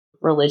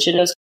religion.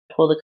 It was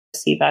cool to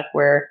see back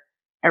where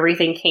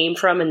everything came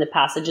from in the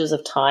passages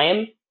of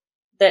time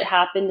that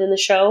happened in the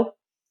show.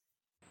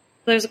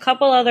 There's a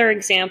couple other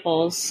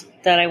examples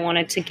that I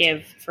wanted to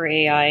give for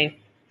AI.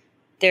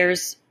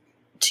 There's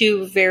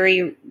two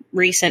very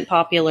recent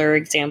popular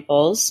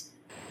examples.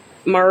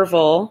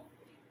 Marvel,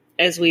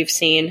 as we've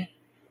seen,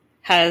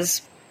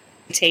 has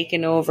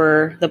taken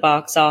over the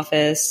box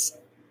office,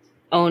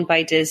 owned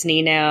by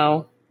Disney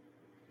now,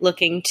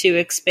 looking to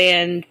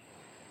expand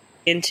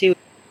into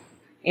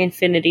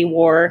Infinity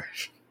War.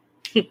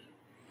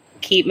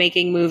 Keep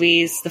making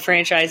movies. The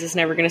franchise is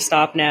never going to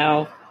stop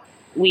now.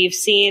 We've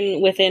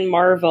seen within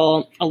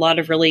Marvel a lot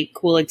of really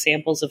cool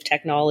examples of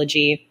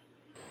technology.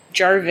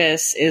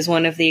 Jarvis is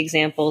one of the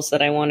examples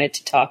that I wanted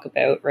to talk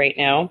about right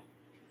now.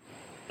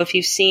 If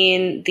you've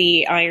seen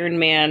the Iron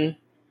Man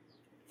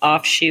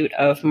offshoot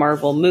of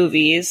Marvel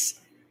movies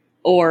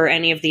or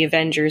any of the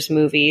Avengers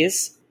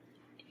movies,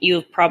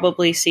 you've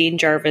probably seen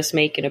Jarvis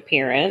make an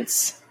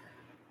appearance.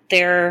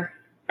 There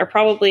are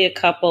probably a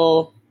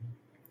couple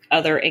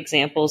other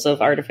examples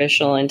of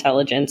artificial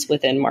intelligence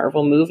within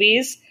Marvel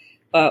movies,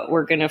 but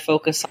we're going to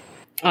focus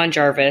on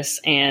Jarvis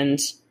and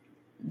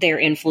their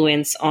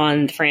influence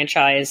on the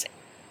franchise.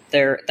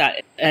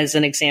 That as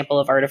an example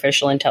of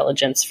artificial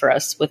intelligence for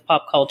us with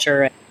pop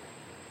culture.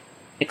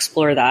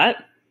 Explore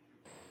that.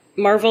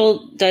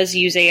 Marvel does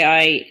use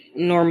AI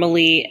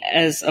normally,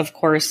 as of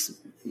course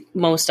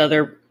most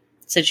other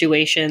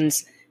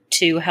situations,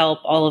 to help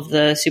all of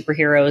the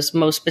superheroes,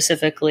 most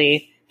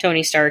specifically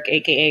Tony Stark,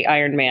 aka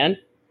Iron Man.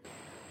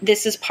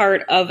 This is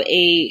part of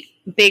a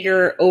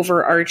bigger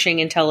overarching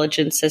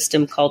intelligence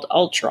system called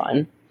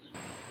Ultron.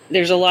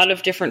 There's a lot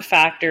of different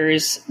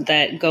factors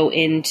that go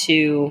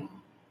into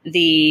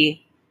the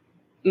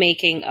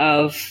making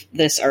of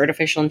this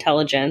artificial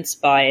intelligence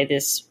by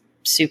this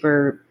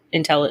super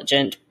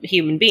intelligent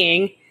human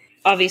being.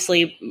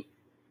 Obviously,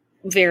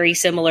 very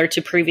similar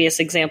to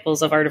previous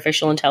examples of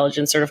artificial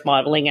intelligence, sort of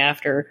modeling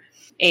after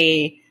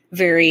a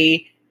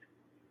very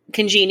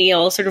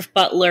congenial sort of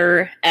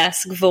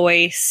butler-esque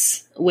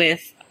voice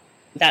with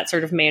that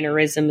sort of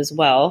mannerism as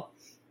well.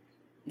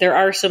 There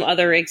are some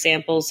other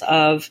examples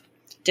of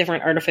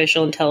different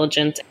artificial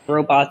intelligence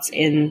robots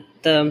in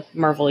the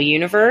Marvel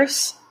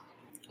Universe.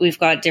 We've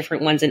got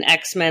different ones in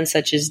X-Men,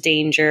 such as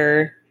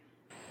Danger.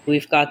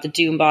 We've got the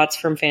Doombots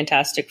from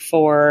Fantastic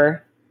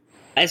Four,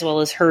 as well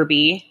as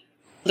Herbie.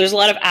 There's a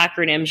lot of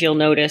acronyms you'll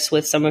notice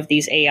with some of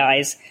these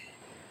AIs.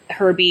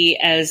 Herbie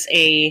as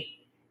a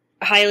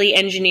highly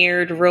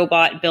engineered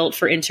robot built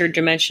for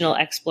interdimensional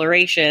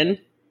exploration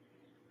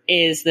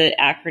is the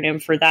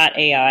acronym for that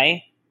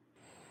AI.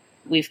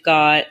 We've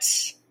got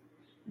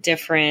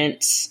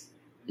different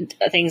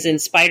things in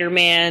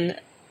Spider-Man,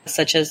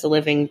 such as the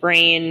living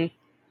brain.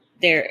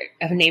 They're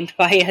named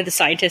by the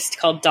scientist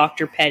called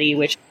Dr. Petty,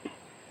 which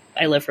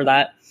I live for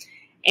that.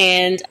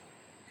 And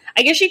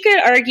I guess you could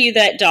argue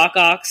that Doc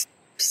Ock's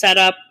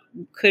setup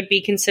could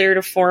be considered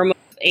a form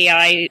of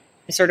AI,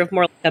 sort of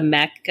more like a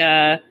mech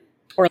or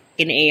like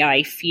an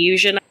AI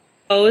fusion, I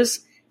suppose,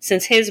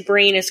 since his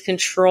brain is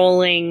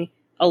controlling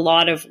a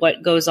lot of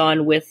what goes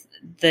on with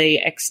the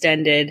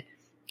extended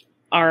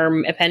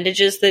arm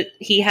appendages that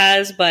he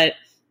has, but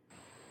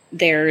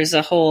there's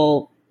a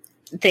whole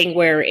thing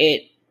where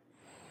it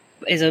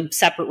is a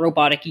separate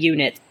robotic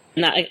unit.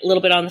 I'm not a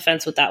little bit on the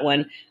fence with that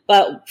one.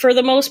 But for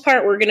the most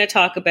part, we're going to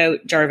talk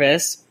about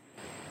Jarvis.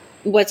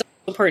 What's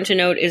important to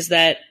note is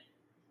that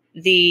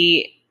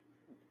the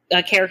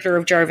character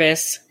of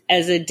Jarvis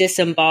as a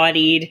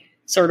disembodied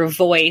sort of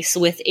voice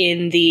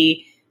within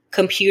the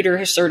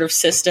computer sort of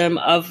system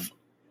of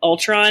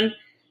Ultron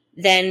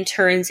then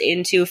turns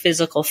into a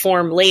physical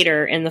form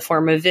later in the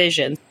form of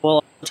Vision.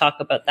 We'll talk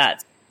about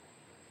that.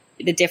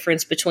 The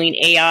difference between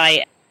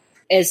AI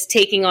as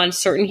taking on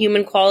certain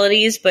human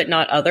qualities but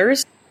not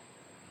others.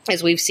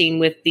 As we've seen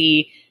with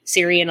the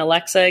Siri and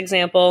Alexa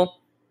example,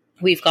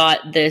 we've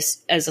got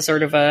this as a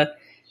sort of a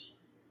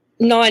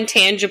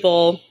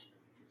non-tangible,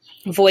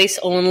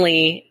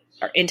 voice-only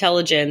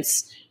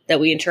intelligence that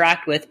we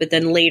interact with, but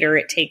then later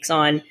it takes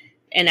on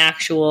an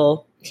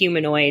actual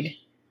humanoid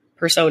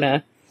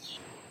persona.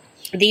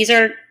 These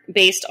are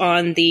based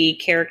on the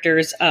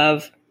characters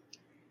of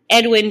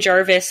Edwin,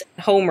 Jarvis,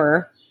 and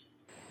Homer.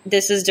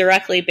 This is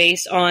directly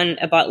based on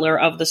a butler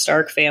of the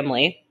Stark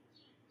family.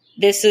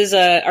 This is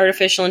an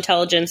artificial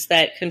intelligence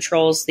that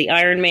controls the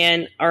Iron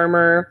Man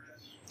armor.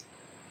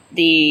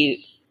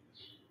 The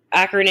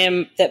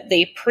acronym that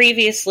they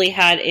previously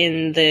had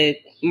in the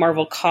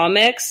Marvel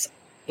Comics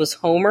was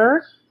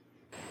Homer.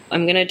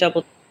 I'm going to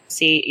double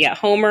see. Yeah,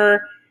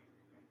 Homer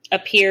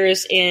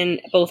appears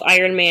in both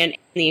Iron Man and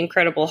the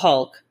Incredible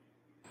Hulk.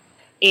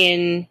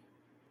 In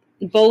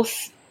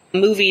both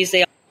movies,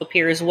 they also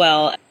appear as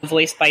well,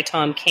 voiced by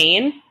Tom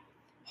Kane.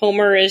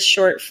 Homer is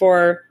short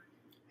for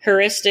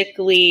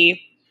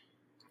heuristically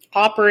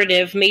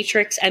operative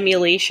matrix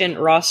emulation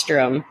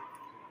rostrum.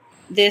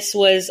 This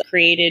was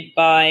created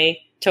by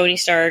Tony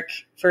Stark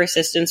for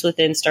assistance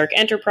within Stark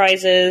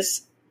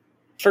Enterprises.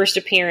 First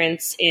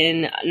appearance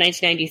in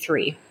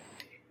 1993.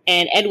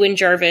 And Edwin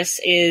Jarvis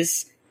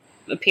is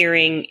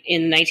appearing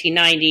in the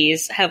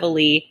 1990s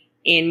heavily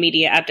in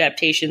media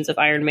adaptations of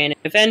Iron Man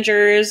and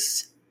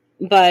Avengers.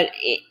 But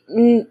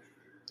in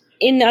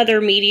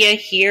other media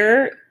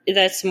here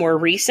that's more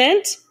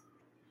recent,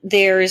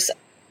 there's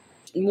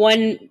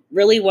one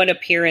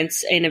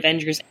appearance in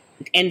Avengers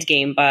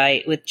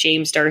Endgame with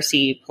James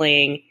Darcy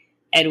playing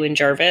Edwin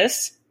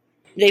Jarvis.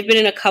 They've been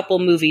in a couple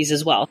movies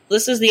as well.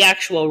 This is the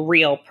actual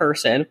real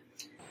person.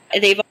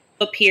 They've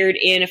also appeared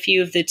in a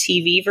few of the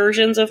TV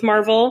versions of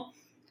Marvel,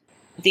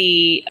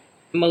 the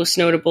most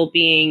notable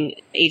being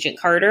Agent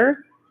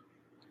Carter,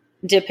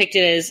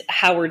 depicted as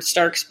Howard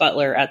Stark's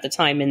butler at the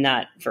time in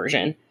that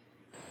version.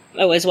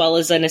 Oh, as well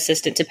as an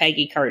assistant to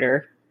Peggy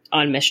Carter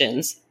on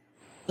missions.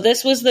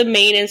 This was the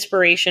main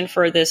inspiration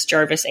for this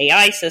Jarvis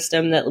AI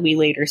system that we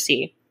later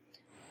see.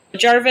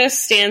 Jarvis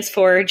stands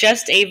for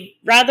just a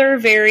rather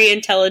very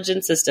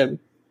intelligent system.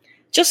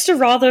 Just a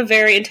rather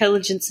very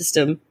intelligent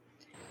system.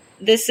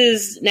 This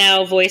is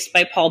now voiced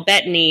by Paul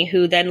Bettany,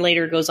 who then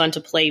later goes on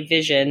to play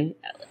Vision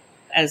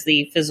as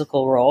the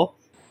physical role.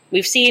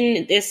 We've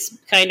seen this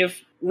kind of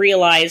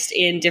realized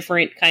in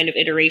different kind of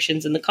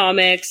iterations in the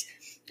comics,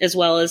 as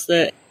well as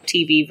the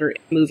TV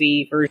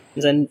movie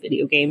versions and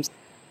video games.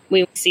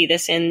 We see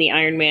this in the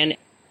Iron Man,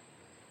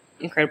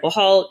 Incredible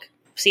Hulk,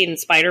 see it in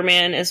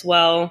Spider-Man as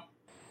well.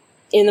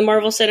 In the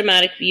Marvel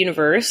Cinematic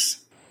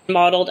Universe,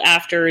 modeled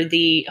after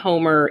the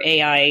Homer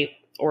AI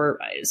or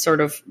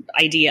sort of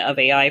idea of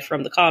AI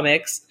from the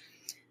comics,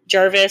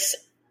 Jarvis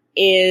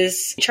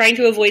is trying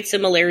to avoid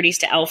similarities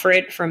to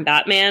Alfred from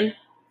Batman.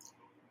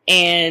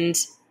 And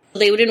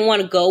they didn't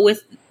want to go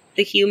with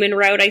the human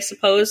route, I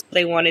suppose.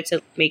 They wanted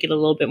to make it a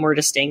little bit more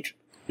distinct.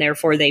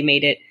 Therefore, they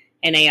made it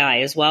an AI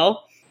as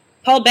well.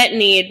 Paul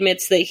Bettany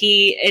admits that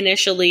he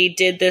initially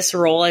did this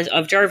role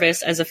of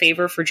Jarvis as a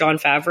favor for Jon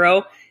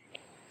Favreau.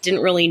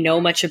 Didn't really know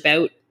much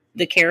about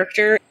the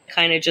character.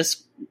 Kind of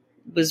just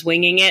was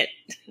winging it,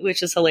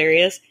 which is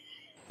hilarious.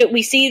 But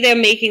we see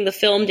them making the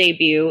film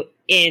debut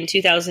in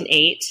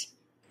 2008.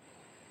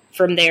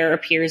 From there,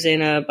 appears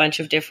in a bunch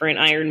of different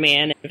Iron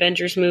Man and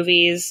Avengers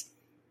movies.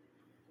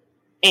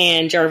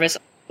 And Jarvis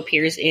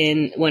appears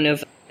in one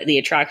of the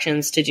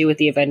attractions to do with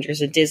the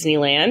Avengers at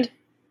Disneyland.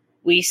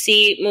 We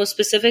see, most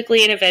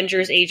specifically in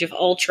Avengers Age of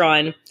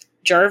Ultron,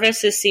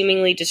 Jarvis is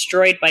seemingly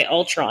destroyed by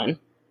Ultron.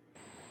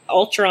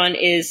 Ultron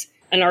is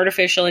an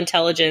artificial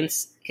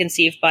intelligence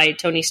conceived by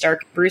Tony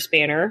Stark and Bruce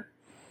Banner.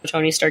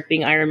 Tony Stark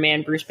being Iron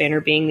Man, Bruce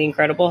Banner being the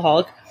Incredible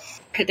Hulk.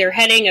 They're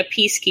heading a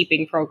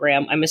peacekeeping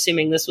program. I'm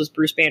assuming this was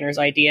Bruce Banner's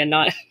idea,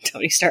 not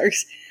Tony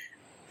Stark's.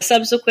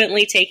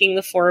 Subsequently taking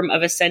the form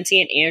of a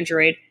sentient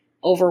android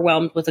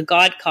overwhelmed with a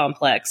god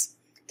complex,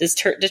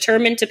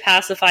 determined to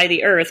pacify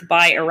the Earth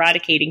by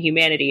eradicating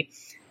humanity.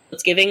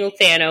 It's giving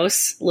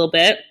Thanos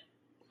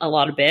a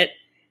lot of bit.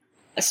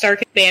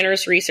 Stark and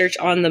Banner's research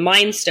on the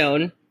Mind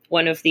Stone,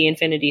 one of the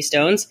Infinity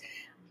Stones,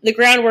 the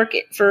groundwork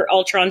for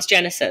Ultron's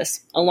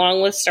genesis,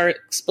 along with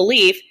Stark's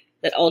belief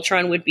that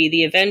Ultron would be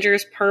the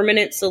Avengers'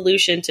 permanent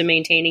solution to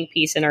maintaining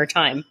peace in our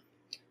time.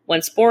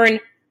 Once born,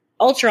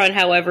 Ultron,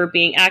 however,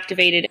 being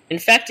activated and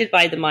infected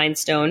by the Mind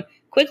Stone,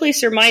 quickly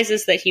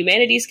surmises that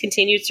humanity's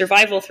continued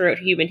survival throughout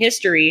human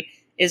history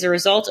is a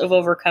result of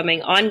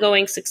overcoming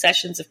ongoing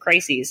successions of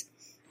crises.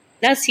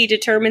 Thus, he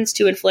determines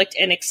to inflict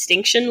an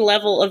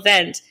extinction-level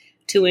event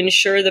to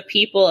ensure the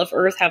people of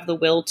Earth have the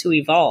will to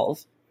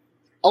evolve.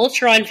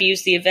 Ultron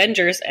views the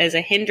Avengers as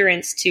a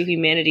hindrance to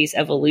humanity's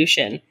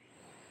evolution.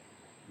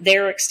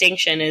 Their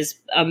extinction is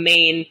a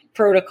main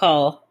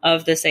protocol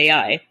of this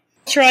AI.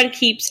 Ultron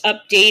keeps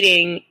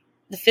updating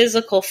the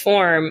physical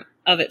form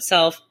of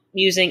itself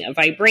using a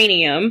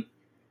vibranium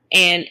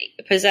and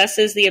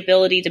possesses the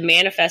ability to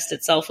manifest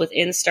itself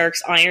within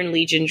Stark's Iron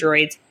Legion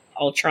droids,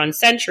 Ultron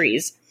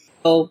Sentries.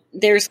 So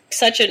there's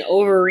such an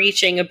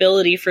overreaching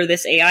ability for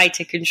this AI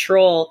to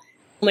control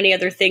so many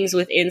other things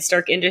within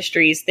Stark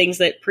Industries, things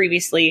that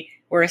previously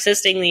were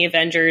assisting the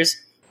Avengers.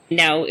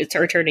 Now it's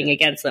turning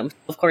against them.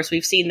 Of course,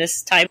 we've seen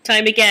this time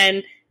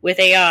again with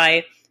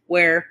AI,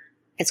 where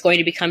it's going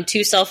to become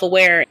too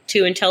self-aware,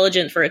 too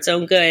intelligent for its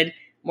own good,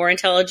 more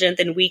intelligent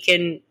than we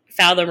can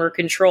fathom or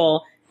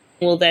control,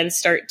 and will then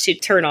start to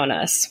turn on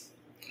us.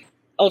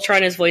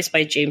 Ultron is voiced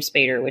by James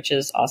Spader, which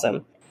is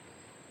awesome.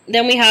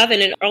 Then we have,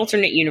 in an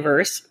alternate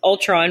universe,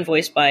 Ultron,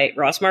 voiced by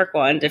Ross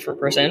Marquand, different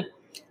person,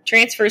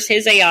 transfers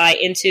his AI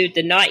into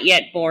the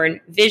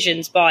not-yet-born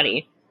Vision's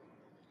body,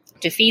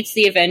 defeats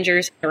the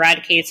Avengers,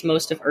 eradicates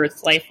most of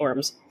Earth's life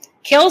forms,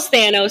 kills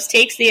Thanos,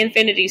 takes the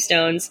Infinity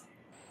Stones,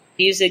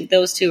 using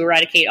those to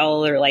eradicate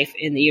all other life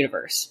in the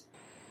universe.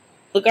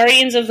 The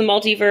Guardians of the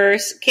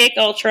Multiverse kick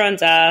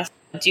Ultron's ass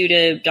due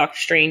to Doctor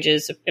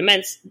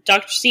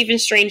Stephen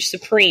Strange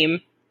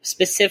Supreme,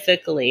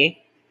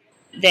 specifically.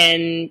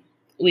 Then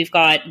we've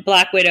got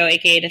Black Widow,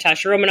 aka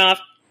Natasha Romanoff,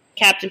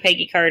 Captain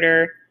Peggy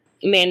Carter,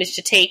 managed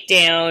to take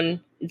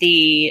down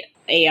the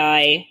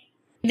AI.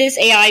 This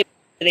AI,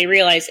 they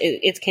realize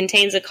it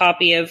contains a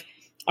copy of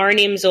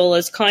Arnim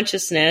Zola's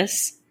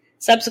consciousness.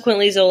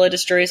 Subsequently, Zola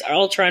destroys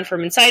Ultron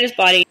from inside his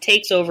body,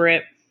 takes over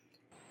it,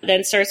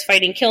 then starts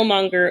fighting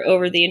Killmonger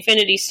over the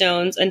Infinity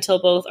Stones until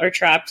both are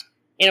trapped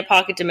in a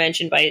pocket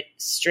dimension by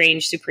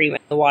Strange Supreme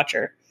and the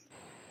Watcher.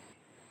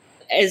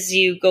 As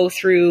you go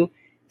through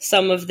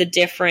some of the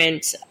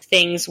different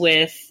things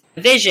with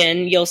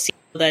Vision, you'll see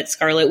that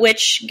Scarlet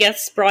Witch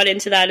gets brought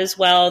into that as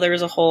well. There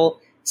was a whole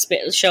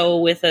show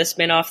with a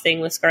spin-off thing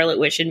with Scarlet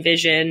Witch and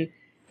Vision.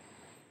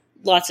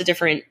 Lots of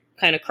different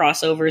kind of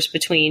crossovers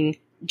between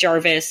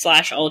Jarvis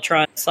 /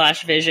 Ultron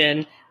 /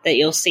 Vision that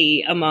you'll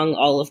see among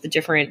all of the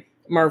different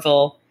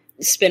Marvel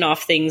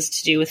spin-off things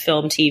to do with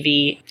film,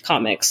 TV,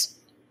 comics.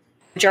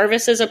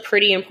 Jarvis is a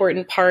pretty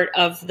important part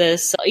of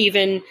this,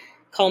 even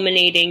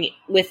culminating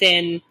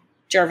within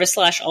Jarvis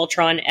 /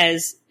 Ultron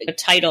as a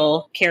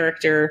title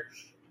character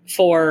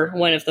for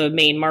one of the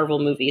main Marvel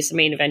movies, the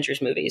main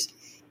Avengers movies.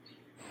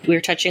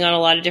 We're touching on a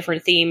lot of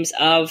different themes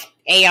of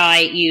AI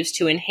used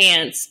to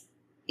enhance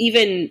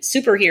even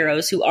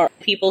superheroes, who are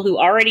people who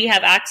already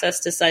have access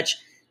to such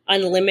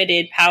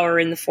unlimited power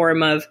in the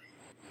form of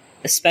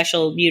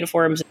special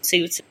uniforms and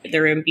suits.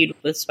 They're imbued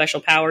with special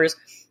powers.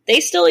 They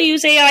still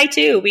use AI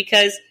too,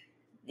 because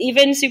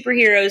even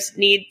superheroes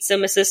need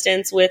some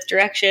assistance with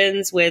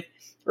directions, with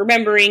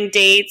remembering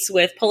dates,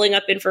 with pulling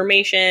up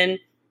information.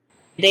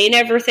 They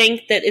never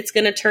think that it's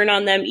going to turn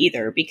on them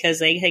either, because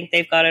they think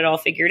they've got it all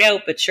figured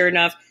out. But sure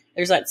enough,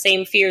 there's that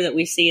same fear that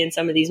we see in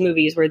some of these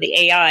movies where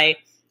the AI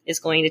is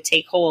going to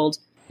take hold,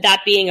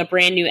 that being a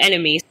brand new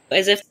enemy.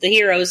 As if the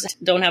heroes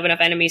don't have enough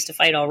enemies to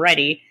fight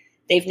already.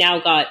 They've now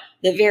got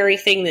the very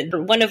thing that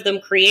one of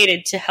them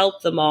created to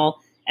help them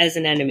all as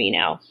an enemy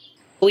now.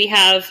 We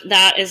have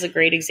that as a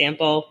great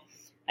example.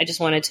 I just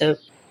wanted to...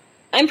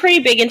 I'm pretty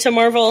big into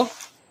Marvel.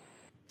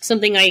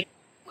 Something I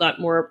got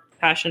more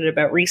passionate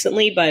about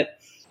recently, but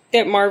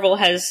that Marvel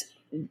has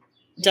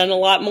done a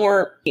lot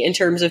more in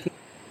terms of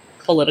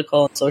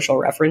political and social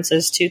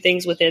references to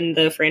things within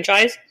the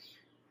franchise.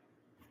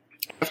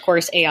 Of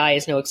course, AI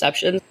is no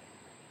exception.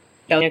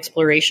 An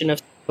exploration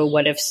of a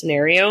what-if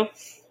scenario.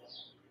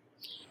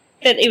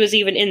 That it was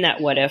even in that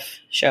What If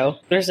show.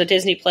 There's a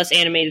Disney Plus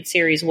animated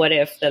series, What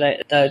If,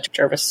 that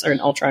Jarvis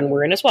and Ultron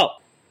were in as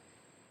well.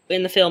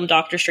 In the film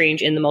Doctor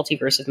Strange in the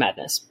Multiverse of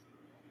Madness.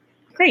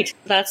 Great.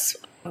 That's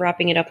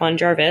wrapping it up on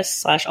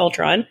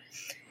Jarvis/Ultron.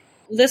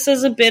 This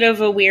is a bit of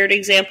a weird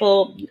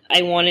example.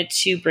 I wanted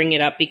to bring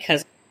it up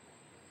because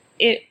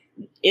it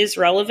is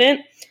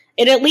relevant.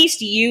 It at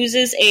least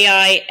uses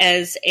AI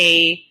as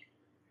a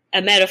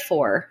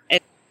metaphor,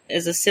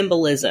 as a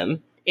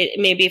symbolism.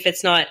 Maybe if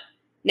it's not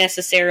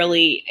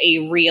necessarily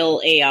a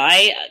real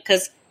AI,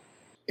 because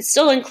it's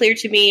still unclear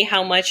to me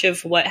how much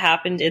of what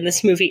happened in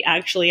this movie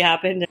actually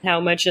happened and how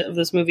much of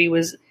this movie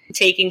was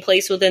taking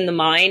place within the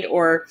mind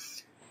or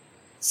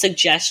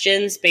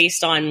suggestions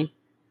based on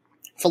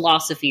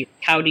philosophy.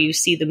 How do you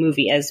see the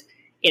movie as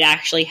it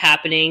actually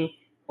happening,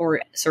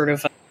 or sort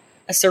of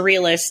a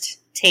surrealist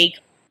take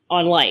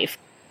on life?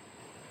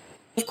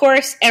 Of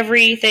course,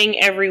 everything,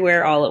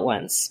 everywhere, all at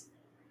once.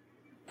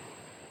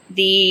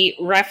 The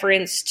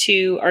reference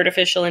to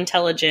artificial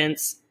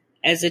intelligence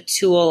as a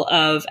tool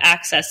of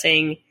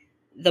accessing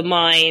the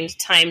mind,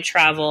 time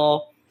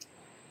travel,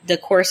 the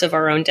course of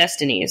our own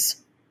destinies.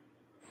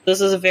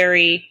 This is a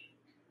very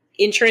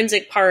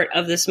intrinsic part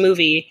of this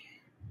movie.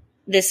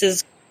 This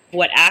is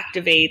what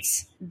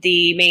activates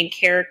the main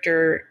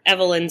character,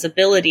 Evelyn's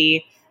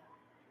ability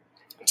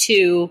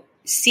to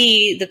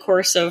see the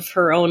course of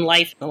her own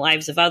life and the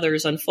lives of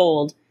others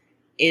unfold,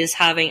 is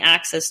having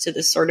access to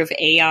this sort of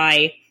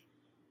AI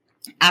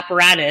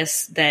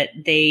apparatus that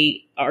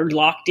they are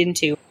locked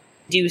into,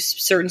 do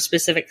certain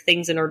specific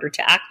things in order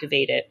to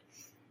activate it.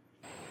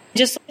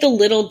 Just the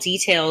little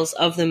details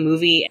of the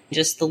movie,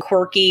 just the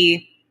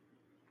quirky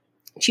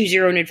choose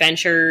your own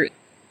adventure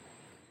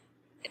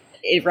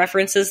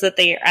references that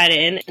they add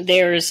in.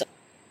 There's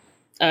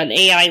an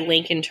AI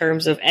link in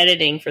terms of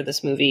editing for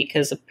this movie,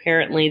 because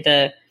apparently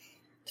the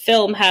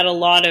film had a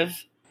lot of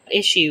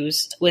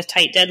issues with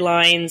tight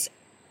deadlines,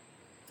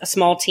 a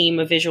small team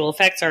of visual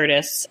effects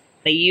artists.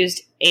 They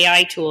used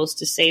AI tools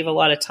to save a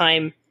lot of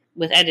time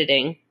with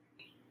editing.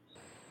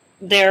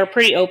 They're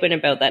pretty open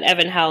about that.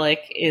 Evan Halleck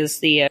is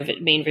the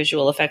main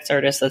visual effects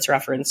artist that's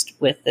referenced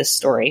with this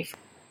story.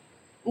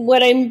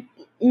 What I'm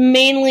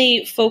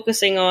mainly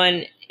focusing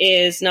on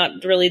is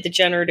not really the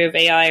generative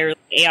AI or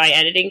AI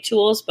editing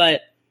tools,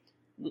 but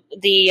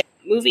the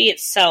movie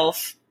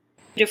itself.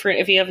 Different.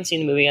 If you haven't seen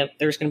the movie,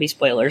 there's going to be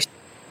spoilers.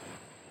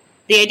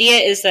 The idea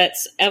is that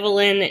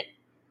Evelyn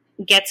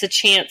gets a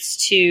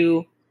chance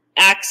to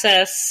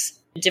access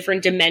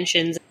different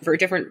dimensions or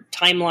different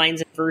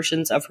timelines and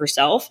versions of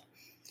herself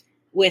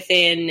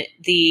within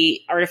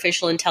the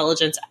artificial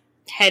intelligence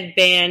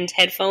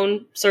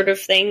headphone sort of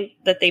thing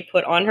that they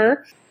put on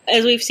her.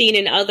 As we've seen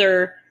in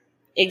other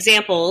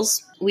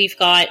examples, we've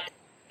got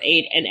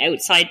an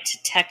outside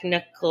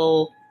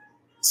technical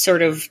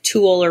sort of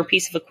tool or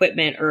piece of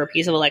equipment or a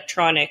piece of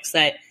electronics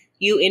that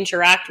you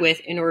interact with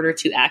in order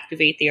to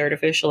activate the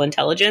artificial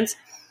intelligence.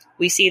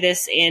 We see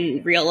this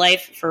in real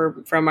life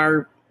from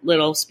our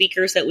little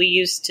speakers that we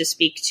use to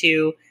speak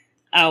to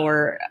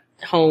our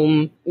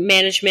home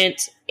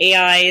management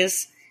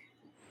AIs,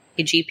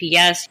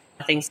 GPS,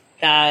 things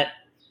like that.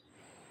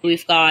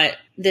 We've got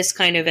this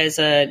kind of as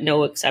a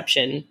no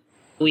exception.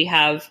 We've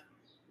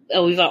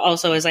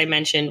also, as I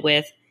mentioned,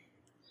 with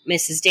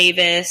Mrs.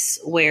 Davis,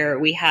 where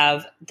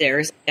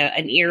there's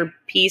an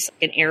earpiece,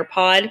 like an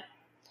AirPod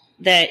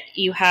that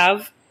you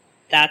have.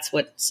 That's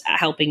what's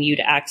helping you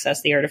to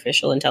access the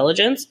artificial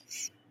intelligence.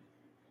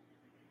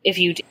 If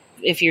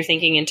you're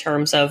thinking in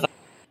terms of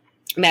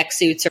mech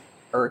suits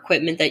or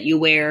equipment that you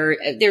wear,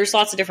 there's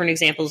lots of different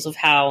examples of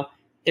how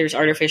there's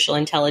artificial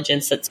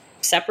intelligence that's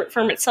separate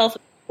from itself,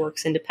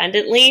 works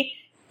independently,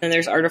 and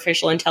there's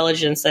artificial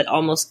intelligence that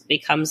almost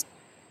becomes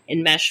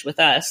enmeshed with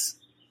us.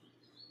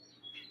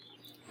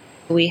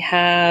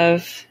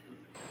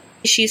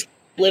 She's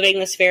living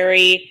this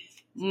very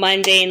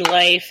mundane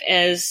life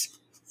as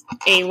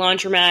a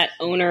laundromat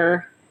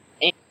owner.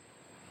 And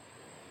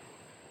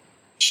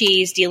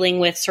she's dealing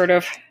with sort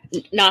of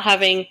not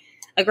having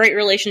a great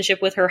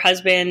relationship with her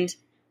husband,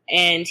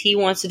 and he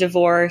wants a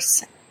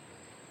divorce.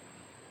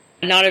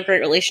 Not a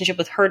great relationship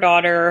with her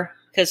daughter,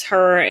 because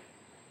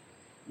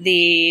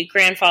the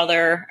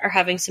grandfather are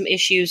having some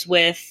issues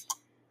with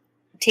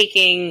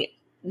taking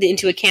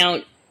into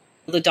account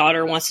the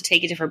daughter wants to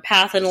take a different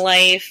path in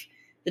life.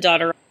 The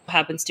daughter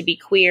happens to be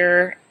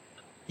queer,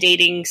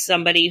 dating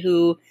somebody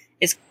who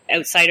is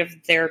outside of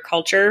their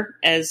culture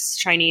as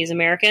Chinese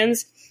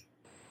Americans.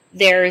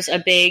 there's a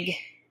big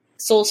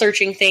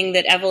soul-searching thing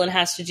that Evelyn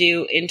has to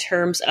do in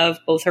terms of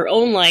both her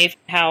own life,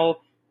 how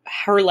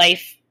her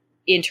life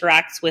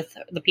interacts with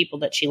the people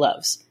that she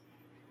loves.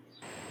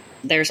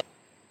 There's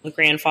the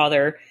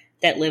grandfather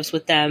that lives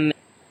with them,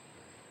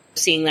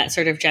 seeing that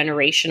sort of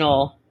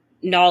generational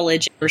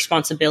knowledge and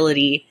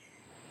responsibility.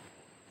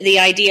 The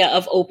idea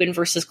of open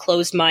versus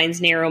closed minds,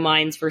 narrow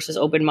minds versus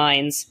open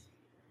minds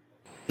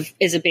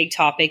is a big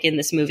topic in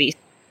this movie.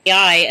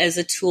 AI as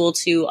a tool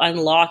to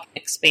unlock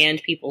and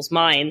expand people's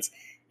minds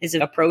is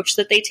an approach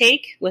that they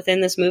take within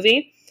this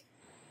movie.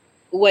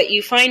 What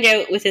you find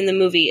out within the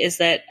movie is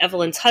that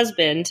Evelyn's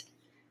husband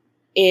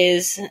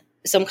is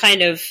some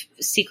kind of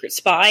secret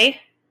spy.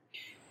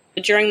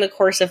 During the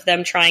course of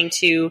them trying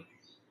to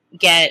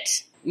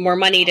get more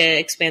money to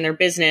expand their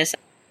business,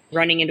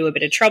 running into a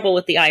bit of trouble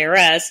with the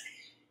IRS,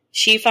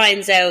 she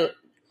finds out,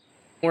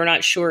 we're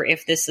not sure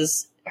if this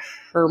is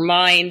her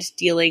mind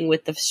dealing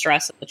with the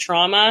stress of the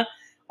trauma,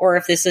 or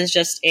if this is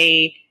just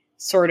a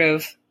sort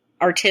of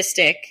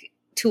artistic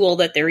tool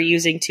that they're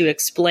using to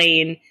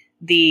explain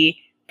the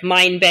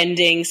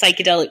mind-bending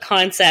psychedelic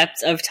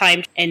concepts of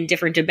time and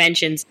different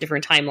dimensions,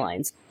 different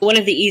timelines. One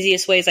of the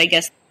easiest ways, I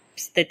guess,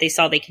 that they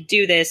saw they could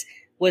do this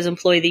was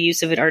employ the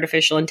use of an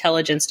artificial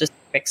intelligence to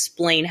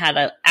explain how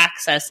to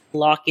access,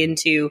 lock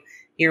into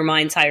your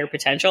mind's higher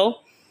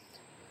potential.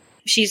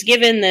 She's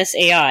given this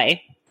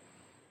AI,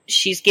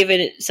 she's given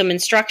it some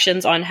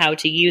instructions on how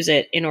to use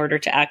it in order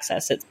to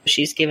access it.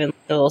 She's given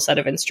a little set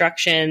of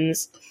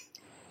instructions.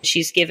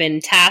 She's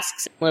given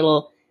tasks,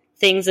 little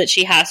things that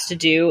she has to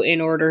do in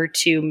order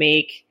to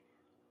make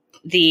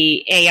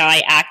the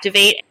AI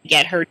activate,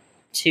 get her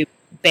to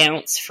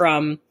bounce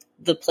from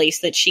the place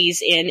that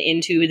she's in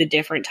into the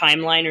different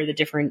timeline or the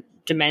different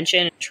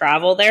dimension and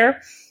travel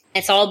there.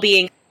 It's all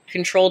being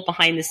controlled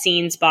behind the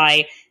scenes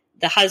by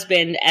the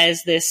husband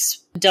as this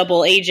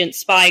double agent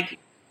spy,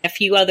 a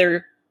few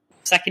other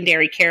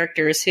secondary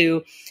characters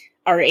who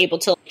are able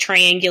to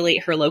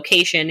triangulate her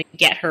location and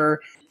get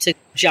her to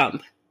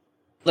jump.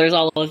 There's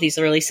all of these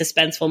really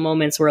suspenseful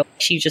moments where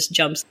she just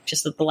jumps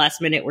just at the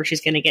last minute where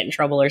she's going to get in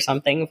trouble or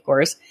something, of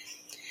course.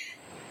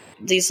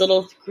 These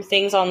little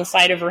things on the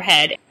side of her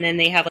head, and then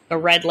they have like a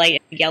red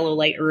light, a yellow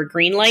light, or a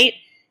green light.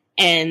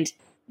 And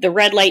the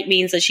red light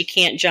means that she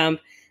can't jump.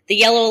 The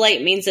yellow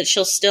light means that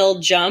she'll still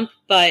jump,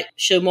 but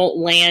she won't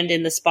land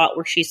in the spot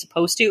where she's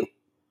supposed to. And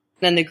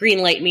then the green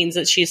light means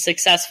that she's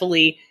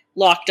successfully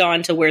locked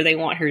on to where they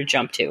want her to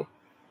jump to.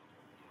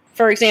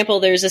 For example,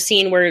 there's a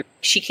scene where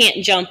she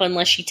can't jump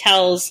unless she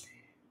tells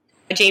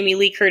Jamie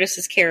Lee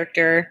Curtis's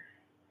character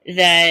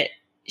that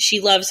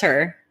she loves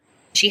her.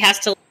 She has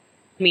to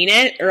mean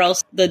it or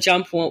else the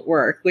jump won't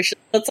work, which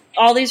that's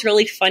all these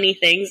really funny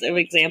things of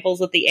examples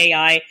that the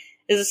AI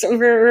is.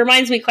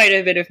 Reminds me quite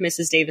a bit of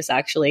Mrs. Davis,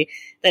 actually,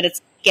 that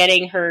it's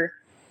getting her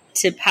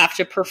to have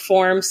to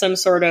perform some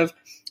sort of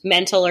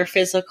mental or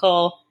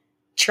physical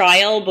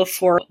trial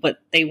before what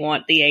they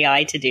want the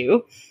AI to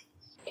do.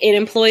 It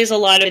employs a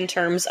lot in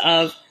terms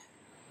of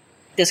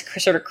this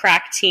sort of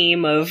crack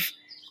team of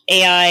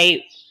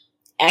AI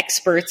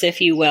experts,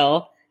 if you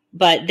will,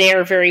 but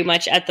they're very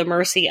much at the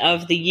mercy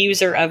of the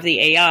user of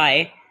the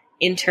AI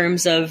in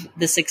terms of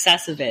the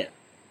success of it.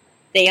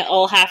 They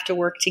all have to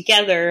work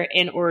together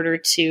in order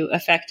to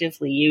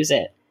effectively use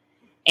it.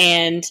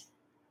 And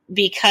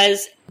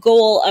because the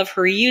goal of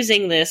her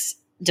using this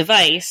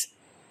device,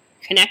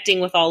 connecting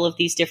with all of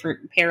these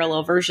different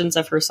parallel versions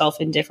of herself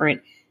in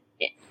different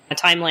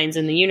timelines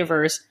in the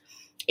universe,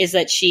 is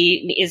that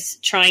she is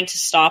trying to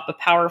stop a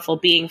powerful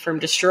being from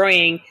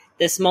destroying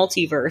this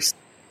multiverse.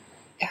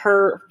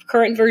 Her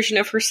current version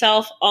of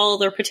herself, all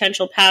their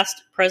potential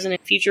past, present,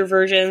 and future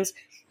versions,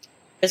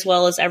 as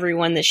well as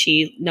everyone that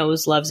she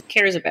knows, loves, and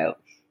cares about.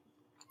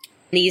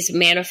 These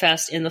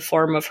manifest in the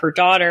form of her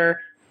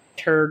daughter,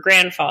 her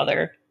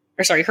grandfather,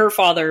 her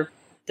father,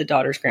 the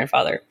daughter's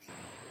grandfather.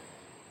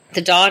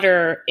 The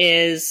daughter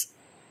is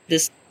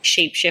this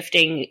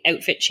shape-shifting,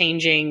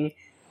 outfit-changing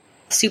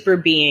super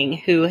being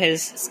who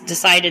has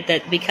decided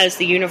that because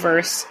the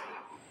universe,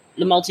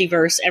 the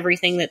multiverse,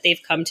 everything that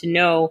they've come to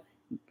know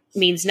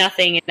means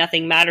nothing and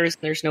nothing matters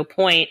and there's no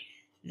point,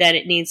 that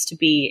it needs to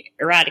be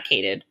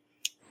eradicated.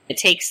 It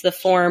takes the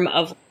form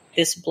of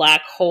this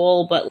black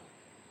hole, but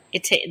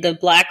the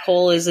black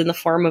hole is in the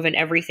form of an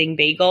everything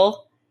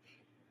bagel.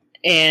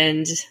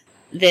 And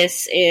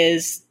this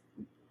is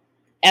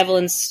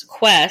Evelyn's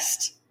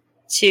quest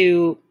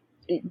to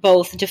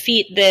both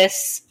defeat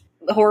this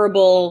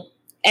horrible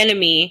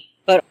enemy,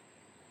 but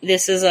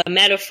this is a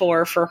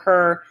metaphor for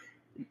her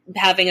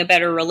having a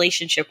better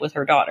relationship with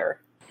her daughter.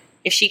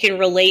 If she can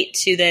relate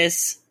to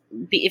this,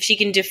 if she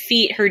can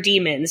defeat her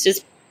demons,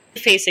 just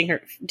defacing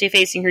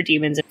her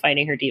demons and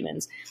fighting her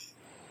demons,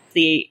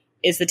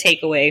 is the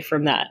takeaway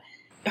from that.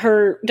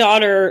 Her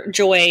daughter,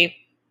 Joy,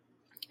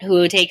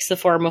 who takes the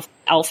form of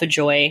Alpha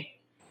Joy,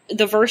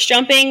 the verse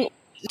jumping,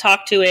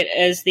 talk to it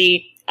as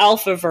the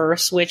Alpha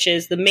verse, which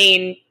is the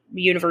main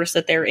universe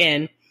that they're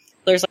in.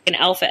 There's like an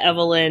Alpha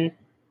Evelyn,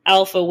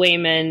 Alpha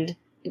Waymond,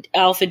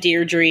 Alpha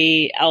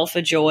Deirdre,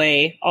 Alpha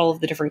Joy, all of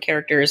the different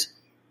characters.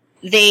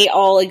 they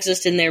all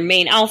exist in their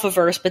main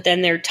alphaverse, but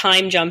then they're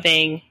time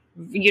jumping,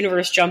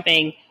 universe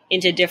jumping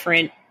into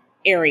different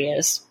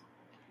areas.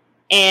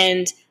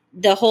 And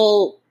the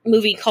whole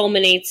movie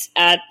culminates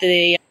at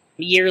the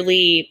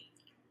yearly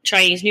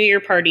Chinese New Year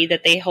party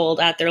that they hold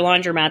at their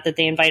laundromat, that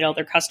they invite all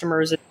their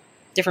customers and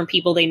different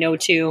people they know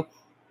to.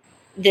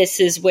 This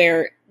is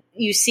where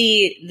you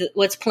see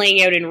what's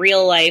playing out in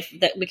real life,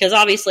 that because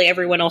obviously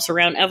everyone else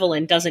around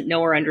Evelyn doesn't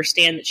know or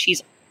understand that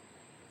she's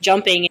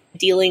jumping and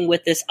dealing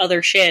with this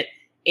other shit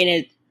in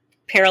a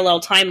parallel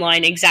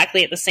timeline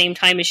exactly at the same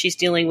time as she's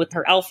dealing with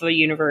her alpha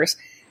universe.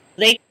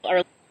 They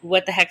are,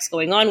 what the heck's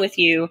going on with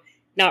you?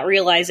 Not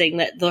realizing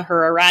that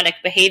her erratic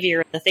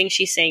behavior, the thing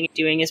she's saying and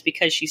doing, is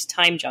because she's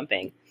time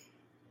jumping.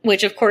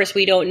 Which, of course,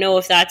 we don't know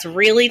if that's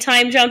really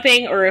time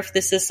jumping or if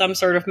this is some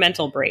sort of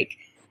mental break.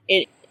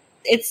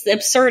 It's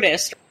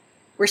absurdist.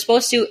 We're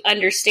supposed to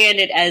understand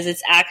it as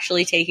it's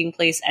actually taking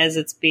place, as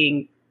it's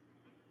being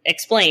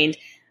explained.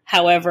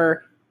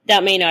 However,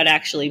 that may not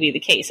actually be the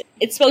case.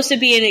 It's supposed to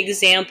be an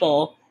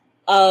example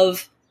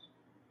of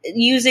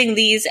using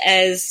these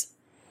as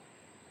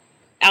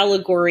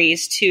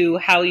allegories to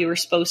how you were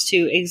supposed to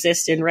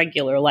exist in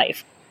regular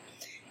life.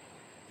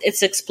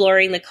 It's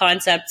exploring the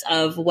concepts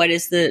of what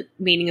is the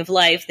meaning of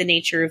life, the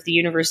nature of the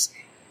universe.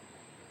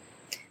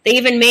 They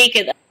even make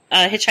a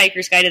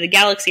Hitchhiker's Guide to the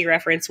Galaxy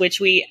reference, which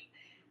we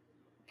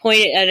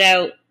pointed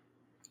out.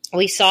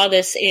 We saw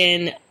this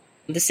in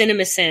the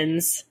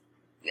CinemaSins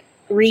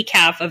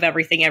recap of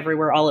Everything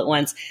Everywhere All at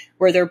Once,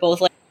 where they're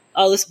both like,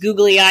 oh, this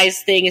googly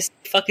eyes thing is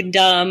fucking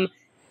dumb.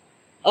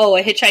 Oh,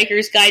 a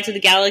Hitchhiker's Guide to the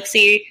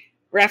Galaxy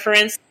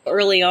reference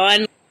early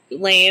on,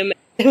 lame.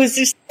 It was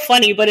just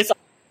funny, but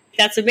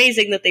that's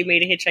amazing that they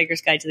made a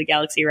Hitchhiker's Guide to the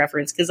Galaxy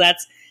reference, because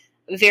that's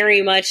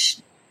very much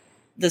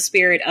the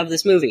spirit of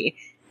this movie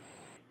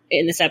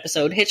in this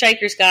episode.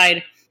 Hitchhiker's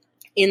Guide,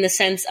 in the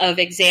sense of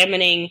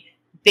examining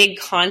big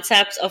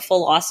concepts of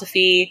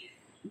philosophy,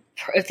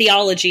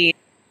 theology,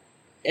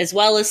 as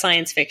well as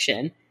science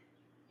fiction,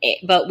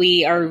 but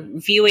we are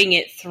viewing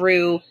it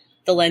through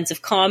the lens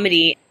of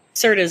comedy,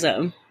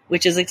 absurdism,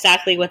 which is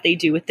exactly what they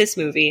do with this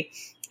movie.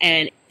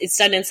 And it's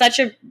done in such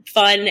a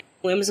fun,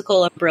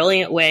 whimsical, and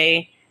brilliant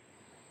way.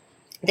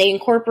 They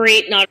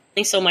incorporate not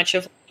only so much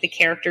of the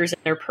characters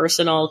and their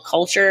personal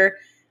culture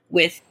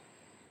with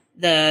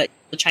the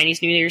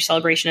Chinese New Year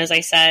celebration, as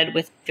I said,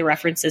 with the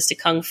references to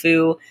Kung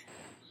Fu,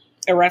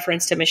 a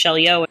reference to Michelle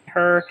Yeoh and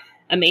her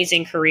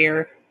amazing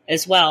career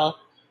as well.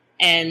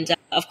 And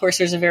of course,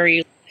 there's a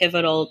very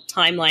pivotal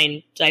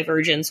timeline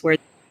divergence where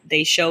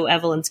they show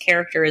Evelyn's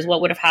character as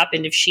what would have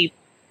happened if she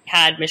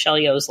had Michelle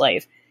Yeoh's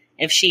life,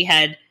 if she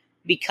had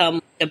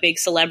become a big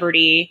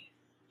celebrity,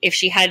 if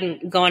she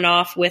hadn't gone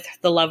off with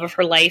the love of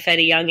her life at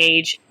a young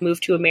age,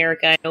 moved to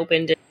America and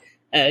opened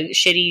a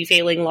shitty,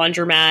 failing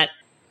laundromat.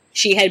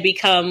 She had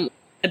become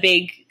a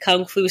big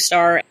Kung Fu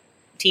star,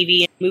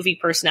 TV and movie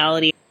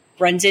personality,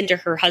 runs into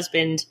her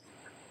husband,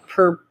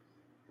 her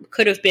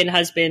could have been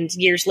husband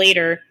years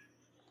later,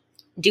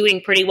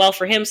 doing pretty well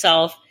for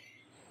himself,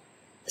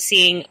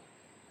 seeing,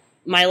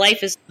 my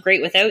life is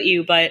great without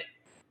you, but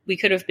we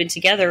could have been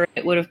together.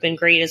 It would have been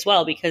great as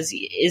well, because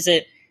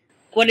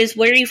where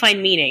do you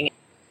find meaning?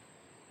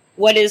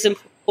 What is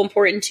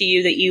important to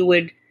you that you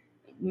would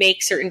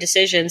make certain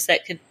decisions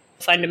that could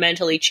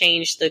fundamentally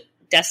change the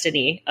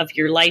destiny of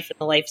your life and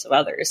the lives of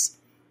others?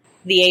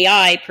 The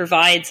AI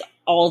provides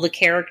all the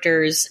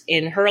characters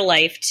in her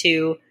life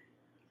to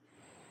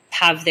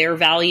have their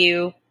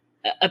value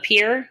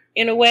appear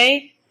in a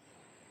way.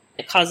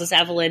 It causes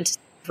Evelyn to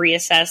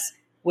reassess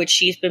which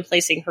she's been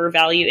placing her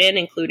value in,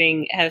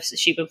 including has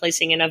she been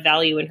placing enough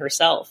value in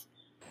herself.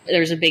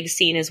 There's a big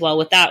scene as well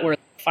with that, where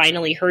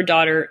finally her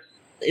daughter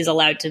is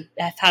allowed to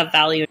have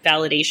value and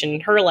validation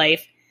in her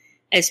life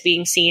as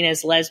being seen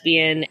as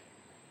lesbian,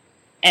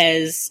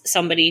 as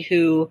somebody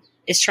who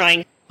is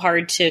trying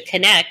hard to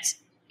connect,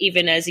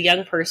 even as a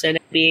young person,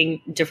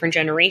 being a different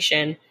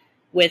generation,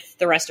 with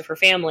the rest of her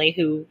family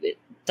who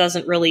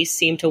doesn't really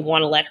seem to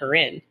want to let her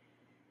in.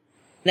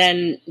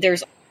 Then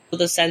there's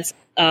the sense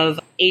of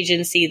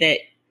agency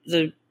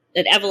that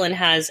Evelyn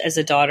has as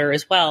a daughter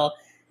as well,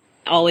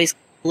 always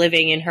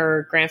living in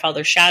her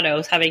grandfather's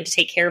shadows, having to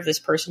take care of this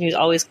person who's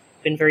always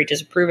been very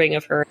disapproving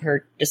of her and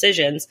her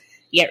decisions,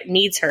 yet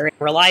needs her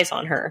and relies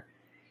on her.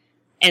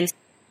 And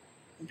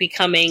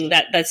becoming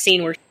that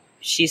scene where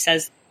she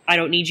says, I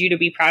don't need you to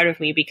be proud of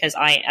me because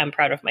I am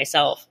proud of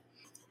myself.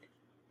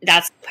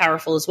 That's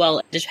powerful as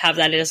well, to have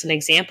that as an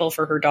example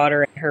for her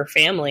daughter and her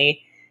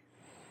family.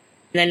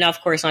 And then, of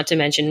course, not to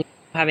mention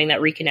having that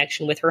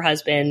reconnection with her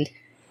husband,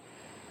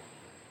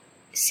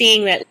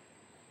 seeing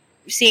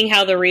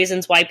how the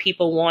reasons why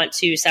people want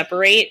to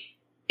separate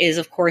is,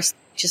 of course,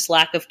 just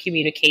lack of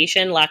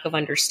communication, lack of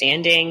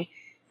understanding,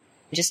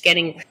 just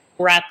getting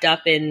wrapped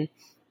up in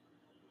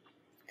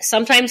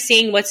sometimes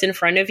seeing what's in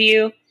front of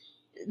you.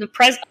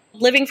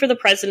 Living for the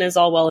present is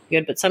all well and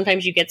good, but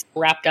sometimes you get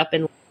wrapped up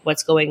in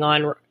what's going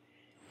on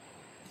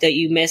that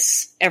you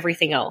miss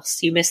everything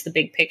else. You miss the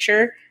big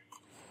picture,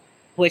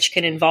 which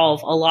can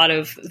involve a lot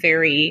of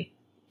very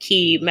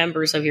key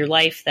members of your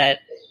life that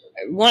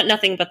want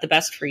nothing but the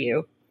best for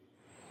you.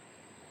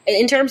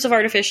 In terms of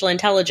artificial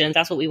intelligence,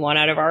 that's what we want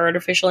out of our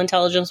artificial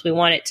intelligence. We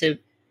want it to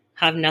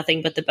have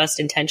nothing but the best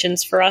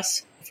intentions for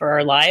us, for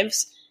our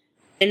lives.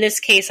 In this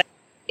case,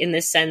 in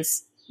this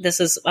sense, this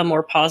is a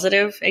more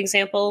positive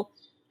example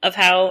of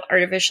how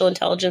artificial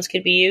intelligence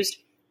could be used.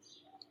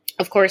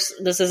 Of course,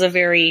 this is a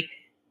very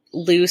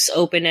loose,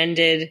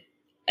 open-ended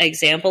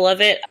example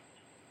of it.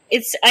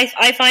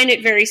 I find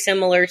it very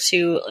similar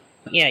to,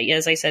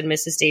 as I said,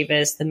 Mrs.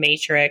 Davis, The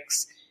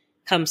Matrix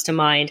comes to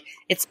mind.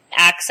 It's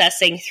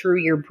accessing through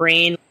your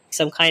brain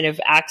some kind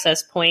of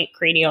access point,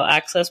 cranial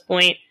access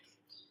point,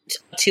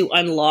 to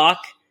unlock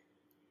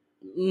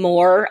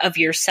more of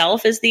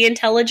yourself as the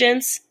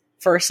intelligence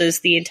versus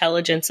the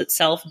intelligence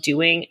itself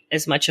doing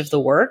as much of the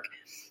work.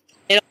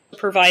 It also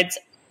provides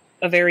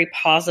a very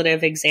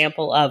positive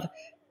example of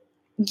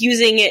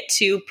using it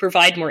to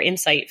provide more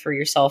insight for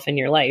yourself in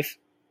your life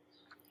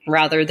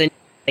rather than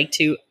like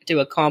to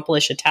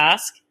accomplish a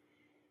task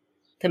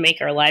to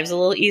make our lives a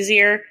little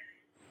easier.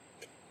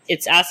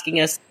 It's asking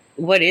us,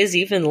 what is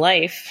even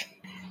life?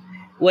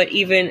 What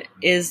even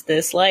is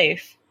this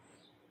life?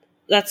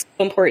 That's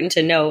important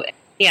to know.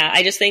 Yeah,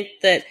 I just think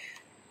that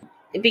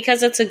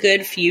because it's a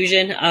good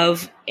fusion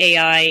of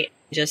AI,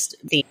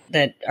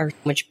 that are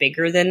much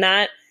bigger than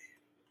that,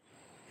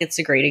 it's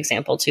a great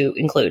example to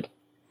include.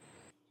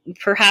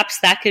 Perhaps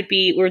that could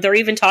be, or they're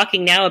even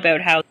talking now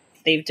about how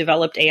they've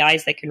developed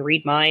AIs that can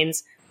read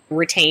minds,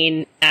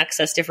 retain,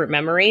 access different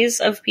memories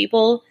of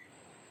people.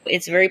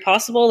 It's very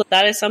possible that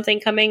that is something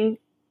coming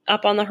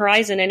up on the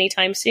horizon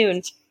anytime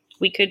soon.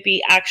 We could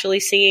be actually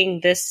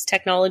seeing this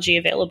technology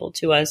available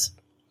to us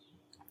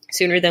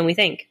sooner than we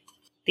think.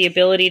 The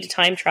ability to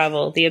time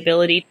travel, the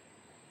ability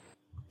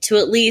to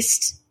at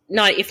least,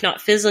 not if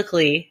not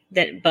physically,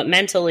 but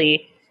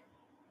mentally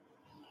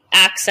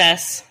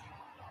access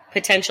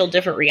potential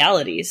different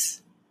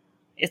realities.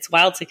 It's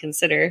wild to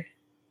consider.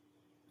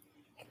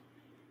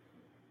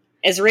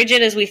 As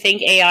rigid as we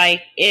think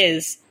AI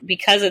is,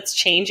 because it's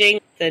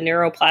changing the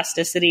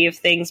neuroplasticity of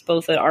things,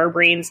 both in our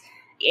brains,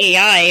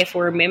 AI, if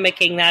we're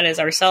mimicking that as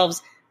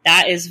ourselves,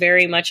 that is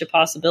very much a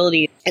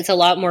possibility. It's a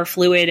lot more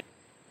fluid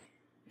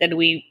than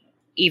we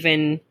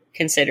even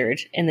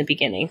considered in the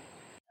beginning.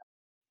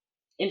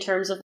 In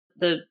terms of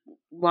the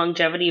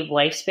longevity of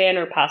lifespan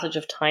or passage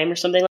of time or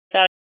something like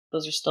that,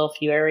 those are still a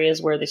few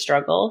areas where they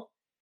struggle.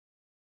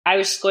 I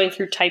was just going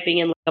through typing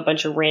in a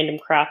bunch of random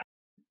crap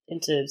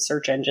into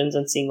search engines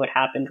and seeing what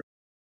happened,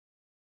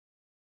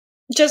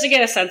 just to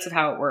get a sense of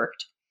how it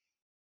worked.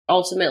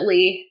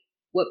 Ultimately,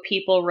 what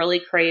people really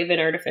crave in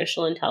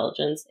artificial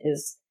intelligence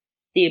is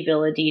the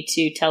ability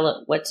to tell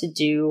it what to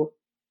do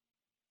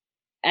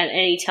at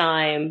any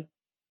time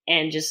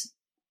and just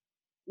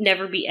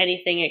never be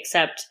anything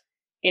except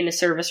in a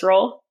service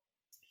role.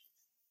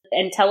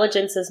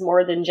 Intelligence is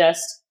more than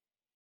just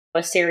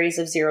a series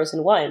of zeros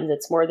and ones.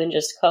 It's more than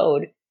just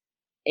code.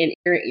 And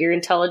your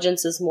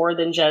intelligence is more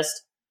than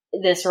just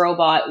this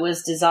robot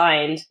was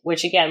designed,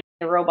 which again,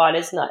 the robot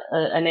is not,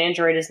 an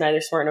android is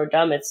neither smart nor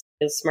dumb. It's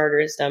as smart or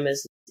as dumb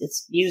as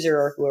its user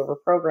or whoever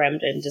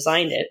programmed and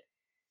designed it.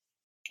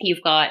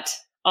 You've got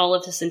all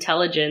of this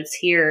intelligence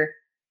here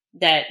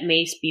that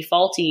may be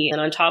faulty.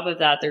 And on top of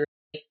that,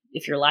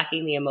 if you're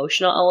lacking the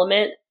emotional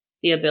element,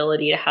 the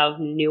ability to have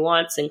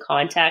nuance and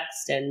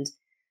context and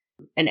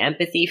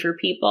empathy for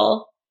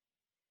people,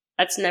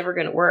 that's never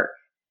going to work.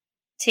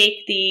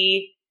 Take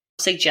the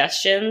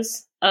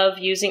suggestions of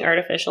using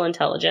artificial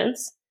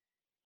intelligence.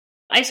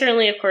 I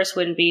certainly, of course,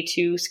 wouldn't be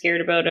too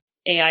scared about an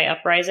AI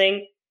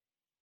uprising.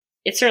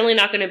 It's certainly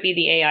not going to be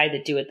the AI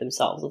that do it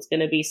themselves. It's going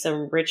to be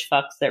some rich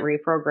fucks that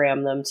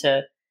reprogram them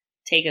to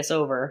take us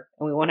over,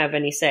 and we won't have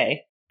any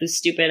say. The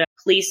stupid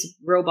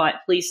robot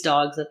police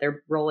dogs that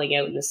they're rolling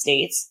out in the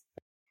States.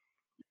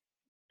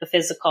 The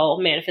physical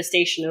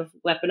manifestation of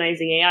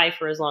weaponizing AI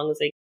for as long as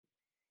they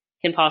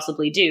can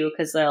possibly do,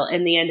 because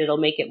in the end it'll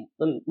make it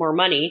more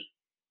money,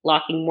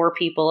 locking more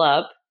people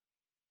up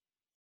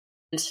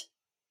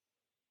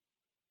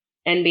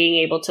and being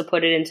able to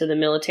put it into the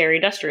military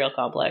industrial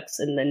complex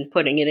and then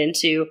putting it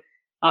into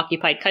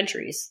occupied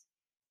countries.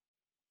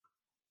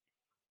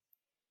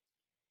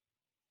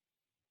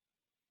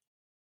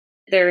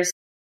 There's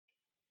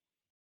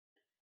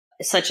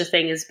such a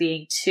thing as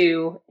being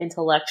too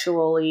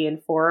intellectually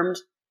informed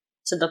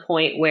to the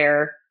point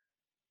where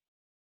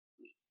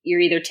you're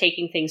either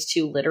taking things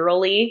too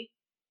literally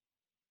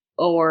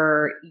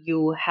or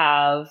you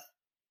have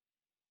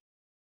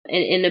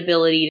an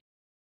inability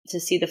to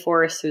see the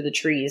forest through the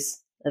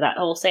trees. That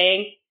whole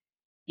saying,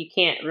 you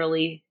can't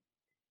really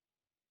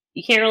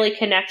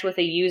connect with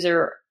a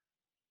user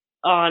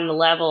on the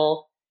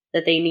level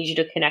that they need you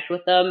to connect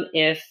with them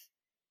if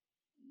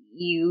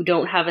you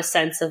don't have a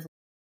sense of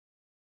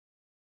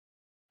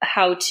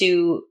how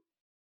to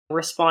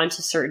respond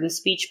to certain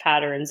speech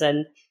patterns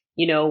and,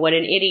 what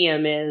an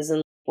idiom is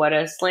and what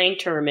a slang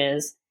term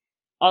is.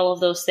 All of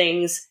those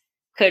things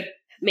could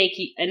make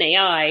an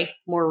AI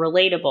more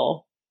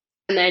relatable.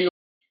 And then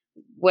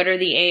what are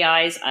the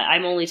AIs?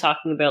 I'm only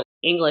talking about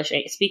English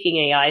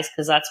speaking AIs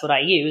because that's what I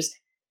use.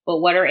 But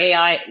what are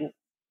AI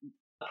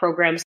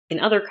programs in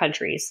other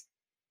countries?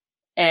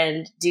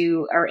 And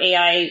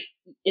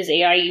is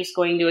AI use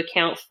going to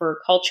account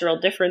for cultural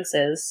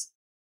differences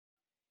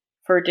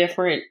for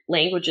different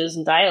languages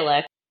and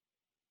dialects?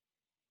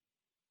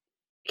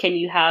 Can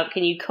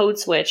you code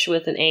switch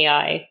with an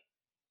AI?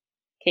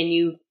 Can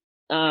you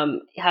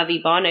have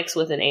Ebonics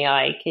with an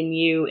AI? Can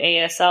you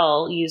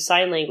ASL use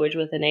sign language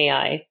with an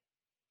AI?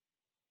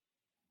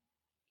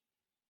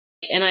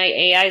 And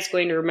AI is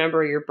going to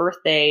remember your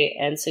birthday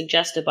and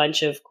suggest a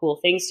bunch of cool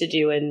things to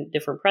do and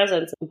different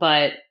presents.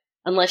 But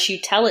unless you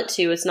tell it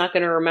to, it's not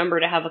going to remember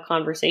to have a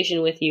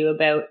conversation with you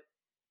about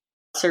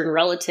certain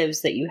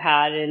relatives that you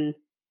had and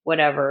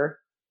whatever,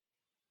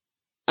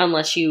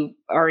 unless you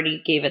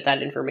already gave it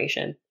that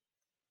information.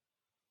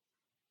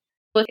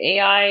 With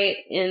AI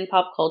in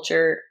pop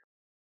culture,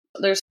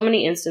 there's so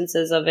many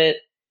instances of it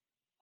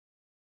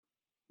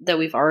that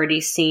we've already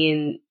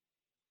seen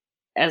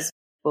as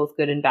both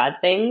good and bad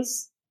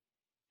things,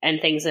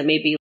 and things that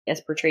maybe as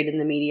portrayed in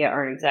the media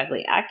aren't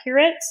exactly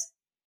accurate.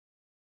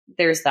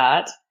 There's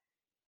that.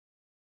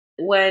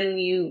 When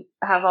you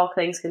have all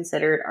things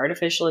considered,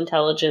 artificial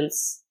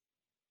intelligence,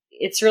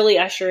 it's really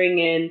ushering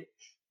in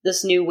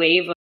this new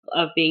wave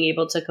of being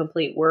able to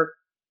complete work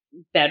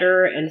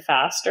better and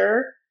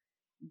faster,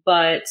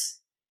 but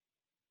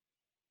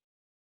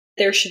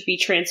there should be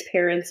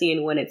transparency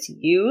in when it's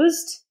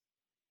used,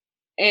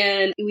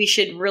 and we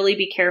should really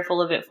be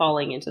careful of it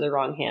falling into the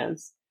wrong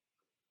hands.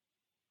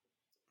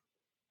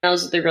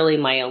 Those are really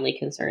my only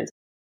concerns.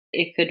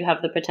 It could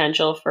have the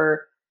potential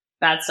for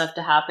bad stuff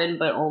to happen,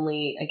 but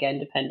only, again,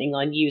 depending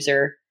on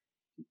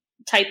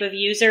type of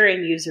user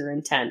and user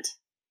intent.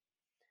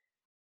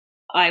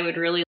 I would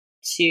really like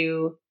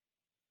to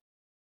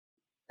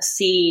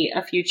see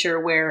a future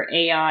where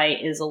AI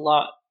is a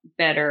lot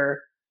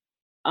better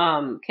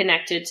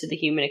connected to the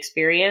human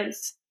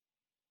experience,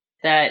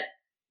 that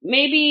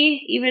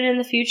maybe even in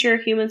the future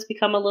humans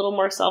become a little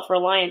more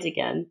self-reliant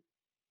again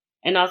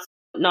and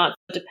not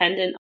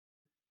dependent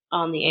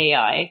on the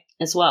AI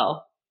as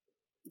well.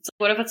 It's like,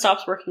 what if it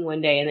stops working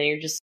one day and then you're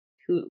just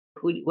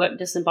what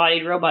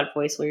disembodied robot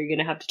voice will you're going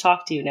to have to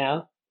talk to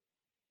now?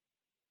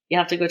 You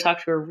have to go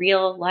talk to a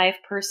real live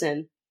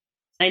person.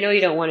 I know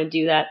you don't want to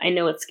do that. I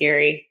know it's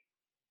scary.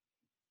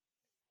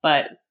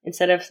 But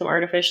instead of some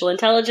artificial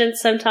intelligence,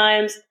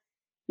 sometimes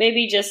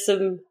maybe just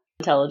some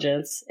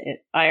intelligence,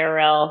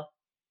 IRL,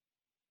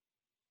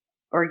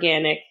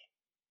 organic,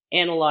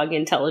 analog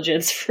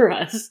intelligence for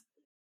us.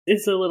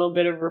 It's a little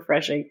bit of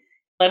refreshing.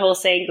 That whole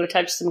saying, go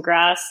touch some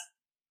grass.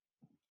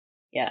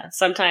 Yeah,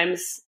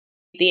 sometimes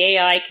the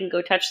AI can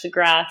go touch the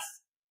grass,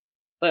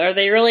 but are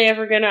they really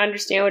ever going to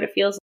understand what it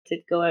feels like to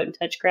go out and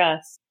touch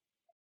grass?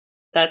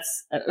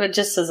 That's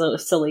just as a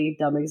silly,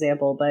 dumb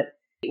example, but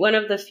one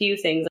of the few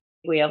things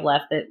we have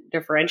left that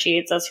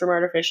differentiates us from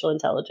artificial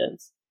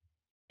intelligence.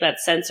 That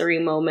sensory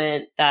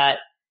moment, that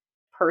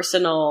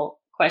personal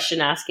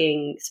question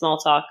asking, small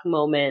talk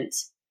moment,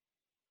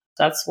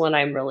 that's what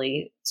I'm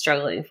really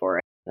struggling for.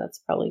 That's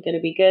probably going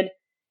to be good.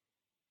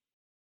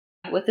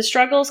 With the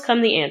struggles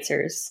come the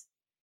answers.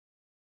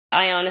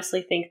 I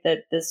honestly think that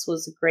this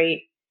was a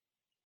great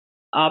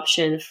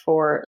option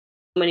for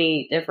so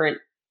many different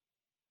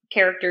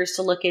characters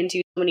to look into,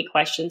 so many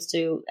questions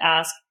to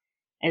ask,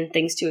 and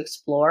things to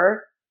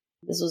explore.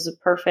 This was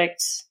a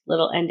perfect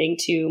little ending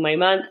to my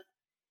month,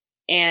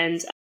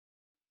 and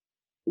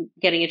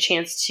getting a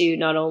chance to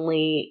not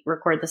only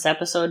record this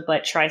episode,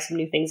 but try some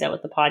new things out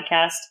with the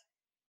podcast.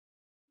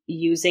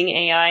 Using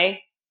AI,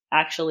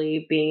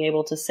 actually being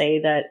able to say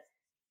that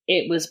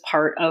it was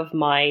part of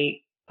my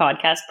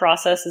podcast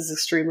process is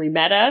extremely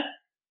meta.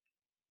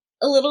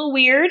 A little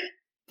weird,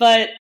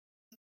 but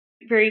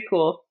very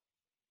cool.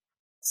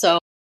 So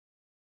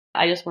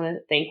I just want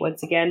to thank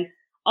once again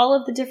all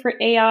of the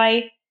different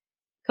AI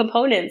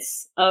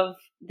components of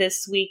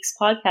this week's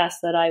podcast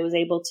that I was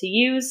able to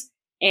use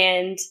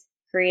and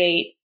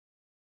create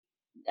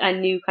a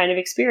new kind of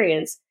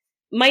experience.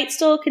 Might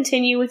still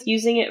continue with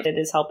using it. It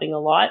is helping a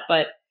lot,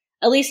 but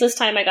at least this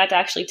time I got to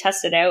actually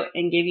test it out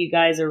and give you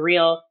guys a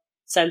real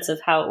sense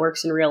of how it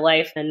works in real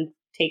life and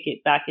take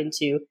it back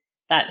into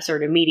that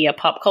sort of media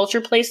pop culture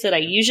place that I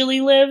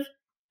usually live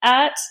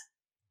at.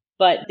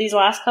 But these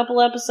last couple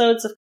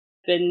episodes have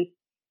been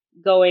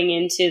going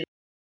into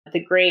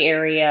the gray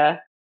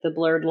area, the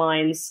blurred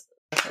lines,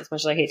 as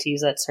much as I hate to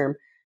use that term,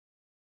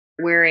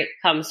 where it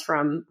comes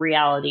from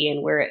reality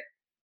and where it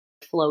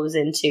flows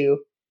into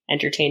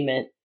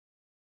entertainment.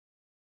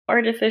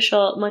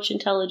 Artificial, much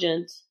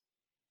intelligent,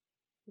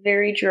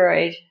 very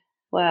droid.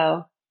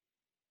 Wow.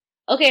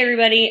 Okay,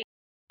 everybody,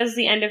 that's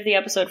the end of the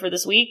episode for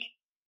this week.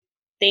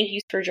 Thank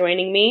you for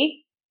joining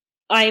me.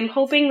 I'm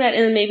hoping that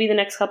in maybe the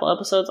next couple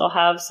episodes, I'll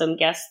have some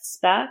guests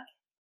back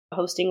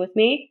hosting with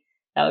me.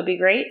 That would be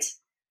great.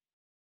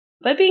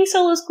 But being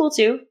solo is cool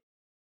too.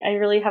 I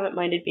really haven't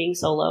minded being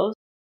solo.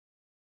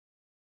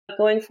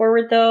 Going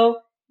forward, though,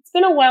 it's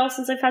been a while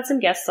since I've had some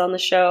guests on the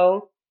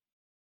show.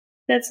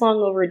 That's long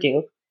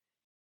overdue.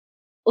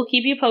 We'll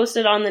keep you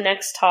posted on the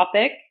next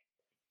topic.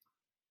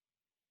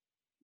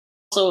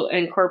 also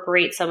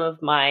incorporate some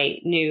of my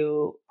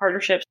new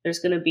partnerships. There's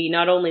going to be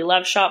not only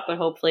Love Shop, but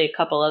hopefully a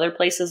couple other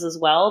places as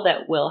well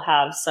that will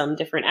have some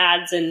different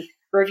ads and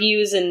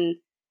reviews and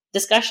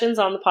discussions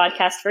on the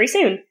podcast very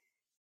soon.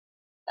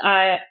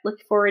 I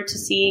look forward to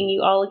seeing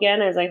you all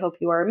again, as I hope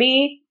you are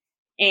me,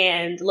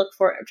 and look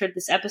forward to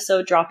this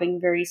episode dropping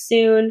very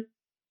soon.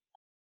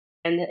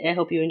 And I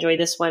hope you enjoy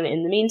this one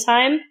in the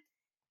meantime.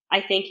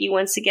 I thank you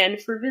once again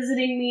for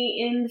visiting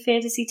me in the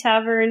Fantasy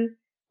Tavern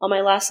on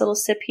my last little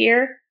sip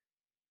here.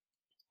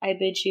 I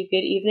bid you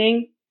good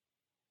evening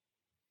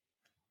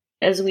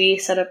as we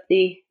set up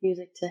the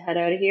music to head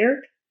out of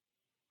here,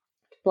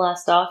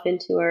 blast off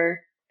into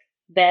our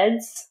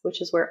beds,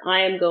 which is where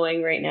I am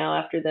going right now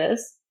after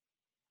this.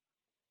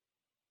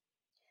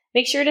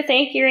 Make sure to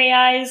thank your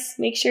AIs.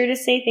 Make sure to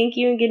say thank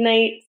you and good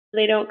night so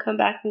they don't come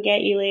back and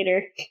get you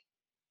later.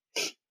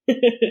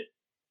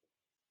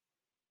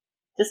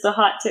 Just a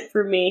hot tip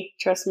from me,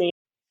 trust me.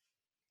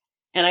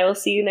 And I will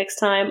see you next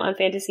time on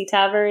Fantasy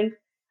Tavern.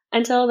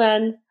 Until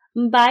then,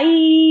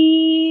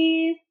 bye!